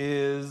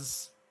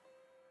is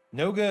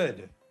no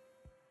good.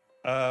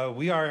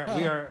 We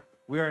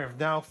are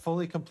now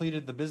fully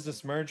completed the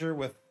business merger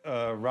with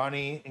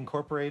Ranni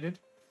Incorporated.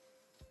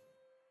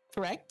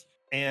 Correct.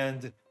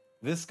 And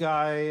this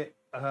guy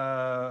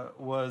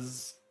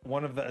was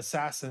one of the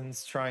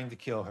assassins trying to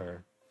kill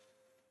her.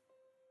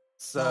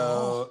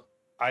 So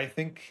I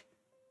think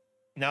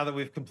now that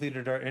we've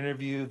completed our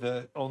interview,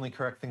 the only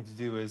correct thing to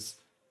do is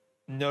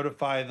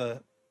notify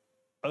the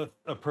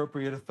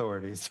appropriate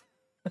authorities.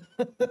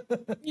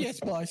 Yes,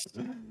 boss.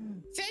 Send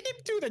him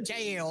to the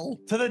jail.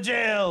 To the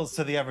jails,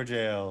 to the ever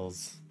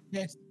jails.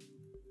 Yes.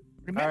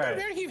 Remember right.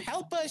 where he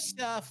helped us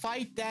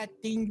fight that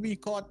thing we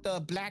caught the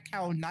Black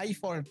Hound knife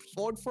or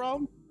sword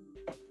from?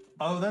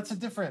 Oh, that's a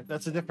different one.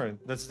 It's a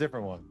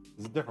different one.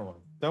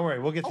 Don't worry,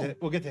 we'll get to him.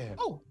 We'll get to him.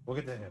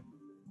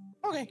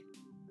 Okay.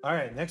 All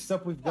right, next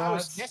up we've I got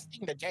was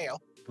nesting the jail.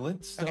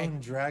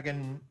 Glintstone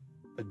Dragon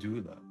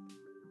Adula.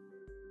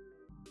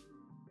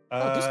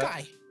 This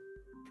guy.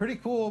 Pretty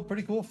cool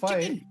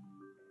fight. Chicken.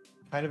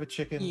 Kind of a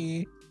chicken.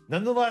 Yeah.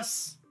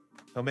 Nonetheless,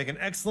 he'll make an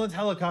excellent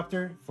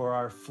helicopter for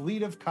our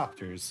fleet of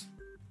copters.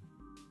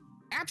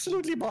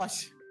 Absolutely,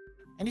 boss.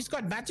 And he's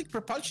got magic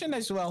propulsion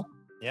as well.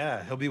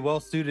 Yeah, he'll be well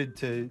suited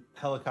to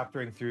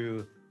helicoptering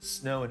through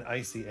snow and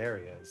icy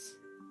areas.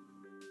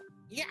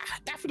 Yeah,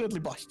 definitely,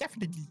 boss.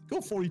 Definitely.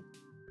 Go for it.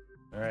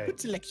 All right. Good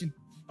selection.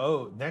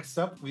 Oh, next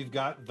up, we've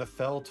got the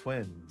Fell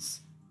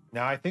Twins.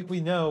 Now, I think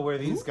we know where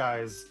these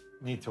guys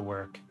need to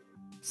work.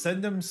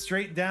 Send them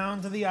straight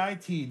down to the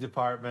IT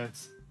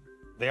department.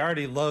 They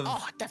already love.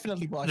 Oh,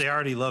 definitely, boss. They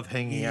already love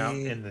hanging out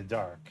in the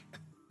dark.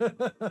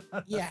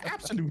 Yeah,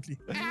 absolutely.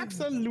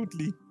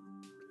 Absolutely.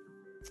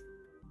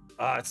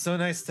 It's so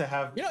nice to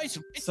have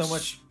It's so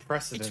much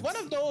precedence. It's one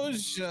of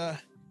those,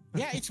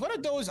 it's one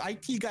of those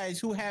IT guys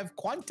who have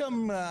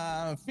quantum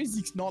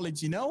physics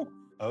knowledge,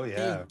 Oh,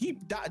 yeah.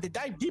 They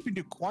dive deep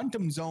into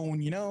quantum zone,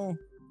 the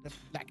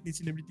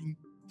blackness and everything.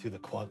 To the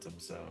quantum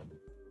zone.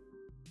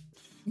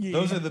 Yeah.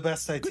 Those are the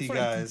best IT Good for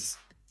guys.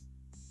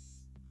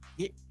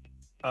 Yeah.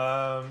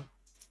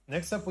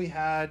 Next up, we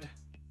had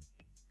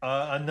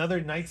another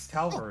Knights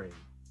Cavalry.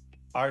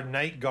 Our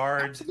Night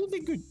Guard.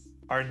 Absolutely good.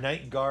 Our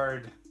Night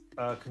Guard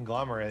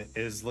conglomerate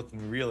is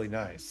looking really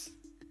nice.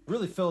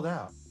 Really filled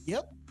out.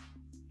 Yep.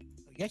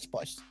 Yes,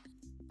 boss.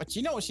 But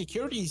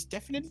security is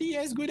definitely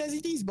as good as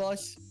it is,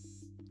 boss.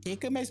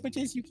 Take them as much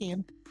as you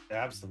can.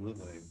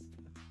 Absolutely.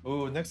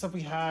 Ooh, next up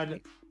we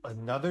had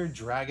another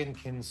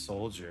Dragonkin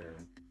soldier.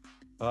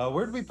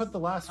 Where did we put the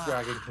last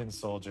Dragonkin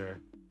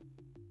soldier?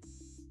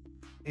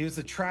 He was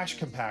a trash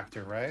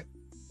compactor, right?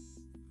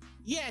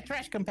 Yeah,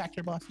 trash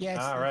compactor, boss. Yes.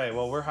 All right.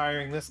 Well, we're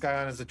hiring this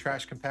guy on as a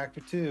trash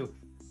compactor too,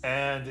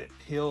 and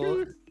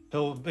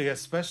he'll be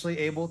especially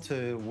able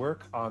to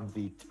work on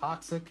the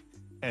toxic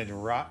and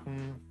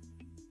rotten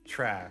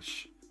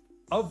trash,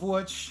 of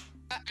which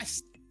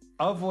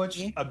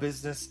a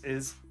business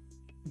is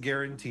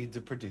guaranteed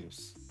to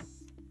produce.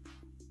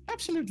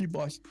 Absolutely,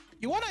 boss.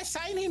 You want to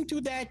assign him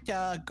to that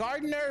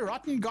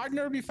rotten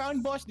gardener we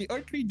found, boss? The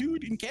earthly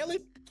dude in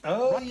Caleb?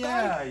 Oh, Rock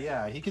guard?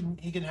 yeah. He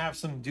can have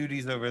some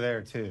duties over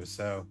there too,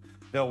 so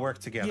they'll work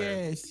together.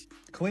 Yes.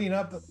 Clean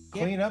up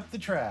the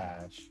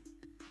trash.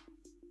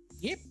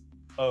 Yep.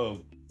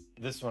 Oh,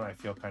 this one I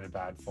feel kind of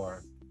bad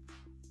for.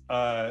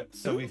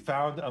 So we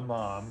found a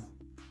mom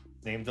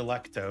named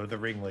Electo, the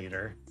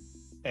ringleader,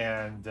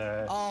 and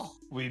Oh,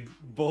 we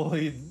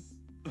bullied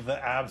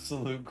the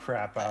absolute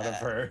crap out of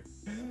her.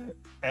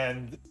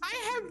 And I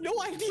have no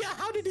idea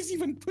how did this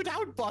even put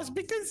out, boss,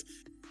 because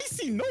I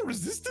see no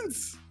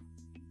resistance.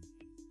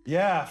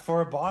 yeah,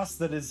 for a boss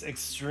that is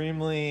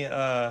extremely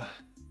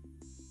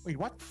Wait,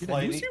 what? Did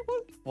I lose you?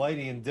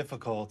 flighty and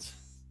difficult,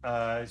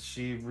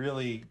 she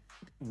really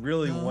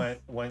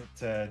went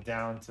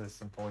down to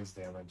some poise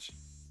damage.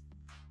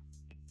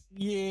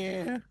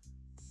 Yeah.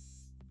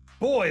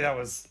 Boy, that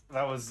was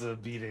a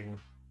beating.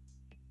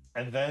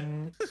 And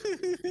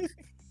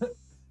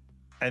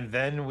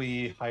then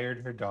we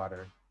hired her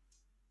daughter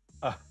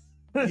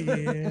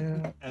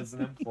Yeah. as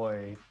an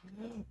employee.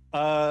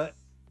 But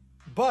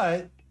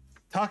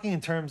talking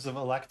in terms of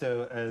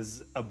Electo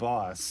as a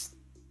boss,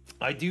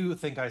 I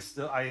think I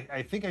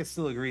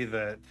still agree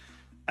that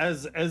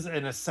as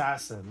an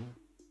assassin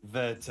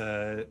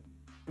that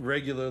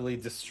regularly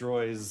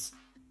destroys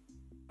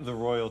the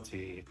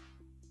royalty,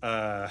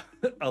 a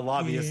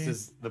lobbyist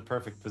is the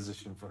perfect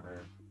position for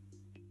her.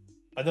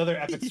 Another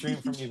epic stream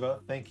from you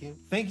both. Thank you.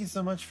 Thank you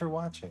so much for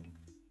watching.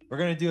 We're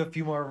gonna do a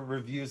few more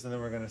reviews and then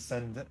we're gonna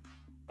send it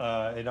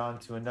on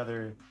to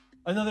another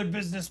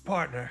business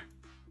partner.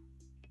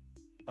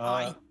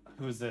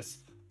 Who is this?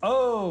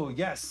 Oh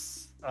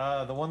yes,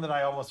 the one that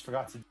I almost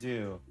forgot to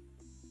do.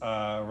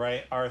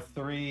 Right, our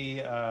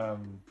three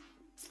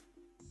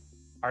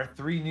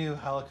new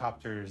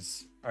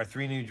helicopters, our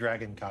 3 new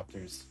dragon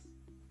copters.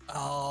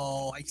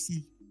 Oh, I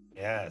see.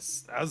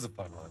 Yes, that was a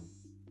fun one.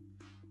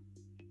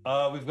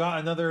 We've got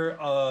another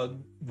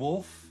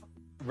wolf,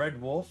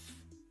 red wolf.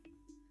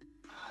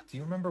 Do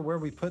you remember where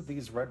we put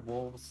these red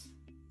wolves?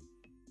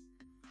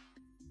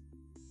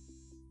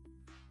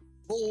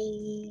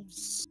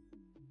 Wolves.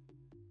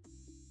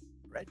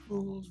 Red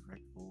Bulls, Red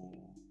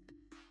Bull.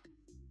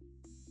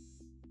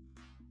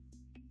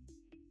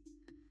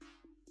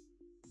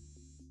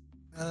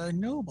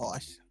 No,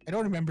 boss. I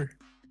don't remember.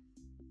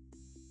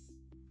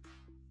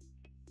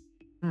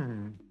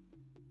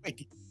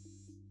 Wait,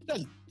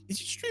 is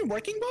your stream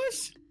working,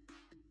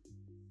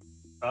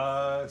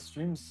 boss?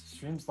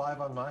 Streams live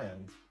on my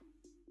end.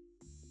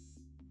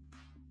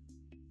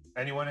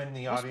 Anyone in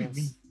the Must be audience?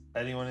 me.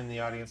 Anyone in the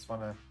audience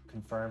want to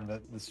confirm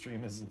that the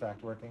stream is in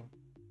fact working?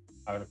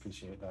 I would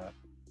appreciate that.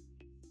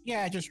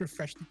 Yeah, I just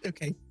refreshed it.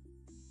 Okay.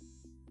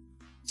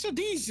 So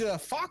these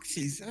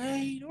foxes,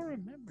 I don't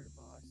remember,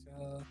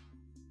 boss.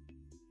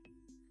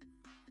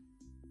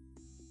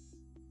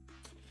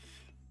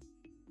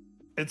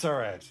 It's all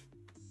right.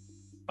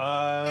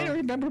 I don't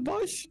remember,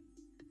 boss.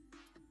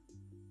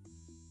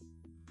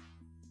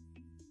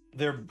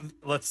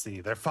 Let's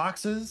see. They're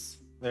foxes.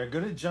 They're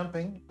good at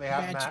jumping. They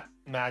have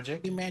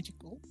magic. Be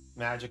magical.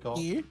 Magical.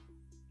 Yeah.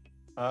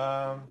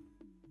 Oh,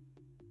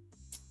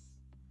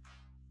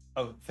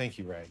 thank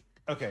you, Ray.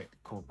 Okay,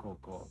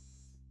 cool.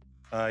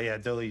 Yeah,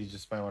 Dilly, you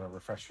just might want to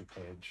refresh your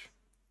page.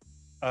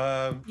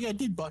 Yeah, I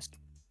did, boss.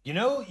 You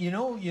know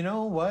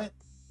what?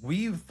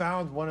 We've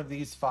found one of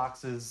these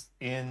foxes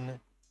in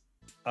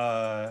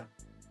Raya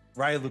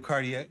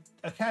Lucardia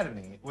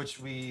Academy, which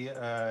we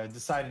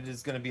decided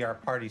is going to be our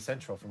party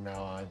central from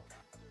now on.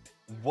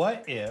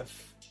 What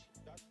if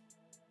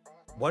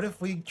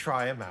we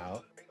try him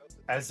out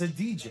as a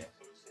DJ?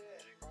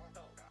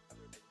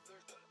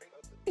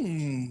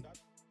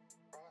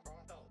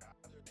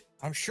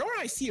 I'm sure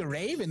I see a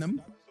rave in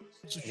him.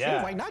 So Yeah.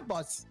 Sure, why not,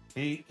 boss?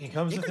 He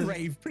comes He with can his,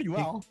 rave pretty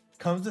well.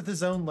 comes with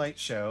his own light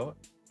show,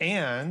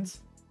 and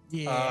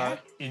Yeah.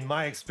 in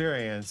my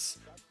experience,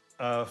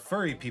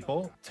 furry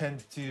people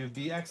tend to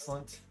be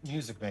excellent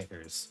music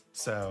makers.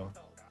 So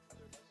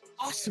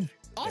Awesome,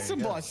 you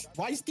go. boss.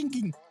 Wise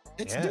thinking.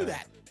 Let's Yeah. do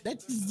that.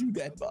 Let's do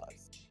that, boss.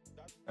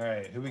 all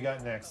right, who we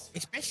got next?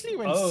 Especially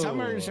when Oh.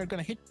 summers are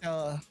gonna hit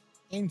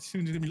end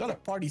soon. There's gonna be a lot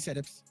of party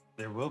setups.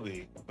 There will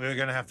be. We're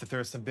gonna have to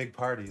throw some big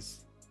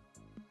parties.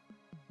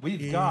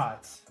 We've Yeah.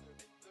 got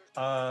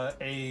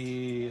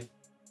a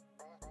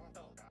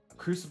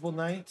Crucible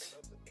Knight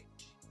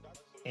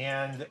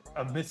and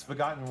a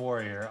Misbegotten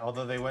Warrior,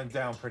 although they went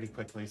down pretty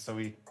quickly, so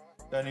we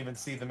don't even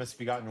see the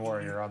Misbegotten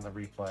Warrior on the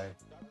replay.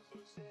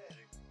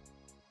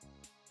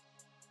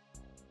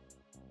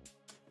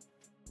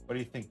 What do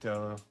you think,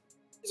 Dolo?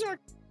 These are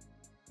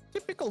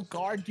typical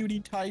guard duty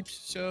types,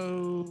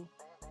 so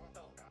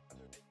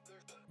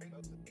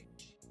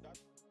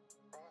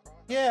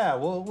Yeah,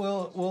 we'll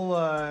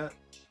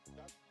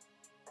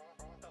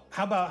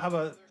how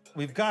about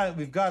we've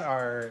got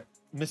our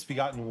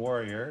Misbegotten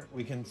Warrior.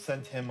 We can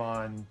send him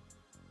on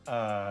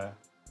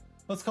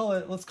let's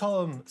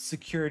call them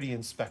security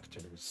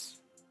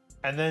inspectors.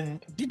 And then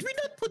did we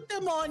not put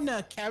them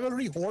on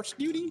cavalry horse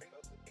duty?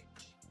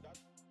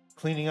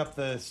 cleaning up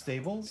the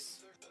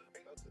stables.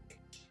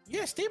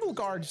 Yeah, stable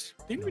guards.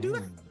 Didn't we do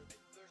that?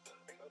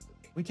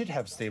 We did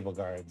have stable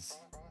guards.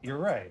 You're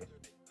right.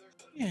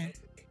 Yeah.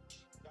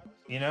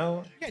 You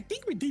know? Yeah, I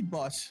think we did,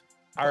 boss.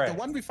 All right. The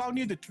one we found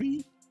near the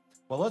tree.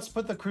 Well, let's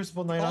put the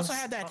Crucible Knight Also on.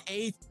 had that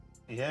 8th.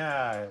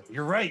 Yeah,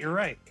 you're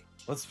right.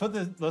 Let's put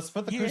the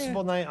Yeah.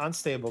 Crucible Knight on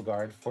stable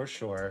guard for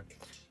sure.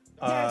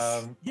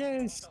 Yes.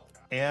 Yes.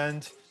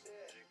 And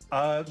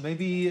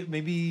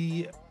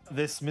Maybe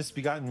this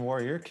misbegotten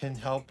warrior can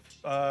help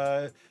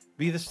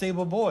be the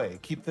stable boy,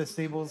 keep the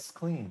stables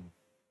clean.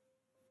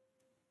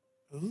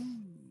 Ooh,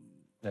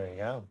 There you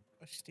go.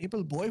 a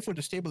stable boy for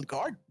the stable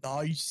guard.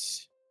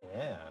 Nice.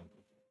 Yeah.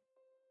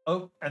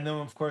 Oh, and then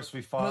of course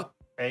we fought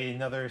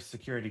another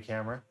security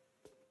camera.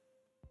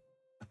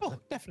 Oh,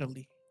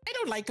 definitely. I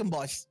don't like him,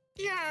 boss.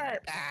 Yeah.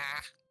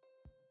 Ah.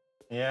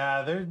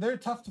 Yeah, they're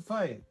tough to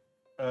fight.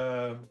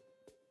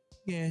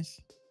 Yes.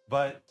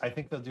 But I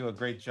think they'll do a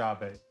great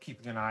job at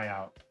keeping an eye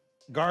out,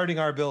 guarding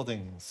our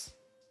buildings.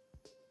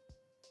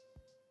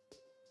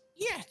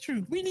 Yeah,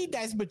 true. We need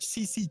as much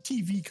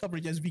CCTV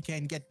coverage as we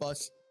can get,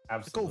 boss.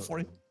 Absolutely. Go for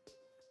it.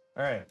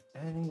 All right.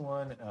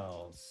 Anyone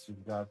else?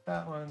 We've got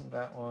that one,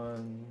 that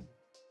one.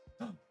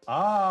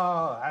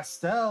 Ah,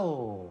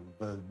 Astel,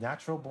 the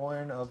natural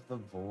born of the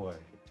void.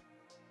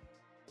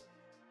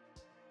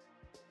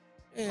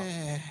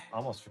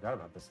 Almost forgot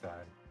about this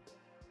guy.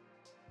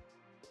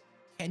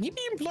 Can he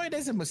be employed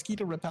as a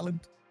mosquito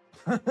repellent?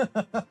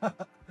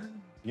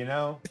 You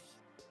know,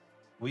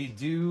 we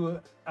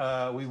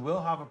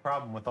will have a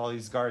problem with all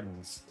these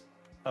gardens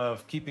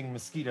of keeping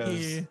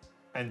mosquitoes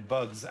and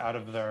bugs out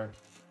of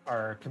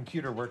our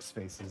computer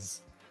workspaces.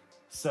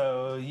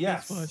 So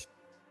yes,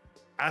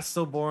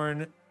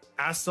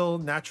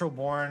 Astel, natural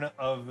born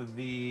of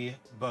the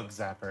bug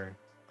zapper.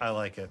 I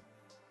like it.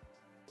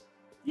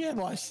 Yeah,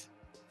 boss.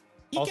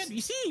 Also-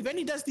 You see, when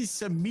he does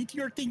this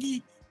meteor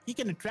thingy, he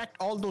can attract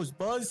all those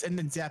bugs and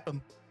then zap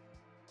them.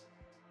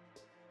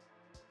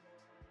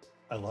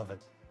 I love it.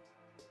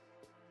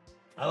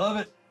 I love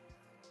it.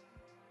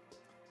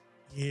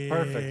 Yeah.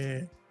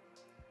 Perfect.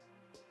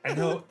 And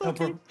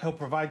he'll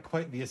provide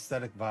quite the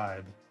aesthetic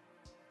vibe.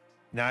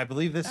 Now I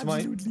believe this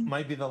Absolutely.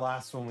 might be the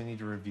last one we need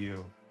to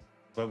review,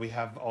 but we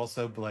have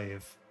also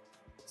Blaive.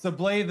 So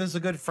Blaive is a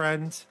good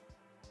friend,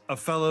 a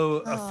fellow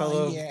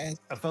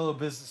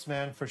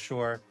businessman for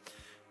sure.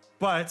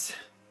 But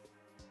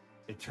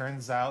it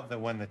turns out that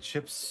when the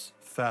chips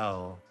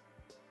fell,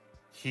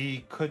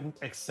 he couldn't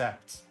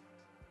accept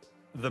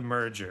the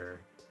merger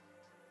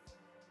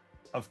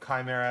of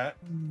Chimera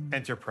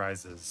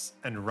Enterprises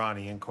and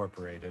Ranni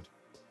Incorporated.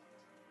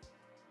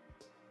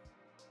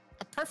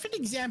 A perfect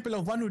example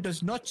of one who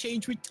does not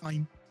change with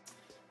time.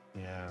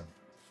 Yeah.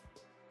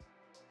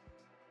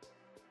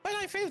 But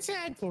I felt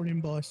sad for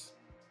him, boss.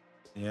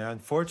 Yeah,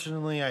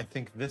 unfortunately, I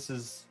think this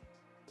is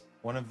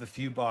one of the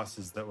few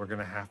bosses that we're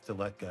gonna have to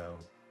let go.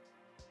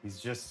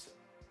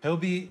 He'll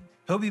be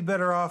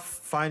better off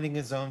finding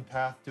his own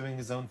path, doing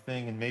his own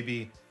thing, and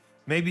maybe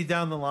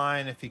down the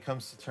line, if he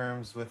comes to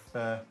terms with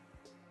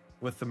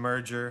the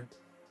merger,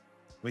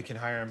 we can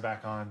hire him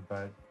back on.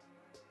 But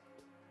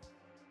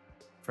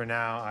for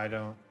now, I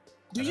don't.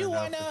 Do you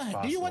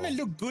wanna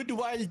look good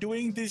while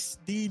doing this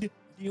deed?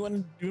 Do you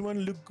wanna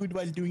look good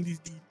while doing this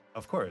deed?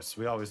 Of course,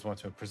 we always want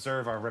to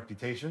preserve our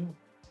reputation.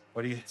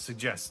 What do you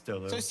suggest,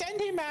 Dolu? So send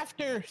him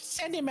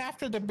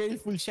after the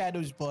baleful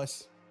shadows,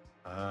 boss.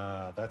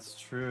 Ah, that's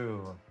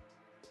true.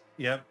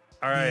 Yep.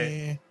 All right,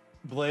 Yeah.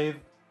 Blaive.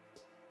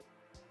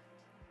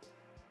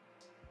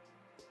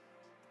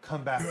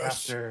 Come back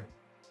Yes.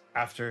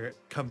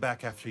 come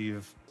back after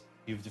you've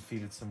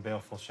defeated some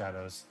baleful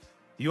shadows.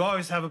 You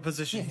always have a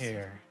position Yes.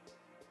 here,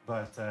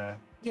 but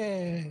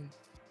Yeah.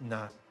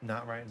 not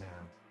right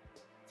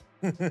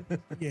now.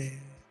 Yeah.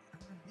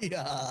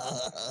 Yeah.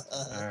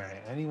 All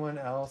right. Anyone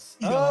else?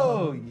 Yeah.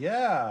 Oh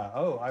yeah.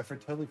 Oh, I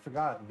totally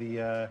forgot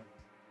the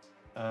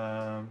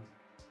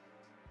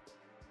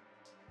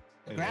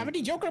wait,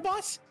 Gravity Joker,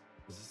 boss?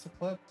 is this a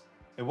clip?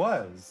 It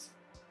was.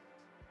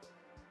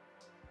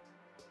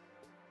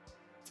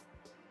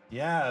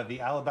 Yeah, the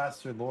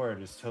Alabaster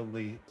Lord is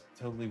totally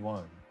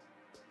one.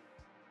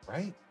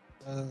 Right?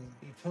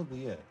 He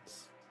totally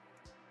is.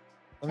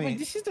 Wait,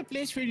 this is the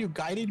place where you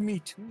guided me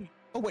to.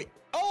 Oh, wait.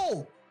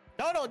 Oh!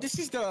 No, this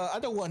is the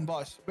other one,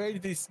 boss, where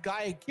this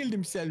guy killed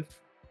himself.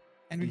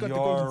 And we got the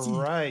golden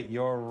seed.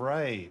 You're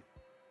right.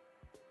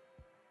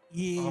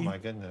 Yeah. Oh my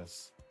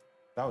goodness.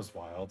 That was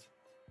wild.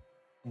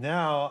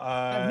 Now,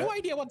 I have no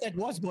idea what that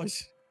was,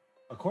 boss.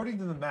 according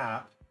to the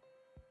map,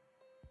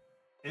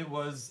 it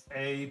was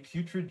a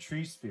putrid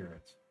tree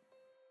spirit.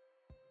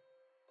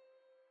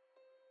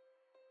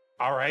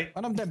 All right.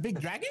 One of the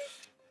big dragons?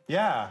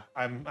 Yeah,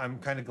 I'm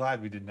kind of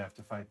glad we didn't have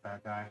to fight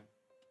that guy.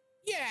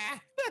 Yeah,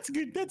 that's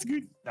good. That's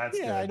good. That's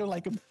yeah, good. I don't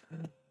like him.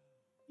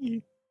 Yeah.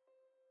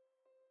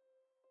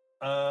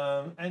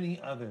 Any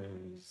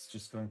others?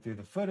 Just going through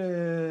the footage.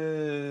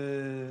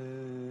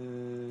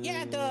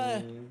 Yeah,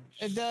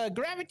 the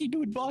gravity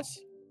dude, boss.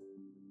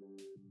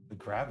 The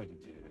gravity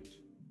dude.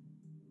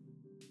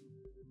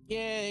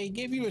 Yeah, he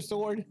gave you a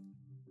sword.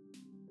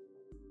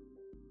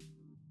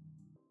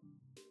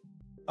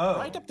 Oh,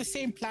 Right up the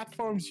same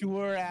platforms you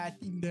were at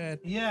in the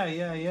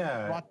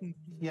yeah. rotten.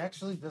 He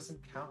actually doesn't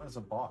count as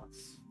a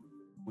boss.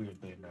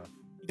 Weirdly enough.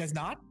 He does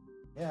not?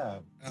 Yeah,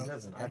 he Oh,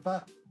 doesn't. okay.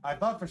 I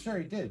thought for sure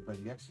he did, but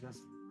he actually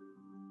doesn't.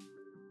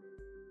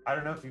 I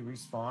don't know if he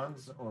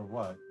respawns or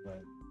what,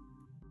 but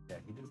yeah,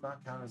 he does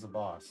not count as a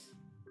boss.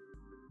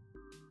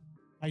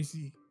 I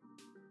see.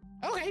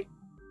 Okay.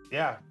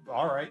 Yeah,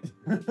 all right.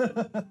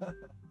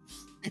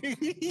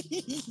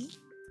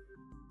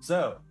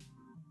 So,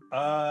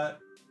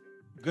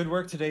 good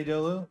work today,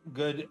 Dolu.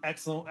 Good,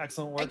 excellent work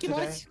Thank you,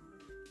 today.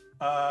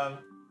 boys.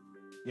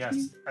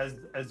 Yes,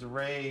 as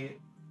Ray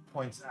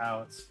points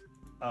out,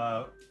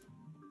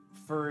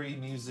 furry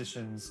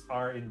musicians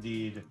are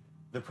indeed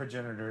the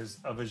progenitors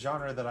of a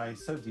genre that I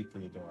so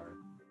deeply adore,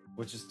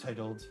 which is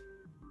titled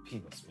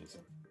penis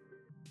music.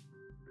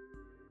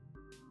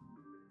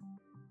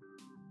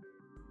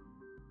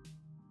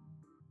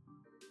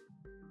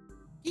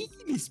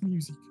 Penis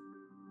music.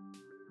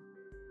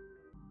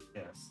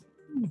 Yes.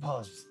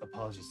 Apologies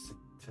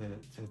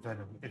to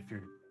Venom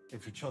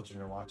if your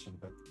children are watching,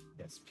 but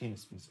yes,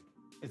 penis music.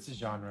 It's a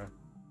genre.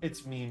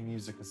 It's meme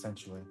music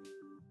essentially.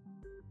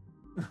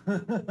 All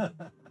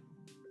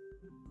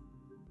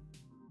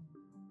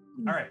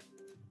right.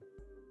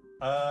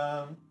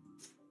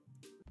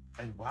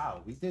 And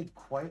wow, we did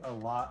quite a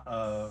lot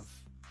of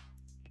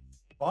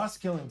boss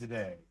killing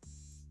today.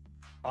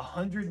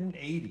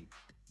 180.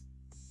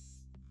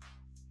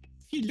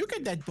 If you look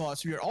at that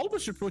boss, we are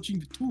almost approaching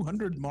the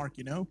 200 mark,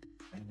 you know?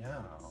 I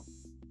know.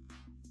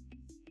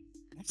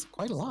 That's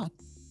quite a lot.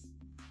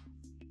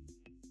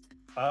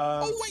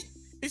 Um, Oh wait,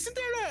 isn't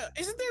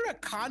there a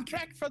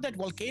contract for that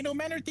volcano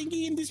manor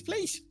thingy in this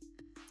place?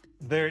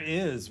 There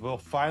is. We'll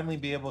finally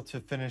be able to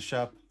finish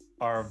up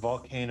our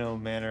Volcano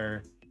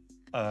Manor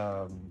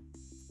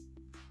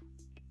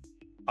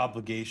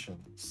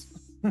obligations.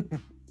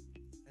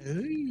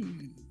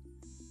 Ooh.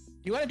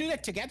 You want to do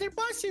that together,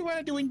 boss? Or you want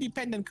to do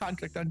independent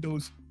contract on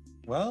those?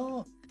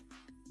 Well,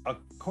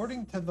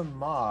 according to the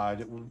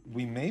mod,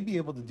 we may be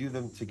able to do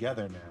them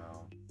together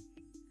now.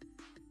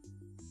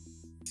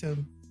 So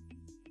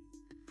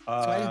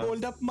I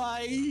hold up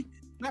my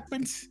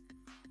weapons.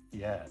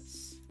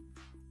 Yes.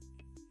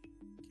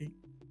 Okay.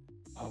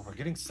 Oh, we're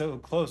getting so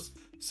close.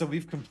 So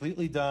we've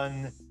completely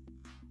done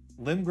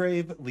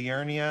Limgrave,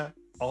 Liurnia,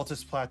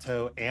 Altus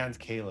Plateau, and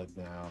Caleb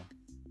now.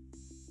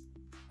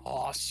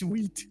 Oh,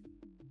 sweet.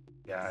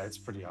 Yeah, it's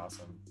pretty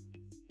awesome.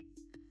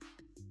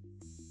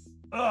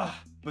 Ugh,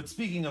 but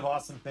speaking of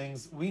awesome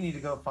things, we need to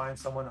go find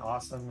someone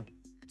awesome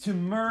to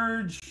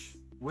merge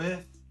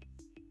with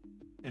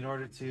in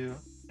order to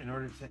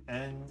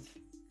end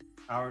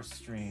our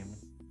stream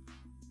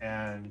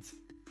and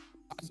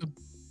Awesome.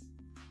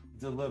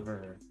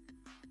 deliver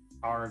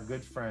our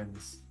good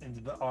friends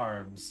into the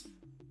arms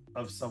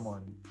of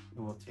someone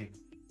who will take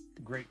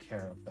great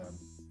care of them.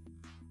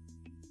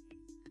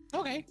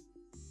 Okay.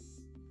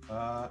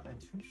 And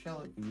who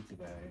shall it be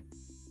today?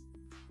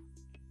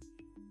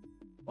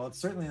 Well, it's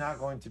certainly not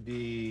going to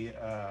be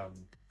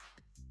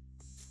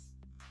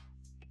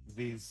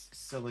these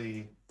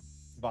silly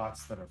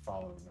bots that are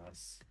following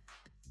us.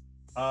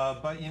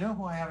 But you know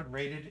who I haven't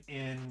rated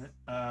in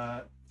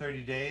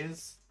 30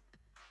 days?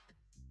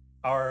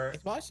 Our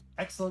Yes, boss?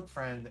 excellent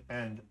friend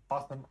and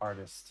awesome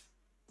artist,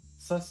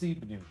 Sussy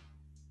Bnu.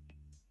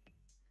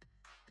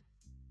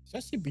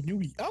 Sussy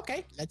Binui.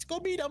 Okay, let's go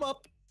beat him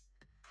up.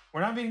 We're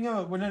not beating him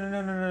up.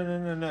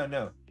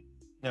 No.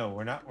 No,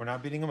 we're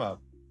not beating him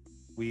up.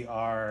 We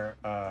are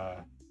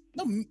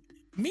No,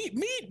 meet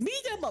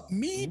him up.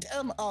 Meet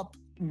him up.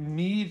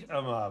 meet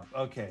him up.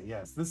 Okay,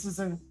 yes. This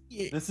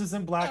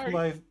isn't Black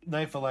Sorry.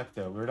 Knife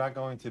Electo. We're not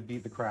going to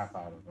beat the crap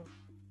out of him.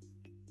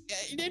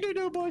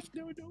 No, boss.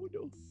 No.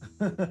 You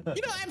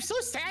know, I'm so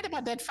sad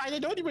about that fight. I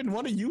don't even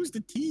want to use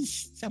the T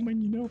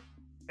summon, you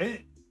know.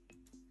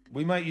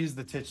 We might use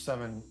the Titch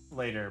summon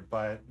later,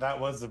 but that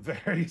was a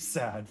very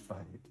sad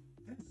fight.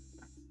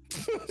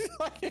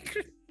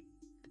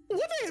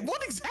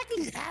 What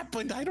exactly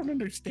happened? I don't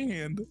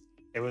understand.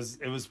 It was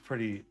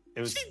pretty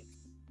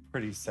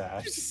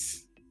sad.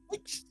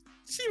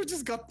 She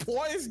just got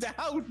poised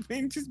out,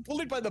 man. Just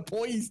pulled it by the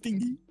poise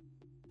thingy.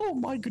 Oh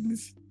my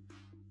goodness.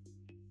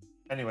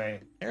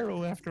 Anyway,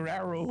 Arrow after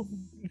arrow.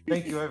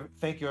 thank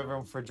you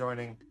everyone for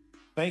joining.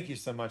 Thank you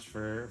so much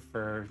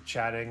for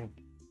chatting.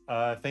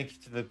 Thank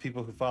you to the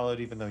people who followed,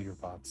 even though you're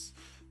bots.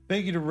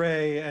 Thank you to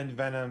Ray and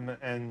Venom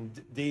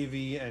and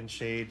Davey and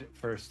Shade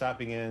for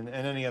stopping in,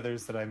 and any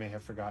others that I may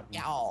have forgotten.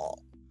 Y'all.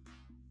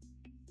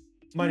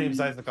 My name's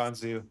Isaac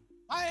Anzu.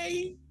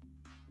 Bye.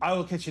 I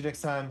will catch you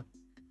next time.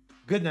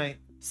 Good night.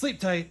 Sleep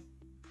tight.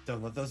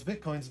 Don't let those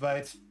bitcoins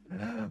bite.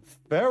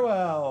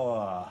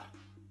 Farewell.